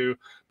of into,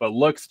 but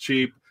looks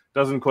cheap,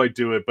 doesn't quite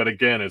do it. But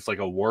again, it's like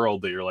a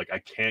world that you're like, I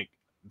can't,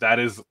 that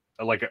is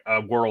like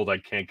a world I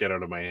can't get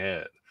out of my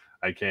head.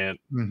 I can't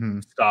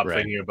stop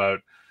thinking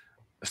about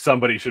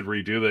somebody should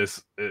redo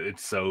this.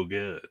 It's so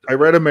good. I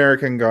read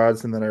American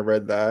Gods and then I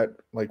read that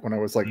like when I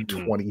was like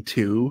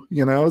 22,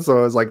 you know, so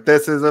I was like,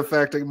 this is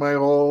affecting my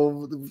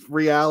whole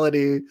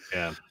reality.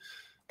 Yeah.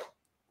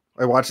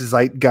 I watched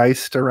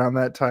Zeitgeist around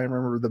that time.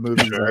 Remember the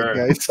movie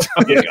Zeitgeist?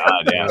 Oh my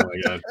god, yeah. Oh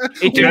my god.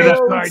 It's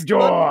my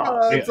door.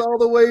 It's all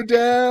the way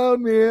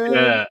down, man.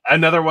 Yeah.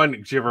 Another one.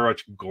 Did you ever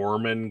watch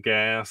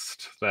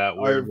Gormenghast? That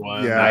weird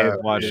one. Yeah,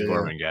 I've watched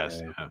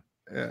Gormenghast.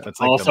 Yeah.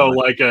 That's like also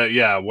like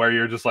where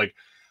you're just like,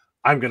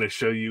 I'm gonna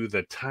show you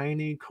the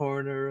tiny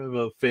corner of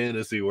a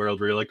fantasy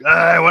world where you're like,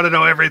 I want to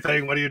know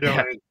everything. What are you doing?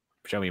 Yeah.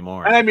 Show me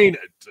more. I mean,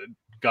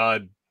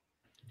 god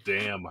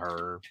damn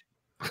her.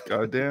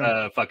 God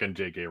damn. Fucking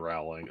J.K.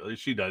 Rowling.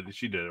 She did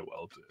it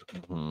well too.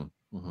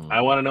 Mm-hmm.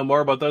 I want to know more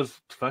about those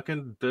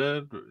fucking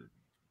you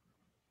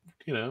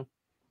know.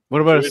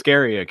 What about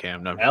Ascaria,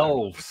 Cam? No,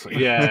 elves.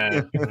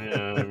 Yeah.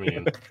 I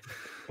mean,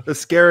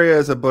 Ascaria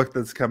is a book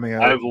that's coming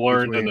out. I've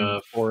learned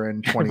enough. 4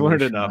 and 20 I've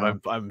learned enough.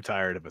 I'm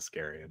tired of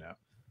Ascaria now.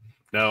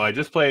 No, I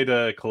just played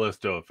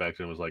Callisto Effect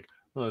and was like,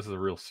 oh, this is a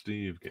real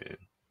Steve game.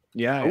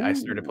 Yeah, I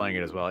started playing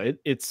it as well.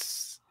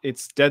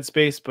 It's Dead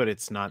Space, but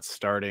it's not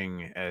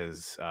starting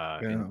as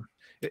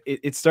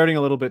it's starting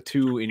a little bit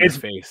too in your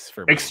face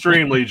for me.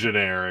 Extremely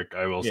generic,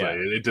 I will say.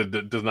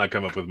 It does not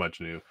come up with much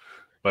new.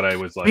 But I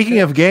was like, speaking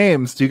of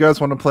games, do you guys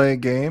want to play a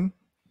game?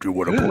 Do you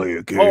want to play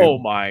a game? Oh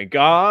my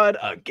god,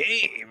 a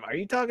game! Are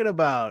you talking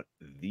about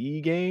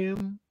the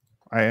game?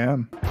 I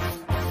am.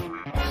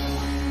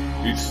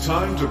 It's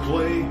time to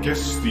play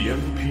Guess the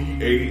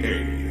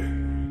MPAA.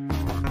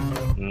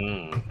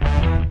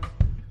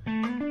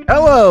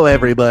 Hello,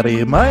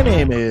 everybody. My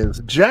name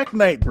is Jack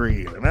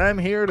Nightbreed, and I'm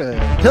here to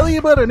tell you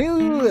about a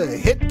new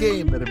hit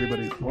game that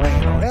everybody's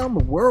playing around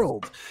the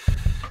world.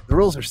 The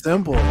rules are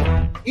simple.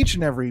 Each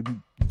and every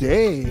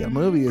day, a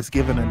movie is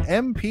given an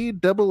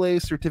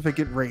MPAA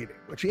certificate rating,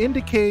 which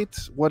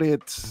indicates what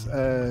its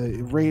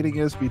rating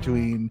is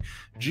between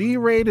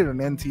G-rated and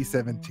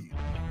NC-17.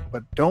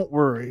 But don't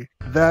worry,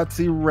 that's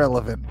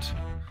irrelevant.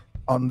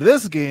 On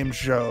this game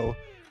show,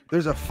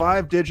 there's a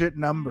 5-digit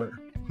number.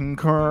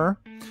 Okay?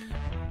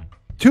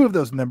 2 of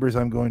those numbers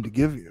I'm going to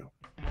give you.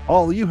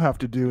 All you have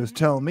to do is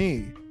tell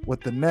me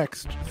what the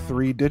next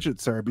 3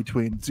 digits are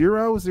between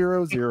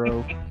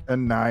 000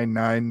 and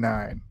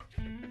 999.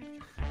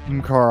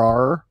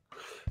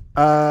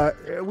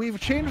 Okay. We've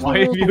changed the Why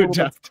have rules a you little bit.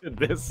 adjusted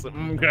this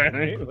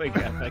like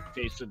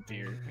affectation to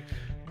your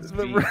I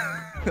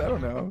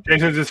don't know.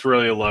 Jason just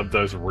really loved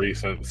those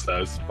recent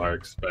South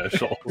Park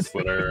specials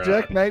that are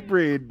Jack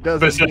Nightbreed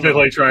doesn't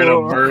specifically trying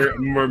to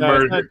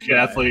murder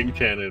Kathleen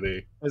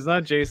Kennedy. It's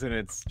not Jason,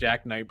 it's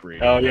Jack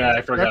Nightbreed. Oh yeah,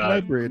 I forgot.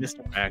 Jack Nightbreed.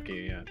 Mr.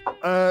 Mackey, yeah.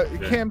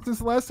 Cam, since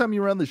the last time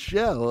you were on the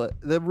show,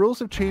 the rules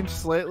have changed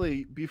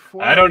slightly.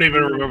 Before I don't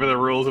even remember the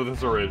rules of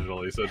this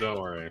originally, so don't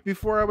worry.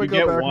 Before I would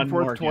You go get back one and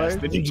forth more twice.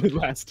 guess than you did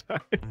last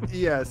time.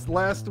 Yes,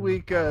 last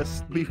week,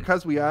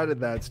 because we added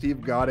that,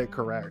 Steve got it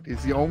correct.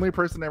 He's the only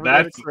person ever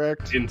got it That's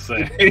correct.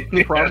 insane.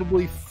 In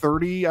probably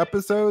 30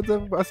 episodes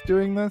of us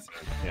doing this.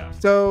 Yeah.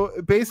 So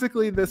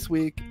basically, this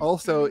week,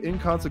 also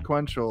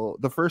inconsequential,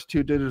 the first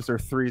 2 digits are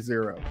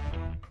 30.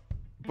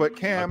 But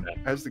Cam,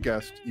 as the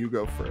guest, you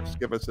go first.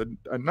 Give us a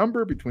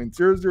number between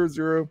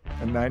 000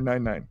 and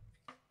 999.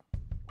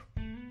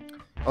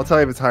 I'll tell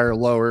you if it's higher or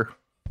lower.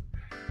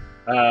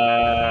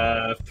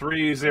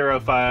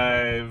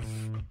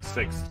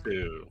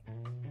 30562.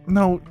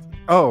 No.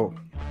 Oh.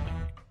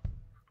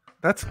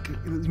 That's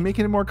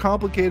making it more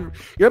complicated.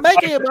 You're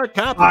making it more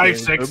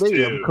complicated.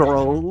 562.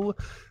 Crow.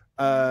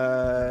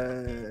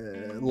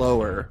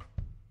 Lower.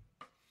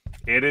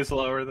 It is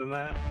lower than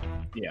that.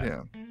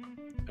 Yeah.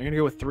 I'm gonna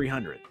go with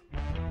 300.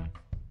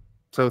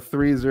 So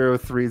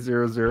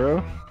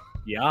 30300.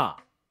 Yeah.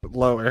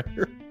 Lower.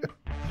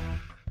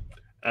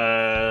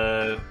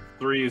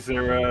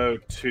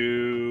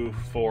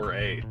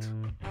 30248.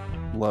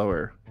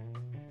 Lower.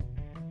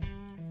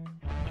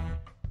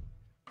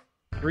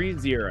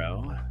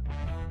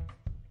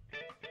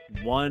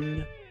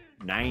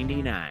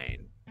 30199.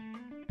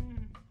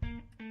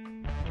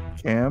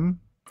 Cam,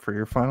 for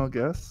your final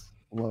guess,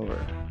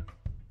 lower.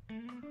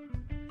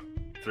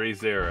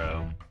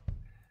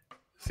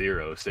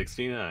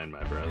 30069,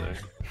 my brother.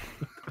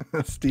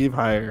 Steve,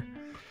 higher.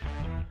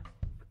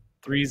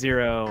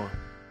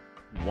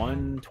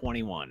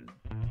 30121.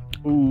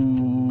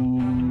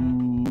 Ooh.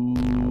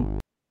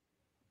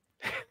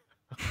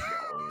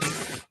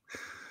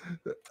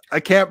 I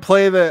can't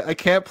play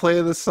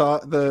the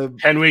song. The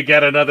Can we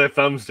get another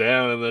thumbs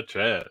down in the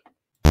chat?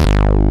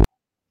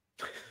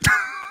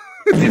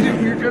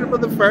 You're trying to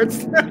put the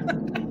farts.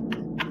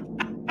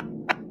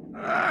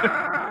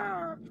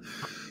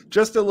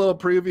 Just a little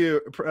preview.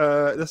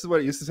 This is what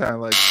it used to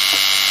sound like.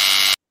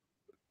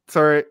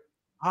 Sorry,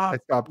 I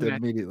stopped it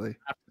immediately. You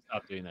have to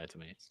stop doing that to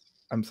me.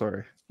 I'm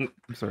sorry. I'm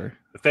sorry.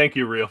 Thank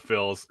you, Real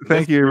Phils.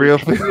 Thank you, Real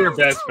Phils. Phils. Your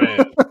best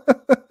fan.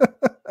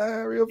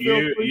 Real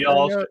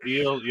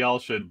Phils. Y'all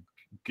should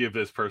give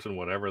this person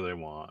whatever they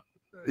want.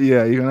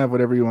 Yeah, you can have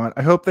whatever you want.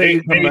 I hope that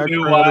you come back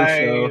knew for another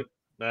show.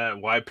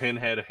 why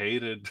Pinhead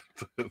hated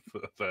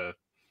the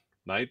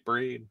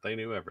Nightbreed. They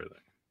knew everything.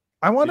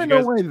 I want to Did know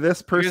you why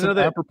this person, know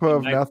that apropos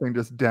of nothing,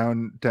 just It's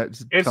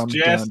thumbs down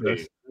Jesse.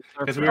 this.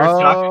 Because we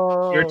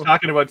were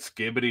talking about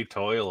Skibbity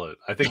Toilet.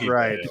 I think he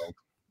Right. failed.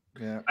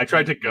 Yeah. I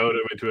tried to goad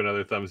him into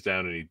another thumbs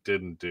down, and he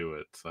didn't do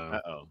it. So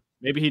Uh-oh.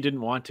 Maybe he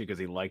didn't want to because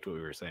he liked what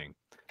we were saying.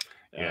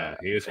 yeah,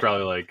 he was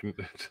probably like,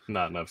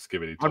 not enough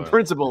Skibbity On Toilet.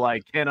 principle, I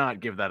cannot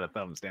give that a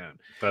thumbs down.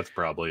 That's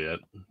probably it.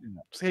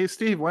 Hey,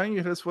 Steve, why don't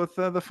you hit us with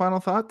the final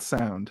thoughts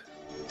sound?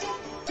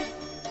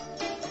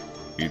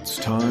 It's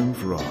time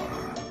for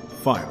our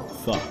final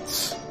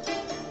thoughts.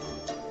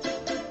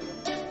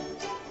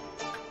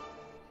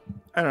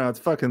 I don't know. It's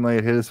fucking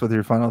late. Hit us with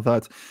your final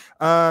thoughts.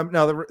 No,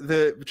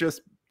 the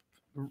just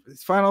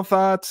final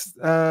thoughts.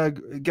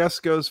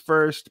 Guest goes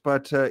first,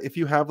 but if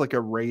you have like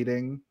a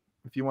rating,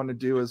 if you want to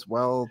do as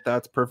well,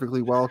 that's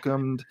perfectly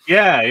welcomed.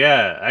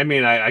 Yeah. I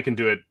mean, I can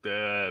do it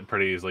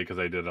pretty easily because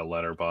I did a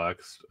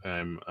letterbox.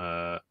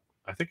 I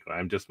think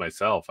I'm just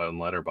myself on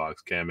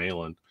letterbox. Cam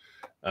Ayland.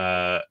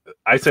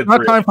 I said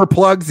Not time for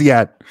plugs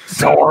yet.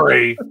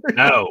 Sorry,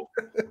 no,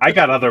 I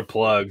got other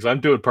plugs. I'm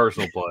doing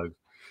personal plugs.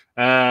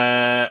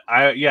 I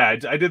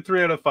did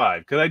 3 out of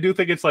 5 because I do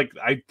think it's like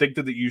I think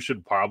that you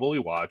should probably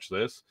watch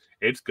this.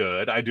 It's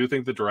good. I do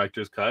think the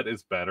director's cut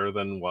is better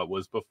than what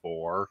was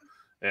before.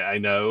 I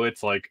know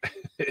it's like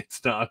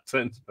it's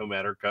nonsense no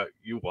matter cut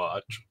you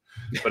watch,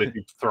 but if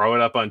you throw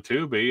it up on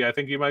Tubi, I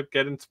think you might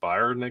get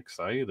inspired and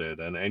excited.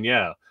 And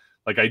yeah,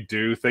 like I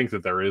do think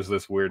that there is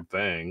this weird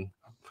thing.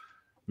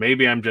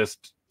 Maybe I'm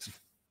just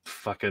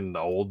fucking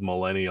old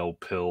millennial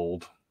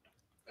pilled,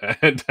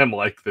 and I'm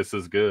like, this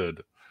is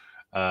good.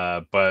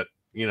 But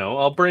you know,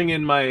 I'll bring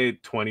in my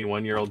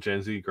 21-year-old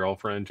Gen Z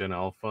girlfriend, Gen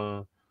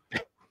Alpha.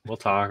 We'll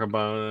talk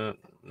about it.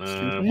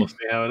 We'll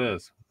see how it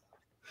is.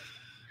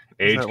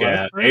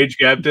 Age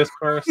gap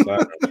discourse.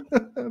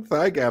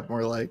 Thigh gap,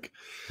 more like.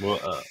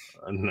 Well,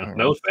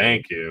 no,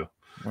 thank you.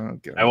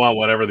 Okay. I want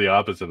whatever the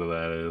opposite of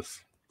that is.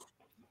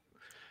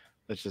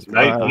 That's just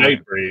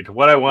Nightbreed.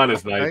 What I want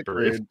is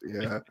Nightbreed.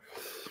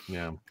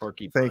 Yeah.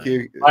 Porky. Thank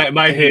you.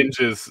 My hinge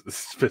is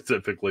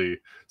specifically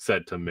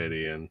set to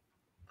Midian.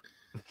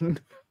 I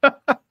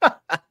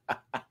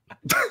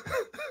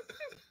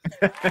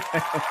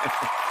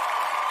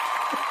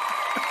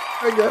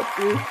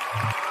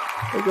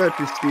got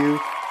you, Steve.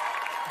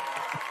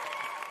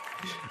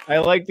 I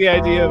like the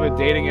idea of a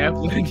dating app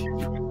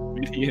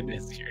Midian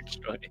is your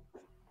choice.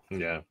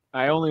 Yeah.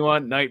 I only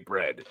want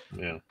Nightbreed.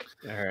 Yeah.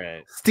 All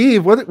right.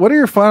 Steve, what are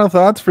your final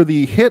thoughts for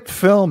the hit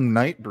film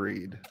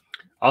Nightbreed?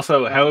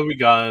 Also, how have we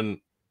gone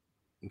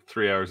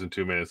 3 hours and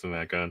 2 minutes in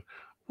that gun?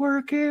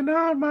 Working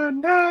on my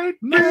night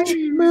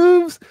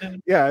moves.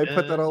 Yeah, I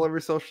put that all over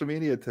social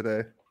media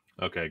today.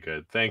 Okay,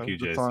 good. Thank you,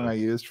 The Jason. song I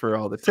used for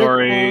all the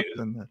sorry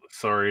and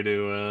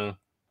to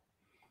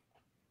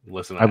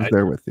listen. I was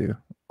there with you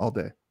all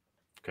day.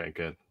 Okay,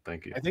 good.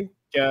 Thank you. I think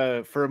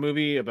for a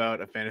movie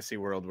about a fantasy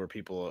world where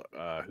people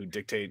who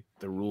dictate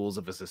the rules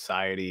of a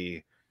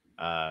society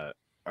are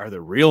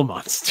the real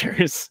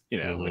monsters,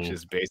 you know, which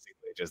is basically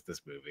just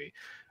this movie,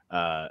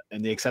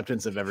 and the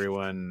acceptance of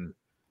everyone,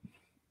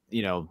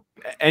 you know,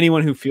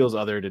 anyone who feels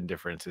othered and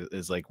different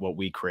is like what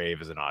we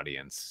crave as an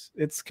audience.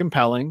 It's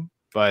compelling,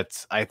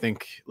 but I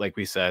think, like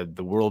we said,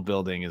 the world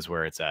building is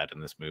where it's at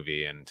in this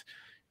movie. And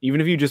even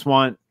if you just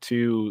want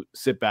to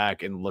sit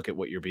back and look at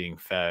what you're being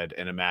fed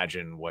and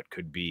imagine what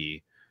could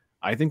be,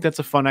 I think that's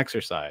a fun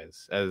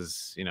exercise.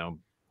 As you know,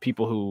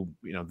 people who,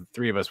 you know, the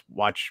three of us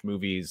watch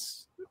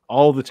movies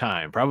all the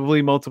time,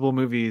 probably multiple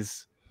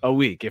movies a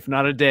week, if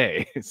not a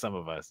day, some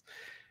of us.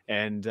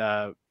 And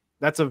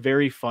that's a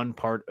very fun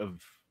part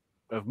of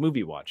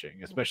movie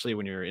watching, especially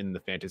when you're in the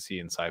fantasy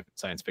and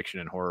science fiction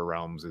and horror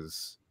realms,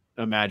 is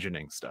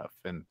imagining stuff.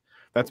 And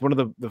that's one of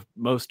the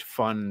most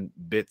fun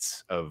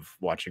bits of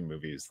watching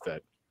movies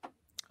that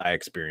I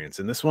experience.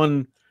 And this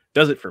one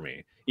does it for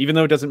me, even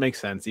though it doesn't make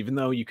sense, even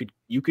though you could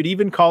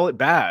even call it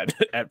bad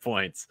at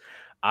points.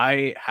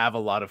 I have a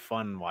lot of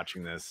fun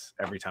watching this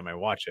every time I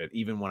watch it,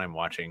 even when I'm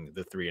watching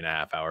the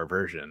 3.5 hour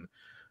version.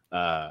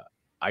 I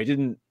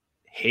didn't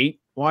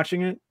hate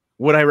watching it.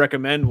 Would I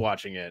recommend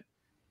watching it?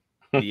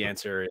 The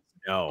answer is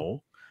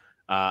no.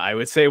 I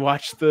would say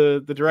watch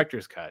the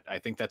director's cut. I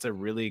think that's a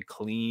really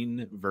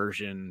clean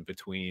version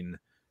between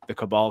the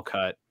Cabal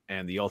cut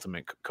and the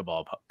ultimate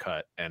Cabal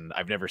cut. And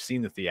I've never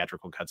seen the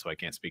theatrical cut, so I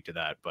can't speak to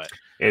that. But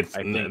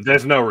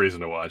there's no reason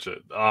to watch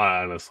it.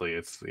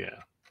 Honestly,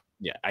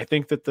 Yeah, I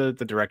think that the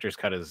director's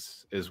cut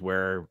is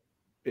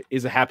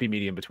a happy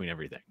medium between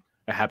everything.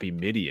 A happy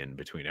median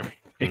between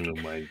everything. Oh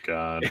my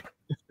god.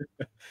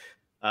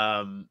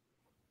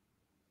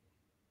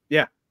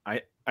 Yeah,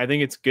 I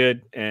think it's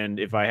good, and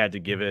if I had to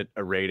give it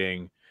a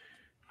rating,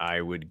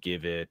 I would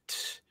give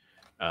it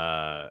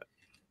not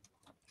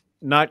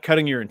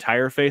cutting your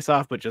entire face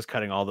off, but just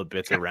cutting all the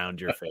bits around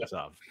your face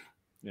off.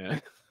 Yeah.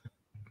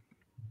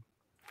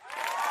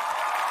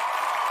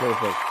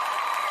 Perfect.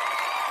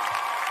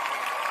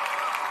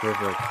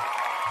 Perfect.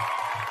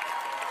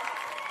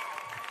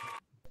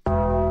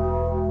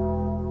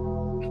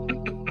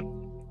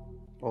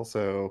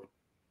 Also,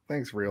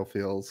 thanks, Real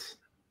Feels.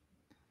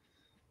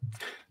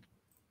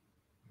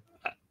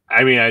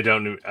 I mean, I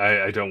don't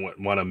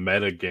want a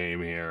meta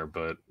game here,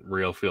 but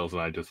Real Feels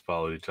and I just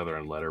followed each other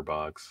on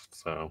Letterboxd.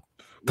 So,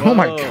 Oh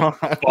my Whoa.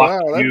 god!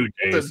 Wow, you,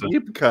 that's a Jason.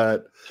 deep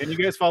cut. Can you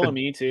guys follow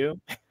me too?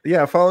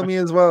 Yeah, follow me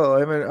as well. I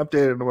haven't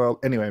updated in a while.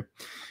 Anyway,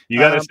 You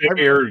gotta say I- what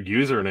your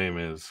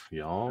username is,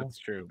 y'all. That's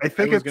true. I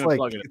think was it's gonna like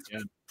plug it it's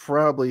again.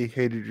 probably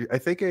Hey Did You? I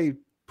think I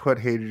put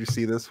Hey Did You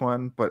See This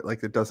one, but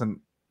like it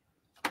doesn't.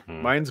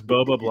 Mine's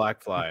Boba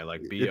Blackfly,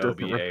 like It doesn't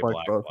BOBA reflect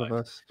both of Blackfly.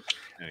 us.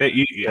 I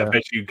Yeah.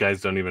 bet you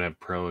guys don't even have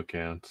pro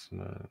accounts.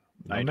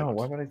 I know. don't.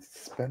 Why would I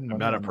spend money?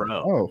 not a on pro.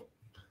 that? Oh,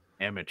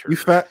 Amateur.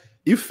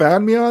 you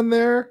found me on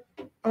there.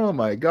 Oh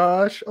my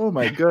gosh. Oh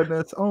my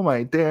goodness. Oh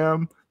my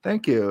damn.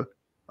 Thank you.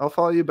 I'll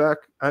follow you back.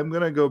 I'm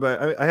gonna go back.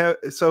 I have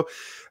so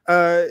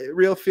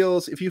Real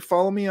Feels. If you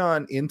follow me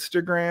on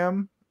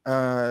Instagram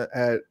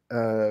at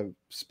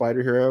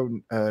Spider Hero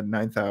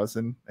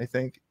 9000, I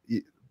think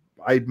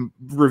I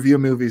review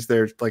movies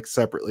there like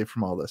separately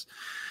from all this.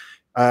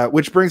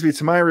 Which brings me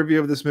to my review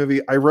of this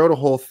movie. I wrote a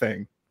whole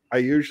thing. I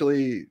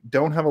usually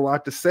don't have a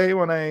lot to say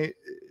when I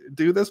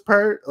do this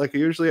part. Like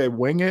I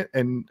wing it,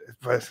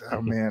 but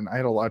oh man, I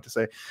had a lot to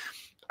say.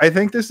 I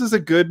think this is a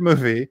good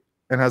movie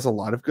and has a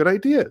lot of good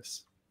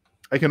ideas.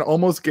 I can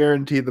almost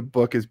guarantee the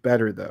book is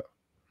better though.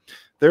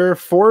 There are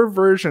 4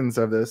 versions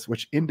of this,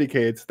 which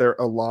indicates there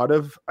are a lot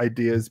of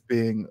ideas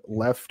being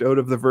left out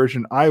of the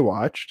version I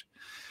watched.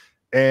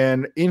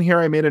 And in here,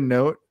 I made a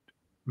note,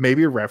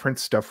 maybe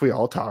reference stuff we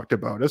all talked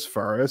about as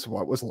far as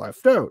what was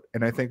left out.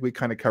 And I think we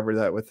kind of covered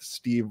that with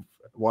Steve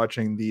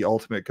watching the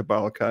Ultimate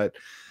Cabal cut,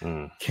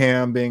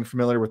 Cam being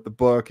familiar with the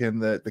book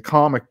and the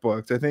comic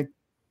books. I think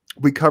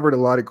we covered a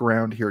lot of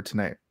ground here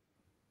tonight.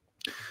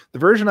 The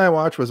version I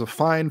watched was a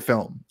fine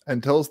film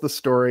and tells the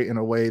story in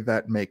a way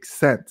that makes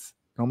sense.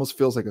 It almost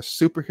feels like a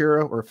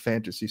superhero or a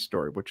fantasy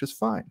story, which is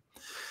fine.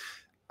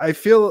 I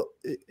feel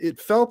it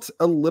felt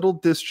a little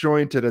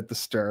disjointed at the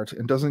start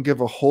and doesn't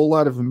give a whole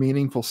lot of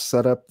meaningful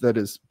setup that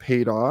is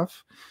paid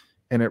off,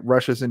 and it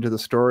rushes into the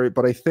story.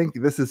 But I think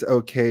this is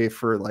okay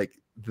for like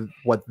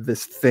what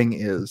this thing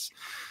is.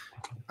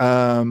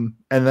 And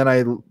then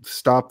I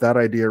stop that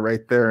idea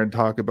right there and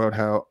talk about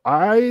how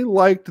I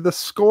liked the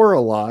score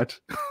a lot.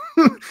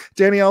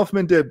 Danny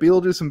Elfman did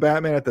Beetlejuice and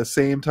Batman at the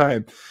same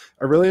time.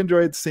 I really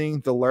enjoyed seeing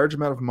the large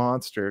amount of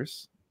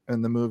monsters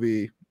in the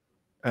movie.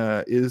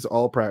 Is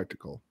all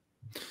practical.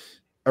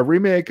 A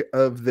remake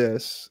of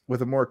this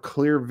with a more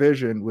clear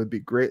vision would be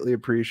greatly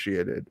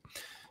appreciated.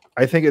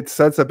 I think it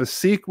sets up a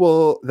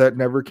sequel that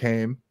never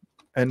came,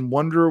 and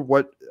wonder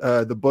what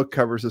the book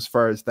covers as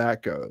far as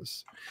that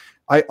goes.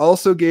 I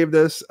also gave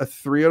this a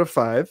 3 out of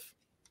 5.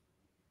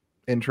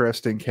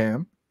 Interesting,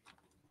 Cam.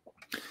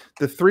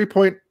 The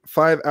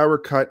 3.5 hour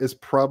cut is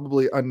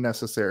probably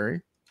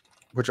unnecessary,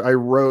 which I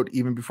wrote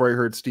even before I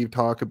heard Steve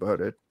talk about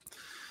it.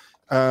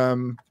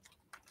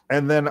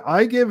 And then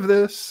I give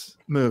this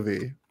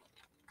movie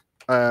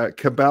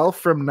Cabal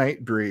from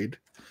Nightbreed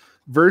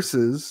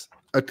versus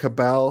a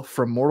Cabal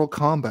from Mortal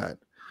Kombat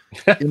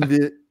in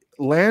the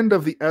Land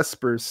of the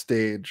Espers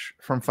stage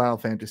from Final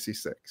Fantasy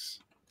VI.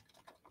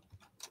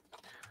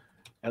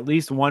 At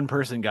least one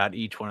person got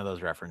each one of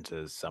those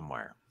references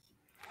somewhere.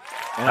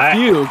 And a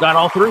few got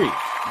all 3.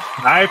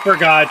 I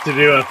forgot to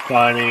do a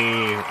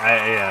funny.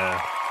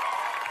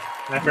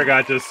 I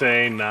forgot to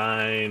say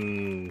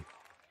 9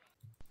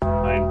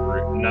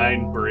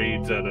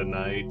 breeds at a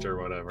night or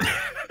whatever.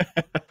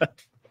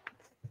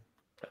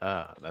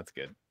 That's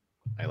good.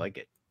 I like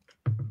it.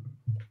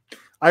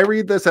 I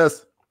read this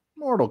as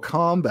Mortal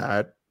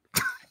Kombat.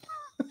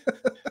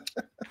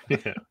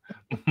 Yeah.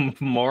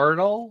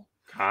 Mortal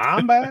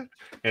Kombat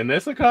in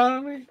this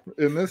economy?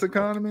 In this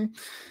economy.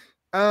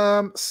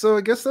 So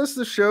I guess that's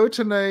the show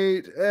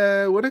tonight.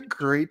 What a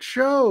great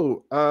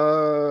show.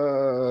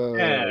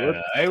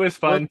 Yeah, it was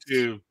fun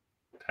to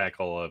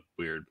tackle a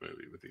weird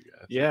movie with you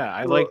guys. Yeah,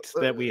 I liked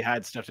that we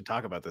had stuff to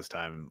talk about this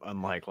time,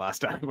 unlike last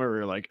time where we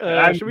were like,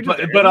 should we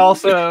just but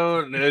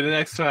also the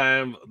next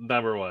time,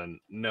 number 1,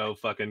 no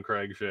fucking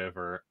Craig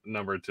Sheffer.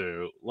 Number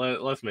 2,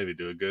 let's maybe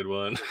do a good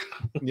one.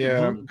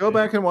 Yeah, go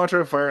back and watch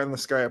our Fire in the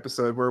Sky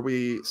episode where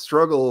we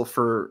struggle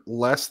for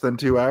less than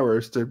 2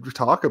 hours to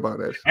talk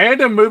about it.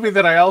 And a movie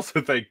that I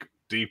also think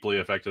deeply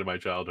affected my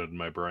childhood and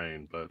my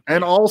brain.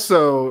 But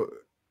also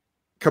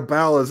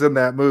Cabal is in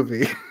that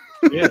movie.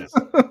 Yes.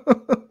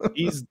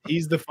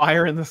 He's the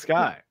fire in the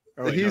sky.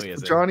 Oh, wait, he's no, he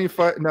isn't. Johnny.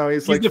 No,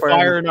 he's like the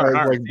fire in our Fire's,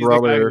 hearts. like He's the guy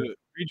brother. who-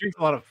 he drinks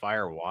a lot of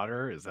fire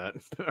water. Is that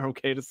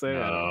okay to say?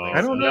 I don't think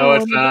I don't so. know. No,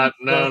 it's not.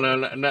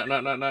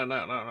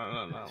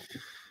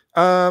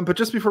 No. But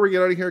just before we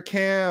get out of here,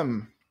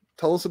 Cam,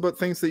 tell us about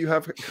things that you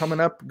have coming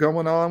up,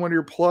 going on. What are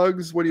your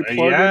plugs? What are you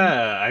plugging?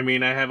 Yeah, I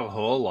mean, I have a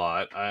whole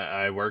lot.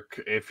 I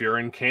work, if you're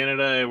in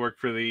Canada, I work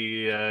for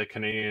the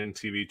Canadian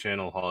TV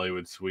channel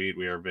Hollywood Suite.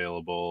 We are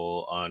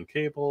available on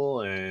cable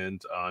and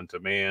on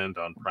demand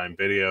on Prime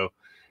Video.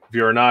 If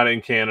you're not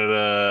in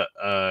Canada,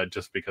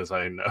 just because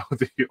I know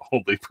the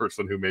only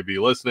person who may be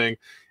listening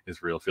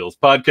is Real Feels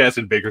Podcast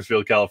in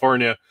Bakersfield,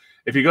 California.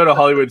 If you go to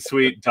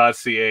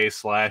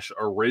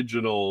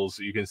hollywoodsuite.ca/originals,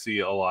 you can see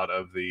a lot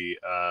of the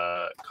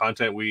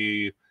content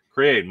we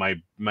create.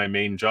 My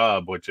main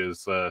job, which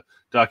is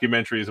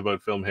documentaries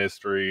about film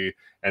history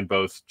and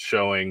both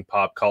showing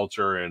pop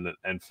culture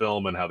and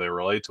film and how they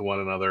relate to one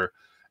another.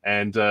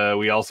 And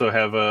we also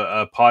have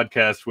a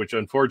podcast, which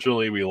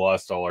unfortunately we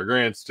lost all our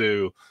grants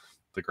to.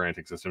 The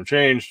granting system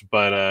changed,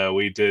 but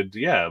we did,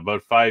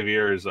 about 5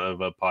 years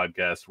of a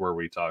podcast where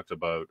we talked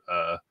about,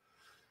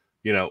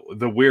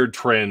 the weird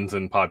trends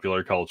in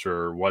popular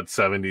culture. What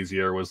 70s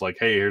year was like,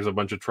 hey, here's a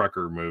bunch of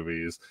trucker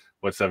movies.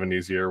 What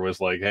 70s year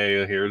was like,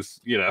 hey, here's,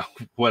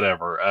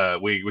 whatever.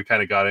 We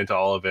kind of got into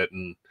all of it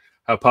and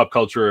how pop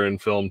culture and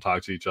film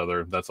talk to each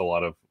other. That's a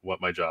lot of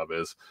what my job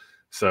is.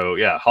 So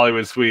yeah,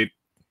 Hollywood Suite,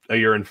 a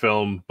year in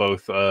film,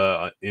 both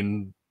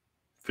in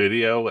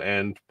video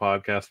and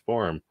podcast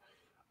form.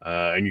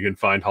 And you can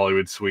find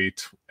Hollywood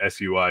Suite,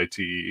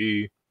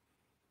 SUITEE.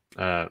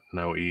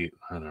 No E.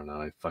 I don't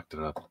know. I fucked it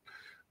up.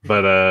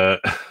 But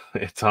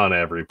it's on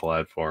every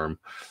platform.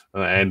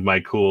 And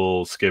my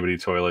cool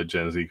Skibbity Toilet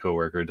Gen Z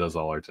coworker does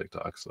all our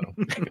TikToks. So.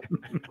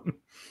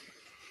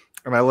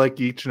 And I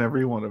like each and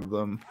every one of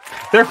them.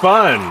 They're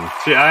fun.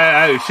 She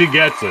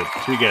gets it.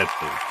 She gets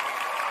it.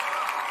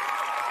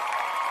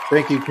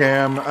 Thank you,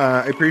 Cam.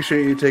 I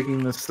appreciate you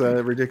taking this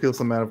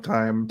ridiculous amount of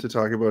time to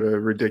talk about a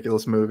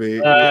ridiculous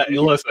movie.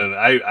 Listen,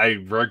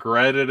 I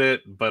regretted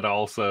it, but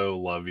also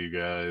love you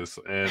guys.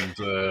 And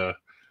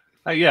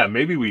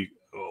maybe we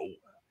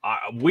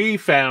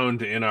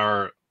found in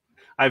our...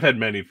 I've had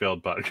many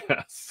failed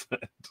podcasts.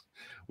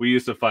 We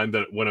used to find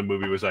that when a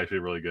movie was actually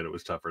really good, it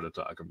was tougher to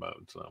talk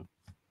about. So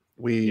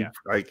we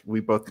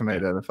both can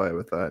identify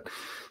with that.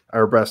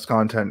 Our best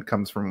content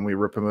comes from when we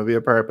rip a movie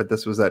apart, but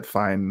this was that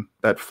fine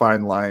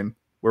line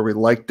where we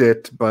liked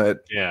it,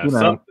 but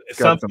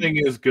something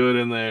is good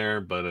in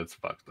there, but it's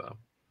fucked up.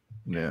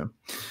 Yeah,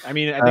 I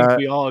mean, I think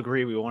we all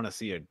agree we want to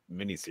see a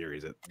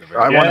miniseries at the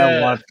very.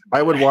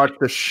 I would watch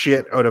the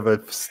shit out of a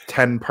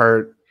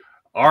 10-part.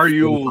 Are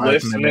you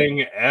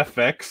listening?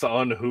 FX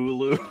on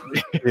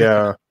Hulu.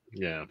 Yeah.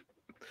 Yeah.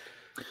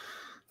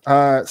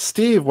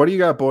 Steve, what do you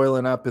got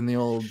boiling up in the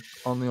old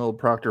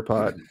Proctor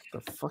pot? The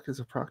fuck is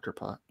a Proctor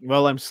pot?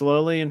 Well, I'm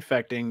slowly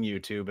infecting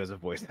YouTube as a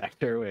voice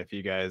actor. If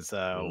you guys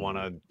want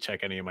to check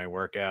any of my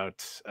work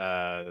out,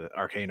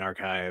 Arcane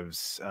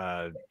Archives,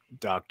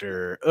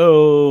 Dr.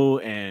 O,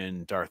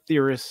 and Darth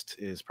Theorist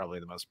is probably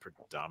the most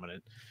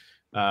predominant.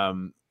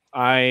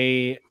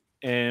 I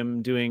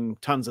am doing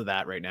tons of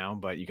that right now,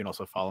 but you can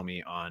also follow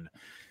me on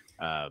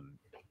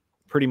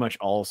pretty much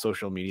all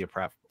social media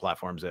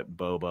platforms at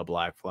Boba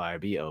Blackfly,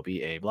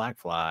 BOBA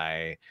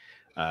Blackfly.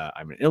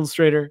 I'm an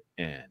illustrator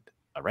and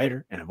a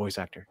writer and a voice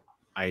actor.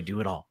 I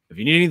do it all. If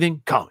you need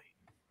anything, call me,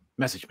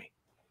 message me.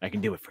 I can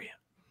do it for you.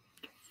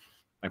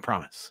 I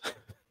promise.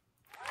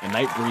 a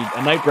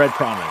Nightbreed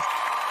promise.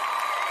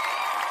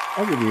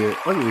 I'll give you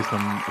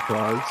some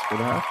applause for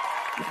that.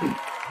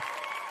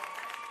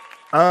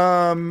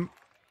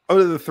 Out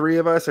of the three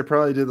of us, I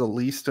probably did the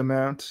least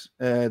amount.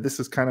 This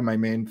is kind of my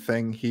main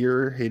thing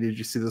here. Hey, did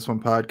you see this one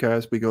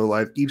podcast? We go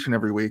live each and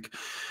every week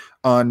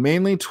on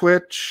mainly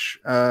Twitch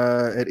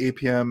at 8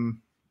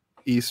 p.m.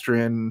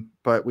 Eastern,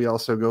 but we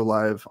also go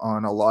live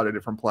on a lot of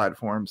different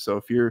platforms. So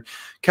if you're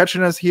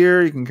catching us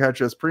here, you can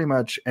catch us pretty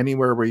much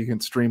anywhere where you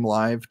can stream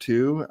live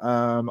too.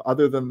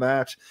 Other than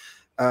that,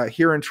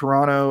 here in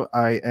Toronto,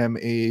 I'm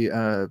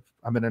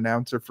an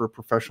announcer for a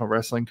professional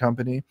wrestling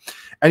company,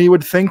 and you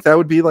would think that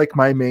would be like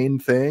my main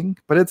thing,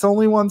 but it's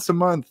only once a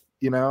month,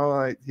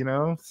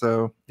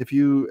 so if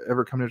you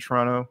ever come to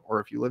Toronto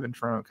or if you live in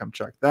Toronto, come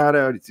check that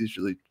out. It's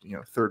usually,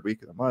 third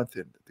week of the month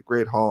in the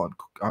Great Hall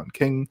on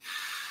King.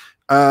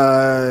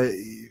 I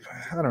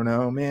don't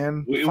know,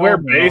 man. We're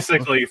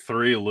basically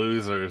three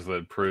losers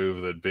that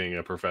prove that being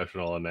a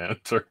professional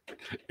announcer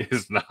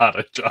is not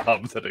a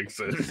job that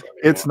exists anymore.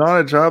 It's not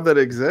a job that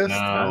exists.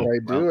 No, I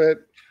do it.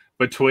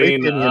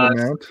 Between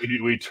us,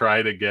 we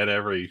try to get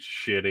every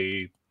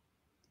shitty.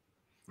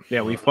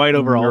 Yeah, we fight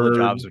over all the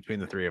jobs between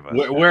the three of us.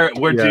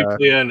 We're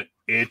deeply in.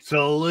 It's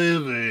a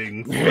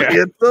living.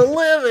 It's a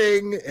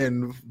living.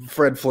 And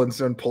Fred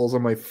Flintstone pulls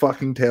on my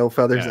fucking tail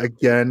feathers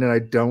again, and I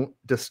don't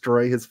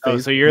destroy his face. Oh,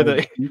 so you're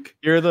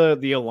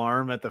the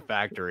alarm at the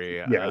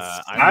factory.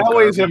 Yes. I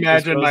always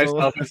imagine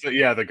myself as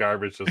the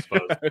garbage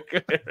disposal.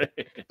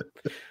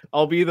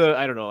 I'll be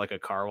like a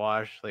car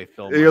wash. They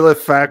fill. You're the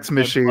fax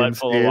machine.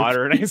 Full of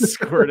water, and I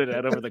squirt it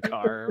out over the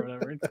car or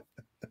whatever.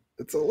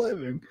 It's a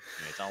living.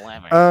 It's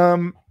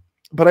 11.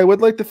 But I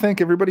would like to thank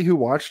everybody who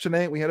watched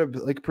tonight. We had a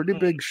pretty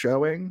big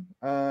showing.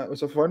 It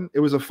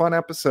was a fun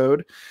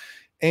episode.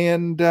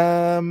 And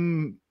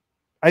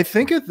I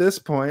think at this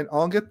point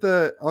I'll get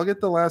the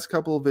last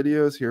couple of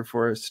videos here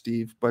for us,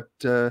 Steve. But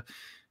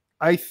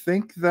I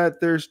think that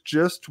there's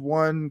just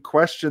one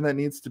question that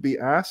needs to be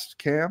asked,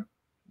 Cam.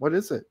 What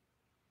is it?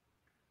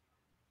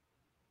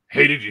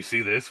 Hey, did you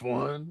see this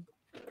one?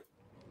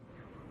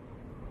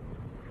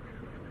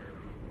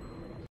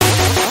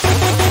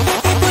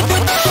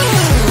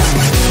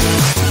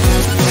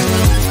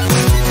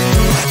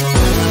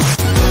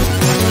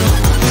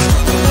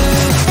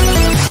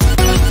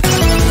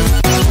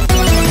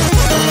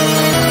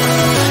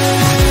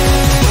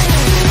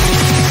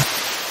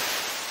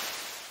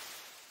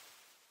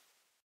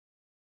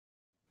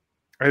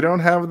 I don't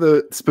have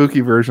the spooky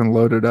version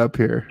loaded up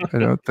here. I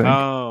don't think.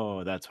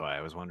 Oh, that's why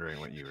I was wondering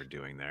what you were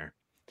doing there.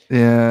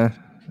 Yeah,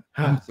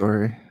 I'm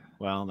sorry.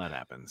 Well, that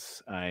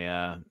happens.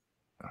 I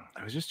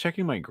was just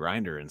checking my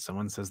grinder, and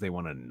someone says they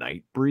want to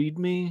Nightbreed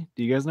me.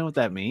 Do you guys know what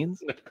that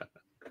means?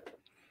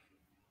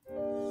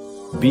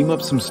 Beam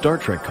up some Star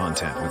Trek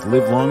content with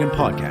Live Long and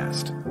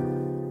Podcast.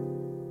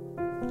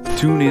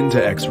 Tune in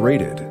to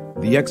X-Rated,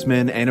 the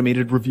X-Men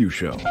animated review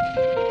show.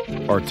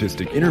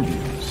 Artistic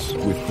interviews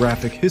with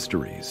graphic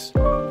histories.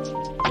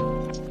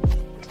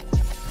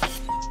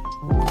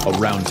 A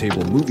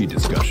roundtable movie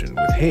discussion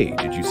with Hey,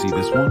 did you see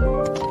this one?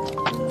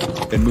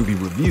 And movie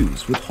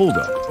reviews with Hold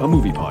Up, a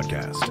movie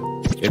podcast.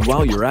 And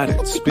while you're at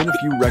it, spin a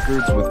few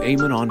records with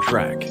Eamon on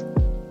Track.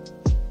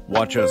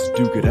 Watch us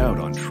duke it out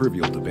on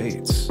trivial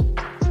debates.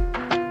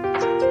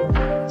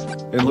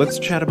 And let's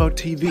chat about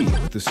TV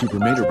with the Super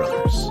Mater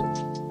Brothers.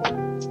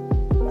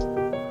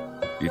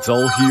 It's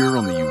all here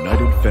on the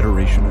United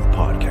Federation of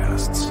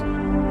Podcasts.